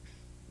Grand Forks.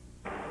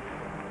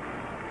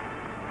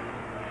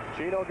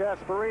 Gino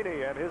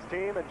Gasparini and his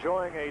team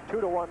enjoying a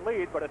 2-1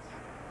 lead, but it's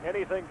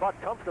anything but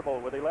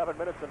comfortable with 11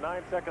 minutes and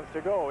 9 seconds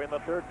to go in the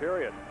third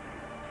period.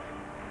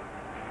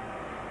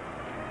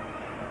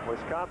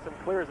 Wisconsin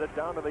clears it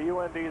down to the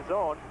UND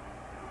zone.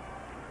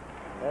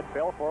 Ed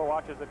Belfour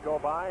watches it go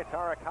by.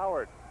 Tarek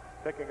Howard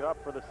picking it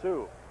up for the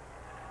Sioux.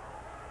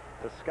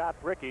 To Scott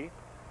Bricky.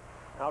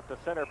 Out to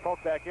center,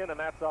 poke back in, and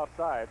that's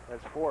offside as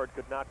Ford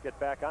could not get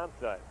back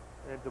onside.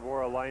 And to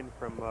borrow a line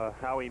from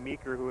Howie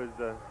Meeker, who is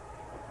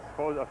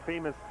a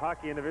famous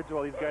hockey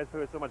individual. These guys play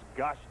with so much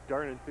gosh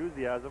darn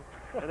enthusiasm.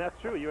 And that's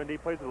true.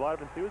 UND plays with a lot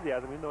of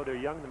enthusiasm. Even though they're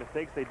young, the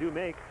mistakes they do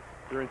make,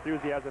 their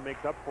enthusiasm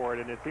makes up for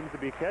it. And it seems to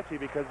be catchy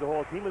because the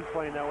whole team is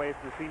playing that way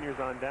from the seniors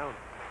on down.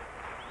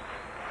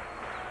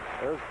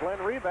 There's Glenn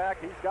Reback.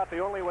 He's got the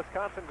only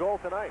Wisconsin goal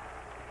tonight.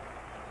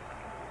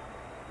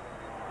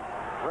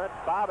 Brent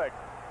Bobick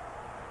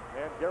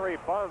and Gary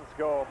Bunz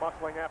go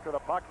muscling after the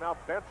puck. Now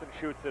Benson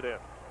shoots it in.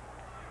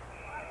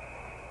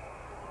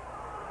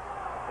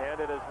 And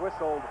it is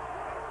whistled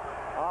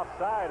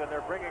offside, and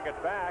they're bringing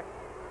it back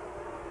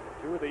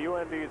to the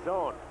UND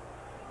zone.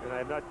 And I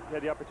have not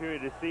had the opportunity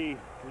to see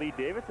Lee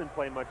Davidson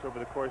play much over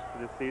the course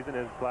of this season,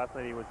 as last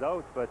night he was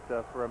out. But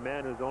for a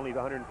man who's only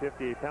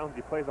 158 pounds,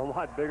 he plays a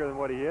lot bigger than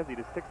what he is. He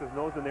just sticks his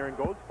nose in there and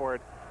goes for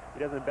it. He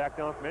doesn't back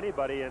down from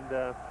anybody, and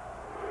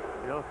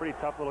you know, a pretty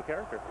tough little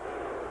character.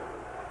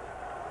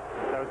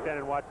 I was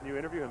standing watching you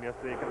interview him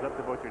yesterday. He comes up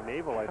to about your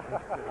navel, I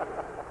think.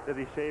 Does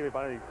he shave? He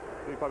probably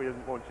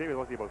won't shave. He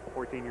must be about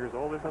 14 years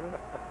old or something.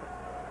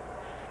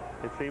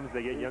 It seems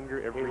they get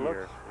younger every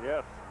year.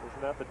 Yes,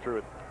 isn't that the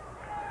truth?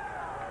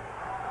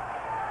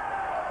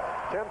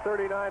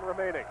 10:39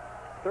 remaining.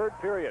 Third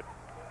period.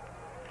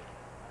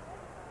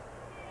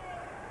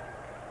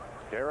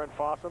 Darren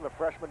Fossen, the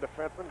freshman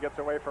defenseman, gets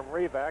away from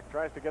Revac,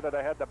 tries to get it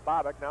ahead to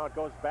Bobick. Now it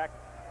goes back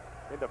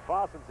into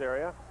Fossen's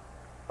area.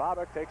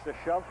 Bobick takes a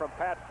shove from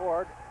Pat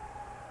Ford.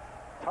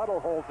 Tuttle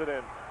holds it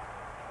in.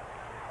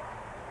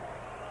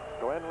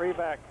 Glenn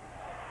Revac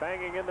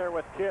banging in there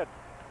with Kidd.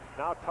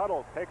 Now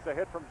Tuttle takes a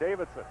hit from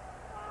Davidson.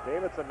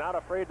 Davidson not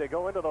afraid to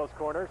go into those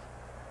corners.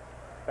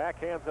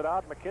 Backhands it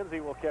out.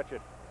 McKenzie will catch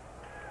it.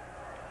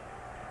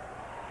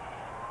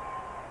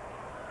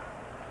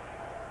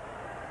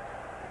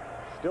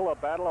 Still a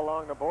battle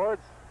along the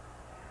boards.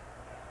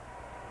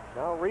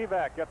 Now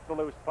Revac gets the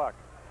loose puck.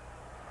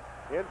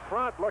 In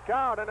front, look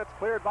out, and it's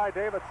cleared by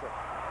Davidson.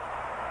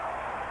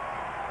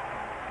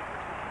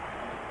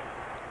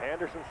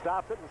 Anderson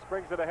stops it and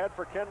springs it ahead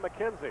for Ken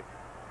McKenzie.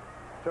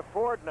 To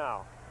Ford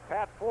now.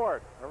 Pat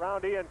Ford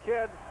around Ian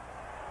Kidd.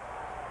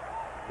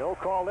 No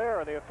call there,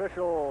 and the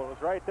official was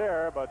right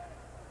there, but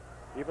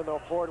even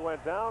though Ford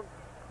went down,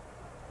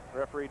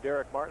 referee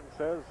Derek Martin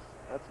says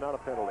that's not a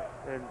penalty.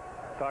 And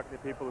talking to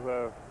people who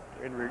have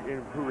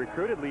who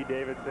recruited Lee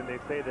Davidson, they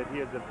say that he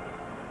is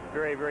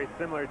very, very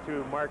similar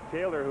to Mark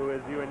Taylor, who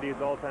is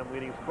UND's all-time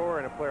leading scorer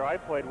and a player I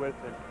played with.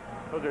 And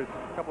those are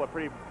a couple of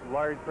pretty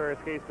large pair of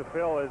skates to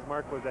fill, as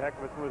Mark was a heck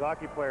of a smooth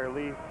hockey player.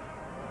 Lee,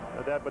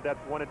 but that's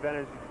one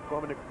advantage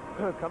coming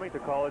to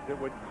college that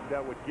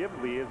would give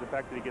Lee, is the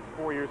fact that he gets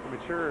 4 years to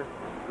mature,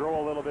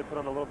 grow a little bit, put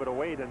on a little bit of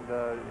weight, and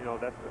you know,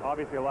 that's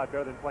obviously a lot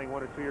better than playing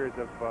 1 or 2 years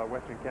of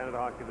Western Canada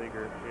Hockey League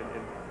or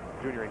in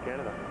junior in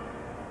Canada.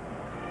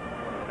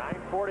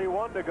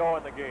 9:41 to go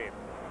in the game.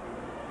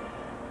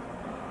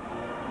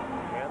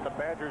 And the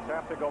Badgers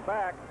have to go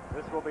back.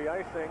 This will be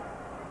icing.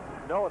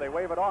 No, they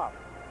wave it off.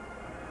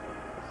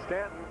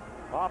 Stanton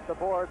off the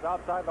boards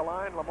outside the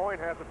line. Lemoyne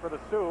has it for the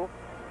Sioux.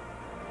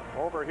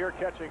 Over here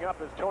catching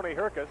up is Tony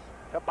Hrkac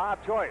to Bob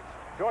Joyce.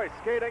 Joyce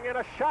skating in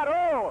a shot.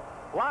 Oh!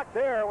 Blocked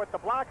there with the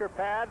blocker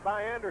pad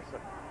by Anderson.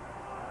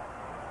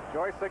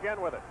 Joyce again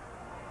with it.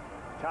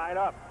 Tied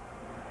up.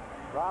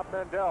 Rob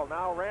Mendel.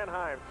 Now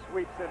Ranheim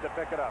sweeps in to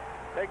pick it up.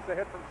 Takes a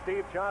hit from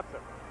Steve Johnson.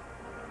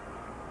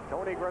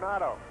 Tony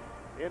Granato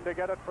in to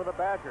get it for the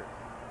Badgers.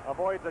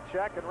 Avoids a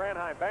check, and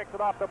Ranheim banks it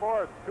off the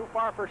boards. Too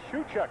far for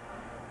Shuchuk,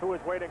 who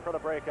is waiting for the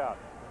breakout.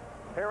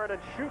 Parent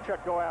and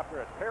Shuchuk go after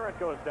it. Parent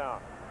goes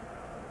down.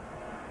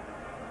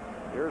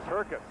 Here's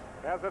Hrkac.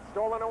 Has it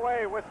stolen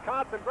away.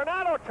 Wisconsin.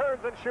 Granato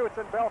turns and shoots,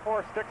 and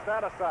Belfour sticks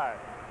that aside.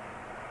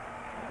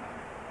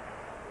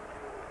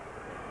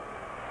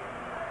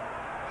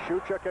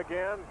 Shuchuk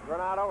again.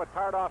 Granato, it's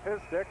hard off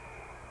his stick.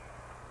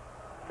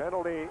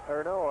 Penalty,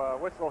 or no,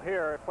 whistle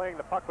here, playing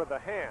the puck with the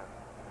hand.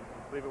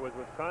 I believe it was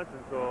Wisconsin,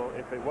 so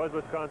if it was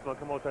Wisconsin, I'll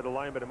come outside the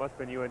line, but it must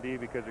have been UND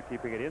because they're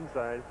keeping it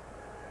inside.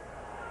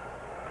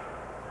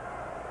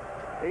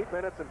 8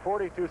 minutes and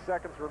 42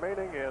 seconds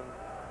remaining in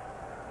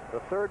the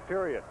third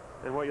period.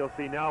 And what you'll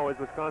see now is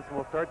Wisconsin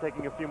will start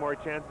taking a few more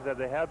chances, as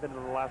they have been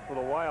in the last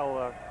little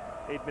while.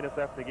 8 minutes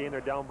after the game,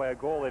 they're down by a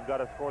goal. They've got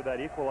to score that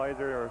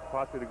equalizer or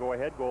possibly the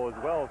go-ahead goal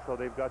as well, so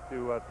they've got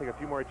to take a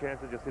few more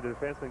chances. You'll see the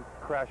defensemen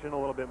crash in a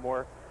little bit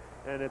more,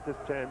 and at this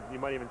chance, you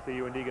might even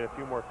see UND get a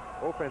few more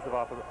offensive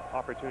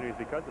opportunities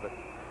because of it.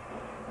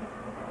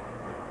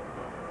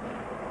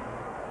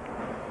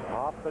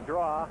 Off the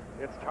draw,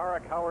 it's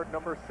Tarek Howard,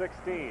 number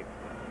 16,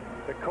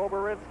 to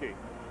Koborinsky.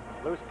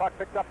 Loose puck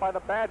picked up by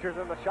the Badgers,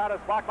 and the shot is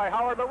blocked by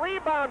Howard. The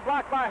rebound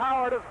blocked by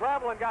Howard as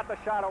Gravelin got the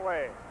shot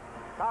away.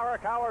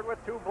 Tarek Howard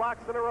with 2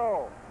 blocks in a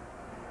row.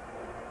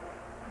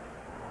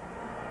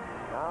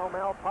 Now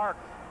Mel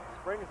Parks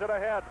springs it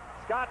ahead.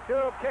 Scott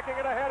Doob kicking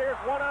it ahead. Here's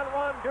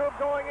one-on-one. Doob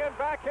going in,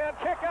 backhand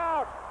kick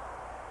out.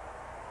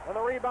 And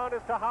the rebound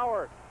is to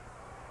Howard.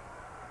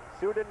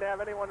 Sioux didn't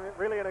have anyone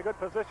really in a good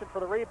position for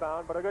the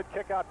rebound, but a good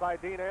kick out by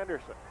Dean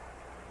Anderson.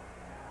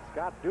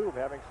 Scott Doob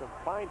having some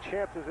fine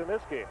chances in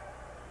this game.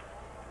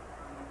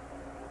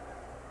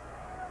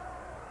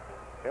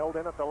 Held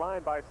in at the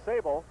line by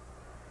Sable.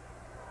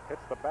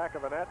 Hits the back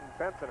of the net, and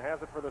Benson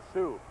has it for the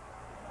Sioux.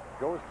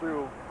 Goes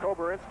through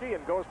Koborinsky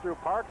and goes through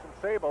Parks, and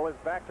Sable is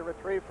back to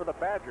retrieve for the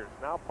Badgers.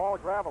 Now Paul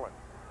Gravelin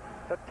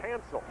to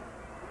Tansel.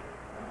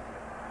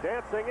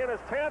 Dancing in as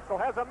Tansel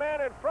has a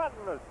man in front,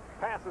 and the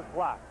pass is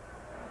blocked.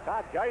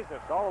 Todd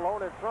Geisness all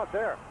alone in front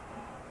there.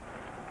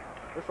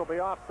 This will be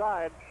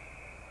offside,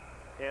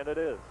 and it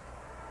is.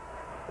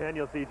 And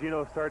you'll see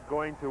Gino start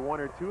going to 1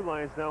 or 2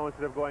 lines now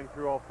instead of going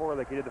through all 4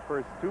 like he did the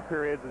first 2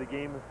 periods of the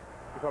game.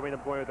 He'll probably end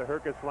up going with the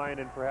Hrkac line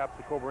and perhaps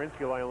the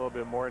Koborinsky line a little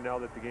bit more now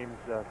that the game's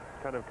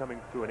kind of coming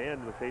to an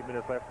end with 8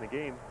 minutes left in the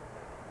game.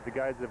 The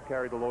guys that have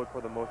carried the load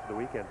for them most of the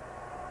weekend.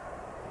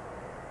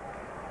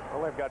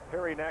 Well, they've got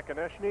Perry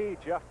Nakonechny,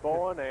 Jeff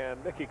Bowen,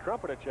 and Mickey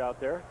Krumpetich out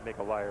there. Make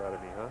a liar out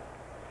of me, huh?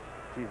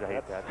 Jeez, I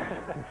hate that.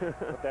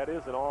 But that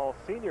is an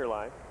all-senior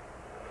line.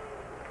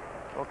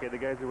 Okay, the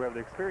guys who have the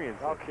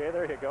experience. Okay,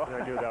 there you go.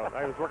 I knew that.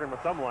 I was working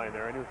with some line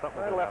there. I knew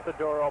something. I left the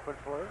door open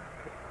for him.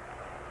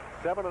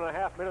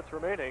 7.5 minutes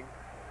remaining.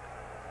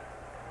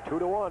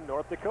 2-1,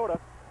 North Dakota.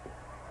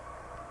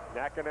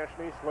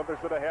 Nakonechny slithers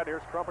it ahead.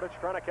 Here's Krumpetich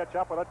trying to catch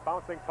up with it.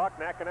 Bouncing puck.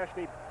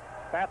 Nakonechny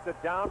bats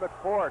it down, but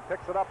Ford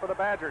picks it up for the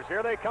Badgers.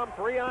 Here they come,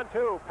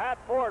 3-on-2. Pat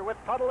Ford with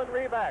Tuttle and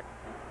Revac.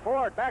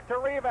 Ford back to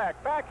Revac.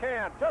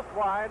 Backhand, just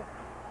wide.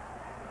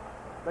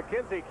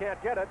 McKenzie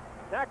can't get it.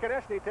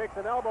 Nakonechny takes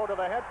an elbow to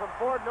the head from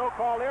Ford. No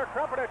call there.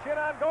 Krumpetich in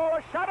on goal.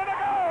 A shot and a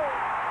goal!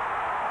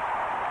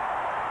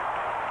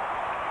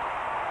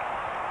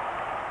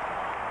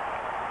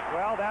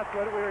 Well, that's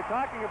what we were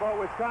talking about.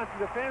 Wisconsin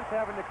defense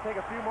having to take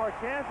a few more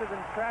chances and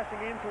crashing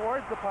in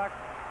towards the puck.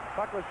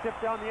 Puck was tipped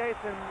down the ice,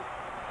 and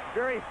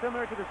very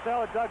similar to the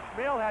style that Doug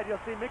Schmale had.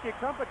 You'll see Mickey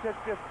Krumpetich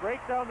just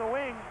break down the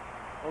wing.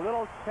 A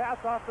little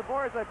pass off the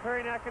boards by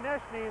Perry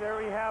Nakonechny. There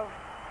we have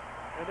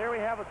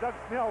what Doug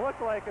Schmale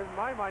looked like, in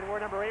my mind, war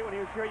number 8 when he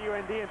was here at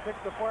UND and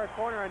picked the far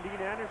corner on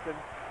Dean Anderson.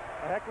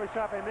 A heck of a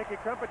shot by Mickey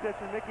Krumpetich,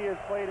 and Mickey has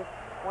played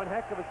one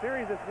heck of a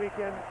series this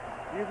weekend,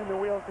 using the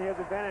wheels to his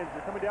advantage.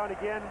 They're coming down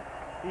again.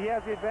 He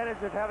has the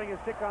advantage of having his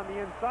stick on the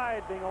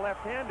inside, being a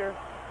left-hander,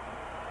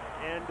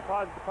 and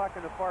deposits the puck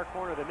in the far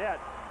corner of the net.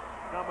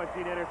 Not much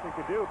Dean Anderson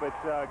could do, but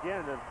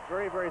again,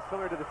 very, very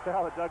similar to the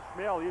style of Doug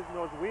Schmale, using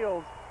those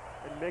wheels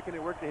and making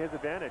it work to his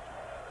advantage.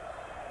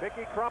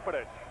 Mickey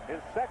Krumpetich,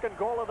 his second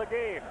goal of the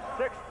game,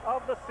 6th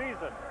of the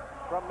season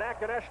from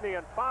Nakaneshny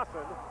and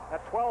Fossen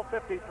at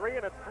 12:53,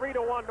 and it's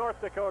 3-1 North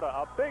Dakota.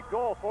 A big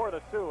goal for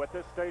the Sioux at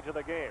this stage of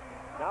the game.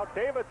 Now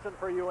Davidson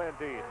for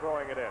UND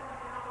throwing it in.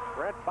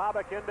 Brent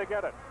Bobick in to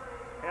get it.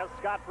 Has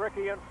Scott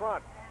Bricky in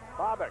front.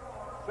 Bobick,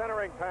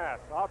 centering pass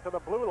out to the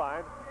blue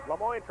line.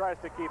 Lemoyne tries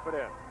to keep it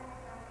in.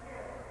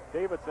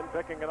 Davidson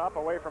picking it up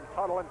away from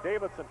Tuttle, and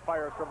Davidson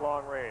fires from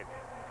long range.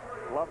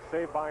 Glove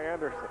save by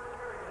Anderson.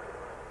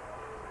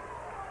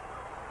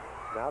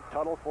 Now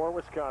Tuttle for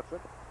Wisconsin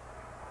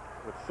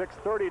with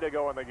 6:30 to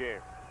go in the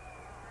game.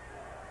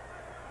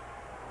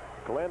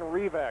 Glenn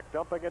Revac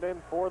dumping it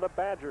in for the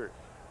Badgers.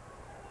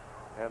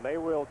 And they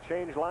will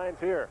change lines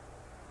here.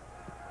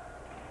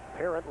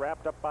 Parent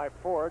wrapped up by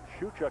Ford.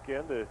 Hrkac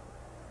in to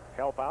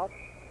help out.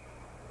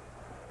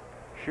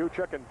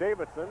 Hrkac and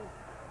Davidson.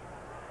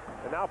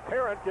 And now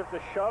Parent gives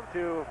a shove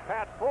to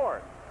Pat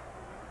Ford.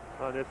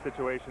 On this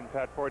situation,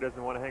 Pat Ford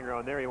doesn't want to hang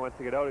around there. He wants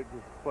to get out.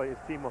 His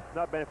team will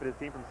not benefit his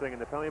team from staying in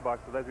the penalty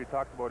box. But as we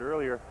talked about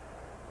earlier,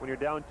 when you're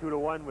down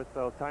 2-1 with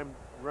time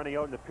running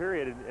out in the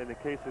period, in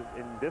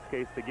this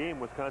case, the game,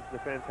 Wisconsin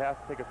defense has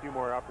to take a few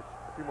more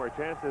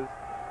chances.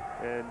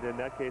 And in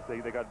that case, they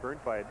got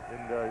burnt by it.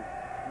 And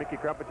Mickey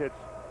Krumpetich,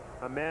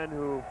 a man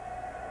who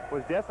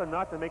was destined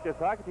not to make this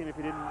hockey team if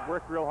he didn't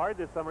work real hard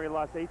this summer. He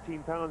lost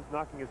 18 pounds,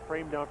 knocking his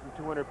frame down from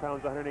 200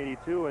 pounds to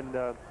 182.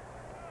 And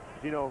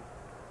Gino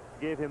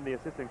gave him the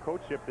assistant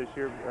coachship this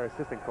year, or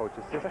assistant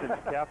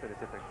captain,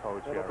 assistant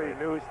coach. It'll be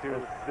news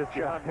to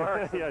John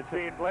Marks and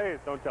Gene Blaze.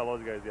 Don't tell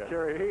those guys yet.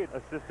 Kerry Heed.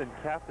 Assistant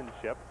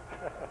captainship,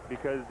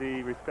 because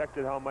he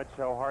respected how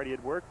hard he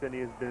had worked, and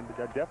he has been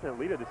a definite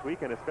leader this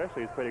weekend,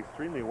 especially. He's played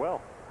extremely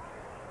well.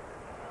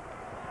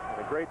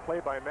 And a great play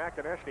by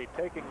Nakaneshny,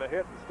 taking the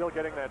hit and still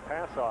getting that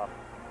pass off.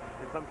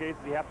 In some cases,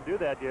 you have to do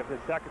that. You have to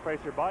sacrifice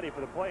your body for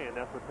the play, and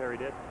that's what Perry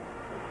did.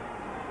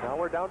 Now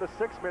we're down to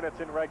 6 minutes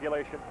in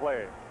regulation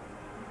play.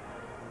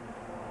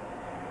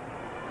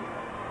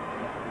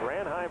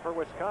 Ranheim for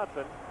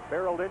Wisconsin,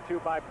 barreled into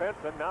by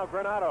Benson. Now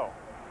Granato.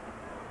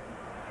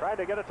 Tried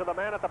to get it to the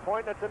man at the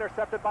point, and it's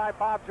intercepted by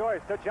Bob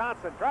Joyce to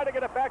Johnson. Tried to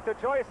get it back to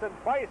Joyce, and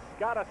Weiss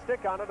got a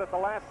stick on it at the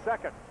last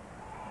second.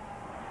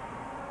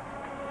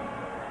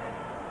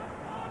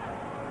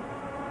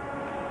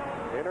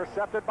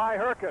 Intercepted by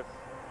Hrkac.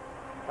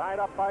 Tied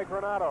up by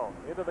Granato.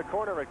 Into the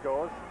corner it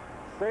goes.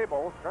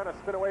 Sable trying to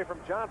spin away from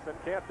Johnson.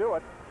 Can't do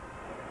it.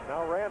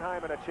 Now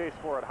Ranheim in a chase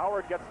for it.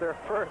 Howard gets there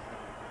first.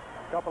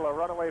 Couple of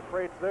runaway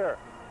freights there.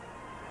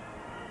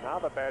 Now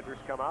the Badgers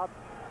come out.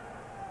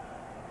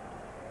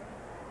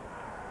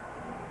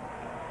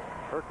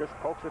 Hrkac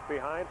pokes it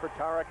behind for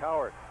Tarek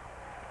Howard.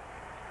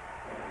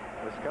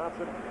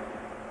 Wisconsin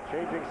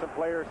changing some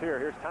players here.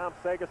 Here's Tom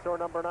Sagasor,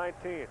 number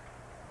 19.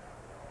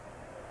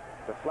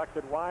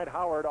 Deflected wide.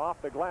 Howard off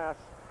the glass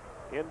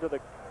into the...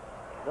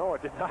 No,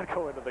 it did not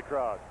go into the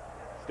crowd.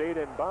 Stayed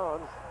in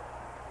bounds.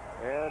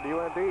 And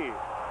UND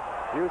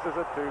uses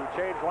it to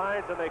change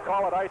lines, and they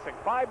call it icing.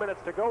 5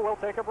 minutes to go. We'll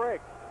take a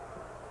break.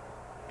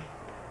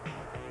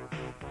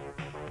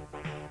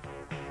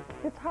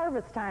 It's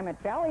harvest time at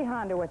Valley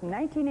Honda with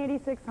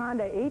 1986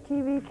 Honda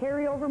ATV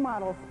carryover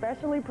models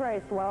specially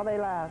priced while they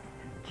last.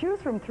 Choose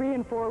from 3-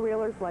 and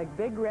 4-wheelers like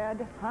Big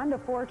Red, Honda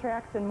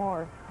 4-Tracks, and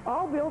more.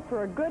 All built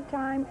for a good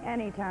time,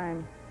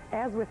 anytime.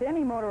 As with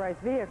any motorized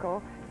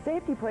vehicle,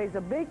 safety plays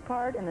a big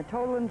part in the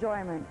total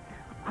enjoyment.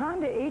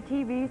 Honda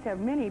ATVs have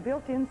many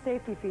built-in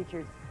safety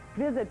features.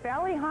 Visit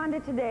Valley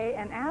Honda today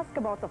and ask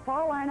about the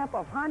fall lineup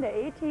of Honda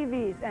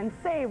ATVs and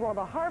save while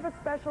the harvest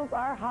specials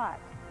are hot.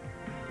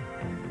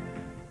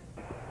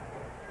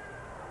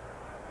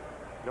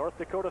 North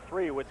Dakota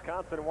 3,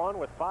 Wisconsin 1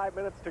 with 5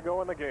 minutes to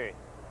go in the game.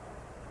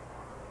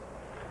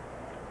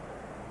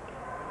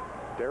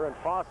 Darren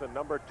Fossen,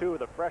 number 2,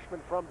 the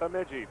freshman from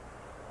Bemidji,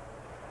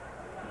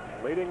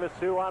 leading the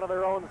Sioux out of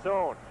their own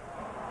zone.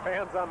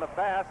 Fans on the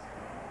pass.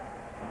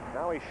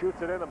 Now he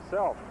shoots it in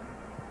himself.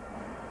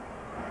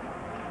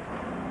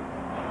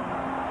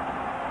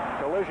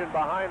 Collision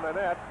behind the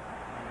net.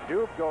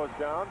 Dube goes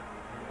down.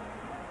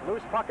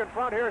 Loose puck in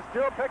front. Here's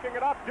Dube picking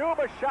it up. Dube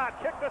a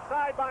shot. Kicked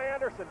aside by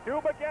Anderson.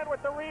 Dube again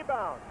with the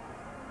rebound.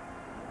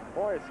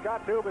 Boy,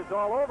 Scott Dube is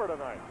all over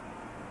tonight.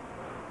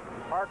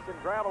 Parks and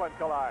Gravelin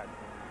collide.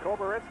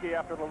 Koborinsky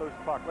after the loose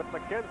puck with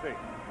McKenzie.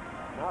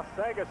 Now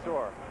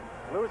Sagasor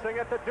losing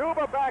it to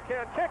Dube. A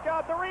backhand kick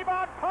out. The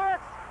rebound.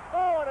 Parks.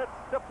 Oh, and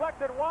it's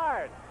deflected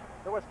wide.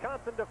 The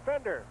Wisconsin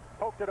defender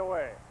poked it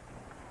away.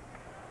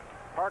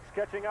 Parks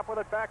catching up with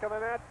it back of the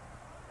net.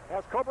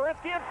 Has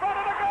Koborinsky in front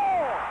of the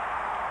goal.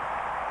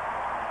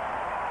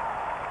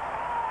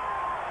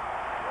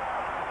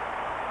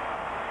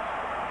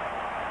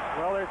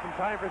 Well, there's some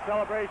time for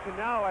celebration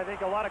now. I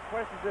think a lot of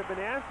questions have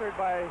been answered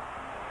by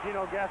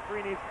Gino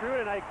Gasparini's crew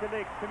tonight. Can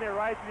they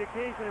rise to the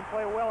occasion and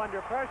play well under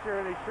pressure?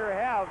 And they sure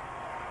have.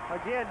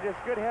 Again, just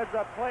good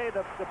heads-up play.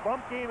 The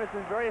bump game has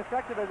been very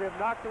effective as they've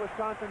knocked the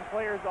Wisconsin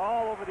players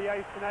all over the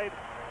ice tonight.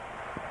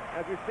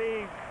 As you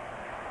see,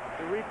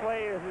 the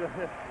replay is,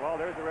 well,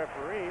 there's the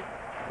referee.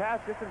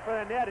 Pass just in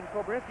front of the net, and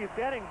Koborinsky is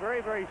standing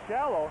very, very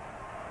shallow.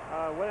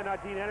 Whether or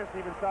not Dean Anderson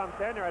even saw him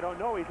stand there, I don't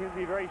know. He seems to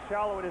be very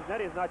shallow in his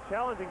net. He's not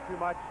challenging too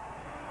much.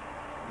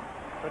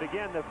 But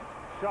again, the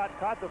shot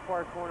caught the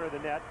far corner of the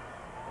net.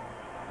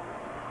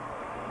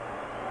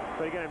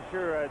 But again, I'm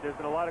sure there's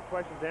been a lot of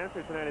questions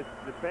answered tonight. As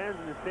the fans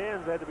in the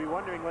stands had to be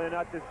wondering whether or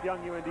not this young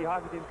UND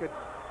hockey team could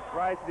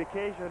rise to the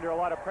occasion under a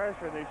lot of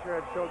pressure, and they sure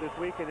have showed this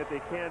weekend that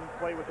they can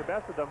play with the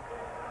best of them.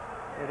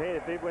 And hey,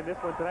 if they win this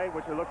one tonight,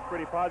 which it looks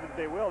pretty positive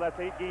they will, that's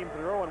 8 games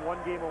in a row and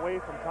 1 game away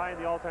from tying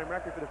the all-time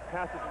record for the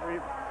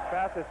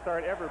fastest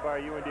start ever by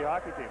a UND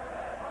hockey team.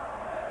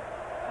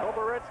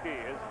 Koboritsky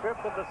is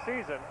 5th of the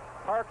season.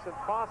 Parks and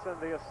Fossen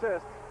the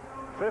assist.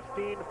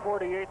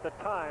 15:48 the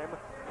time.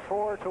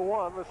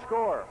 4-1 the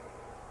score.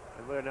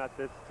 And whether or not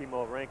this team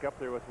will rank up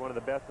there with one of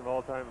the best of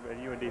all time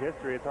in UND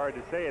history, it's hard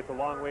to say. It's a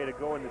long way to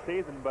go in the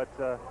season, but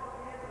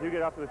if you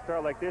get off to a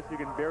start like this, you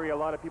can bury a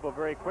lot of people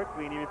very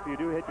quickly, and even if you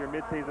do hit your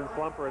mid-season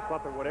slump or a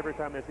slump or whatever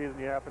time of the season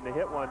you happen to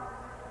hit one,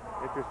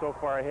 if you're so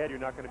far ahead, you're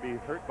not going to be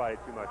hurt by it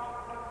too much.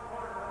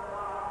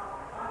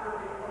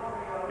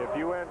 If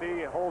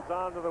UND holds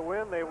on to the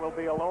win, they will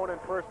be alone in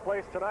first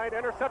place tonight.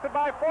 Intercepted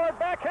by Ford,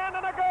 backhand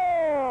and a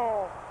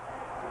goal!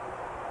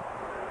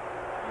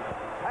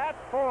 Pat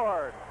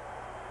Ford.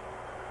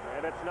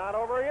 And it's not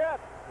over yet.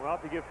 Well,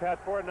 if you give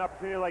Pat Ford an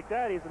opportunity like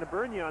that, he's going to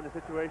burn you on the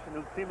situation.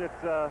 It seemed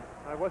that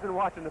I wasn't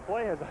watching the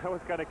play as I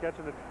was kind of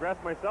catching the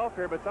breath myself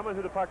here, but someone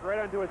threw the puck right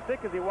onto his stick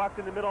as he walked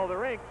in the middle of the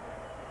rink.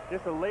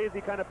 Just a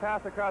lazy kind of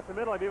pass across the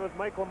middle. I mean, it was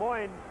Mike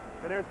Lemoyne,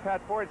 and there's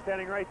Pat Ford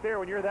standing right there.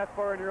 When you're that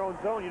far in your own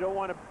zone, you don't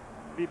want to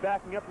be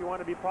backing up. You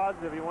want to be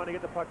positive. You want to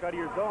get the puck out of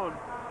your zone.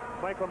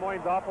 Mike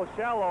Lemoyne's awful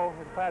shallow,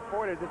 and Pat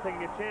Ford is just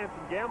taking a chance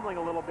and gambling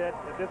a little bit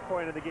at this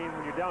point of the game.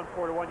 When you're down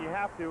 4-1, you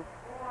have to.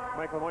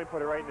 Mike Lemoyne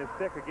put it right in his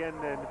stick. Again,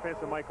 in defense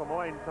of Mike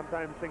Lemoyne,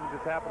 sometimes things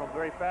just happen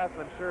very fast,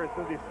 and I'm sure as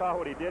soon as he saw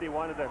what he did, he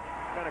wanted to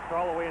kind of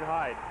crawl away and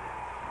hide.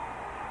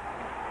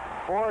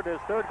 Ford, his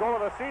 3rd goal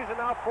of the season.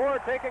 Now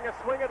Ford taking a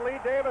swing at Lee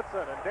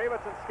Davidson, and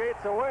Davidson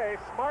skates away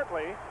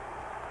smartly,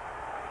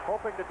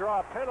 hoping to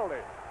draw a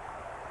penalty.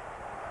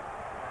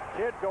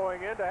 Kidd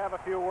going in to have a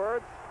few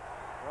words.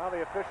 Well,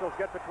 the officials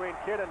get between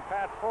Kidd and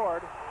Pat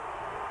Ford.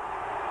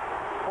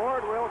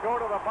 Ford will go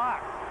to the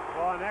box.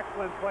 Well, an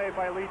excellent play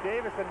by Lee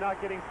Davison, not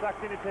getting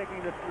sucked into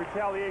taking the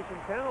retaliation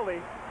penalty,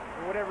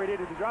 and whatever he did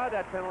to draw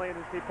that penalty. And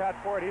to see Pat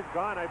Ford, he's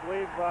gone. I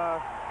believe I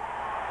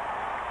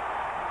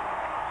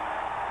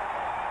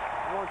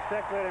won't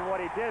speculate on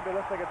what he did, but it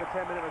looks like it's a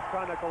 10-minute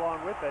misconduct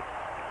along with it.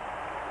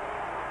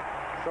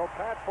 So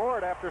Pat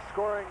Ford, after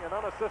scoring an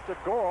unassisted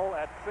goal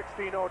at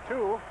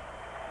 16:02,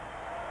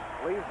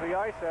 leaves the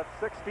ice at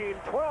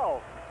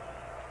 16:12.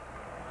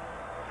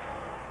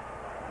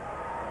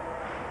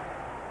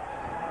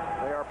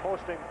 They are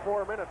posting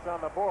 4 minutes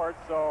on the board,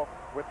 so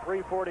with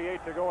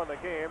 3:48 to go in the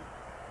game,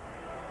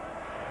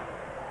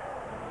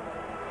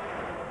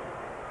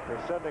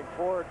 they're sending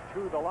Ford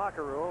to the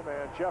locker room,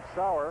 and Jeff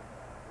Sauer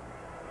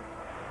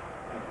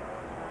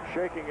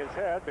shaking his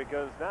head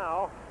because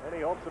now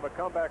any hopes of a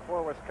comeback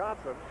for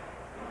Wisconsin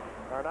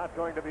are not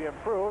going to be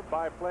improved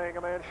by playing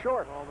a man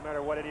short. Well, no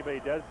matter what anybody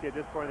does at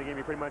this point in the game,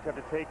 you pretty much have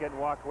to take it and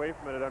walk away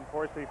from it. And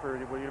unfortunately for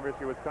the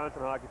University of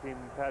Wisconsin hockey team,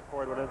 Pat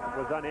Ford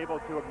was unable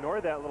to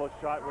ignore that little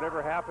shot.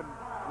 Whatever happened,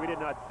 we did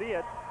not see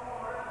it.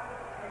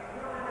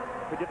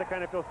 But you have to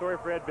kind of feel sorry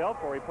for Ed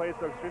Belfour. He plays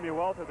so extremely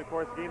well through the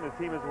course of the game. The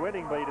team is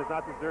winning, but he does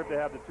not deserve to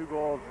have the 2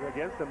 goals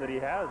against him that he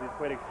has. He's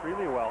played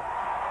extremely well.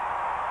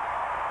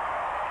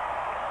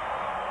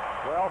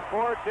 Well,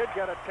 Ford did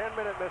get a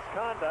 10-minute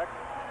misconduct.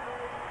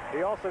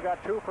 He also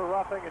got 2 for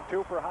roughing and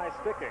 2 for high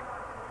sticking.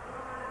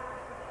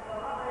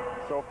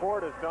 So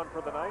Ford is done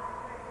for the night.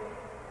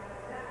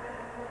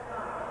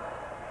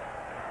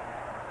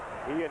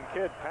 Ian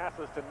Kidd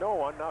passes to no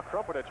one. Now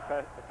Krumpetich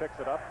picks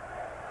it up.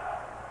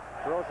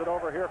 Throws it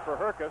over here for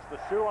Hrkac. The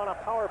Sioux on a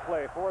power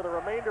play for the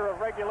remainder of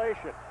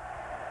regulation.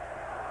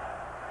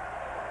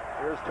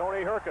 Here's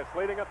Tony Hrkac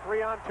leading a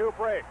 3-on-2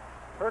 break.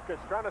 Hrkac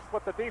trying to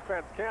split the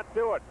defense. Can't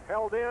do it.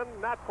 Held in,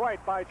 not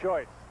quite by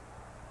choice.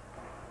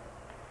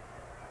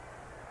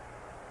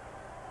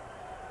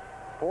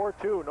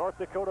 4-2, North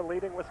Dakota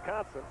leading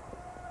Wisconsin.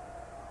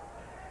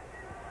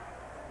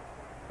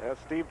 As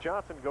Steve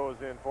Johnson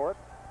goes in for it.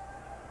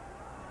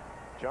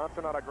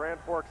 Johnson out of Grand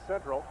Forks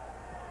Central.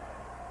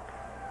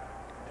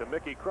 To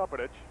Mickey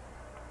Krumpetich.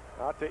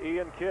 Out to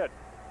Ian Kidd.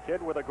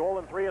 Kidd with a goal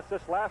and 3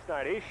 assists last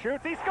night. He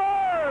shoots, he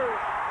scores!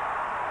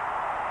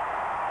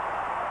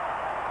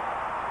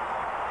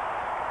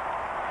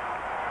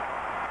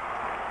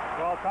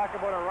 Well, talk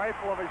about a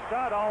rifle of a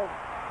shot. All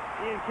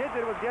Ian Kidd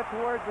did was get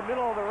towards the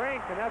middle of the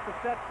rink, and that's a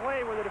set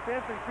play where the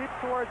defenseman creeps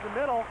towards the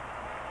middle.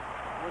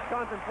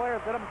 Wisconsin players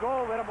let him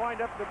go, let him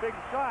wind up with a big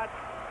shot.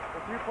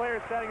 A few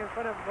players standing in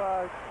front of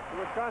the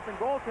Wisconsin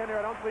goaltender,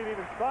 I don't believe he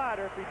even saw it,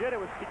 or if he did,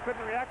 he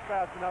couldn't react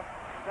fast enough.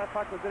 That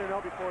puck was in and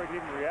out before he could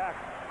even react.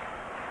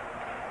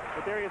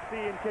 But there you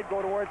see Ian Kidd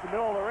go towards the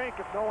middle of the rink.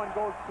 If no one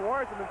goes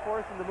towards him and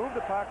force him to move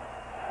the puck,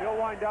 he'll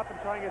wind up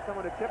and try and get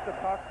someone to tip the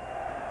puck.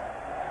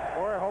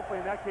 Or hopefully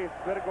in that case,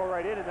 let it go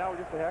right in, and that was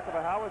just a heck of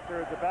a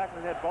howitzer. The back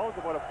of the net ball was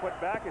about a foot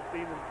back, it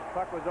seemed, and the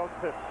puck was out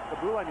to the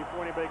blue line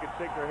before anybody could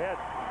shake their head.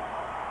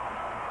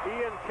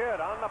 Ian Kidd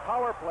on the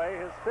power play,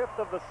 his 5th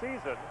of the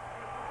season.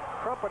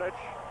 Krumpetich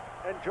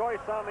and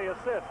Joyce on the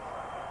assists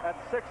at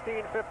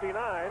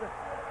 16:59.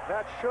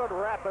 That should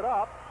wrap it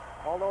up,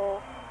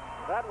 although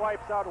that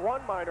wipes out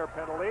one minor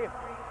penalty.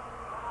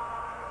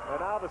 And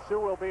now the Sioux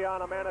will be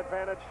on a man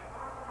advantage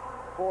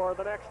for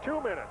the next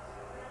 2 minutes.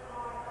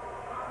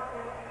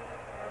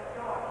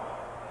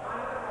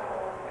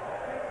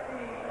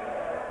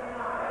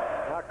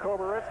 Now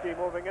Koborinsky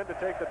moving in to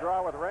take the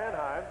draw with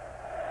Ranheim.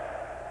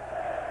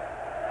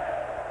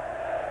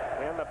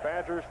 And the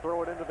Badgers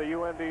throw it into the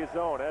UND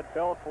zone. Ed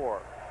Belfour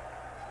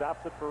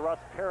stops it for Russ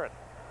Parrott.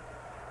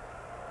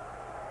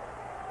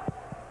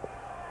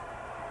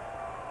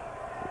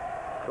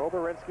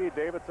 Koborinsky,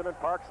 Davidson, and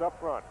Parks up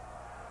front.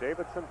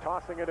 Davidson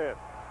tossing it in.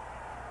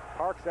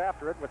 Parks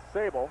after it with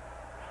Sable.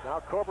 Now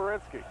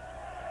Koborinsky.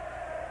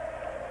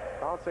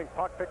 Bouncing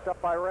puck picked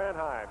up by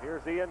Ranheim.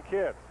 Here's Ian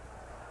Kidd.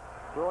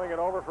 Throwing it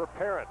over for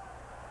Parrott.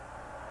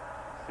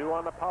 Sioux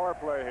on the power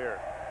play here.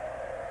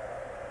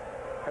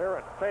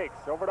 Parrott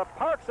fakes over to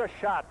Parks. A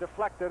shot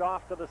deflected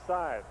off to the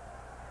side.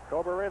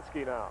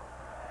 Koborinsky now.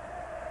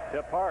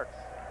 To Parks.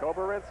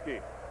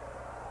 Koborinsky.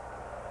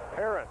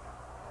 Parrott.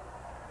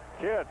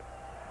 Kidd.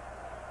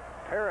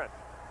 Parrott.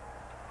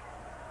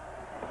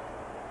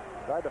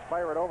 Tried to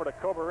fire it over to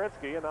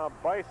Koborinsky, and now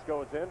Bice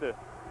goes in to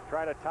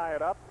try to tie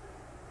it up.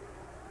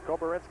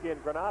 Koborinsky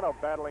and Granato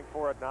battling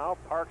for it now.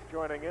 Parks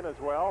joining in as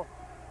well.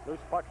 Loose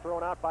puck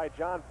thrown out by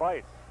John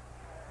Bice.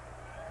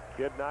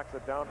 Kidd knocks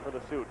it down for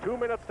the Sioux. 2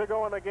 minutes to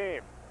go in the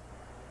game.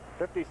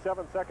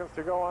 57 seconds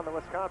to go on the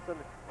Wisconsin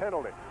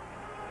penalty.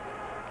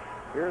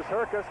 Here's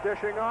Hrkac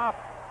dishing off.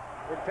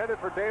 Intended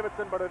for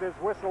Davidson, but it is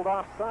whistled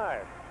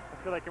offside.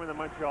 I feel like I'm in the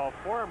Montreal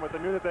Forum with the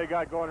news that they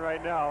got going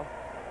right now.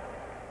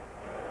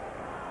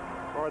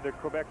 Or the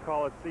Quebec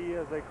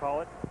Coliseum, as they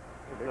call it.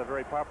 It's a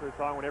very popular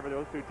song whenever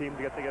those two teams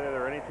get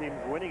together or any team's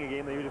winning a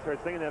game. They usually start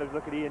singing that.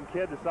 Look at Ian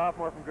Kidd, the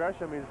sophomore from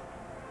Gresham. He's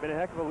been a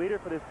heck of a leader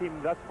for this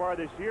team thus far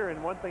this year.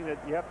 And one thing that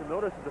you have to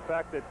notice is the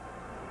fact that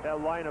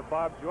that line of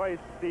Bob Joyce,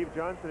 Steve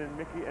Johnson,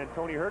 and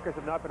Tony Hrkac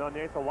have not been on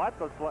the ice a lot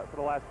for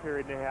the last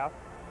period and a half.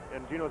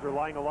 And Gino's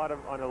relying on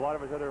a lot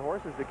of his other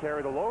horses to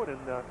carry the load. And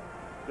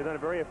they've done a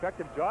very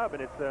effective job.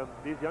 And it's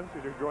these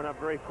youngsters are growing up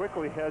very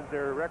quickly, as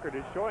their record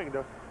is showing.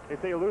 They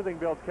say losing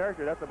builds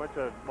character. That's a bunch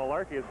of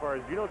malarkey as far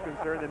as Gino's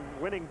concerned,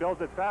 and winning builds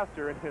it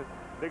faster. And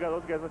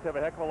those guys must have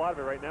a heck of a lot of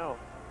it right now.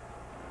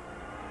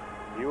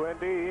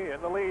 UND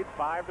in the lead,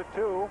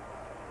 5-2,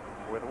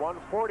 with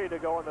 1:40 to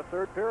go in the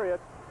third period.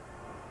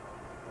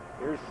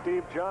 Here's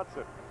Steve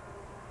Johnson.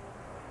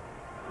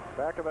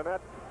 Back of the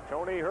net,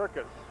 Tony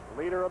Hrkac,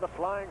 leader of the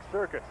Flying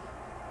Circus.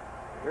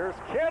 Here's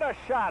Kidd, a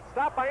shot.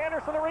 Stopped by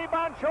Anderson, the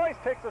rebound. Joyce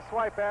takes a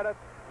swipe at it,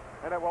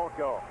 and it won't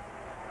go.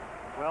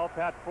 Well,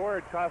 Pat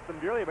Ford cost them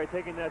dearly by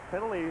taking that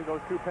penalty,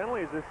 those two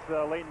penalties this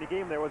late in the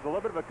game. There was a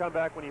little bit of a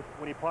comeback when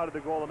he potted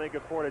the goal to make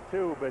it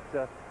 4-2,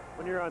 but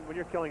when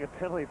you're killing a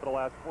penalty for the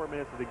last 4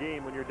 minutes of the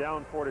game, when you're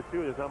down 4-2,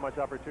 there's not much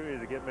opportunity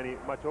to get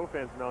much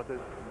offense mounted.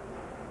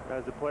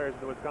 As the players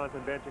in the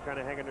Wisconsin bench are kind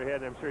of hanging their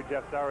head, and I'm sure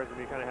Jeff Sowers will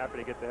be kind of happy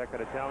to get the heck out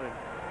of town and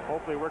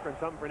hopefully work on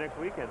something for next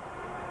weekend.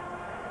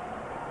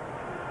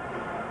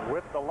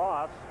 With the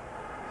loss,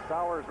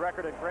 Sowers'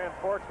 record at Grand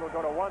Forks will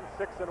go to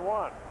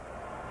 1-6-1.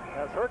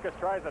 As Hrkac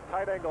tries a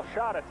tight angle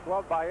shot, it's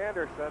gloved by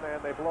Anderson,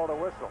 and they blow the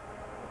whistle.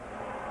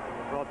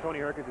 Well, Tony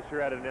Hrkac has sure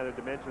added another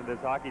dimension to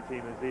this hockey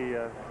team as he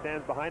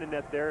stands behind the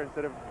net there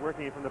instead of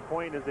working from the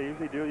point as they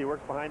usually do. He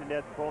works behind the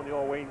net, pulling the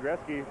old Wayne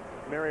Gretzky,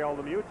 Mario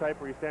Lemieux type,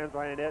 where he stands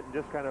behind the net and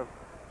just kind of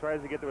tries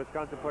to get the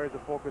Wisconsin players to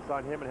focus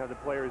on him and have the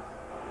players,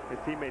 his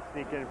teammates,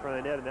 sneak in front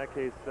of the net. In that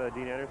case,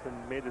 Dean Anderson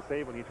made the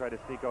save when he tried to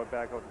sneak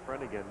back out in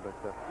front again. But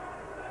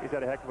he's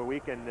had a heck of a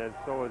weekend, and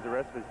so has the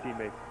rest of his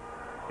teammates.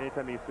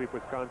 Anytime you sweep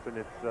Wisconsin,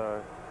 it's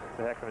a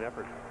heck of an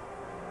effort.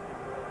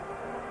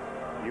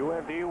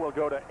 UND will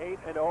go to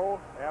 8-0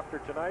 after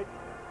tonight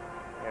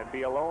and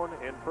be alone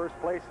in first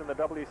place in the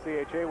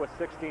WCHA with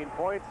 16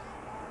 points.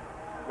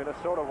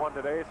 Minnesota won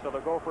today, so the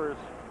Gophers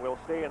will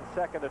stay in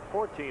second at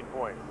 14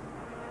 points.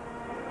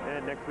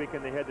 And next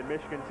weekend they head to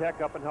Michigan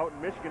Tech up in Houghton,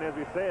 Michigan, as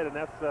we said, and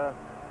that's a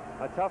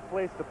tough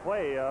place to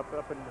play up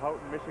in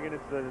Houghton, Michigan.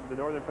 It's the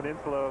northern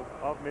peninsula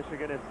of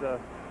Michigan. It's a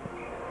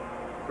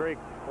very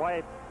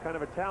quiet kind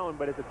of a town,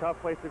 but it's a tough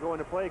place to go in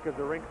to play because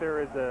the rink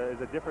there is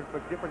a different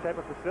type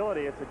of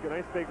facility. It's a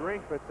nice big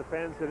rink, but the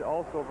fans are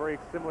also very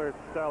similar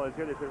style as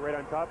here. They sit right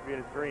on top of you,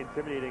 and it's very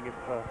intimidating if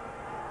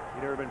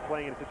you've never been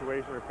playing in a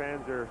situation where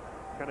fans are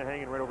kind of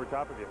hanging right over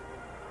top of you.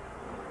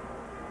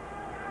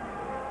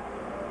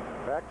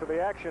 Back to the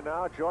action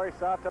now.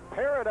 Joyce out to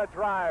Parrott, a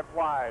drive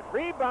wide.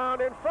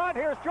 Rebound in front.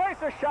 Here's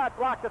Joyce, a shot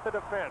blocked at the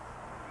defense.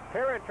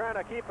 Parrott trying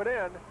to keep it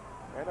in,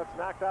 and it's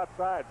knocked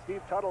outside.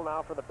 Steve Tuttle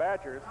now for the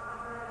Badgers,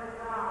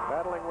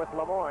 battling with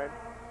Lemoyne.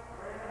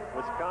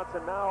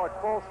 Wisconsin now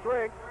at full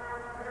strength.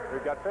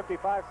 We've got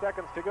 55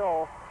 seconds to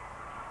go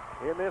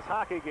in this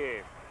hockey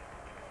game.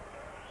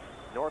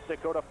 North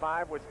Dakota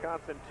 5,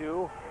 Wisconsin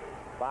 2.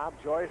 Bob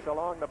Joyce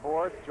along the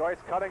boards. Joyce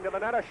cutting to the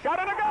net. A shot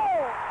and a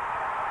goal!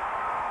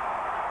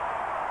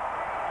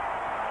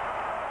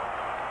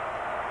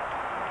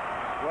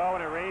 Well,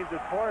 when it rains,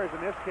 it pours.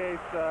 In this case,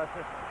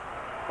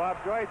 Bob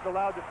Joyce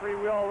allowed the free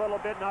wheel a little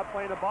bit, not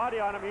playing a body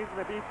on him, using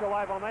the Beach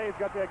Alive all night. He's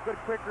got that good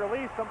quick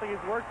release, something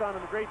he's worked on a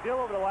great deal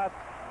over the last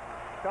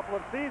couple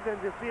of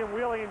seasons. You see him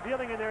wheeling and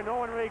dealing in there. No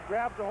one really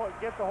grabs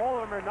gets a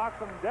hold of him or knocks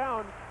him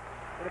down.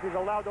 And if he's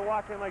allowed to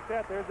walk in like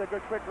that, there's a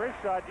good quick wrist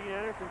shot. Dean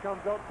Anderson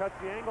comes out, cuts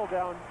the angle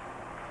down.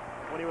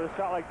 When he was a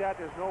shot like that,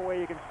 there's no way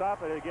you can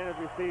stop it. Again, as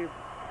we see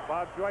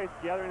Bob Joyce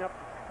gathering up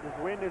his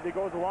wind as he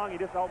goes along, he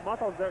just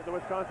out-muscles the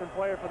Wisconsin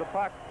player for the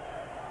puck.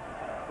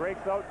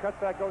 Breaks out, cuts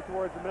back out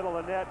towards the middle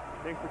of the net,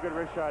 makes a good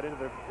wrist shot into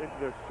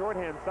the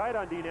shorthand side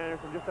on Dean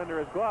Anderson, just under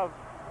his glove.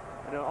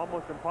 And an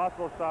almost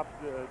impossible stop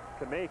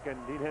to make, and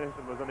Dean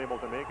Anderson was unable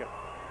to make it.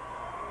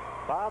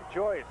 Bob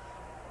Joyce,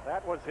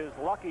 that was his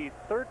lucky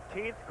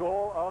 13th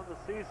goal of the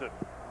season.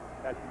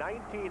 At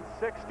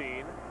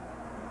 19-16,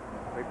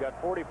 we've got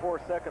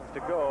 44 seconds to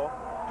go.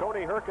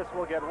 Tony Hrkac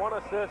will get one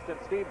assist and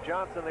Steve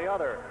Johnson the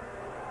other.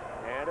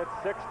 And it's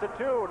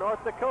 6-2,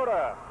 North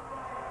Dakota.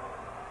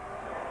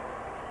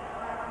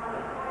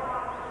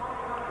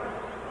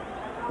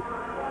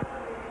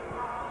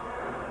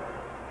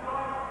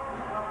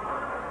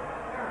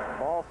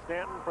 Paul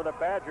Stanton for the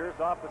Badgers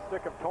off the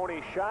stick of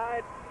Tony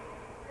Scheid.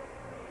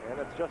 And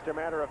it's just a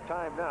matter of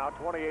time now,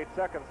 28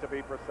 seconds to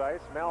be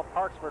precise. Mal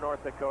Parks for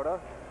North Dakota,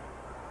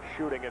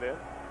 shooting it in.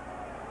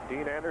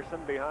 Dean Anderson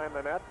behind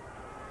the net.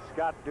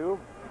 Scott Dube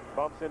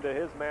bumps into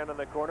his man in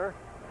the corner.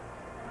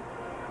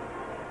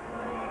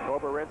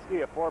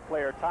 Koborinsky, a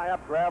four-player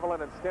tie-up,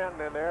 Gravelin and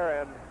Stanton in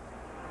there, and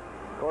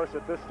of course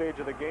at this stage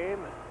of the game,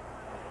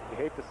 you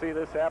hate to see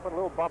this happen. A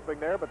little bumping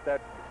there, but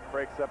that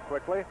breaks up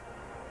quickly.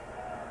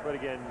 But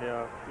again,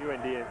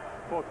 UND,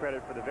 full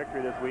credit for the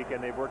victory this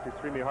weekend. They've worked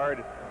extremely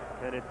hard,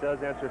 and it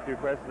does answer a few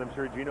questions. I'm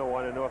sure Gino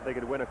wanted to know if they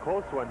could win a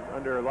close one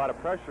under a lot of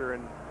pressure,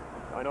 and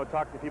I know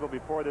talking to people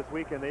before this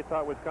weekend, they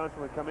thought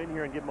Wisconsin would come in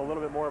here and give them a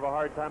little bit more of a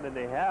hard time than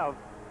they have.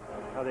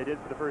 They did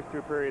for the first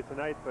two periods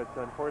tonight, but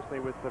unfortunately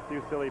with a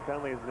few silly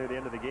penalties near the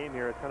end of the game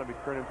here, it's kind of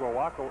turned into a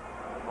walk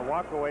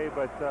away,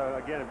 but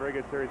again, a very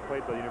good series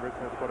played by the University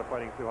of North Dakota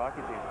Fighting Sioux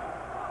hockey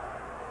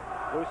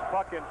team. Loose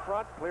puck in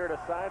front, cleared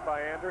aside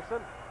by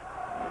Anderson.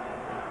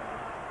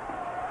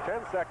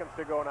 10 seconds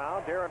to go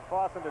now. Darren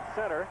Fawcett at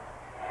center.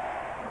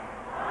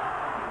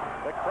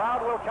 The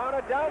crowd will count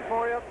it down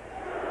for you.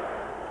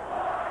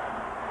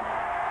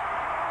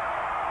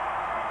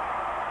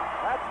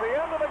 That's the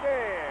end of the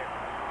game.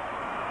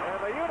 And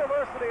the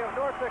University of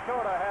North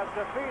Dakota has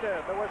defeated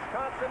the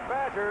Wisconsin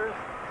Badgers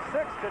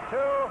 6-2.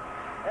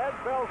 Ed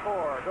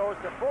Belfour goes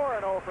to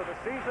 4-0 for the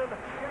season,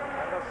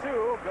 and the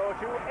Sioux go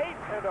to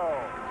 8-0.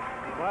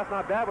 Well, that's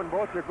not bad when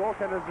both your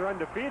goaltenders are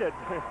undefeated.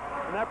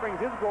 And that brings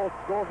his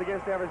goals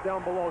against average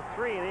down below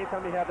 3. And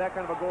anytime you have that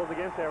kind of a goals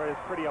against average,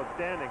 it's pretty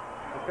outstanding,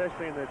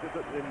 especially in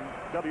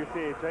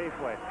WCHA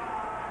play.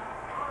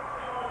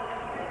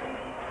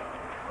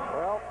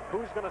 Well,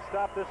 who's going to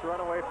stop this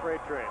runaway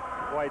freight train?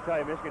 Well, I tell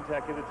you, Michigan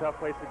Tech is a tough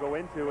place to go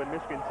into, and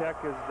Michigan Tech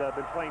has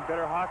been playing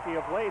better hockey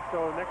of late.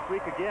 So next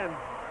week again,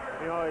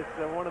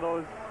 it's one of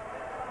those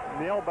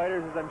nail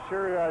biters, as I'm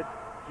sure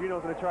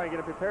Gino's going to try and get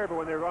them prepared. But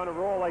when they're on a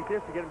roll like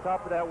this, to get on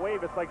top of that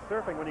wave, it's like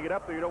surfing. When you get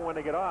up there, you don't want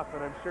to get off.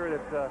 And I'm sure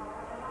that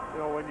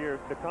when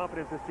the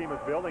confidence this team is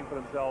building for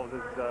themselves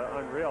is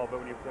unreal.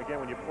 But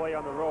when you play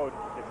on the road,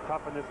 it's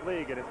tough in this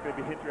league, and it's going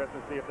to be interesting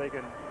to see if they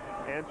can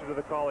answer to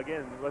the call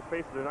again. Let's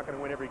face it, they're not going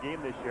to win every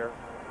game this year,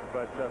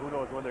 but who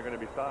knows when they're going to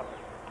be stopped.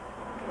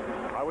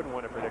 I wouldn't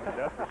want to predict it,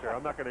 that's for sure.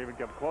 I'm not going to even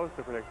come close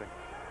to predicting.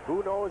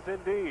 Who knows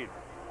indeed.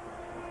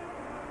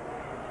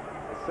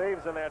 The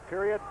saves in that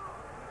period.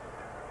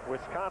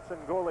 Wisconsin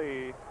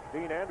goalie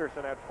Dean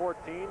Anderson had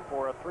 14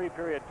 for a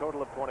 3-period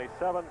total of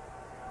 27.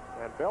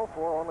 And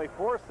Belfour only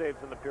 4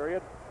 saves in the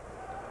period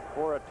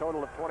for a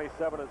total of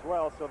 27 as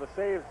well. So the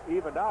saves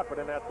evened out, but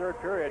in that third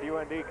period,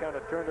 UND kind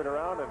of turned it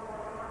around and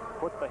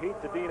put the heat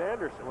to Dean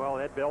Anderson. Well,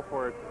 Ed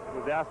Belfour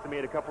was asked to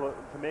make a couple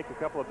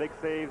of big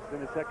saves in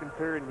the second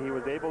period, and he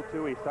was able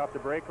to. He stopped a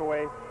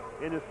breakaway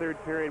in the third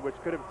period, which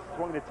could have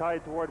swung the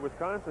tide toward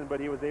Wisconsin, but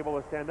he was able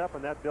to stand up,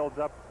 and that builds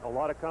up a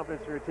lot of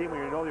confidence for your team when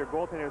you know your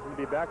goaltender is going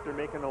to be back there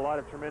making a lot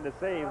of tremendous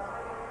saves.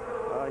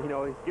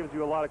 It gives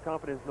you a lot of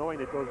confidence knowing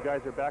that those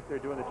guys are back there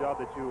doing the job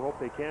that you hope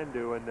they can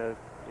do, and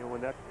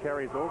when that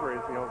carries over,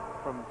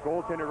 from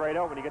goaltender right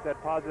out, when you get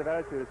that positive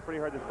attitude, it's pretty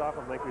hard to stop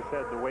them. Like we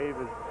said, the wave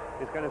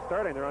is kind of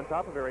starting. They're on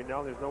top of it right now,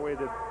 and there's no way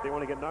that they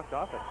want to get knocked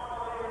off it.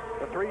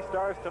 The 3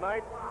 stars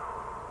tonight.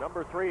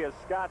 Number 3 is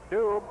Scott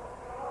Dube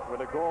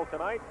with a goal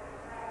tonight.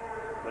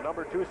 The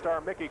number 2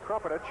 star, Mickey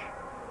Krumpetich,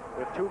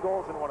 with 2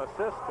 goals and 1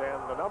 assist.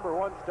 And the number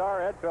 1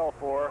 star, Ed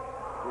Belfour,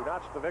 who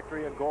notched the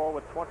victory in goal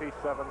with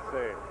 27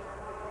 saves.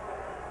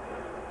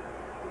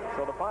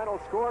 So the final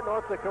score,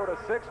 North Dakota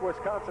 6,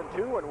 Wisconsin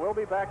 2, and we'll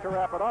be back to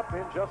wrap it up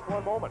in just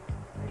one moment.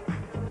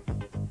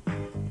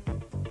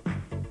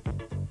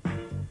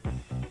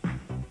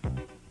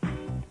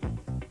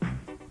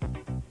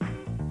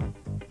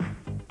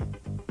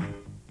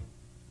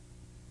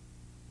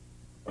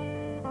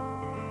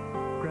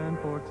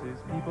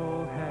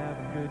 people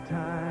having good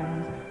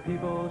times,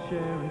 people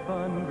sharing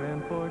fun.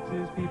 Grand Forks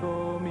is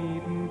people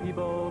meeting,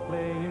 people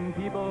playing,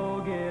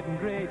 people getting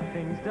great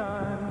things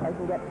done. I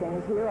can get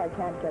things here I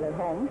can't get at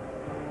home.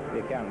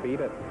 You can't beat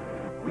it.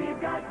 We've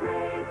got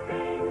great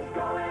things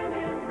going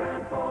in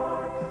Grand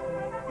Forks.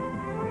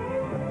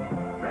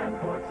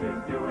 Grand Forks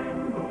is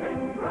doing,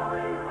 moving,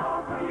 growing,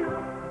 all for you.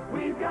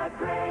 We've got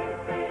great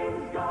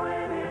things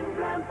going in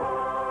Grand Forks.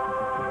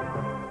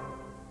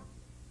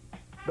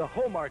 The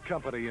Hallmark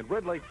Company in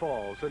Red Lake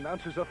Falls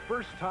announces a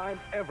first-time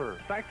ever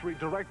factory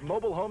direct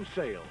mobile home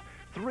sale.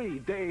 3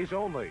 days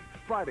only,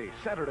 Friday,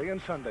 Saturday,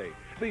 and Sunday.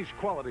 These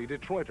quality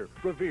Detroiter,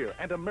 Revere,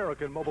 and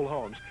American mobile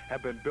homes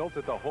have been built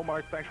at the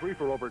Hallmark factory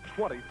for over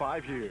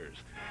 25 years.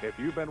 If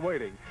you've been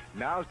waiting,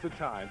 now's the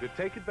time to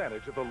take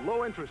advantage of the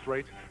low interest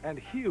rates and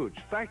huge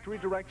factory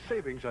direct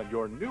savings on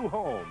your new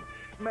home.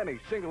 Many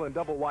single and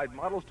double wide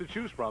models to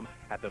choose from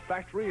at the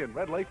factory in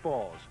Red Lake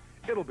Falls.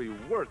 It'll be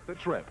worth the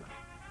trip.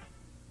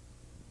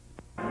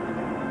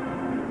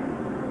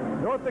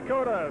 North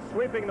Dakota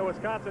sweeping the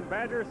Wisconsin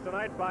Badgers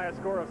tonight by a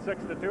score of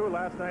 6-2.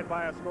 Last night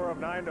by a score of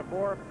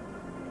 9-4.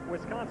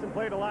 Wisconsin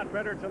played a lot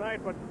better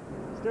tonight, but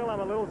still I'm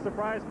a little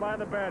surprised by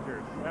the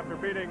Badgers after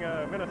beating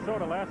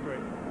Minnesota last week.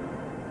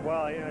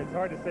 Well, you know, it's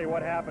hard to say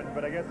what happened,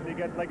 but I guess if you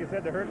get, like you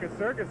said, the Hrkac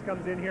Circus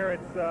comes in here,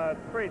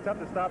 it's pretty tough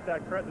to stop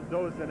that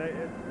those. And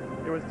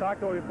it was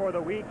talked about before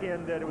the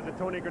weekend that it was a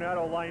Tony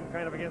Granato line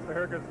kind of against the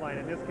Hrkac line.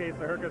 In this case,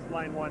 the Hrkac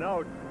line won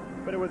out.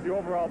 But it was the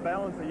overall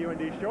balance that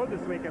UND showed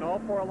this week, and all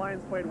 4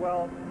 lines played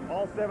well.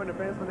 All 7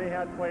 defensemen they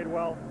had played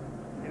well.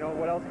 You know,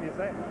 what else can you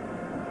say?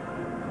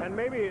 And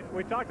maybe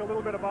we talked a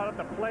little bit about it.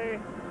 The play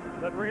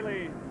that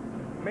really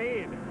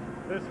made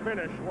this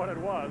finish what it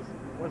was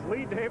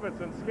Lee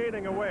Davidson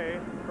skating away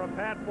from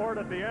Pat Ford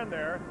at the end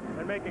there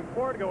and making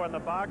Ford go in the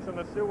box, and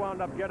the Sioux wound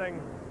up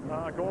getting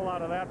a goal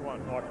out of that one.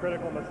 A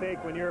critical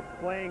mistake when you're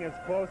playing as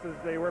close as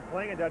they were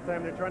playing at that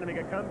time. They're trying to make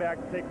a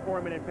comeback. To take a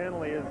 4-minute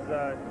penalty is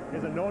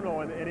a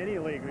no-no in any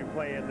league we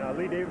play in.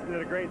 Lee Davidson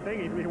did a great thing.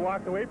 He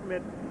walked away from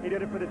it. He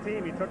did it for the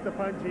team. He took the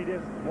punch. He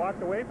just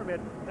walked away from it.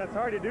 That's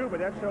hard to do, but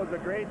that shows a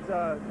great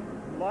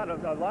a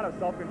lot of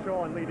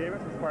self-control on Lee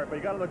Davidson's part. But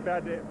you got to look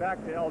back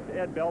to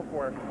Ed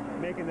Belfour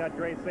making that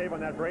great save on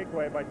that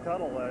breakaway by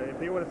Tuttle. If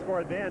he would have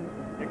scored then,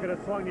 it could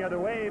have swung the other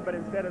way, but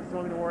instead it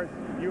swung towards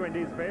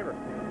UND's favor.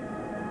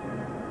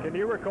 Can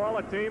you recall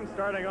a team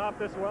starting off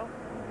this well?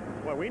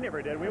 Well, we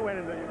never did. We went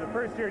in the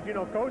first year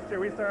Gino coached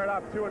here. We started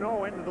off 2-0,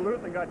 went to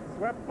Duluth and got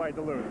swept by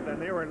Duluth.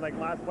 And they were in like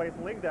last place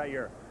in the league that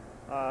year.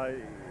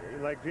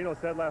 Like Gino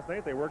said last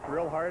night, they worked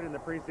real hard in the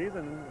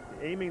preseason,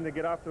 aiming to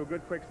get off to a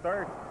good quick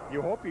start.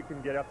 You hope you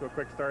can get up to a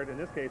quick start. In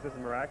this case, this is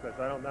miraculous.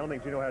 I don't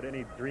think Gino had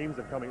any dreams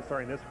of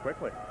starting this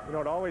quickly. You know,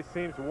 it always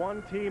seems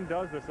one team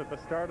does this at the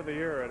start of the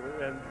year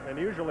and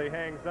usually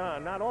hangs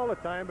on. Not all the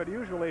time, but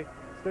usually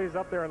stays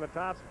up there in the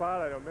top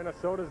spot. I know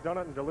Minnesota's done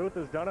it and Duluth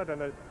has done it,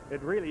 and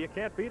it really, you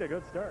can't beat a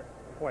good start.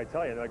 Well, I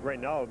tell you, like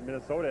right now,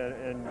 Minnesota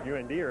and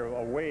UND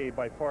are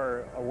by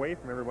far away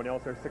from everyone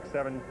else. They're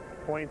 6-7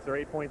 points or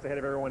 8 points ahead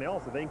of everyone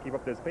else. If they can keep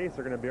up this pace,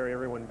 they're going to bury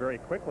everyone very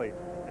quickly.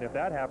 And if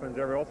that happens,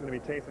 everyone else is going to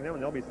be chasing them,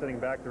 and they'll be sitting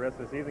back the rest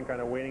of the season kind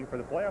of waiting for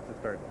the playoffs to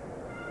start.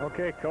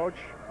 Okay, Coach,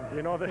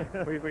 you know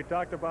that we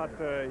talked about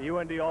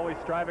UND always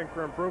striving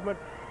for improvement.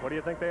 What do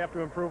you think they have to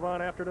improve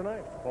on after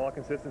tonight? Well,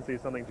 consistency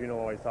is something Gino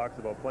always talks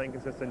about. Playing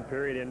consistent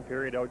period in,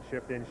 period out,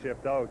 shift in,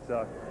 shift out.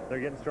 They're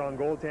getting strong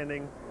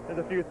goaltending. There's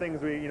a few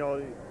things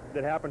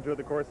that happened throughout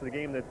the course of the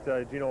game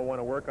that Gino will want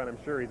to work on.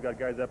 I'm sure he's got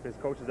guys up, his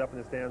coaches up in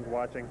the stands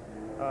watching.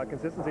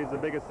 Consistency is the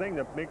biggest thing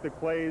to make the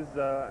plays.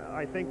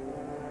 I think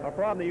a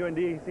problem that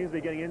UND seems to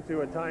be getting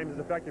into at times is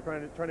the fact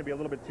they're trying to be a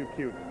little bit too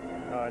cute.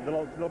 A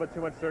little bit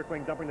too much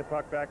circling, dumping the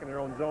puck back in their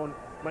own zone.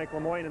 Mike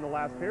Lemoyne in the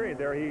last period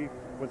there, he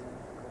was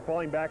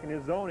falling back in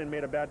his zone and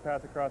made a bad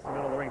pass across the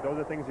middle of the rink. Those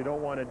are things you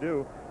don't want to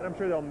do. And I'm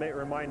sure they'll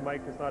remind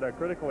Mike it's not a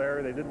critical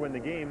error. They did win the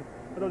game,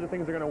 but those are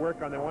things they're going to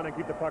work on. They want to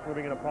keep the puck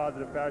moving in a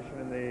positive fashion,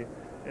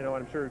 and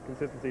I'm sure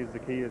consistency is the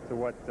key to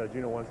what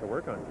Gino wants to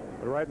work on.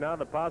 But right now,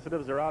 the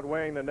positives are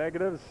outweighing the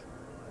negatives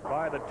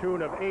by the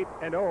tune of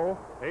 8-0.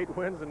 8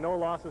 wins and no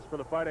losses for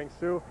the Fighting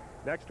Sioux.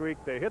 Next week,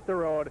 they hit the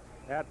road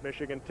at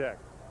Michigan Tech.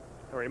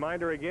 A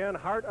reminder again,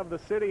 Heart of the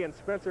City and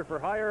Spencer for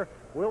Hire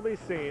will be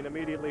seen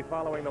immediately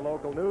following the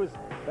local news.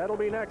 That'll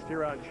be next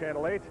here on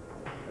Channel 8.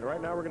 And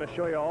right now we're going to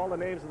show you all the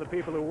names of the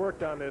people who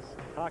worked on this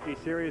hockey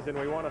series, and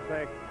we want to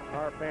thank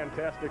our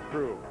fantastic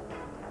crew.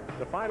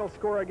 The final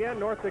score again,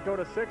 North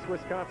Dakota 6,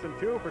 Wisconsin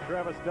 2. For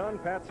Travis Dunn,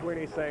 Pat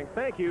Sweeney saying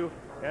thank you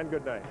and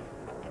good night.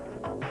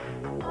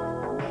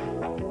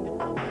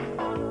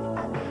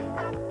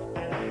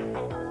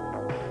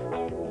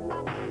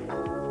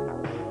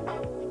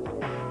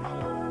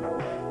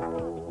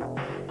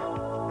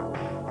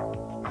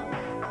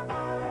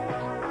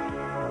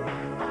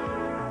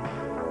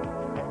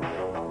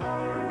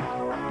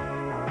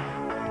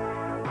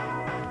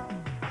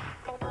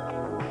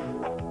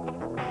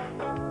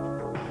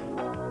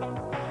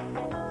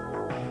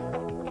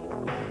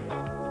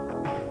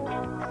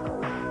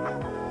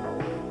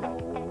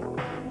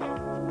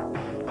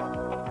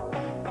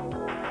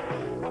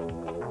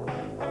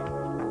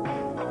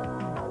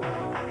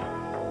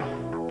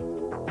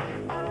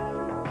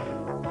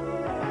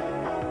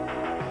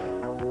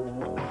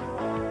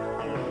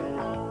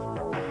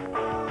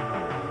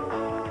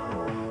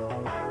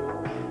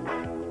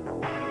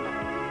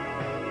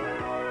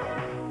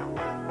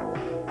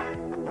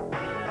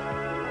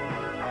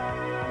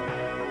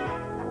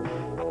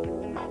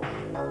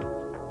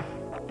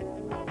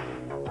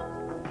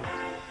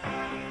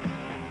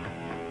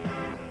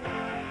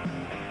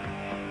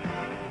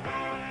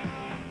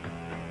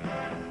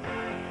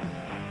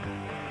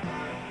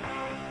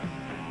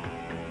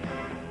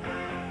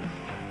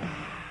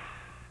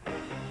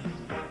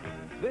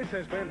 This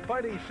has been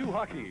Fighting Sioux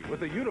Hockey with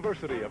the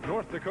University of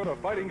North Dakota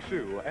Fighting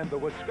Sioux and the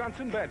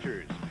Wisconsin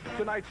Badgers.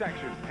 Tonight's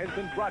action has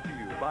been brought to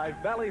you by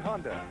Valley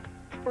Honda,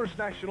 First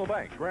National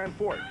Bank, Grand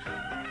Forks,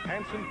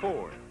 Hanson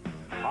Ford,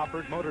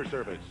 Hofford Motor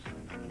Service,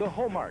 the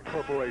Hallmark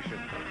Corporation,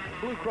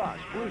 Blue Cross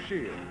Blue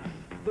Shield,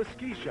 the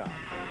Ski Shop,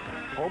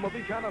 Home of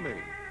Economy,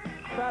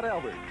 Fat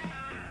Alberts,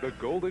 the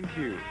Golden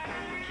Q,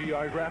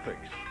 GR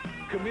Graphics,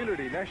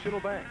 Community National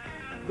Bank,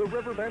 the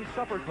Riverbend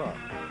Supper Club,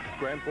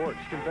 Grand Forks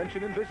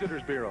Convention and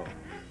Visitors Bureau,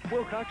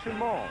 Wilcoxon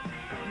Mall,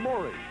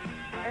 Maury's,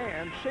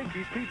 and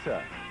Shakey's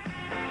Pizza.